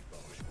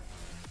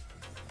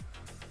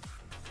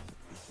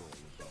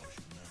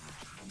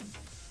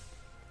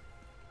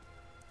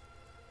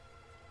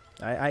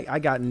 I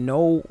got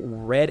no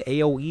red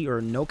AoE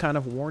or no kind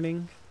of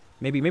warning.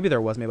 Maybe there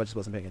was. Maybe I just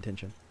wasn't paying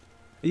attention.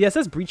 Yeah, it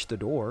says breach the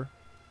door.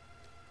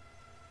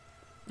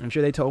 I'm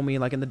sure they told me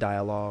like in the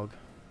dialogue.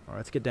 All right,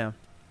 let's get down.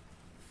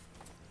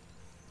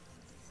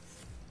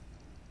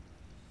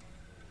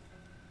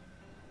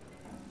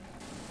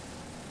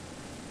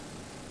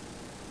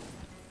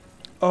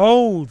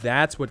 Oh,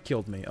 that's what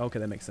killed me. Okay,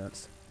 that makes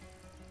sense.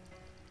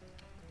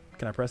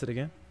 Can I press it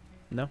again?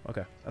 No?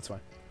 Okay, that's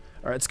fine.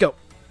 All right, let's go.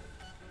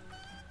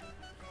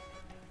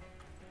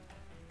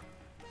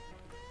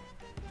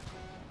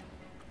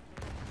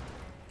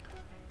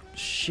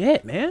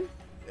 Shit, man.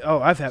 Oh,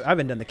 I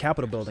haven't done the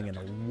Capitol building in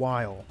a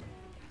while.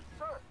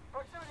 Sir,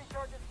 proximity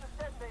charges just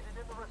detonated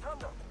in the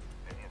rotunda.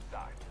 And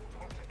inside.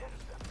 Move to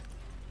intercept.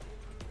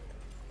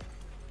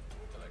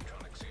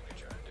 Electronic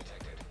signature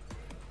detected.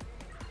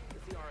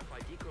 It's the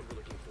RFID code we're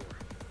looking for.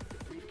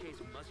 The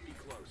briefcase must be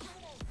close.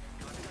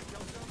 Copy that,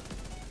 Kelso?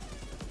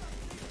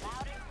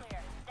 Loud and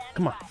clear. Stand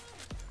Come on. by.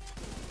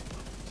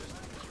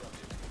 System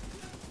disrupted.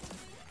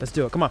 Let's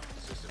do it. Come on.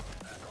 System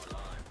back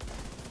online.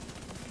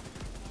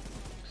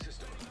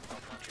 System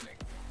malfunctioning.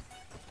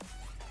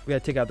 We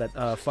gotta take out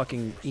that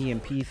fucking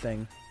EMP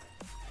thing.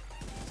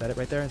 Is that it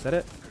right there? Is that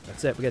it?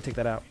 That's it. We gotta take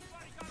that out.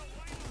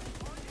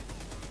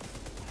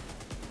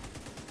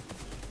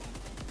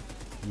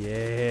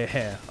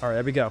 Yeah. All right,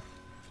 there we go.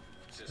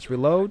 Let's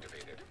reload.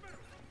 Activated.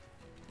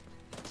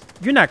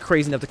 You're not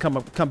crazy enough to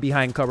come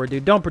behind cover,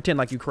 dude. Don't pretend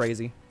like you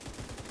crazy.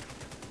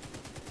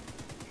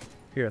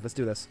 Here, let's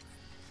do this.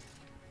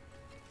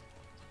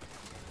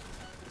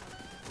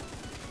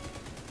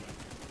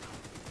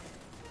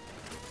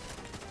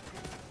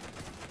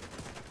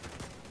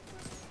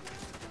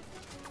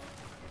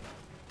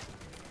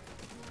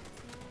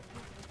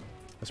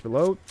 Let's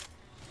reload.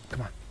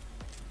 Come on.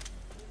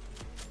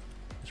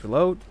 Let's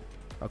reload.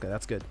 Okay,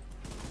 that's good.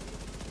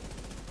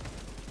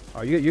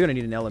 Oh, you're gonna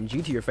need an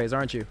LMG to your face,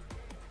 aren't you?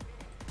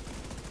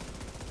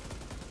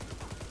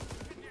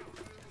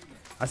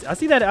 I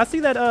see that. I see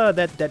that.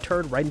 That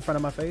turd right in front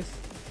of my face.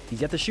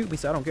 He's yet to shoot me,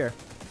 so I don't care.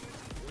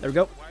 There we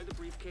go. Acquire the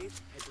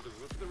briefcase, head to the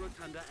roof of the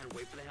rotunda, and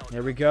wait for the helicopter.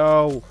 There we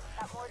go.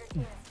 That mortar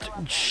team is still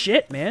up.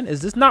 Shit, man.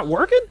 Is this not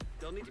working?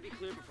 They'll need to be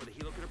clear before the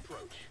helo can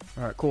approach.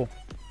 All right, cool.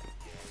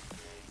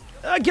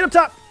 Get up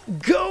top.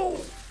 Go.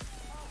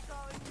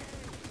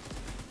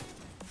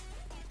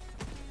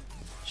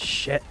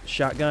 Shit.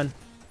 Shotgun.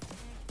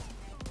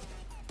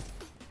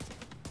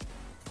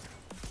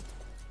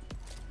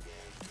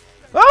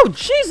 Oh,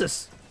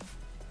 Jesus.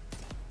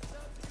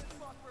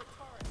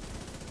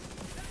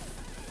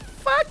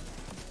 Fuck.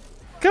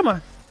 Come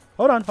on.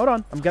 Hold on. Hold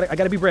on. I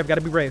gotta be brave.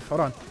 Gotta be brave.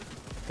 Hold on.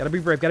 Gotta be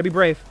brave. Gotta be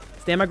brave.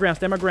 Stand my ground.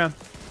 Stand my ground.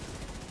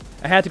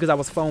 I had to because I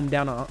was foamed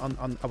down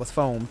on I was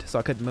foamed, so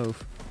I couldn't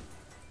move.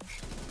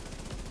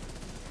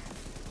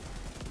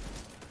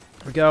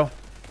 Here we go.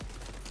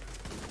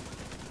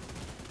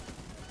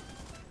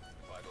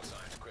 Vital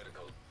signs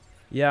critical.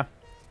 Yeah.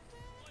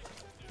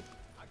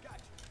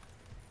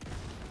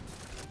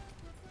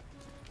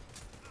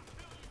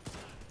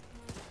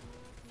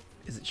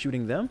 Is it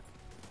shooting them?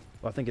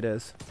 Well, I think it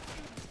is.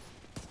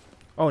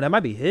 Oh, that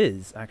might be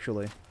his,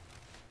 actually.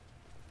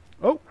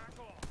 Oh.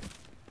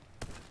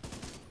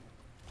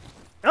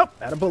 Oh,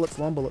 out of bullets,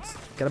 long bullets.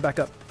 Gotta back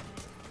up.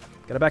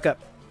 Gotta back up.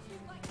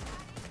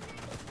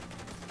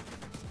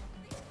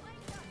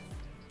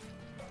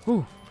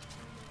 Whew.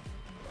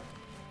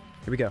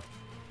 Here we go.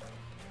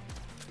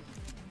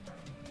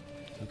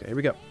 Okay, here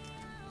we go.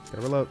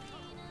 Gotta reload.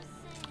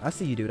 I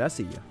see you, dude. I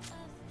see you.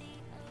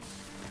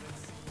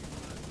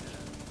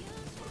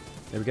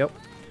 There we go.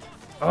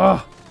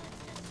 Oh!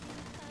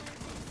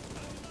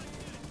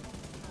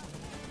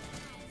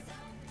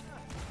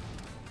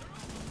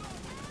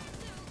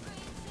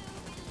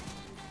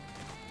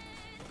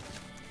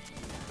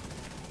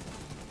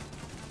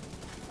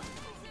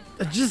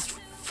 Just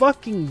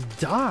fucking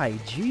die,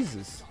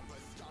 Jesus.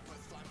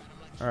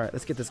 Alright,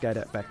 let's get this guy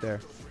back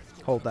there.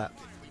 Hold that.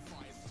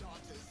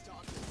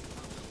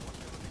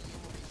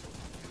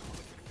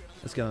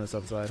 Let's get on this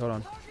other side. Hold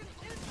on.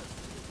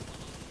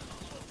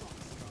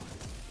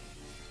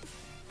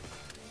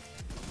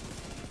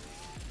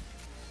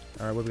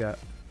 Alright, what we got?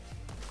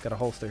 Got a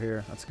holster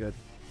here. That's good.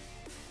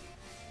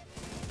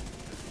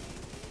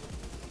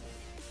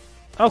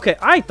 Okay,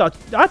 I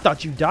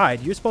thought you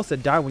died. You're supposed to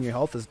die when your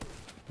health is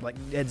like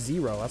at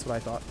 0. That's what I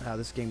thought how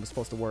this game was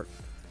supposed to work.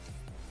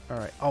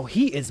 Alright. Oh,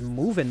 he is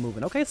moving.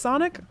 Okay,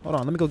 Sonic. Hold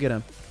on, let me go get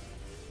him.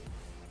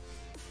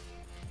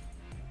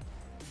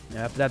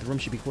 Yeah, after that the room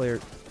should be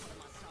cleared.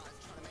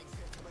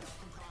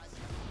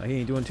 Oh, he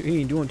ain't doing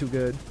too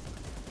good.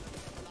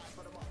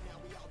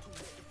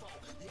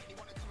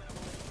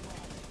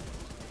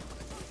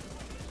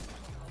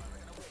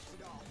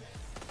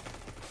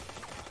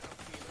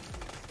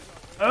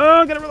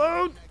 Oh, gotta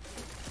reload!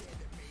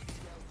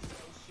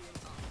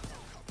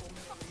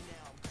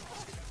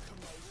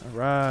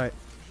 Alright.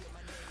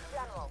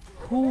 General,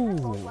 Ooh.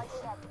 likely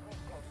have the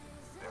briefcase.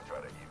 They'll try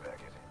to evac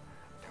it.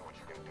 Do what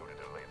you can do to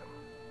delay them.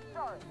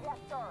 Sir, yes,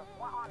 sir.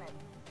 We're on it.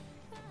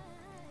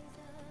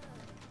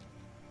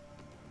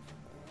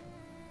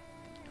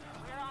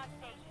 We're on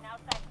station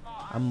outside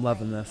small I'm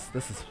loving this.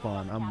 This is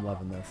fun. I'm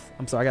loving this.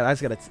 I'm sorry. I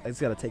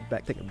just gotta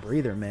take a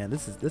breather, man.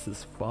 This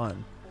is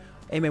fun.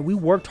 Hey, man, we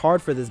worked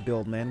hard for this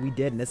build, man. We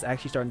did, and it's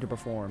actually starting to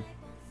perform.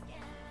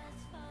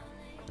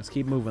 Let's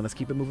keep moving. Let's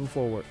keep it moving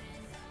forward.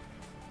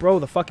 Bro,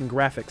 the fucking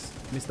graphics.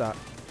 Let me stop.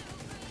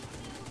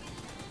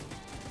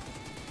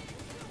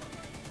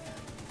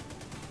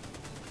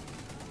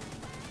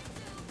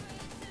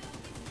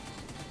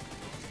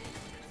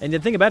 And the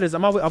thing about it is,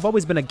 I've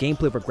always been a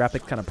gameplay over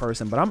graphic kind of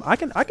person, but I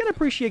can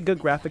appreciate good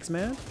graphics,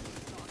 man.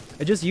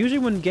 It just usually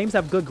when games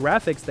have good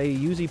graphics, they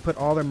usually put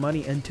all their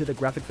money into the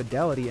graphic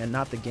fidelity and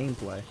not the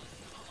gameplay.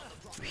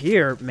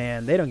 Here,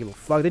 man, they don't give a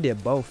fuck. They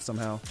did both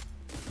somehow.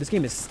 This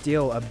game is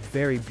still a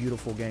very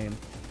beautiful game.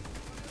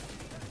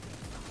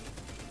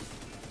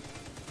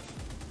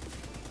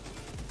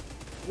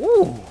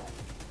 Ooh.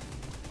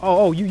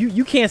 Oh,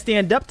 you can't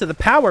stand up to the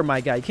power,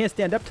 my guy. You can't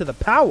stand up to the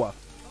power.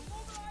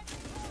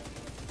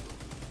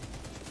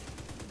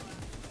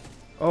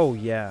 Oh,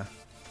 yeah.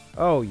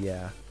 Oh,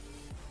 yeah.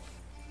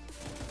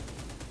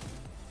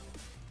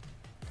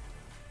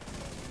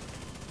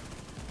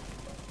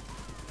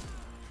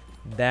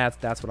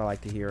 That's what I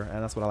like to hear,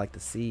 and that's what I like to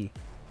see.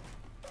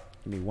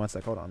 Give me one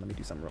sec. Hold on. Let me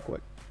do something real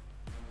quick.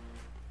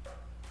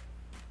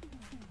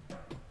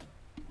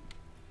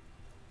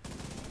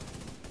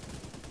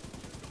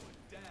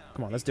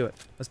 Come on, let's do it.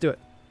 Let's do it.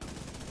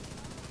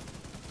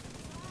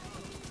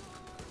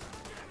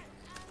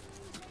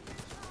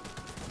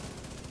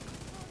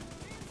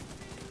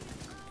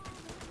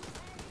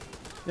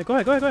 Yeah, go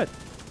ahead.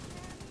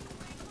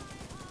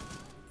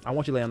 I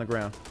want you to lay on the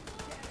ground.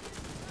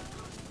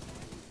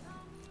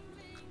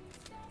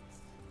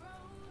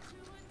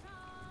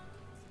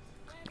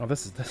 Oh,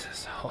 this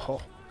is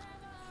oh.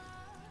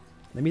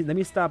 Let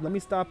me stop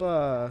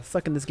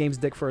sucking this game's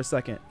dick for a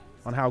second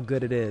on how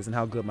good it is and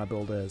how good my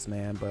build is,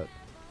 man. But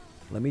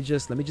let me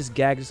just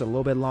gag just a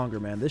little bit longer,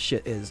 man. This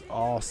shit is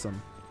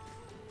awesome.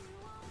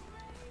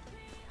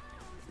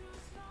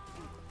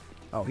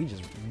 Oh, he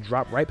just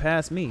dropped right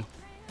past me.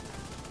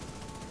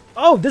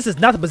 Oh, this is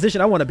not the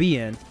position I want to be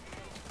in.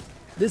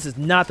 This is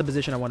not the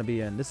position I want to be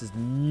in. This is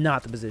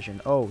not the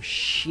position. Oh,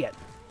 shit.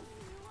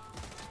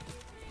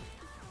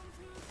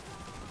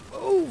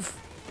 Move.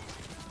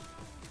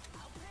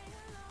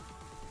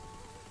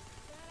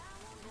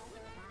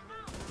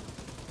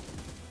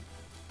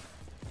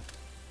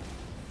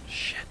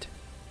 Shit.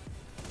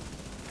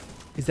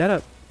 Is that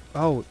a...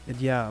 Oh,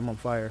 yeah, I'm on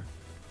fire.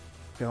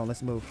 Okay, hold on,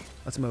 let's move.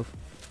 Let's move.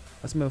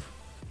 Let's move.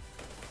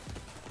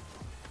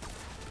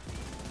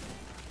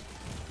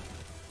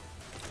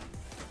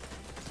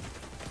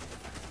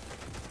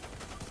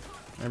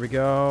 There we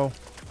go.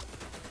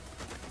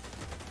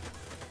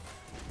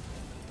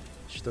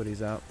 Just throw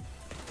these out.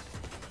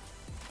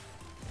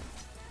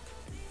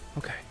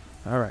 Okay.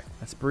 All right.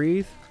 Let's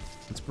breathe.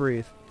 Let's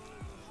breathe.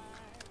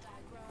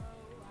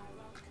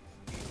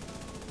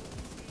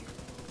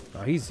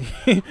 Oh, he's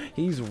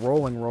he's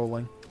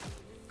rolling.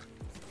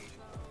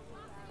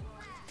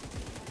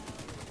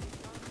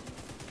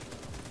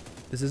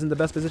 This isn't the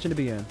best position to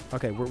be in.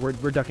 Okay,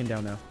 we're ducking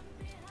down now.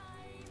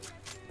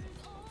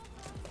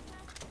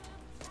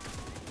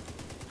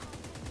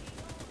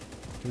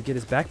 Can we get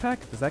his backpack?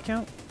 Does that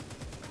count?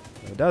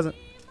 No, it doesn't.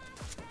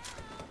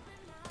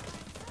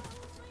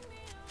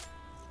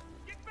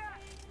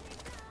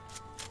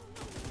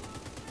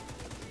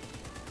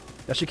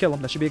 That should kill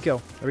him. That should be a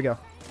kill. There we go.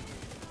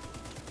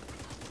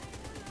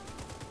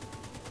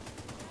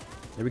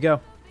 There we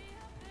go.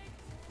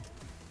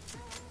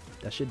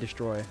 That should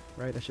destroy,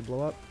 right? That should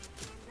blow up.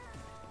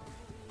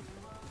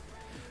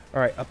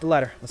 Alright, up the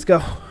ladder. Let's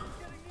go.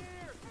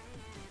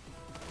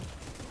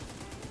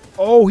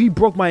 Oh, he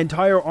broke my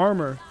entire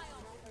armor.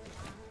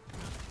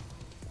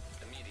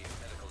 Immediate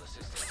medical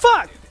assistance.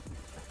 Fuck!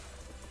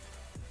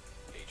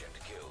 Agent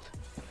killed.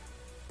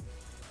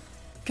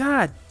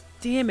 God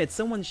damn it.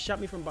 Someone shot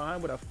me from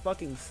behind with a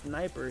fucking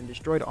sniper and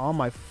destroyed all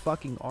my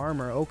fucking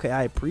armor. Okay,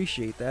 I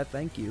appreciate that.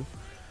 Thank you.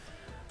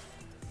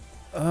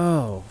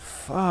 Oh,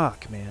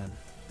 fuck, man.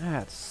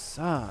 That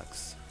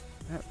sucks.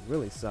 That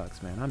really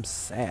sucks, man. I'm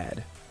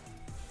sad.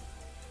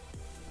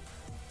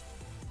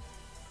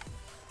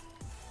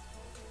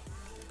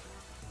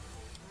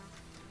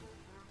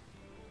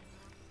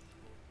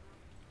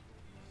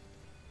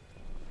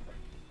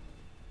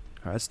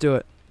 Alright, let's do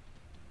it.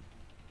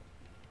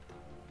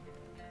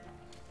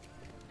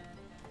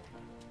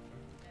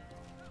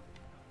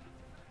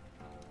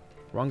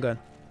 Wrong gun.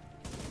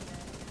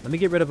 Let me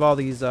get rid of all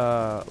these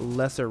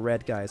lesser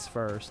red guys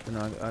first, and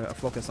I'll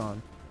focus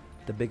on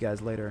the big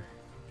guys later.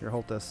 Here,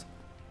 hold this.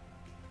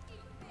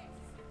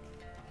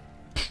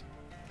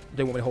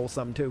 They want me to hold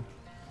something too.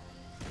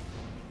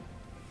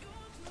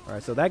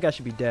 Alright, so that guy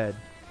should be dead.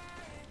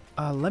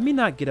 Let me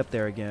not get up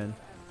there again.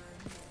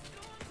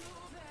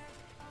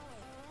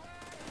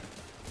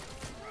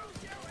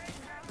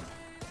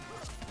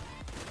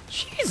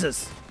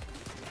 Jesus!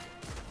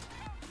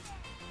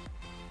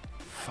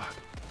 Fuck.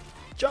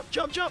 Jump,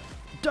 jump, jump!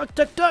 Duck,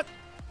 duck, duck!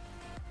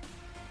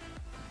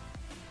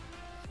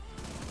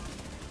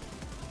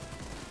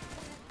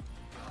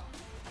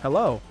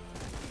 Hello.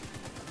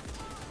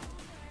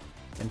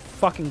 And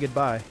fucking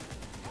goodbye.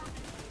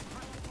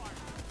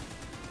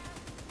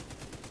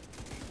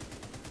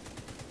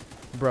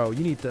 Bro,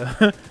 you need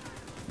to...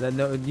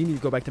 no, you need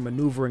to go back to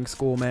maneuvering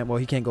school, man. Well,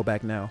 he can't go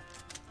back now.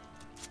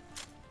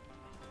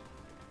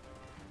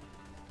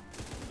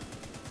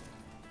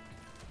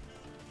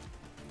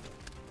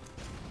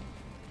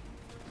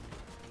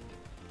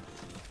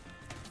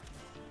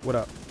 What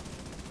up?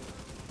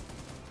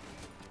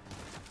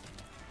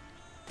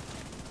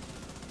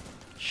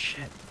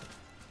 Shit.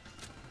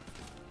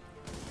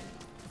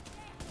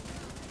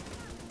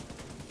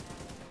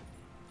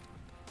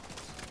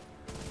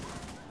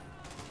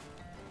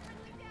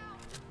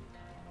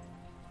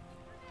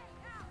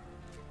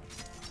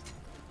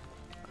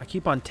 I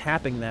keep on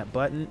tapping that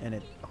button and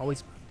it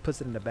always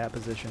puts it in a bad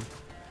position.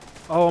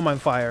 Oh, I'm on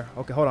fire.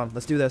 Okay, hold on.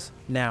 Let's do this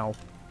now.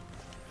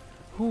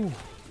 Whew.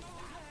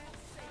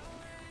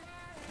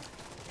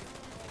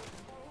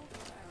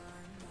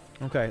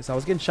 Okay, so I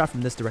was getting shot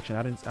from this direction.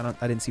 I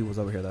didn't see what was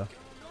over here though.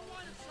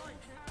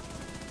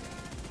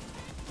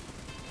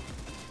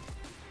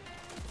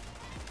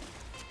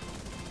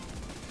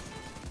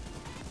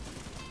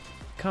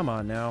 Come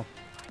on now.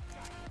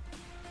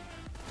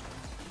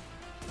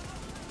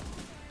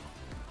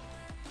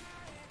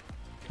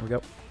 There we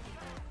go.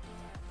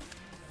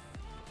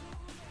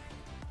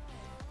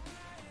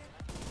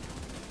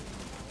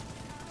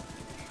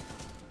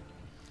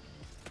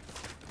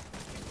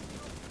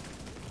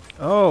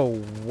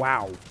 Oh,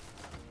 wow.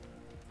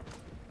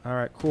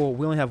 Alright, cool.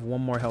 We only have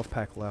one more health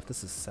pack left.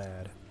 This is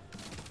sad.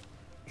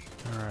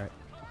 Alright.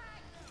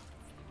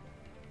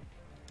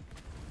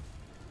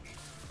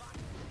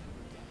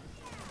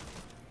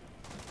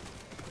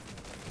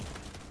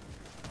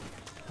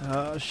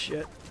 Oh,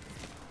 shit.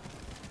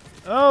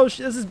 Oh,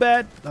 shit. This is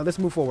bad. Now, let's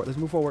move forward. Let's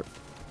move forward.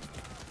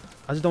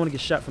 I just don't want to get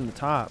shot from the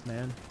top,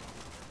 man.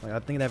 Like, I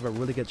think they have a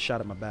really good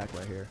shot at my back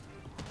right here.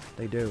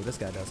 They do. This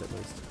guy does at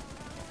least.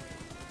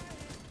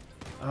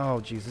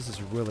 Oh, jeez, this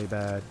is really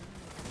bad.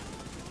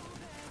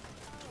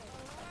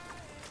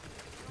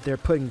 They're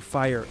putting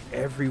fire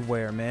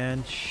everywhere,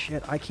 man.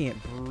 Shit, I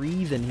can't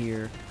breathe in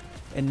here.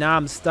 And now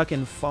I'm stuck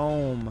in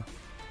foam.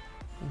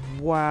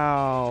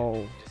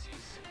 Wow.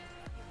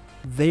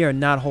 They are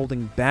not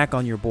holding back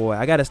on your boy.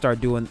 I gotta start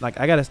doing, like,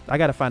 I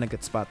gotta find a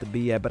good spot to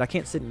be at. But I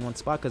can't sit in one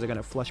spot because they're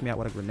gonna flush me out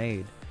with a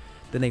grenade.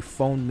 Then they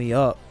phone me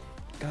up.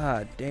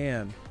 God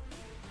damn.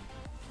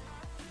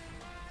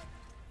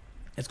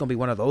 It's gonna be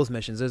one of those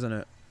missions, isn't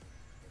it?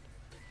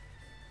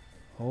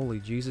 Holy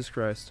Jesus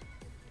Christ.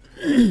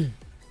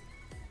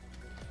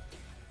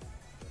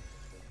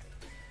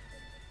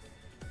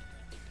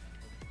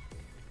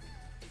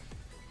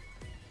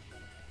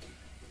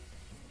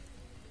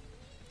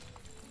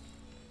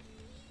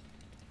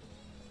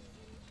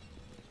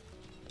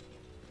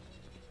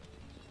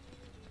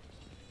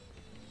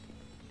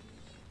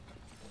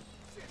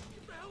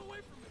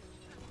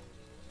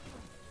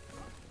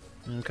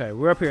 Okay,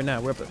 we're up here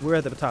now. We're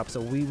at the top, so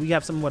we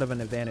have somewhat of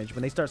an advantage.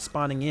 When they start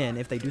spawning in,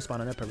 if they do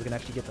spawn on Empire, we can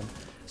actually get them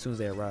as soon as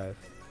they arrive.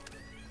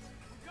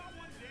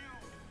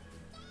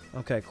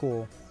 Okay,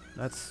 cool.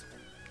 That's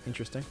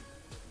interesting.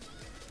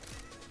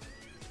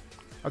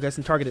 Okay,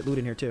 some targeted loot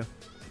in here too.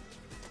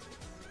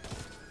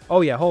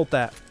 Oh yeah, hold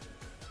that.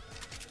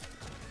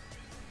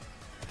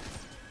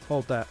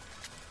 Hold that.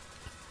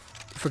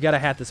 Forget I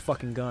had this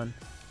fucking gun.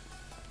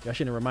 Y'all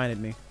shouldn't have reminded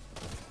me.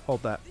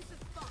 Hold that.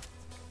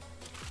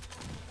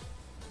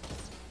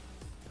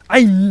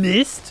 I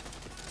missed?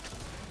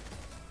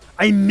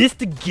 I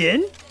missed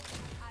again?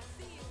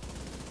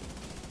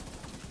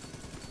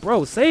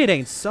 Bro, say it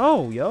ain't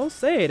so, yo.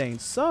 Say it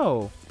ain't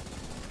so.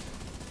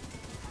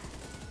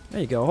 There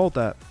you go. Hold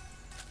that.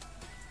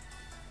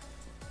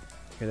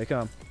 Here they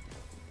come.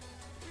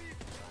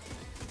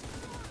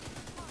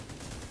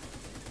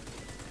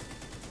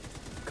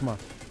 Come on.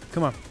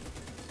 Come on.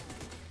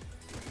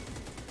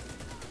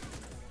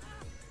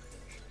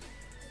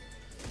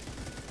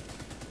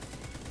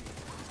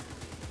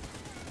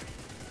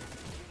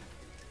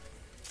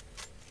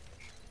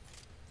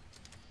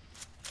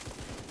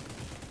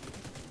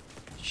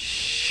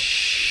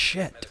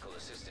 Shit. Medical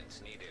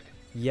assistance needed.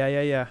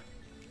 Yeah.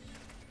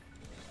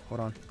 Hold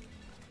on.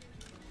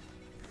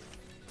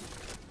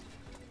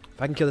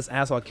 If I can kill this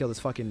asshole, I'll kill this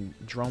fucking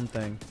drone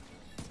thing.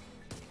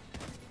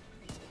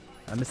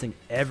 I'm missing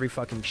every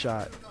fucking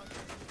shot.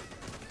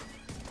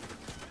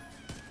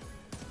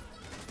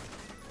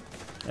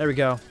 There we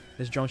go.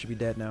 This drone should be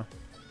dead now.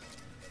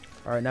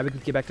 Alright, now we can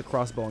get back to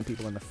crossbowing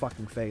people in the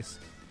fucking face.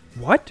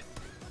 What?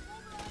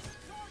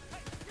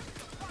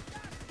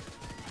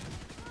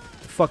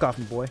 Fuck off,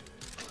 my boy.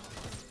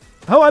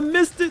 Oh, I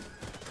missed it!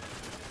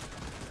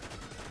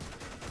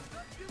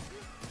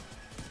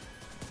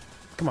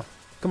 Come on.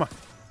 Come on.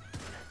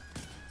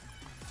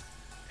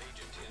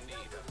 Agent in need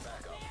of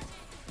backup.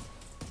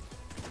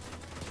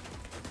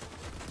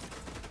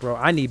 Bro,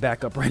 I need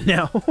backup right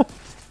now.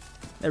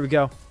 There we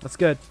go. That's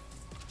good.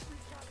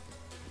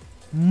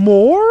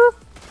 More?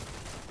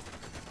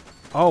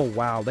 Oh,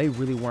 wow. They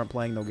really weren't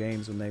playing no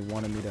games when they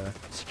wanted me to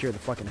secure the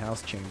fucking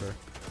house chamber.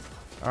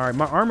 Alright,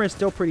 my armor is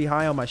still pretty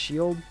high on my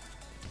shield.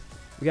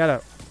 We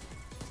gotta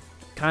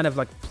kind of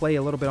like play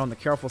a little bit on the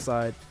careful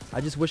side.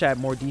 I just wish I had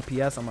more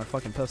DPS on my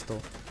fucking pistol.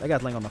 That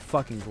guy's laying on the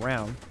fucking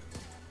ground.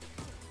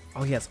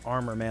 Oh, he has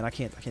armor, man. I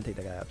can't take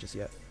that guy out just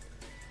yet.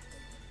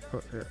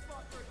 Here.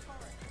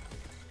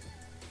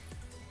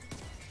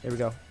 Here we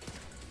go.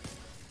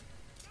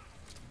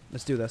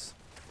 Let's do this.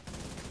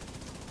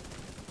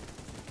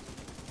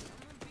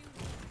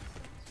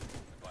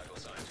 Vital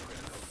signs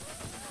critical.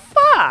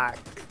 Fuck!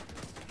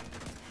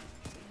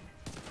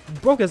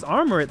 Broke his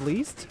armor at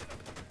least.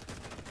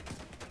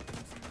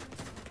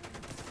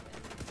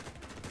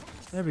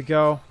 There we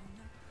go.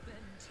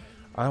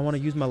 I don't want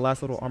to use my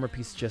last little armor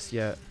piece just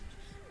yet.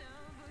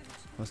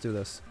 Let's do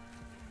this.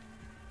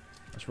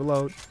 Let's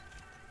reload.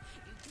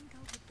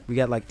 We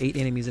got like 8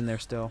 enemies in there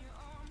still.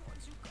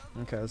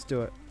 Okay, let's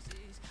do it.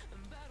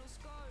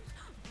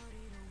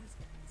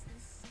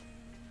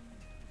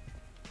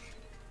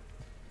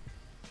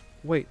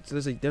 Wait, so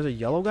there's a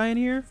yellow guy in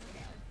here?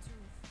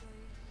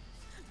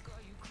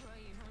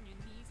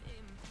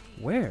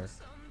 Where?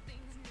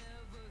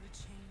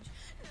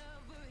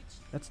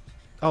 That's...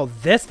 Oh,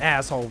 this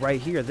asshole right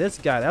here. This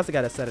guy. That's the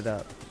guy that set it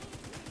up.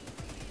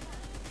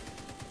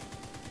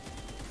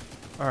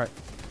 Alright.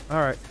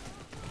 Alright.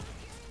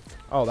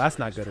 Oh, that's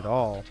not good at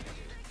all.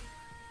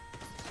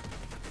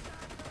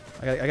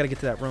 I gotta get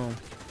to that room.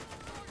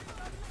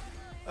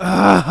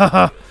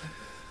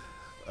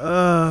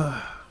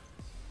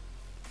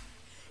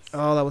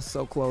 Oh, that was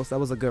so close. That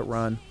was a good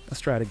run.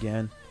 Let's try it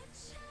again.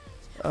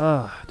 Do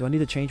I need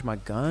to change my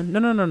gun?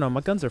 No.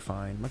 My guns are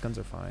fine. My guns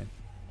are fine.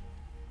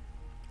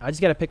 I just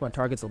gotta pick my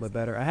targets a little bit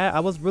better. I had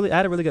a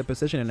really good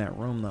position in that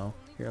room though.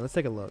 Here, let's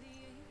take a look.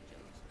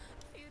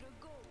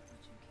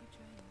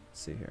 Let's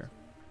see here.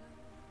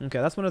 Okay,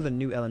 that's one of the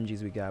new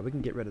LMGs we got. We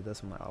can get rid of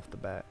this one off the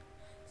bat.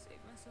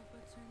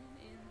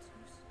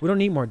 We don't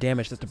need more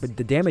damage.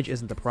 The damage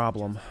isn't the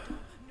problem.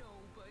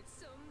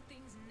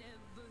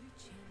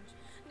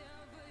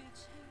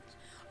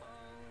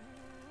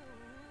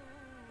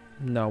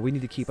 No, we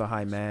need to keep a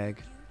high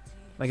mag.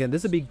 Again,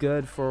 this would be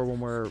good for when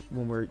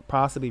we're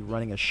possibly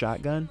running a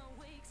shotgun,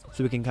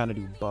 so we can kind of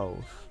do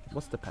both.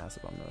 What's the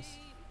passive on this?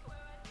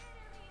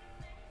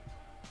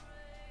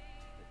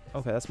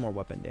 Okay, that's more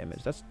weapon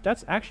damage.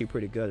 That's actually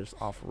pretty good,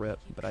 just off rip.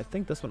 But I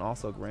think this one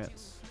also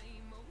grants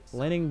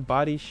landing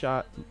body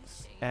shot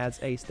adds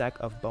a stack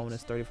of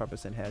bonus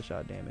 35%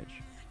 headshot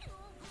damage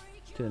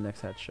to the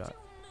next headshot.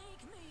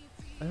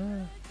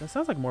 That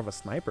sounds like more of a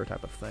sniper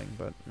type of thing,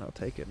 but I'll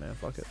take it, man.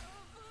 Fuck it.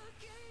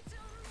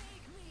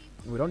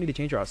 We don't need to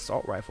change our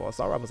assault rifle.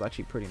 Assault rifle is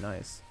actually pretty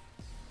nice.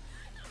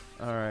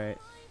 Alright.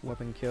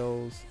 Weapon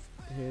kills.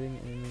 Hitting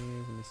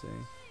enemies. Let me see.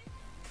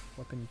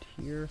 Weapon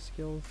tier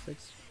skill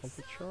 6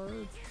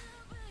 overcharge.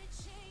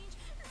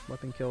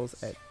 Weapon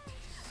kills at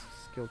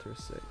skill tier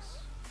 6.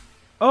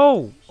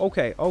 Oh!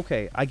 Okay,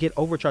 okay. I get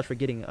overcharge for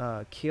getting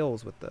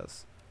kills with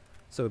this.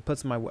 So it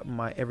puts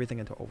my everything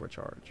into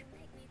overcharge.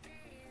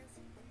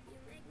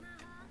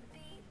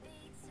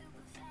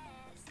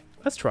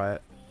 Let's try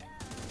it.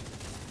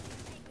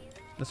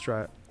 Let's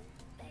try it.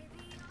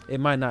 It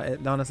might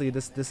not. Honestly,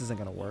 this isn't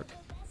gonna work.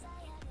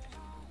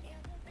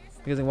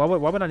 Because why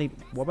would I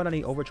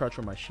need overcharge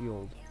for my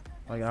shield?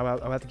 Like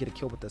I'll have to get a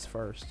kill with this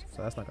first,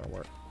 so that's not gonna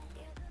work.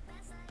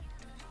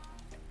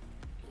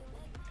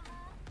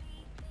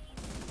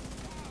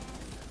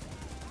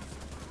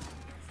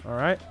 All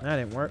right, that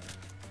didn't work.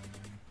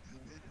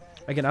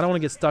 Again, I don't want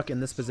to get stuck in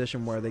this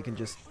position where they can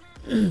just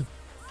give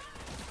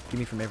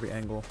me from every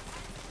angle.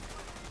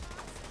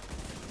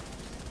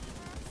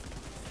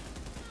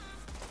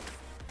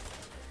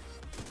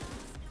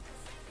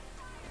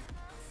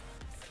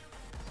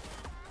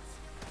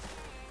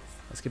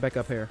 Let's get back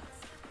up here.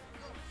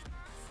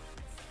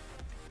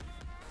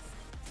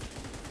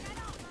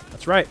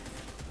 That's right.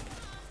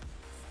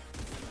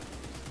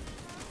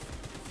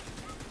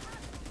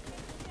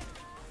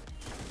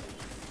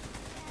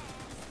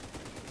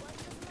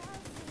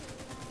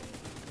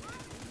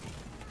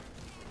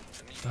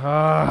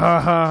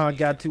 Ah, I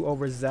got too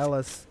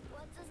overzealous.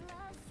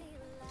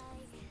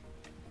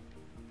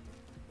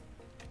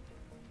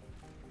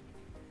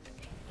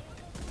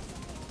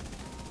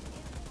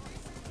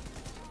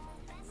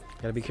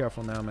 Gotta be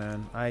careful now,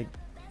 man. I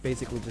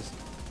basically just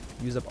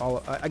use up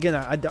all. Again,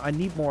 I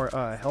need more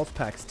health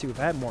packs too. If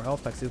I had more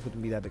health packs, this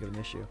wouldn't be that big of an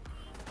issue.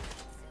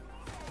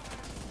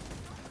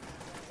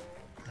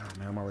 Oh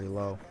man, I'm already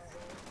low.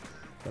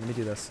 Let me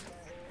do this.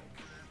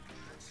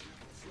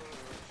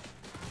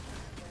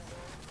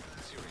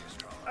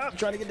 Oh, I'm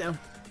trying to get down.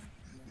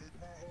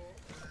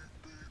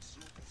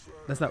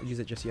 Let's not use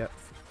it just yet.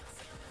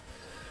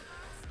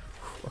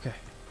 Okay.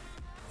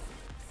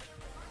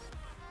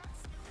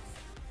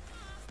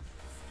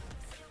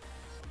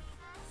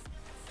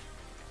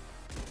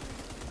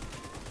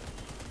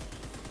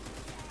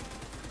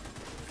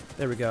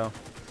 There we go.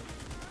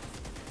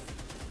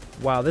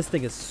 Wow, this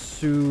thing is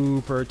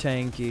super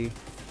tanky.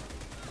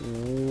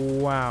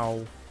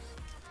 Wow.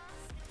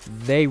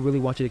 They really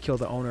want you to kill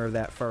the owner of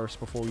that first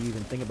before you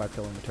even think about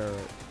killing the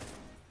turret.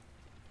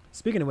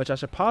 Speaking of which, that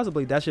should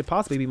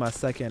possibly be my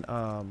second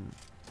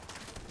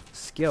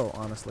skill.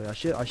 Honestly,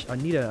 I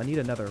need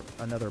another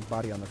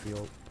body on the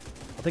field.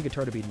 I think a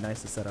turret would be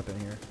nice to set up in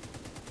here.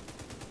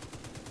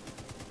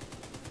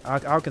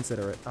 I'll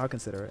consider it. I'll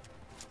consider it.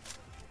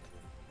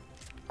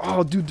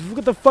 Oh, dude, look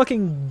at the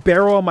fucking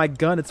barrel on my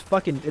gun.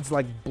 It's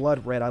like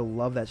blood red. I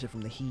love that shit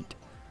from the heat.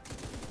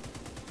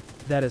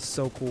 That is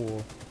so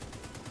cool.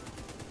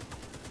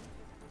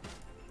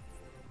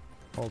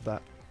 Hold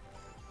that.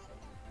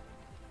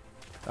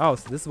 Oh,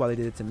 so this is why they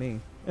did it to me.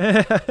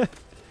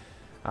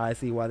 I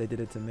see why they did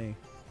it to me.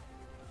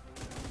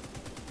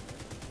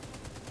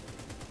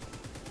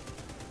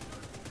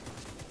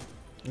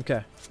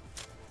 Okay.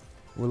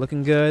 We're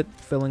looking good.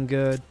 Feeling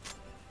good.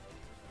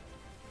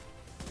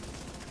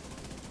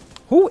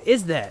 Who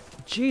is that?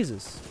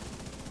 Jesus.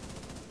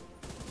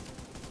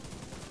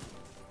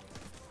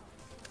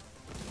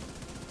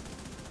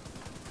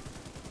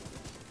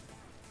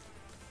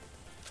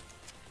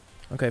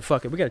 Okay,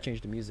 fuck it. We gotta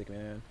change the music,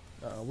 man.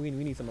 We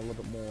need something a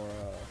little bit more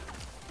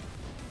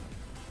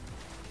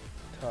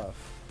tough.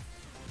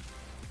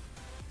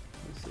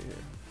 Let's see here.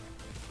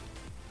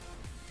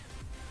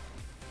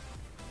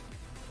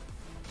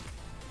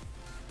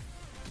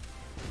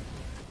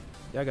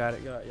 Y'all got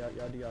it.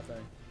 Y'all do y'all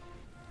thing.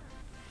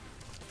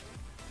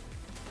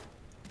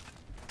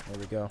 There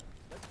we go.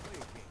 Let's play a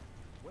game.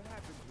 What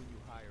happens when you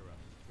hire a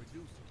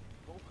producer,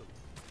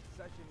 vocalist,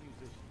 session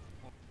musician?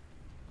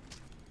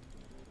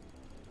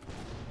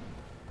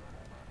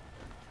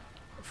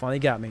 Finally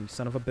got me,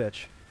 son of a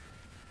bitch.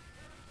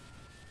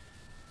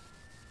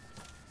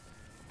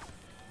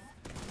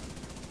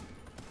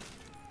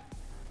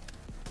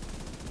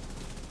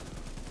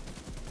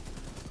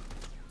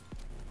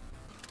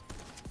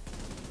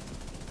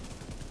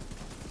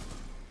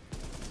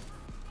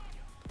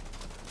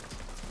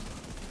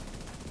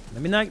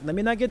 Let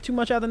me not get too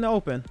much out in the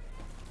open.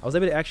 I was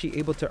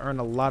able to earn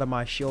a lot of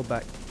my shield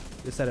back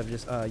instead of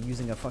just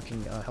using a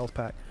fucking health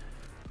pack.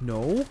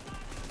 No.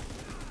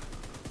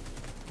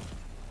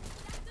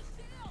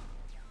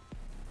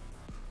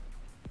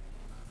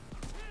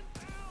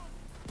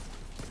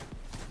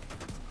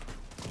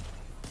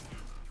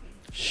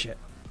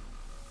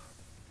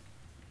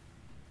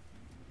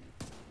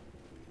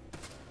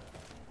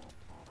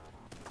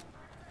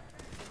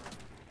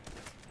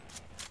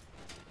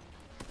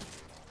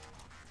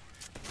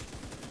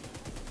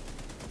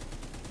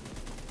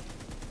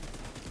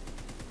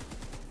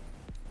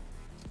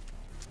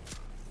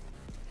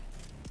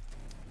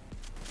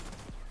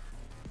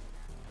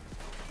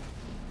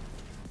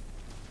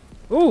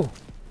 Ooh.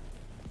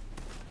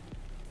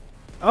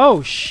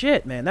 Oh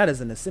shit, man, that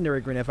is an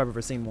incendiary grenade if I've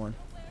ever seen one.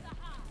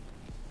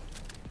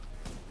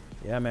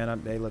 Yeah,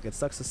 man. Hey, look, it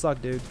sucks to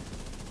suck, dude.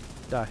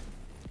 Die.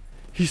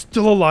 He's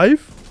still alive?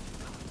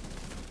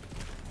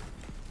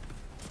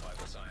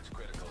 Vital signs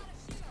critical.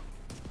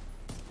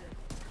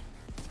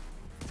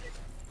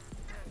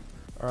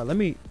 All right, let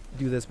me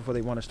do this before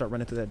they want to start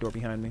running through that door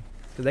behind me,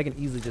 because they can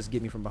easily just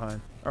get me from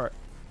behind. All right,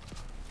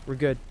 we're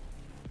good.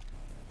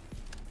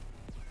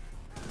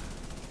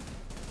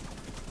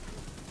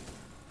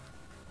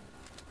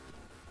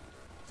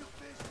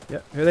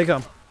 Yep, here they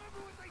come.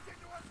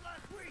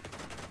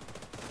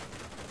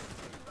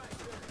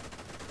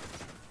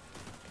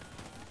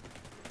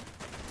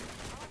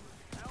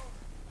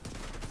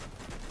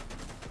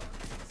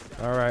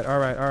 All right, all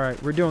right, all right.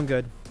 We're doing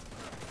good.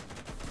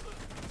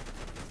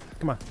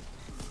 Come on.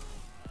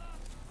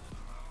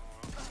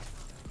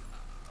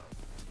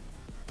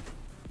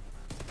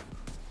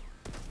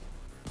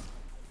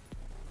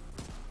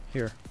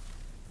 Here.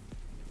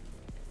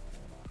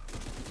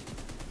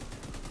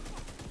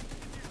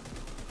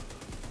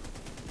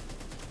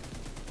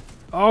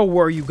 Oh,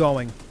 where are you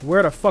going?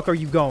 Where the fuck are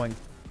you going?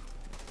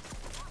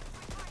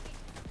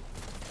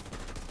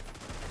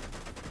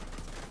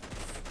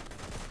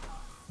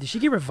 Did she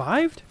get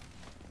revived?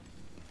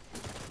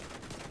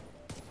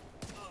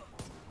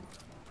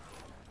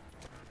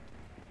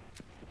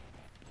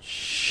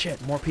 Shit,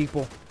 more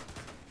people.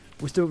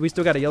 We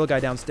still got a yellow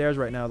guy downstairs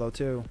right now though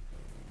too.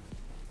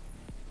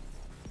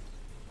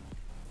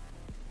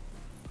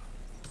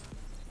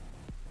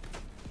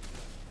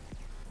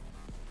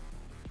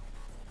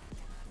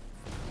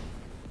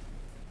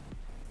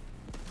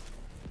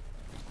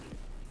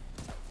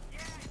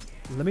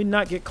 Let me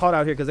not get caught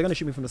out here because they're gonna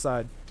shoot me from the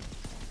side.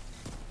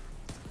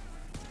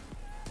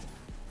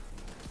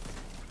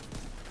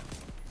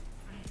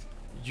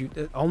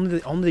 Only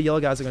the yellow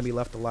guys are gonna be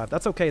left alive.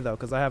 That's okay though,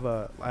 because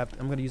I'm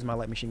gonna use my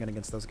light machine gun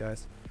against those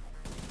guys.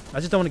 I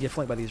just don't want to get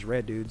flanked by these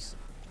red dudes.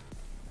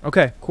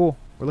 Okay, cool.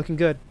 We're looking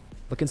good,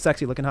 looking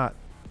sexy, looking hot.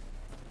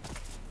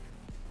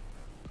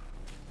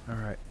 All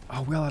right.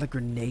 Oh, we're out of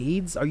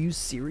grenades. Are you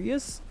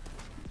serious?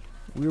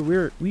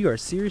 We are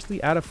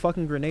seriously out of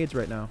fucking grenades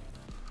right now.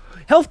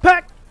 Health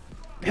pack.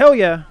 Hell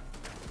yeah.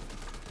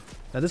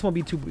 Now this won't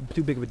be too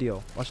big of a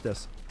deal. Watch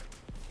this.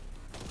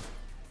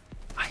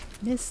 I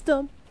missed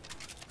them.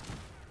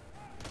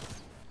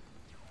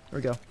 There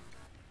we go.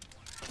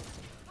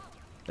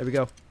 There we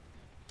go.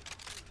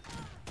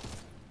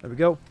 There we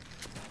go.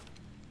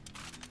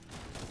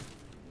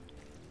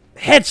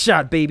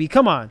 Headshot, baby.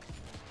 Come on.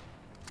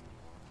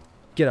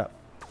 Get up.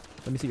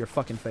 Let me see your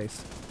fucking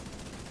face.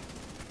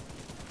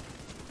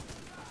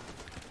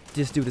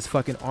 This dude is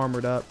fucking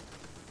armored up.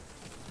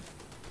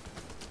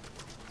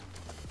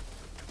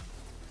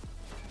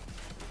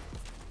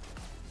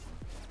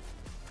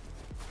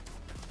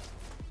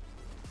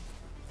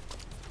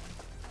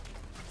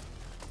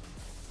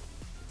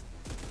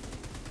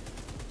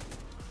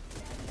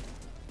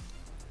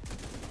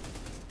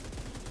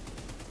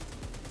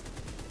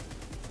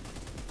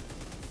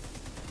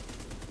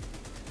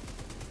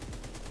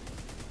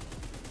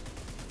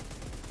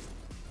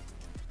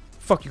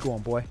 Fuck you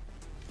going, boy.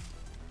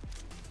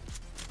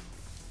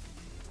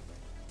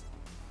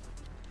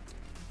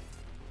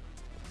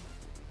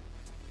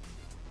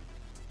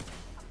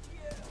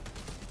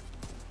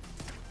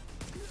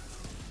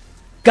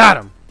 Got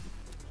him.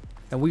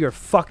 And we are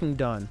fucking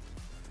done.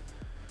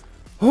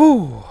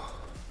 Whew.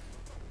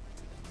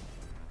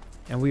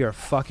 And we are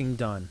fucking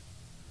done.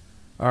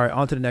 All right,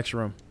 on to the next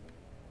room.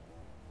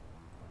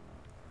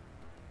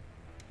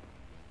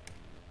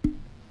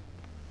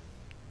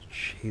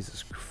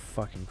 Jesus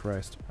fucking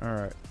Christ. All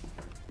right.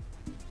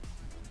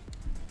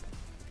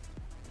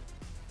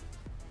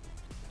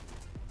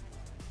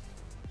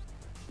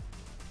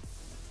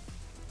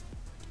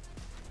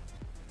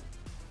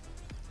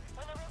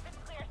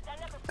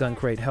 Gun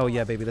crate. Hell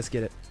yeah, baby. Let's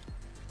get it.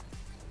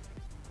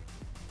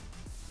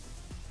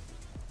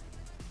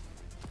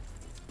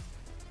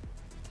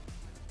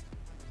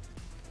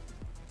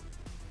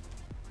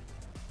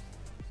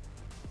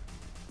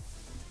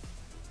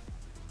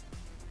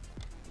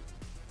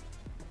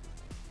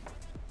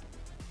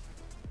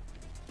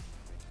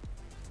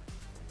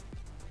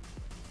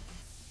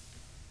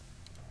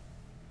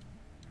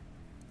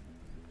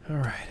 All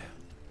right.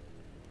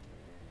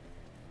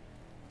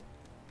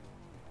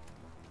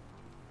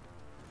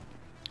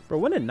 Bro,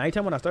 wasn't it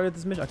nighttime when I started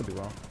this mission? I could be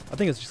wrong. I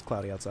think it's just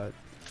cloudy outside.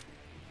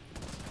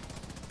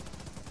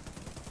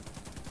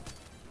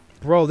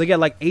 Bro, they got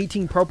like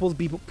 18 purple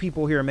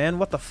people here, man.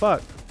 What the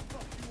fuck?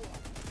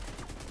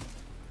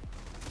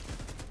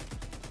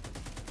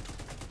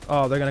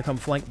 Oh, they're gonna come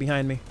flank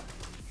behind me.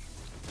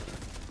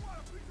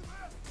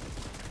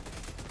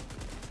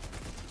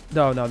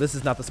 No, this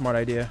is not the smart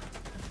idea.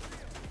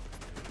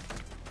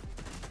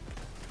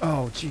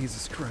 Oh,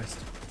 Jesus Christ.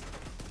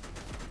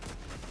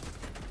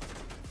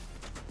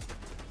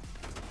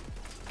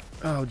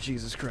 Oh,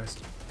 Jesus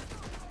Christ.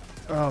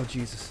 Oh,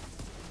 Jesus.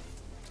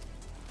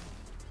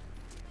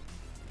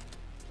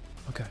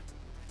 Okay.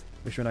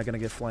 Make sure we're not gonna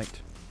get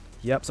flanked.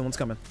 Yep, someone's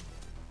coming.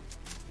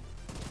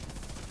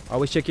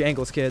 Always check your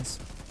angles, kids.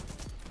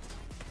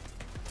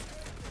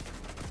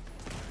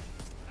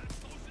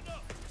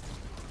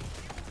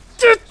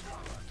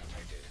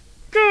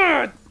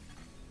 God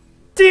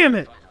damn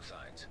it! Vital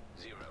signs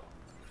 0.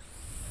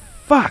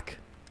 Fuck!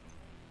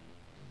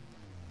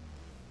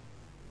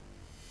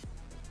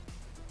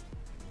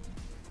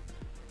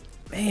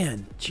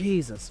 Man,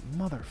 Jesus,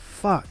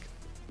 motherfuck.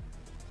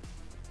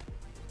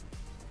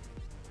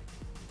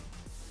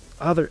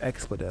 Other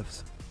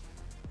expletives.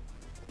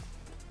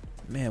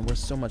 Man, we're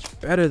so much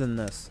better than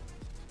this.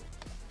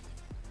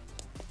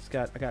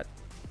 I got.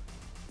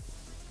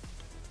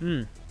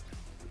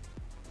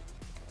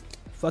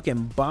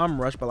 Fucking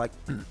bomb rush by like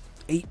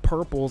 8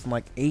 purples and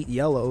like 8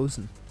 yellows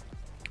and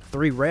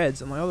 3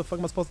 reds. I'm like, how the fuck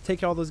am I supposed to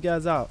take all those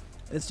guys out?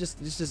 It's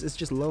just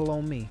little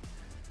on me.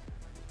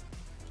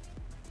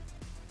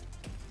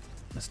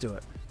 Let's do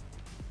it.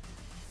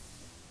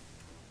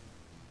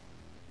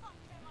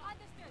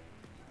 Understood.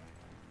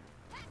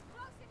 That's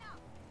close enough.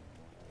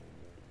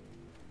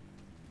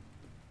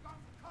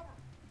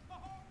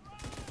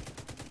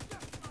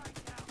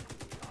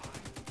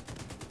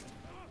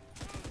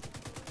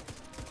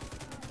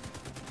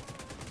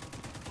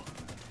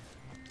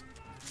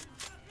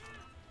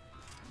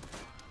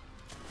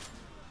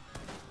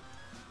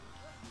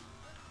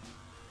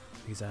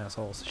 These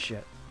assholes.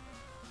 Shit.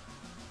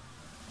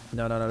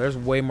 No. There's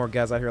way more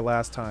guys out here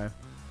last time.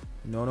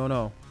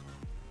 No.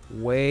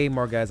 Way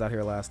more guys out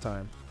here last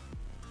time.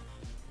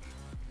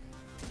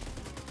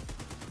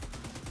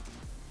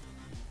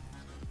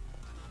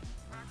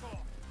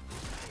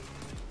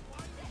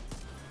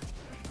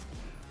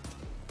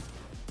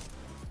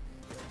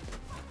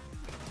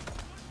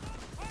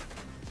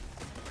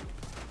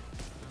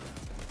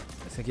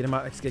 It's gonna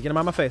get him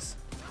out of my face.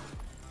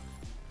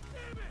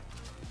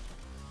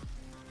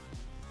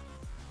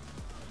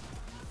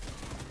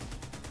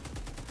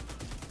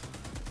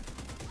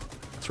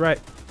 That's right.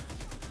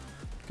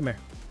 Come here.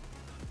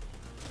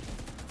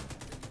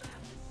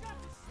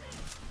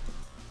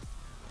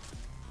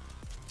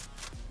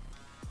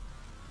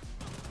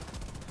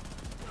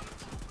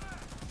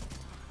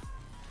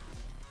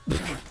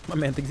 My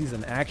man thinks he's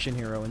an action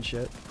hero and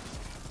shit.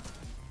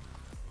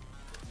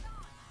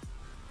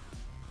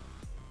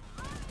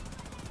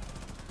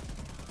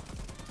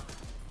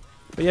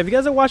 But yeah, if you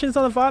guys are watching this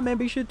on the VOD, man,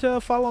 be sure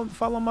to follow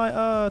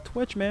my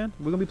Twitch, man.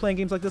 We're gonna be playing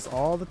games like this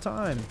all the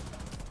time.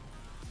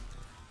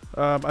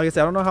 Like I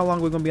said, I don't know how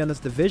long we're gonna be on this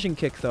Division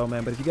kick though,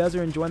 man. But if you guys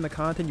are enjoying the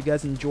content, you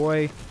guys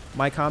enjoy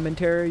my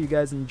commentary, you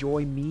guys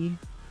enjoy me.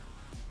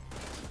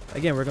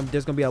 Again,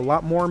 there's gonna be a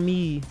lot more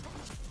me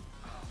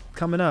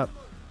coming up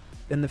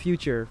in the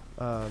future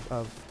of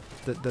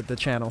the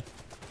channel.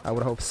 I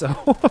would hope so.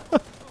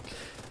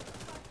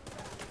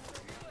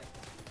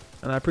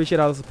 And I appreciate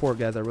all the support,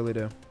 guys. I really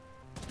do.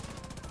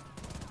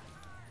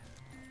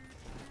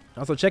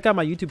 Also, check out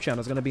my YouTube channel.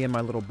 It's gonna be in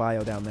my little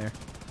bio down there.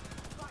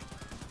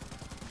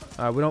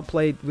 We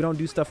don't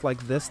do stuff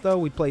like this though.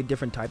 We play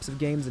different types of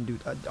games and do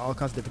all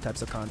kinds of different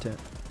types of content.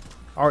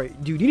 All right,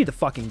 dude, you need to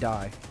fucking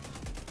die.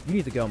 You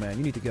need to go, man.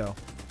 You need to go.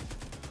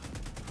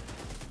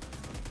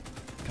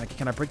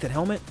 Can I break that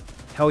helmet?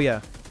 Hell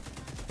yeah.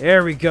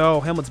 There we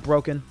go. Helmet's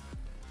broken.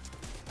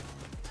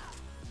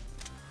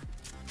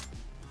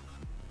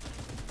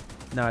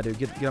 Nah, dude,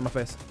 get out of my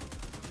face.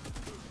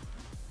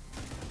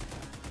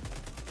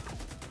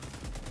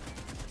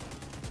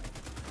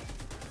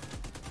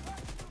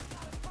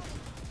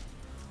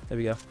 There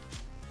we go.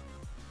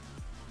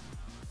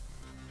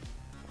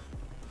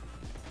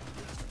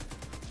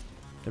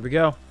 There we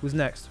go. Who's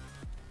next?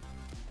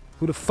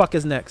 Who the fuck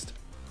is next?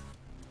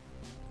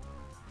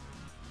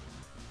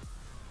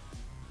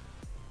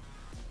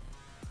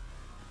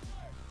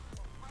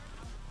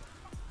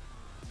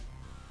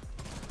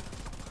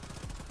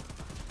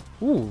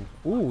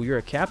 Ooh, you're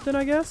a captain,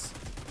 I guess?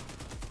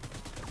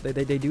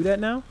 They do that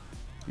now?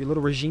 Your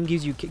little regime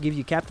gives you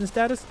captain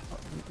status?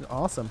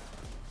 Awesome.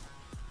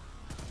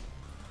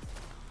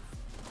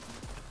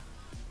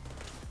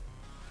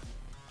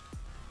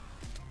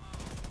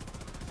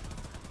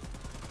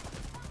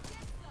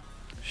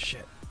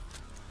 Shit.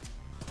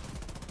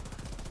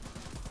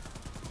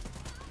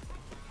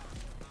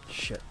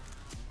 Shit.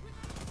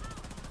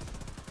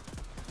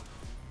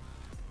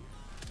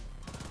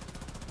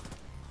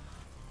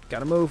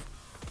 Gotta move.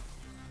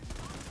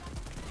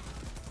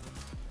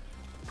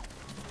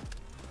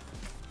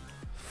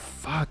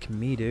 Fuck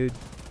me, dude.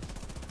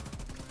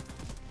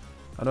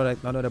 I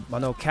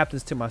know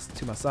captain's to my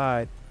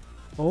side.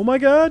 Oh my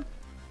god.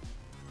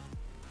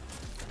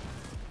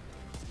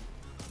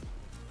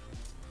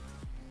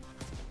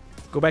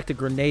 Go back to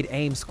grenade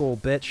aim school,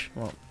 bitch.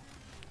 Well,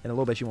 in a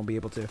little bit you won't be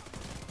able to.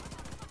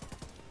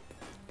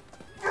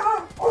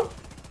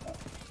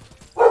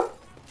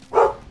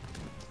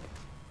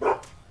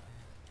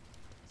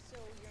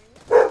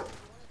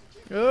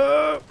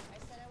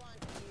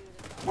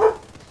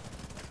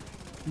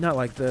 Not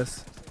like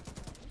this.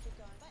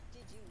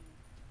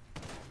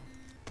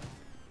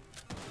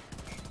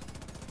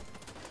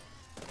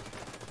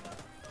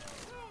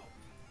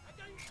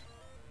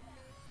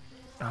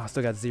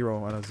 still got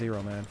 0 out of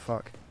 0, man.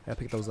 Fuck. Gotta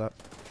pick those up.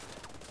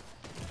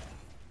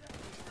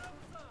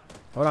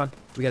 Hold on.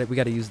 We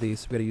gotta use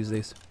these. We gotta use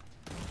these.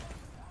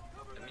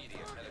 Immediate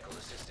medical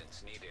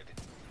assistance needed.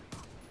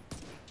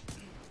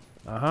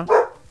 Uh-huh.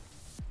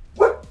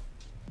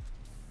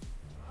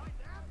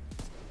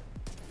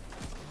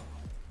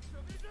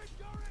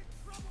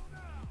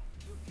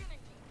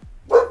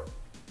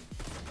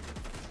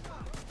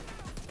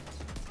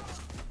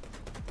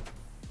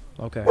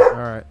 Okay.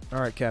 Alright.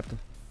 Alright, Captain.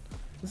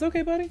 It's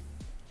okay, buddy.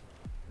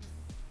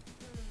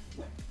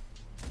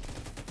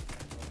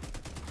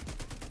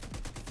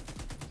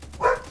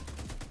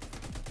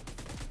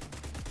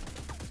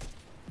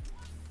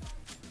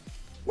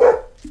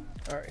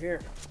 Alright,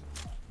 here.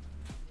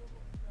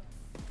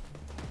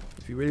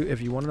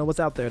 If you want to know what's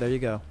out there, there you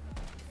go.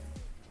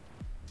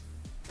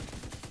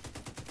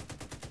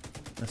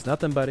 That's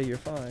nothing, buddy. You're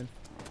fine.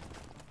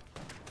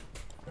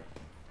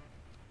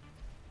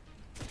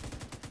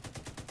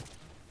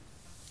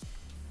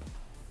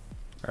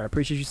 I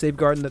appreciate you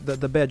safeguarding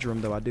the bedroom,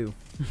 though. I do.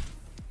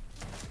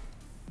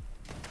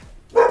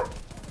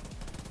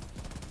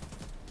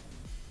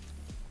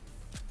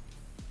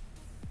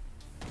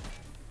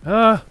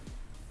 Ah.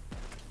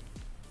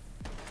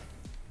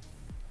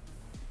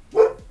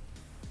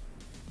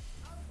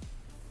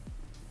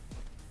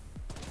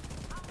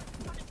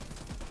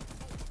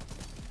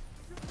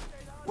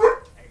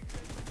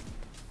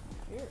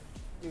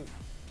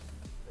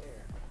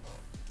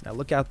 Now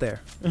look out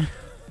there.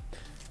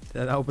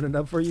 Did I open it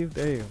up for you?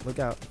 There you go. Look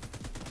out.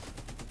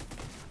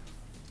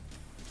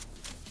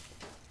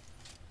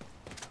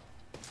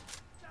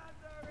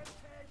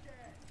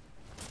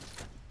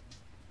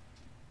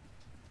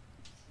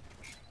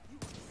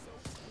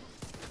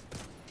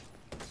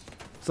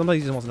 Somebody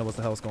just wants to know what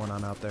the hell's going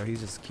on out there.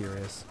 He's just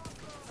curious.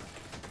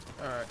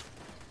 Alright.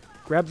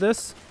 Grab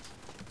this.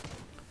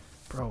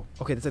 Bro.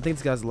 Okay, I think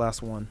this guy's the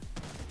last one.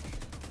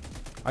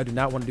 I do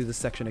not want to do this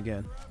section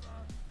again.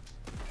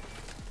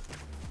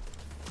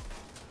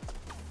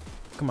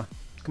 Come on.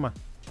 Come on.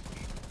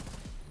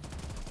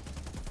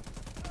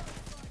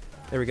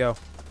 There we go.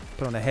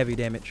 Put on a heavy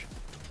damage.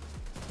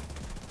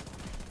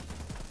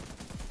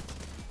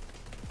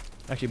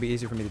 Actually, it'd be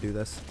easier for me to do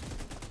this.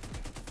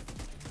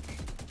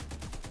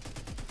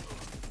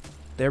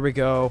 There we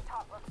go.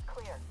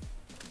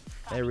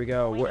 There we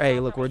go. Hey,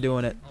 look, we're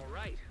doing it. All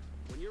right.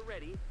 When you're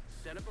ready,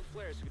 set up a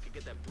flare so we can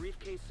get that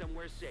briefcase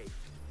somewhere safe.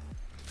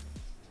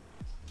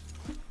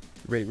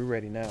 Ready, we're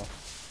ready now.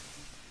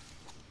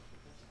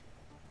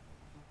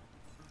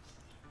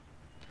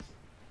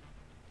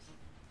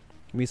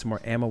 We need some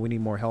more ammo. We need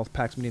more health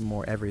packs. We need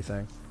more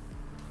everything.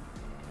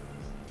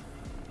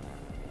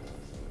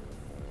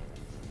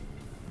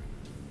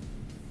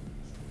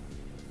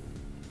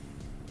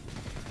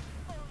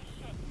 Holy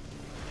shit.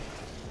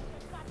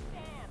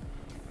 Goddamn.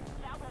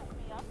 That woke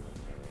me up.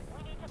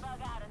 We need to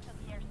bug out until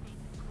the airspace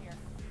is clear.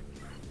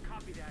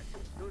 Copy that.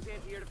 Those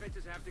anti-air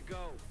defenses have to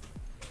go.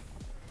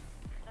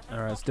 The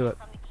All right, let's do it.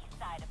 From the east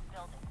side of the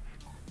building.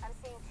 I'm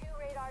seeing 2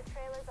 radar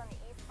trailers on the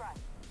east front.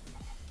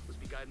 Must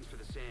be guidance for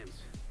the sands.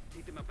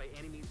 Take them out by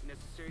any means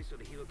necessary so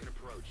the helo can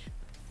approach.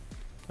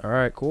 All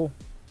right, cool.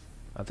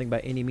 I think by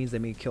any means they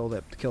mean kill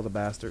the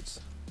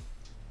bastards.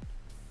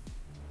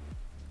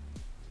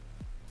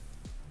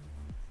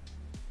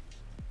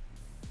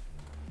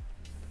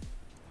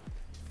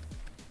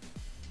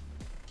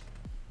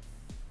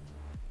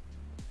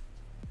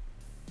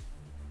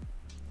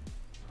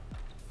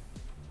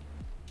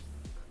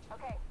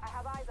 Okay, I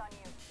have eyes on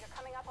you. You're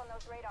coming up on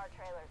those radar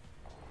trailers.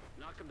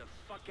 Knock them the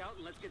fuck out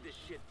and let's get this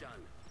shit done.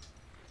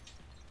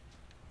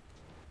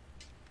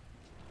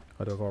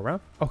 Oh, do I go around?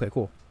 Okay,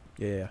 cool.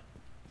 Yeah.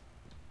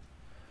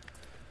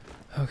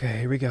 Okay,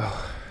 here we go.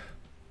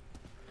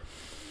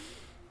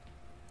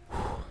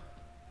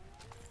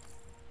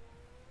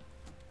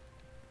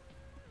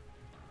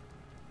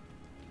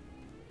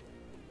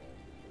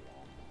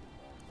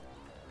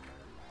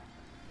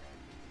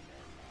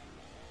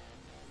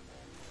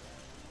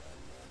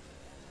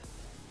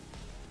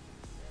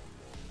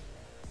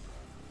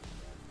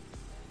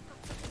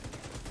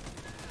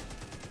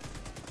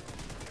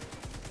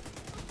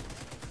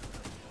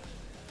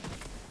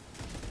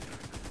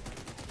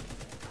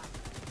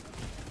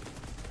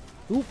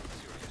 Oop.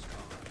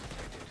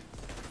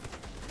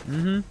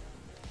 Mm-hmm.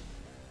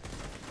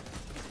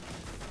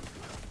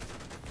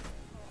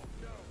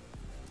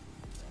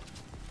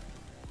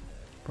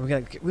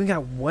 We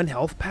got 1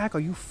 health pack? Are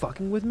you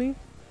fucking with me?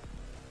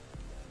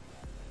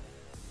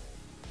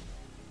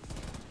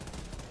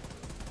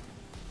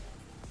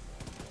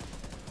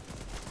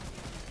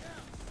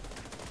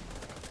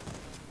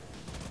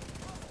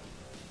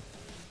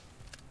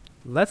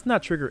 Let's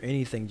not trigger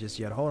anything just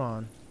yet. Hold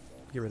on.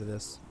 Get rid of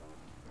this.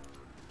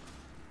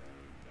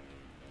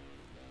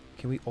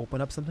 Can we open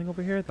up something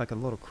over here? Like a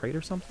little crate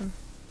or something?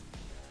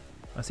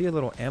 I see a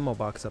little ammo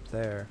box up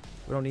there.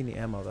 We don't need any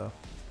ammo though.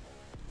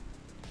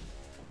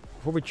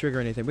 Before we trigger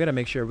anything, we gotta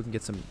make sure we can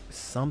get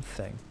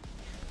something.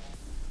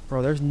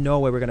 Bro, there's no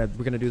way we're gonna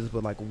do this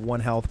with like 1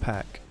 health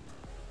pack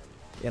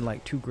and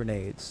like 2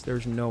 grenades.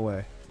 There's no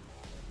way.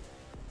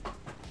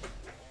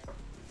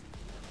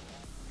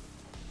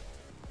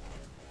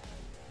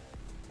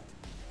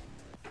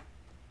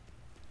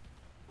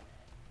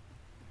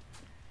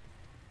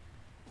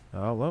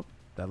 Oh well,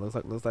 that looks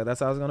like that's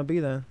how it's gonna be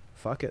then.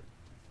 Fuck it.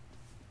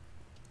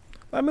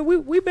 I mean,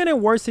 we've been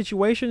in worse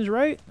situations,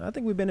 right? I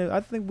think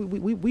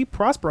we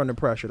prosper under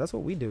pressure. That's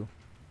what we do.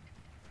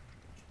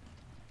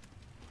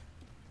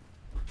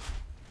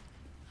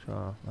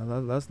 So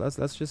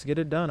let's just get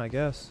it done, I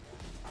guess.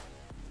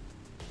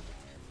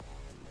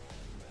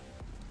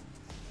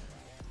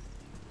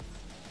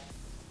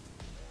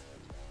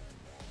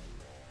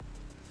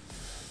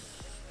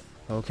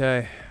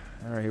 Okay.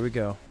 All right, here we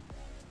go.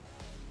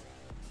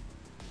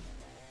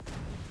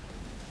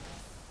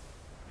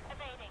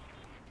 Evading.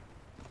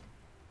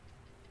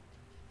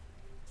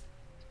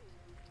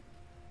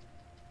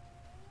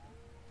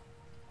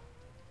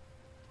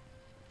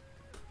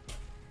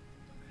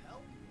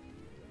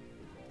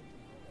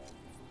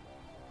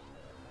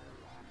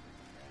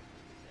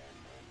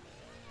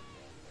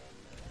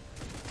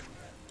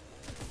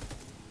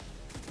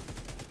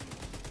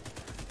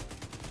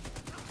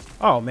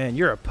 Oh man,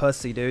 you're a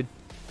pussy, dude.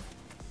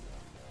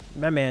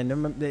 My man,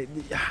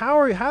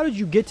 how did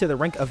you get to the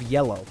rank of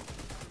yellow?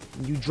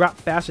 You drop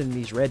faster than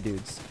these red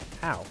dudes.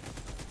 How?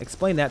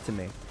 Explain that to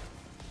me.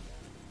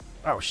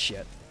 Oh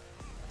shit.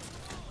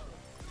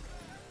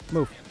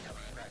 Move.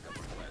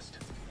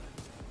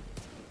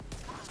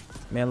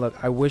 Man,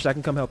 look, I wish I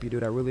can come help you,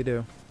 dude. I really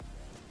do.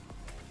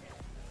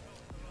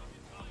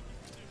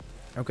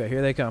 Okay,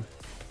 here they come.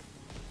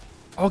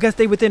 Oh, I guess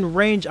they within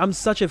range. I'm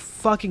such a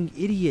fucking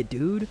idiot,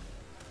 dude.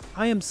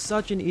 I am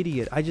such an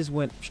idiot. I just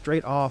went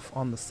straight off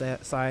on the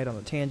side, on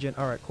the tangent.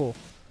 All right, cool.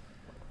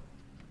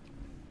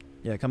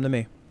 Yeah, come to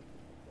me.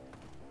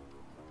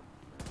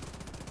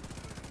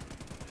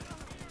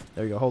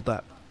 There you go. Hold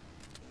that.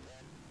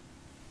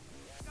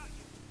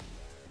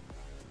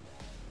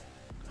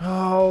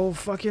 Oh,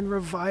 fucking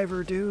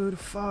reviver, dude.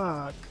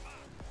 Fuck.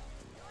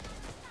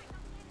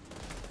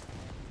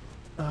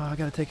 Oh, I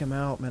gotta take him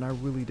out, man. I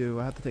really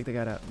do. I have to take the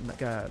guy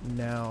out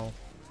now.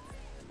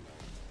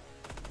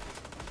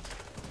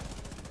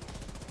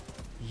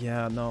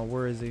 Yeah, no,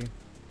 where is he?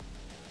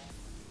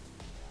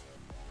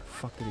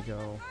 Fuck did he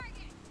go?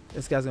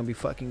 This guy's gonna be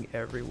fucking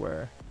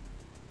everywhere.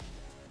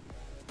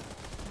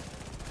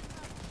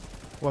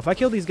 Well, if I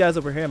kill these guys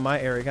over here in my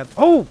area,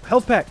 oh,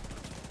 health pack!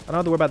 I don't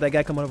have to worry about that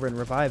guy coming over and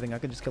reviving. I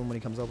can just kill him when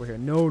he comes over here.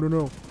 No, no,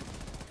 no.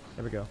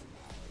 There we go.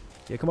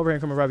 Yeah, come over here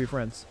and come revive your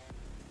friends.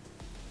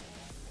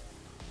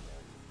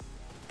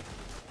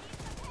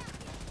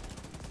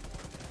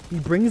 He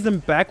brings them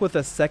back with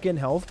a second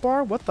health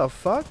bar? What the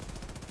fuck?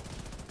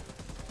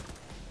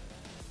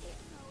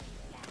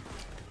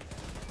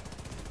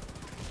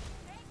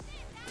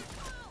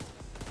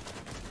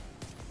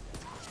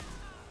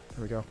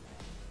 There we go.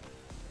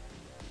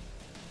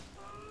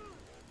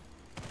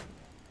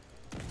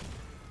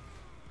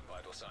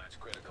 Vital signs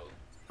critical.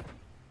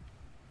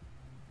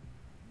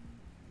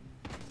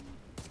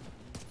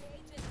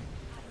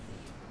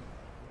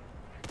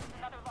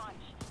 Another launch.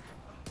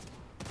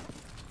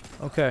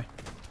 Okay.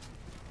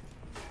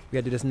 We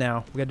gotta do this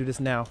now. We gotta do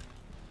this now.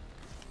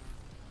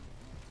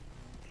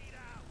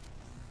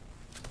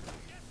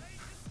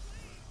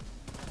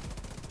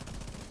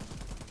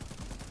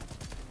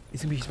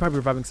 He's probably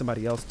reviving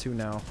somebody else too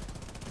now.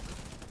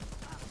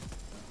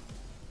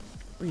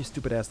 Bring your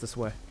stupid ass this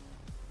way.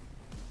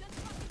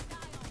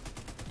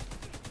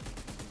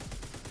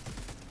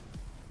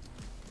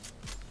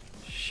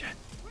 Shit.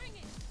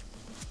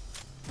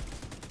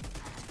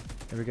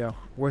 There we go.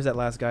 Where's that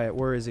last guy at?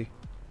 Where is he?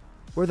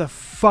 Where the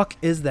fuck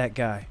is that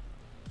guy?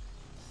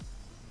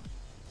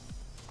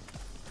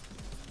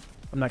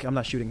 I'm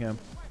not shooting him.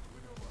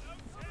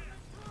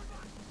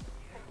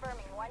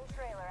 Confirming one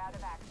trailer out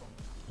of action.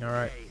 All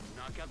right. Hey,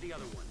 knock out the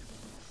other one.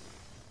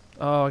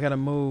 Oh, I gotta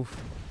move.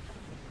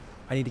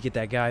 I need to get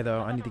that guy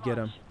though. I need to get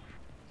him.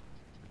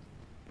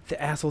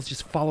 The asshole's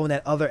just following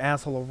that other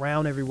asshole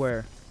around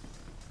everywhere.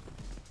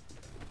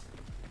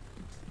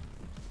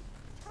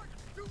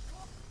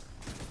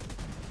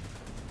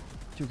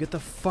 Dude, get the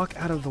fuck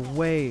out of the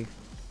way.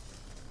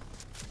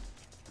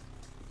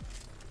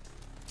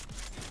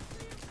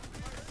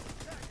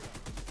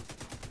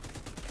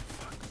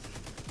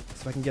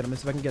 See if I can get him.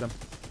 See if I can get him.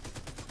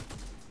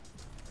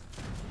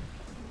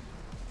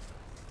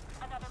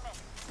 Another miss.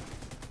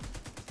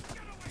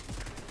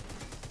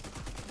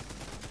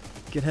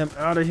 Get him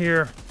out of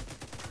here.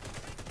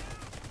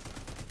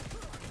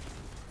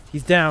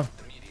 He's down.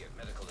 Immediate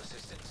medical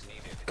assistance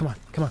needed. Come on,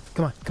 come on,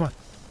 come on, come on.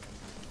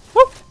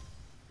 Woo!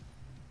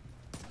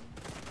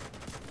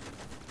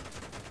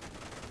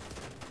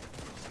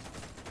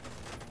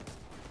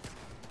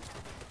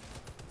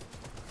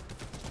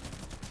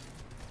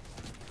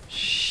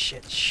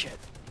 Shit, shit.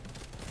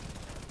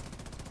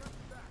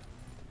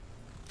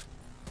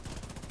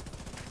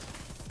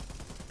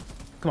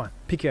 Come on,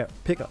 pick up,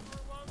 pick up.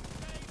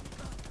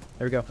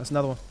 There we go. That's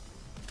another one.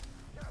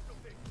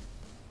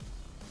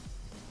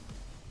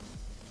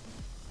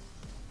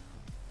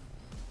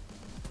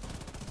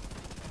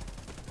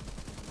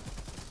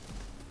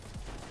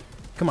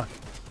 Come on.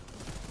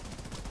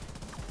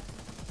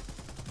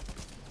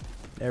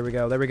 There we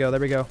go. There we go. There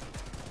we go.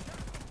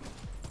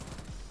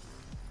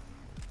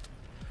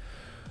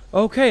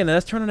 Okay, and then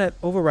let's turn on that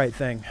overwrite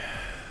thing.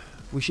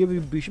 We should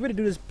be able to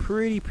do this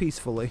pretty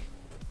peacefully.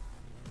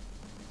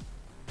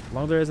 As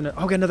long as there isn't a...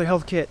 Oh, get another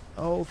health kit.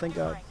 Oh, thank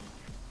God.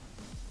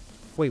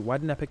 Wait, why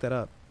didn't I pick that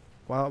up?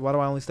 Why do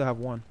I only still have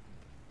one?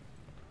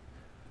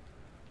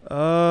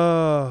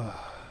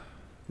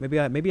 Maybe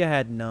I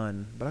had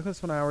none, but I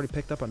guess when I already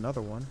picked up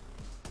another one.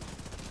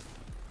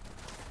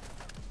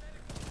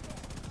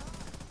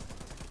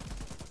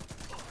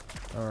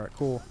 All right,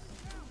 cool.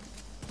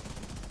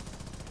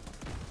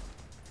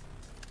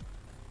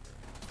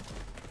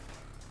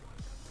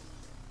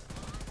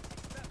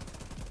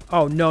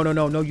 Oh no,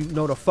 you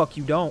no the fuck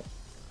you don't.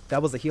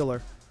 That was a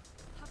healer.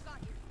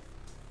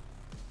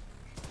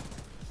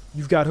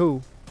 You've got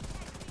who?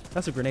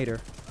 That's a grenader.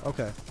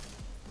 Okay.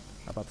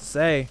 I'm about to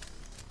say.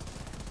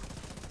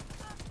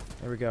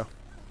 There we go.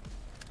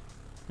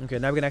 Okay,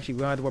 now we don't have to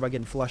worry about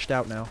getting flushed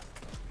out now.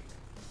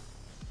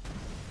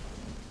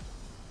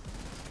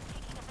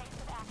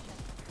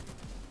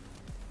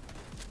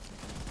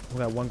 We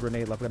got one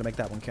grenade left. We gotta make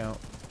that one count.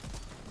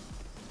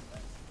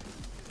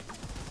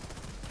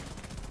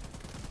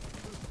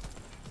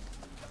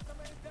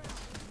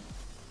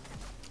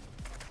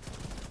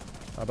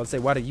 I was about to say,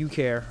 why do you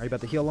care? Are you about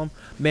to heal them?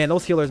 Man,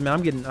 those healers, man,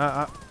 I'm getting...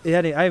 I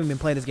haven't been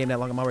playing this game that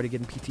long. I'm already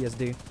getting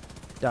PTSD.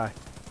 Die.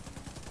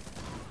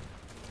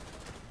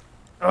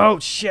 Oh,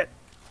 shit.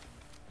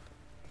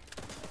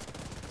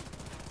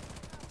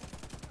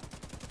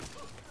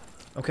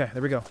 Okay,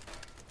 there we go.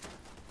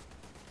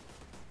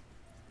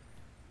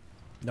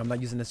 No, I'm not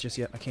using this just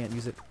yet. I can't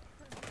use it.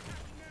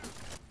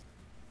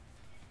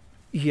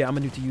 Yeah, I'm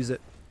gonna need to use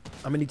it.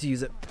 I'm gonna need to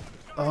use it.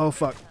 Oh,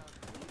 fuck.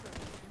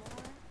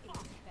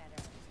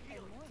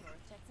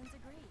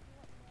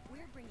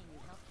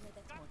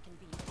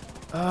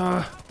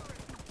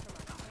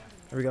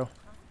 There we go.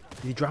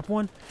 Did he drop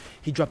one?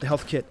 He dropped the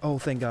health kit. Oh,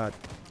 thank God.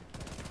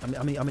 I'm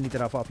gonna need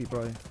that off you,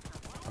 bro.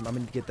 I'm gonna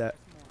need to get that.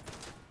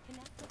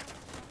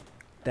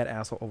 That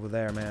asshole over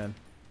there, man.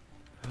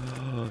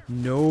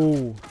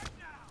 No.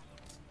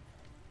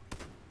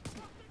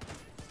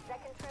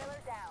 Second trailer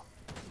down.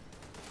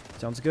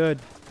 Sounds good.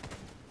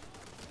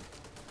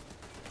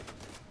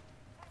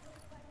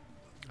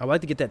 I would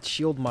like to get that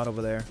shield mod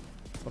over there.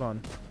 Hold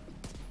on.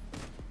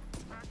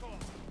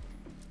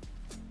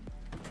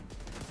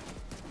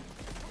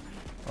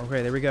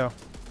 Okay, there we go.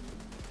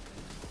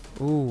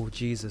 Ooh,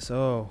 Jesus.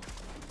 Oh.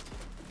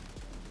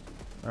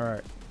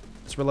 Alright.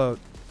 Let's reload.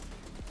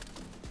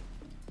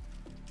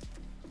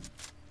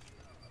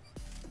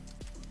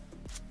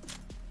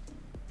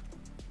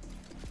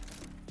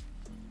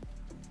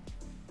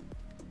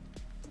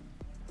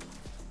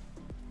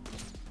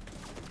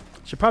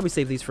 Should probably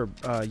save these for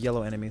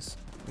yellow enemies.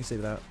 Let me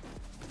save that.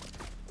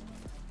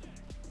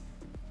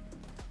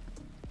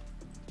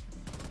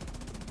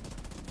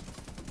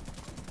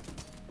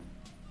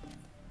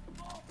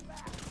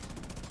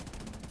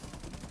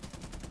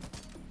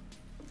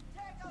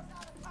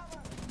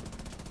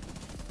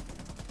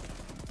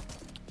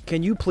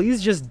 Can you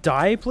please just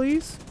die,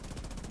 please?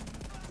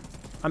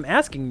 I'm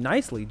asking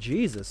nicely.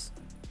 Jesus.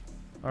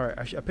 Alright,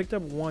 I picked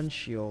up one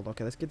shield.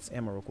 Okay, let's get this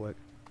ammo real quick.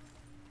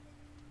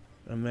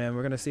 And then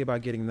we're going to see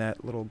about getting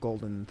that little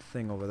golden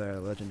thing over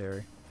there,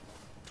 legendary.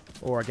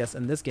 Or I guess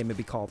in this game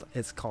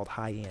it's called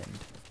high end.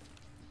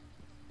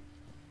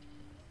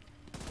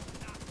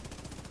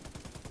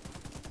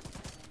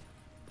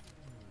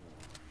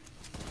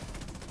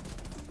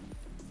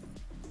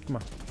 Come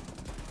on.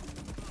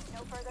 No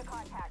further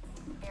contacts.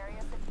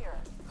 Area secure.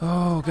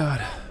 Oh,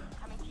 God.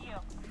 Coming to you.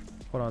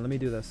 Hold on, let me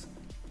do this.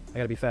 I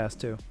gotta be fast,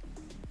 too.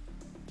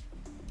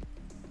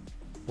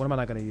 What am I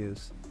not gonna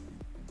use?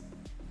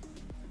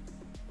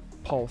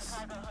 Pulse.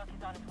 Cargo hook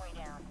is on its way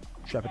down.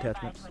 Strap Stand by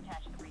attachments. to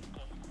attach the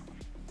briefcase.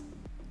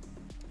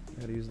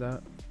 I gotta use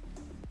that.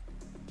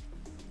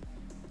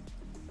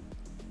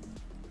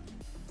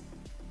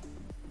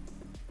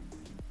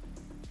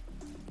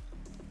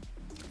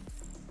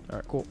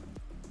 Alright, cool.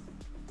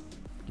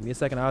 Give me a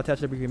second. I'll attach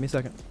the briefcase. Give me a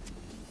second.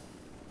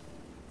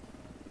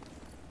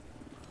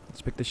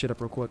 Let's pick this shit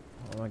up real quick.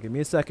 Hold on, give me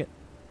a second.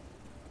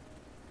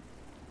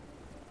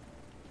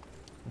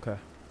 Okay.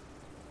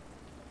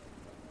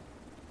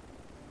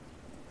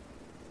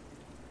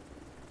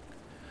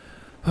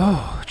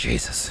 Oh,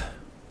 Jesus.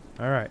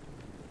 All right.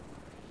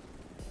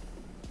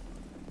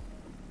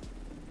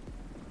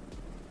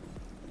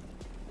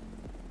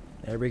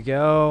 There we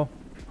go.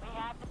 We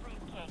have the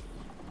briefcase.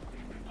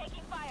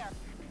 Taking fire.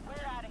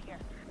 We're out of here.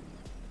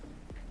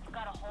 We've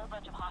got a whole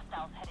bunch of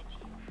hostiles headed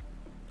to you.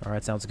 All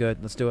right, sounds good.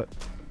 Let's do it.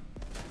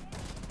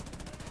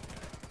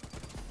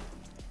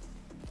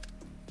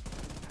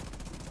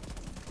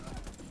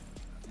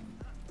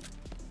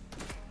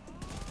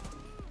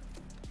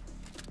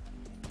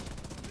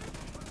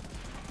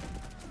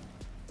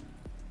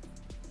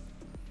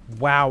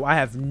 Wow, I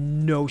have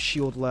no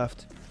shield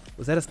left.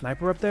 Was that a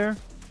sniper up there?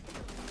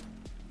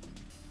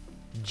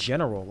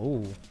 General.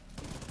 Ooh.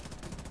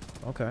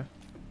 Okay.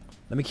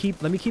 Let me keep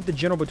the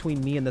general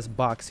between me and this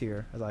box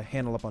here as I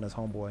handle up on his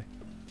homeboy.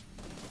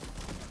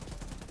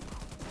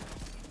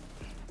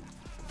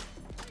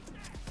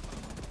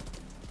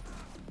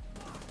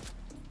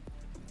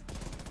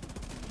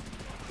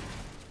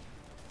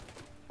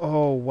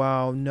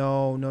 wow.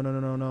 No, no, no, no,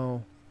 no,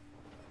 no.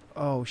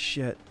 Oh,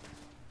 shit.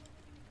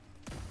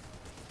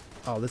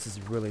 Oh, this is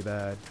really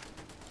bad.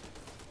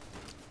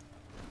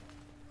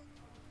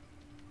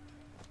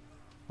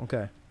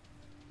 Okay.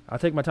 I'll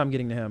take my time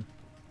getting to him.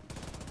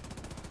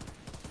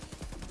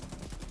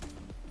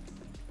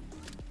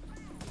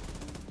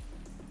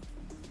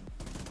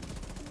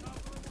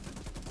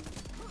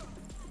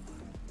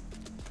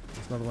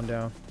 There's another one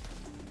down.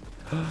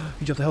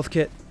 You dropped the health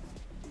kit.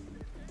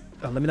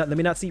 Oh, let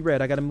me not see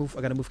red. I gotta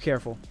move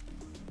careful.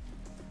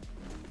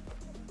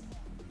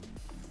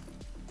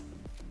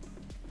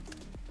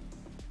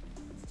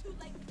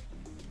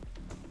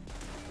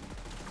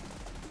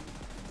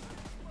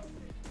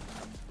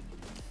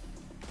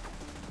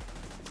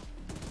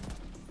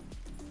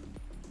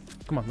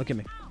 Come on, look at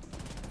me.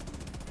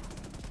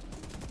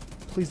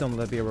 Please don't let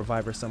there be a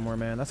reviver somewhere,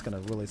 man. That's gonna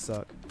really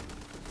suck.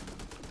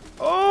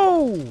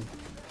 Oh!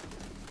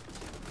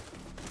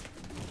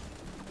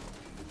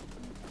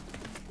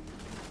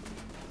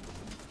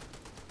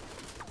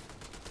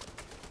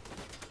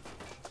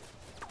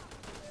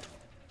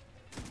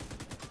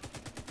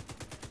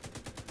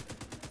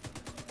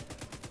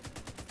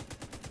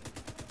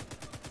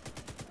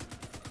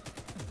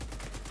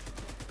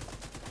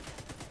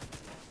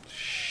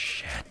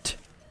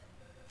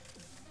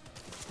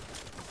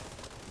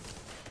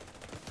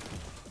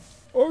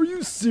 Are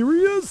you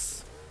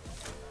serious?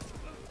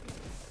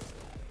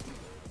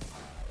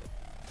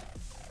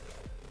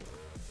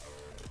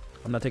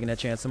 I'm not taking that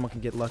chance. Someone can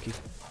get lucky.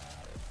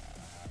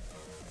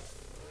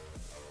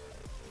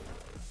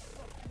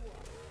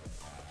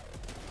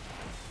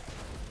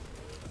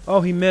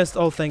 Oh, he missed.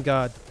 Oh, thank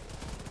God.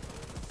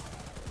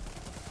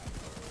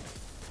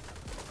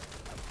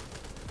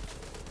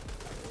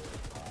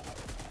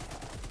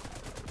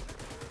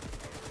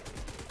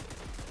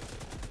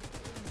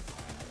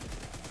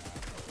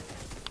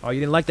 Oh, you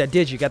didn't like that,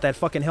 did you? Got that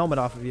fucking helmet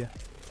off of you.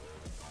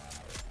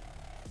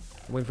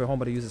 I'm waiting for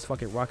Homer to use his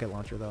fucking rocket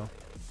launcher, though.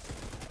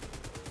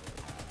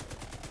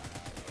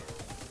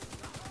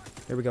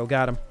 Here we go.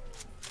 Got him.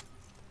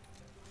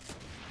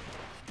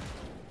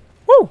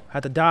 Woo!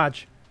 Had to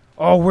dodge.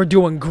 Oh, we're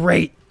doing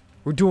great.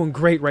 We're doing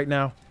great right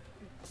now.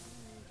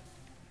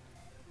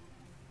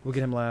 We'll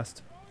get him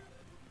last.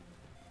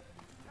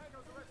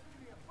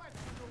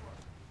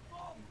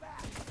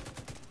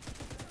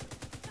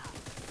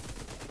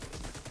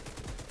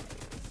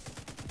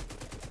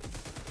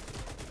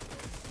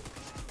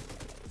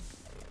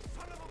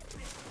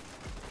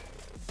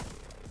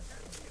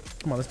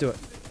 Come on, let's do it.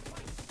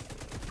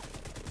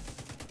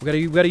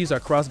 We gotta use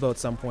our crossbow at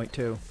some point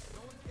too.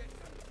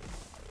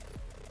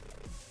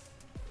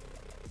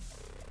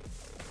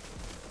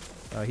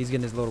 He's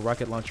getting his little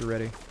rocket launcher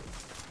ready.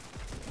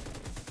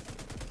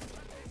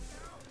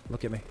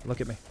 Look at me.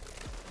 Look at me.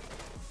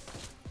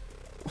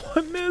 Oh,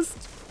 I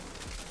missed.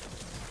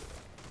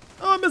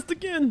 Oh, I missed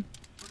again.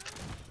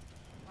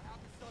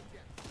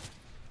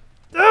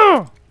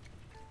 Oh!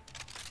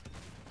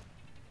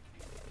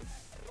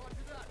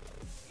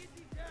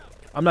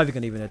 I'm not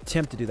even gonna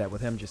attempt to do that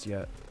with him just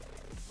yet.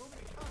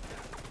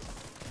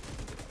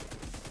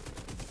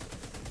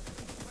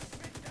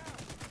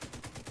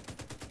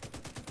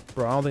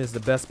 Bro, I don't think it's the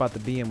best spot to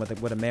be in with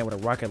a man with a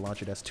rocket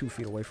launcher that's 2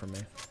 feet away from me.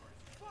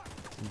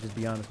 I'll just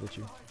be honest with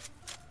you.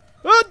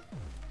 Ah!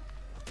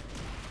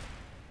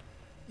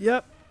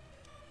 Yep.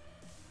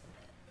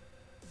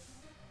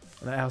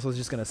 And that asshole's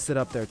just gonna sit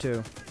up there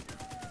too.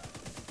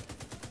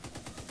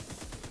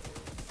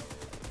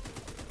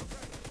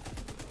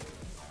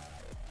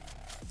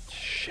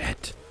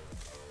 Shit.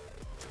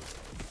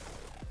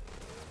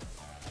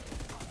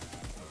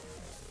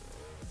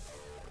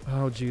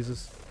 Oh,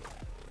 Jesus.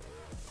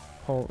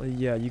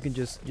 Yeah, you can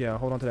just,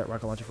 hold on to that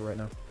rocket launcher for right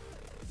now.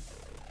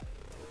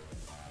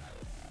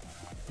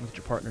 Look at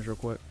your partners real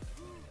quick.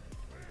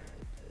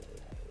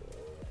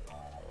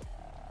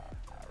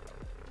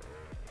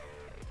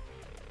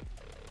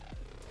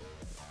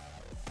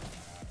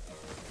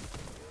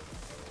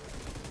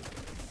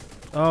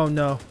 Oh,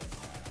 no.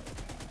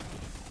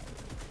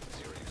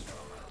 Serious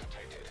trauma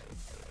detected.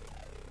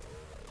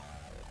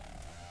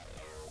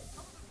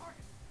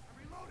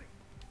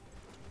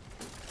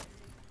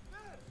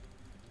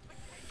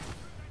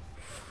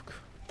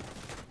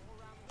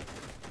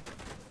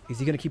 Is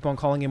he gonna keep on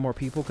calling in more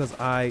people? Cause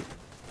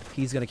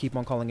he's gonna keep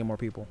on calling in more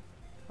people.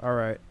 All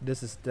right,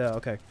 this is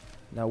okay.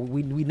 Now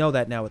we know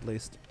that now at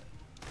least.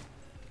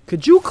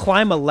 Could you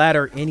climb a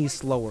ladder any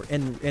slower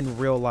in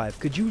real life?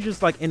 Could you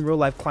just like in real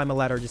life climb a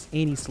ladder just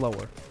any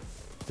slower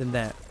than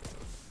that?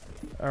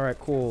 All right,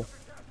 cool.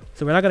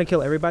 So we're not gonna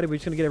kill everybody. We're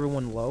just gonna get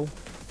everyone low.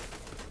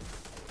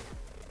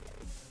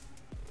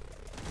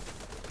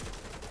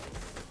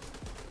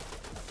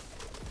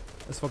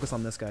 Let's focus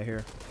on this guy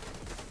here.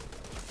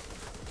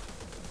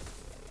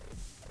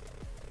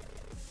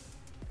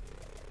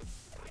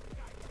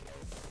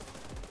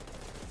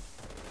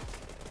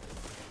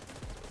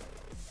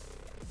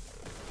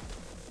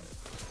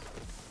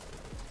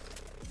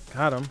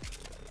 Got him.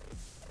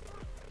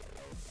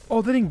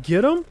 Oh, they didn't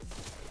get him?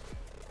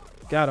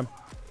 Got him.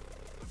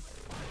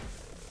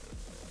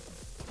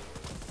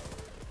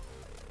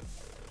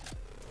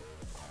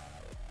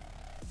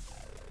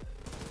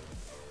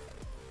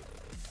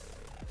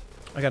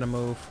 I gotta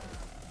move.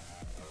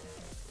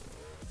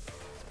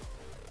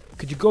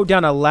 Could you go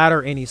down a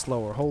ladder any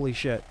slower? Holy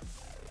shit.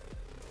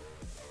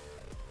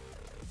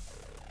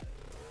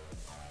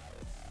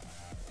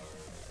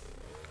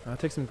 I'll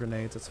take some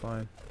grenades, that's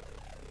fine.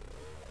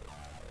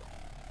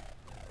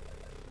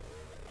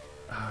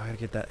 Oh, I gotta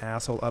get that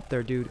asshole up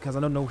there, dude, because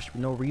I don't know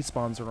no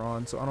respawns are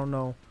on, so I don't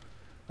know.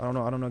 I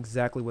don't know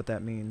exactly what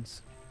that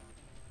means.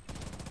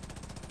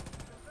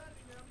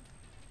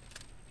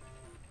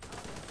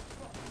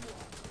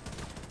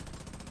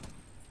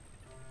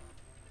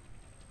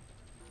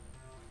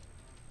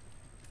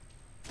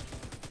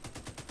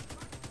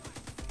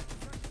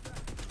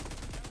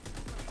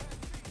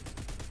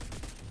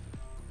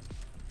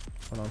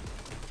 Hold on.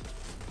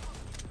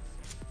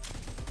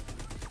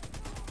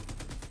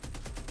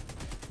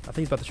 I think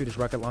he's about to shoot his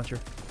rocket launcher.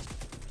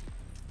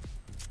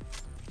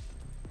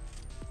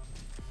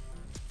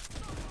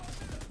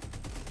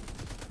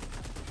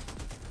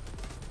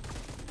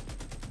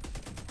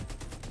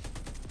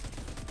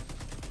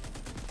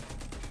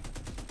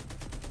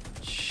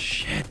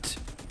 Shit.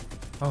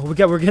 Oh,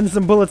 we're getting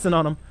some bullets in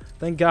on him.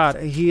 Thank God.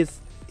 His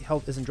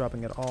health isn't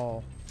dropping at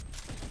all.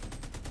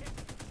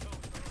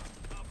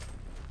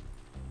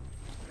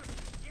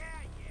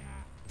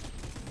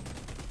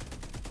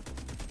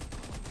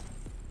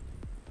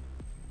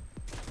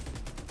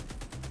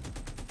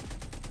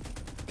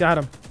 Got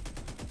him.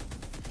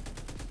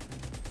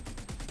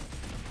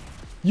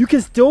 You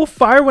can still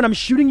fire when I'm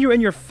shooting you in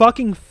your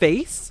fucking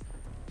face?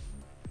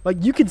 Like,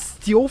 you can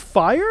still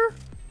fire?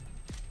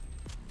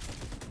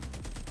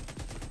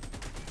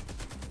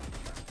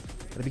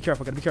 Gotta be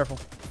careful, gotta be careful.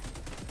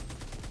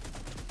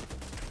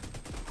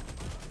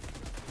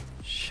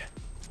 Shit.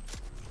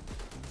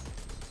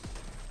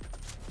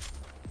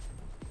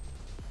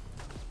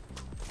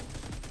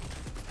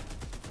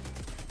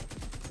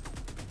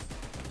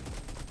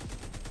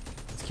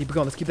 Let's keep it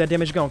going. Let's keep that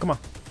damage going. Come on.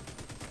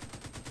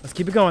 Let's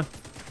keep it going.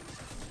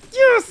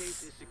 Yes!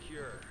 Case is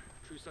secure.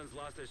 True Sons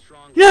lost their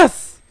strong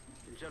Yes!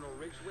 and General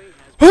Ridgway has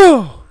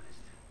Oh!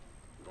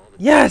 With all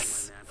the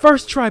Yes! time on that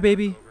First battle try,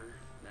 baby. over,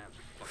 that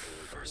fucker was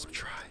First the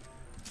try.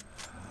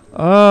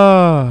 one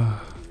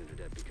Oh. who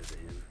ended up because of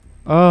him.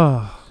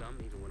 Oh. Some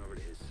even went over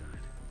to his side.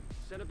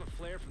 Set up a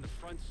flare from the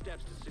front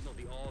steps to signal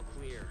the all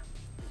clear.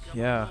 And come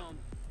Yeah. on home.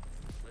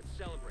 Let's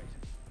celebrate.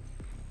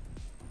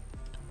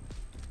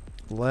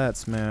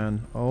 Let's,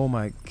 man. Oh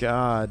my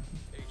God.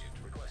 Agent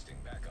requesting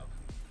backup.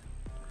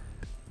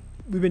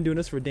 We've been doing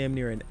this for damn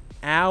near an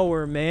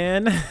hour,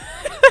 man.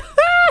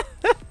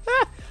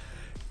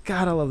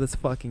 God, I love this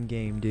fucking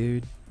game,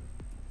 dude.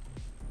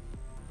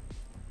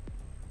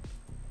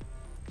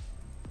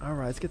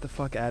 Alright, let's get the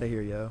fuck out of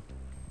here, yo.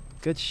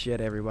 Good shit,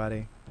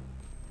 everybody.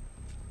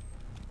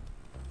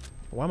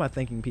 Why am I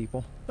thanking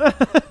people?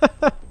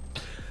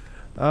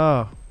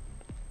 Oh.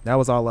 That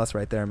was all us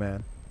right there,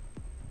 man.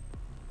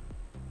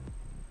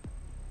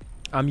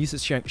 I'm used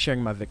to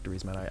sharing my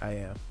victories, man. I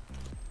am.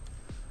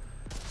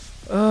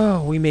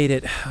 Oh, we made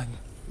it.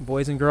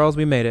 Boys and girls,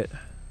 we made it.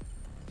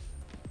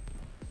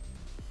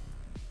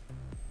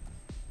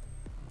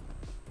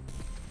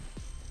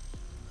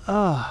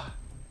 Ah.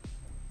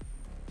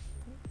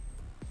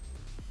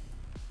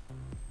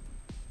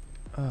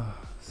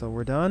 So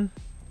we're done?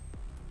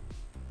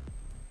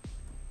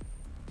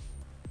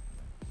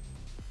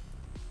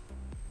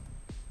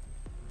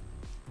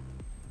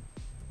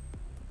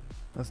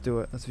 Let's do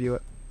it. Let's view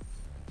it.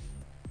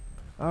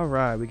 All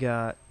right, we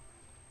got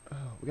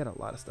a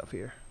lot of stuff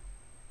here.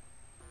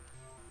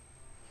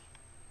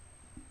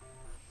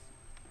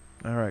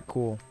 All right,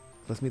 cool.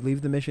 Let's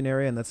leave the mission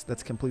area and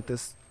let's complete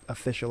this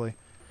officially.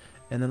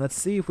 And then let's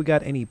see if we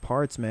got any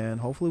parts, man.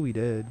 Hopefully we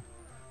did.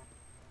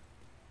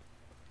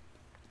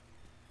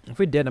 If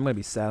we did, I'm gonna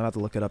be sad. I'll have to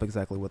look it up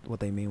exactly what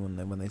they mean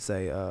when they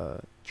say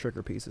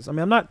trigger pieces. I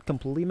mean, I'm not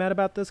completely mad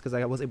about this because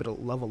I was able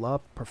to level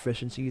up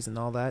proficiencies and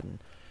all that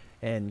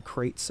and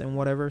crates and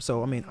whatever.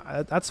 So I mean,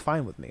 that's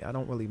fine with me. I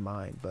don't really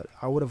mind. But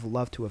I would have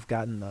loved to have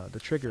gotten the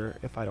trigger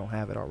if I don't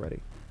have it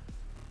already.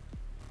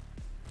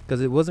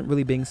 Because it wasn't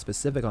really being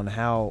specific on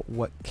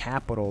what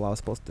capital I was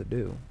supposed to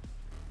do.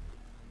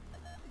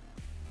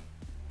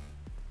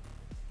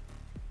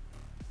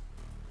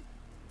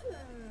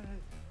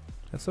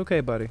 That's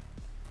okay, buddy.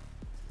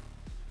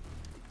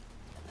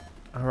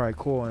 Alright,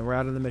 cool. And we're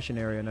out of the mission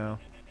area now.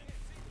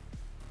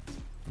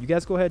 You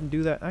guys go ahead and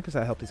do that. I guess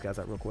I'll help these guys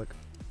out real quick.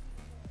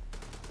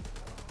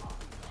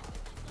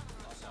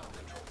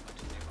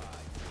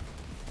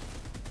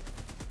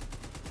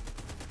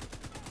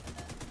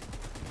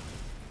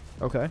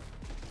 Okay.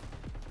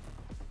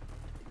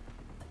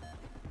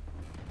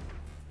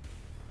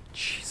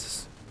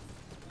 Jesus.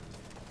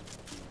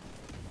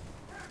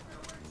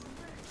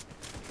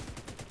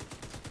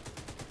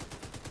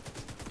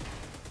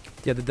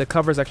 Yeah, the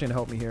cover's actually gonna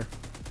help me here.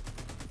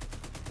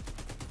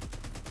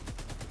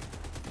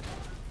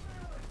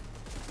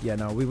 Yeah,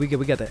 no, we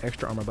got that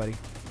extra armor, buddy.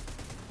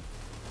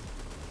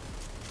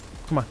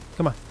 Come on,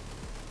 come on.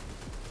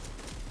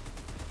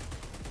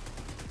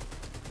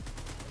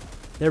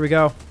 There we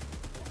go.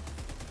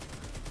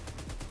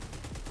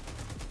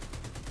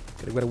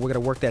 We gotta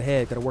work that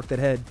head. Gotta work that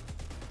head.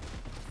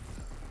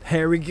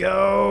 Here we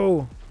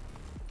go.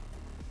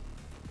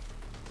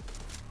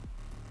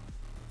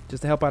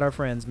 Just to help out our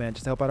friends, man.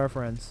 Just to help out our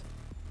friends.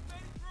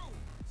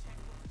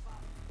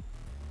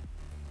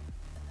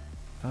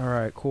 All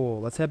right,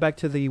 cool. Let's head back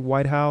to the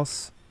White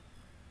House.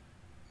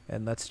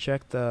 And let's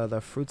check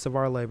the fruits of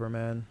our labor,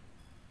 man.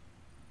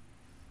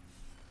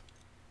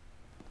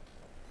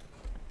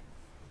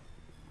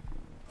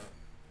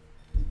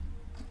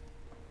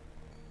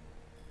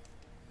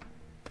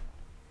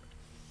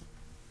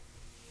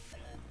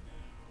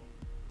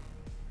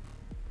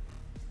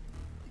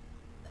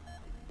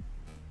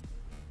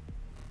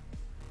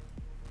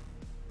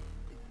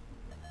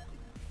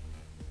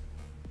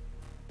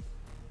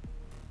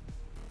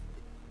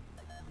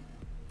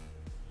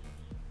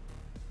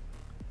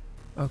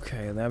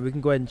 Okay, now we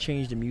can go ahead and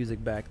change the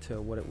music back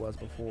to what it was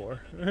before.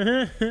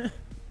 Red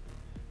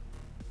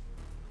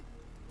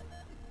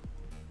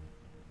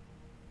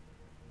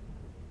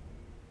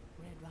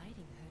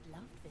Riding Hood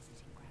loved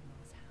visiting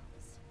Grandma's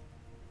house.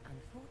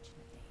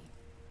 Unfortunately,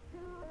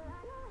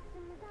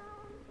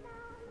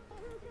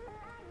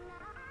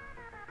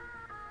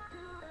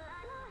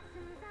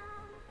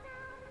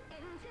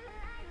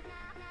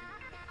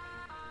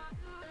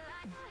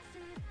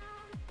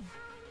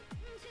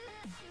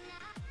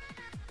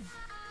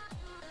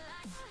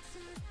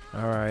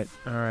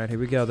 All right, here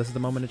we go. This is the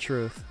moment of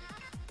truth.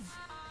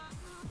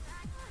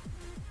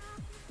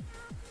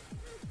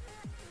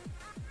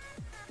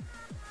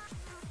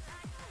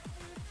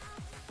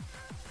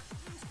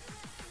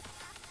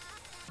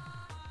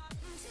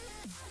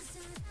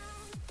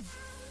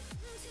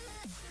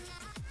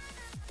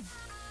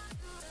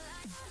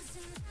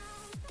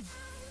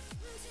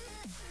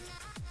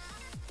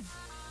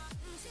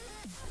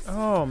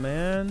 Oh,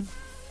 man.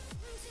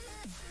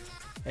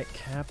 At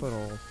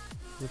Capital.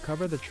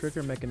 Recover the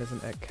trigger mechanism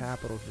at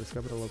Capital to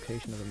discover the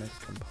location of the next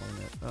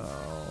component.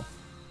 Oh.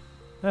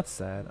 That's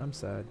sad. I'm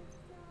sad.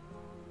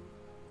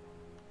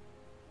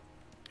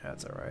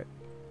 That's alright.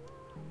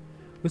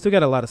 We still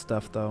got a lot of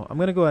stuff, though. I'm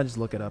gonna go ahead and just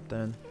look it up,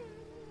 then.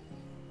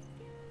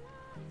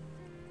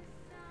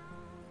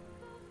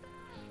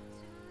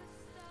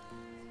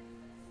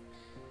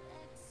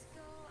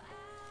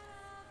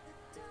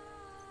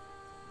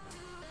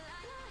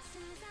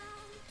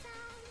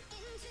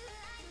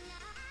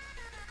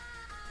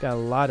 Got a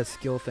lot of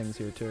skill things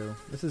here too.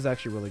 This is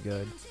actually really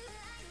good.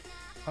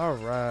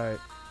 Alright.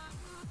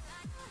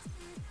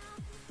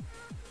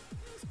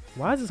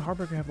 Why does this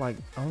Heartbreaker have like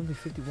only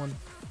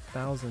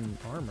 51,000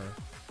 armor?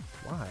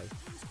 Why?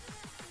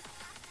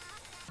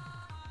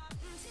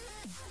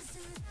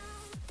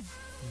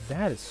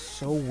 That is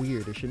so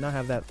weird. It should not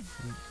have that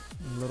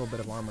little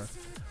bit of armor.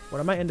 What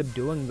I might end up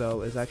doing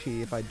though is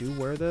actually, if I do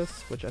wear this,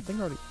 which I think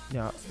I already...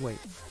 Yeah, wait.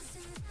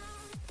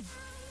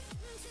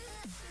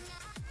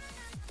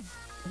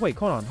 Wait,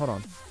 hold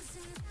on.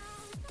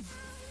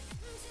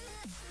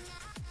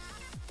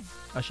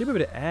 I should be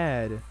able to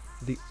add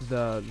the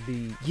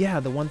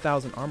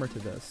 1,000 armor to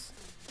this.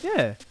 Yeah.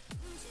 There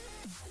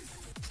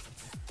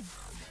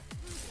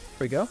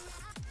we go.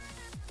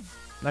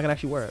 Now I can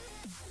actually wear it.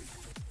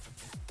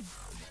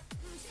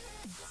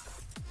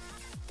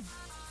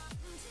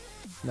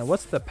 Now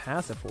what's the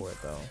passive for it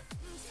though?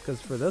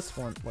 Because for this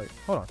one, wait,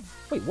 hold on.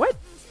 Wait, what?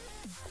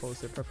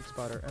 Closer, perfect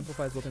spotter,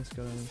 amplifies weapon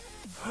skill.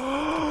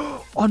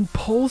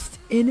 Unpulsed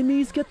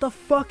enemies? Get the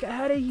fuck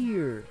out of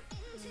here!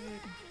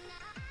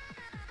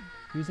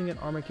 Using an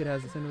armor kit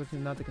has the same ability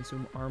not to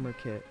consume armor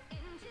kit.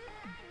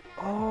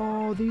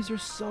 Oh, these are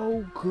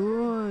so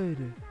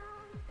good!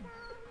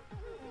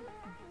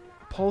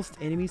 Pulsed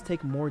enemies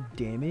take more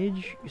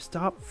damage?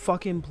 Stop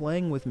fucking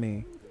playing with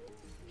me.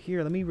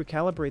 Here, let me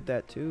recalibrate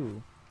that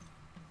too.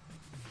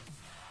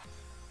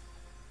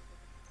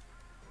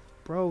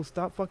 Bro,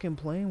 stop fucking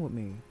playing with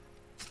me.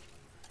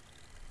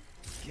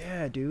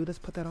 Yeah, dude, let's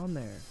put that on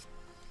there.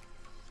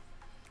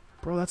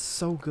 Bro, that's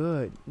so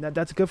good.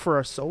 That's good for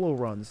our solo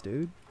runs,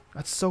 dude.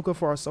 That's so good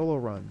for our solo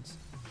runs.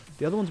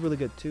 The other one's really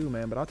good too,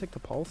 man, but I'll take the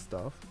pulse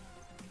stuff.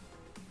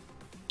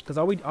 Because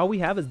all we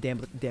have is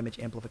damage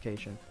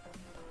amplification.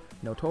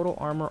 No, total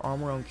armor,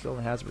 armor on kill,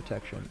 and hazard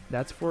protection.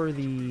 That's for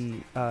the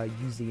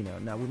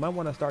Uzina. Now, we might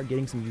want to start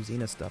getting some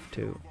Uzina stuff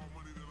too.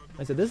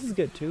 Like I said, this is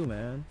good too,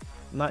 man.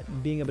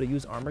 Not being able to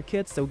use armor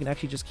kits so we can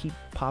actually just keep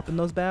popping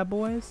those bad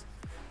boys.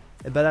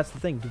 But that's the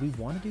thing. Do we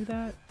want to do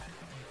that?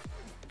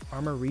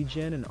 Armor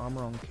regen and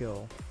armor on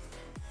kill.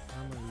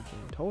 Armor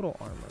regen. Total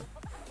armor.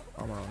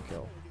 Armor on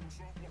kill.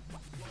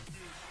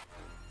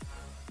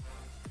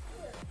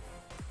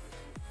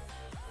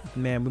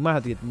 Man, we might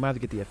have to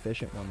get the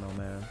efficient one though,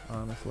 man.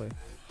 Honestly,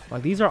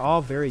 like these are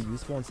all very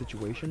useful in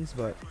situations,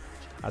 but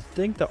I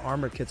think the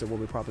armor kits are what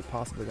we're probably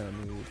possibly gonna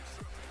need.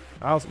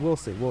 We'll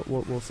see.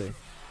 We'll see.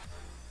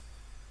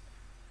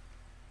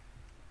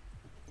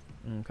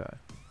 Okay.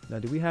 Now,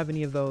 do we have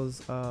any of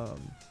those?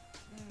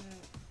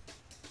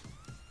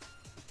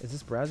 Is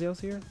this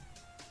Brazios here?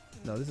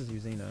 No, this is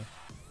Uzina.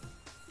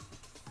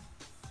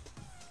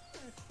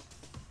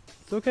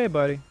 It's okay,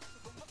 buddy.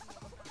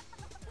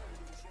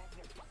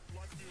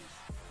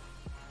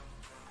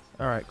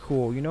 All right,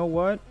 cool. You know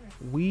what?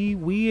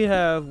 We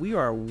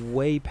are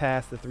way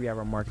past the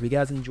 3-hour mark. If you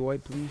guys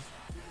enjoyed, please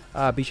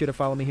be sure to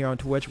follow me here on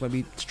Twitch. We're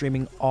gonna be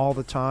streaming all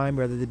the time,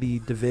 whether it be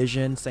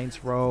Division,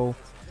 Saints Row,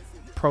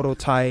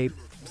 Prototype,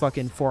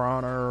 fucking For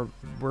Honor.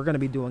 We're gonna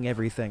be doing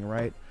everything,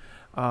 right?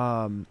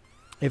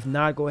 If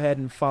not, go ahead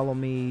and follow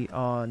me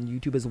on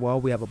YouTube as well.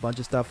 We have a bunch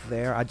of stuff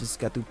there. I just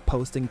got through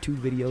posting 2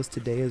 videos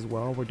today as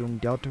well. We're doing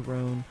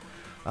Deltarune.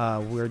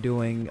 We're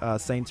doing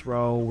Saints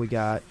Row. We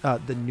got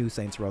the new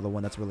Saints Row, the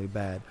one that's really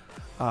bad.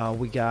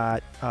 We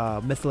got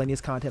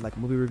miscellaneous content like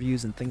movie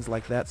reviews and things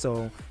like that.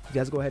 So you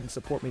guys go ahead and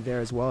support me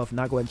there as well. If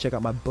not, go ahead and check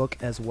out my book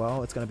as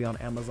well. It's going to be on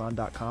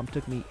Amazon.com.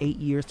 Took me 8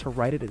 years to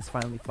write it. It's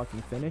finally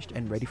fucking finished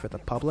and ready for the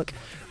public.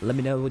 Let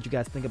me know what you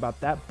guys think about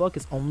that book.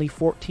 It's only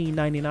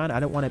 $14.99. I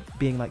don't want it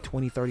being like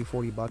 20, 30,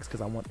 40 bucks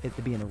because I want it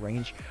to be in a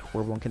range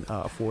where everyone can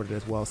afford it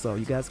as well. So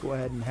you guys go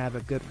ahead and have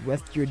a good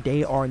rest of your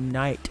day or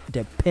night,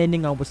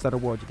 depending on which side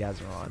of the world you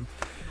guys are on.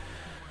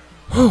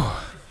 Whew.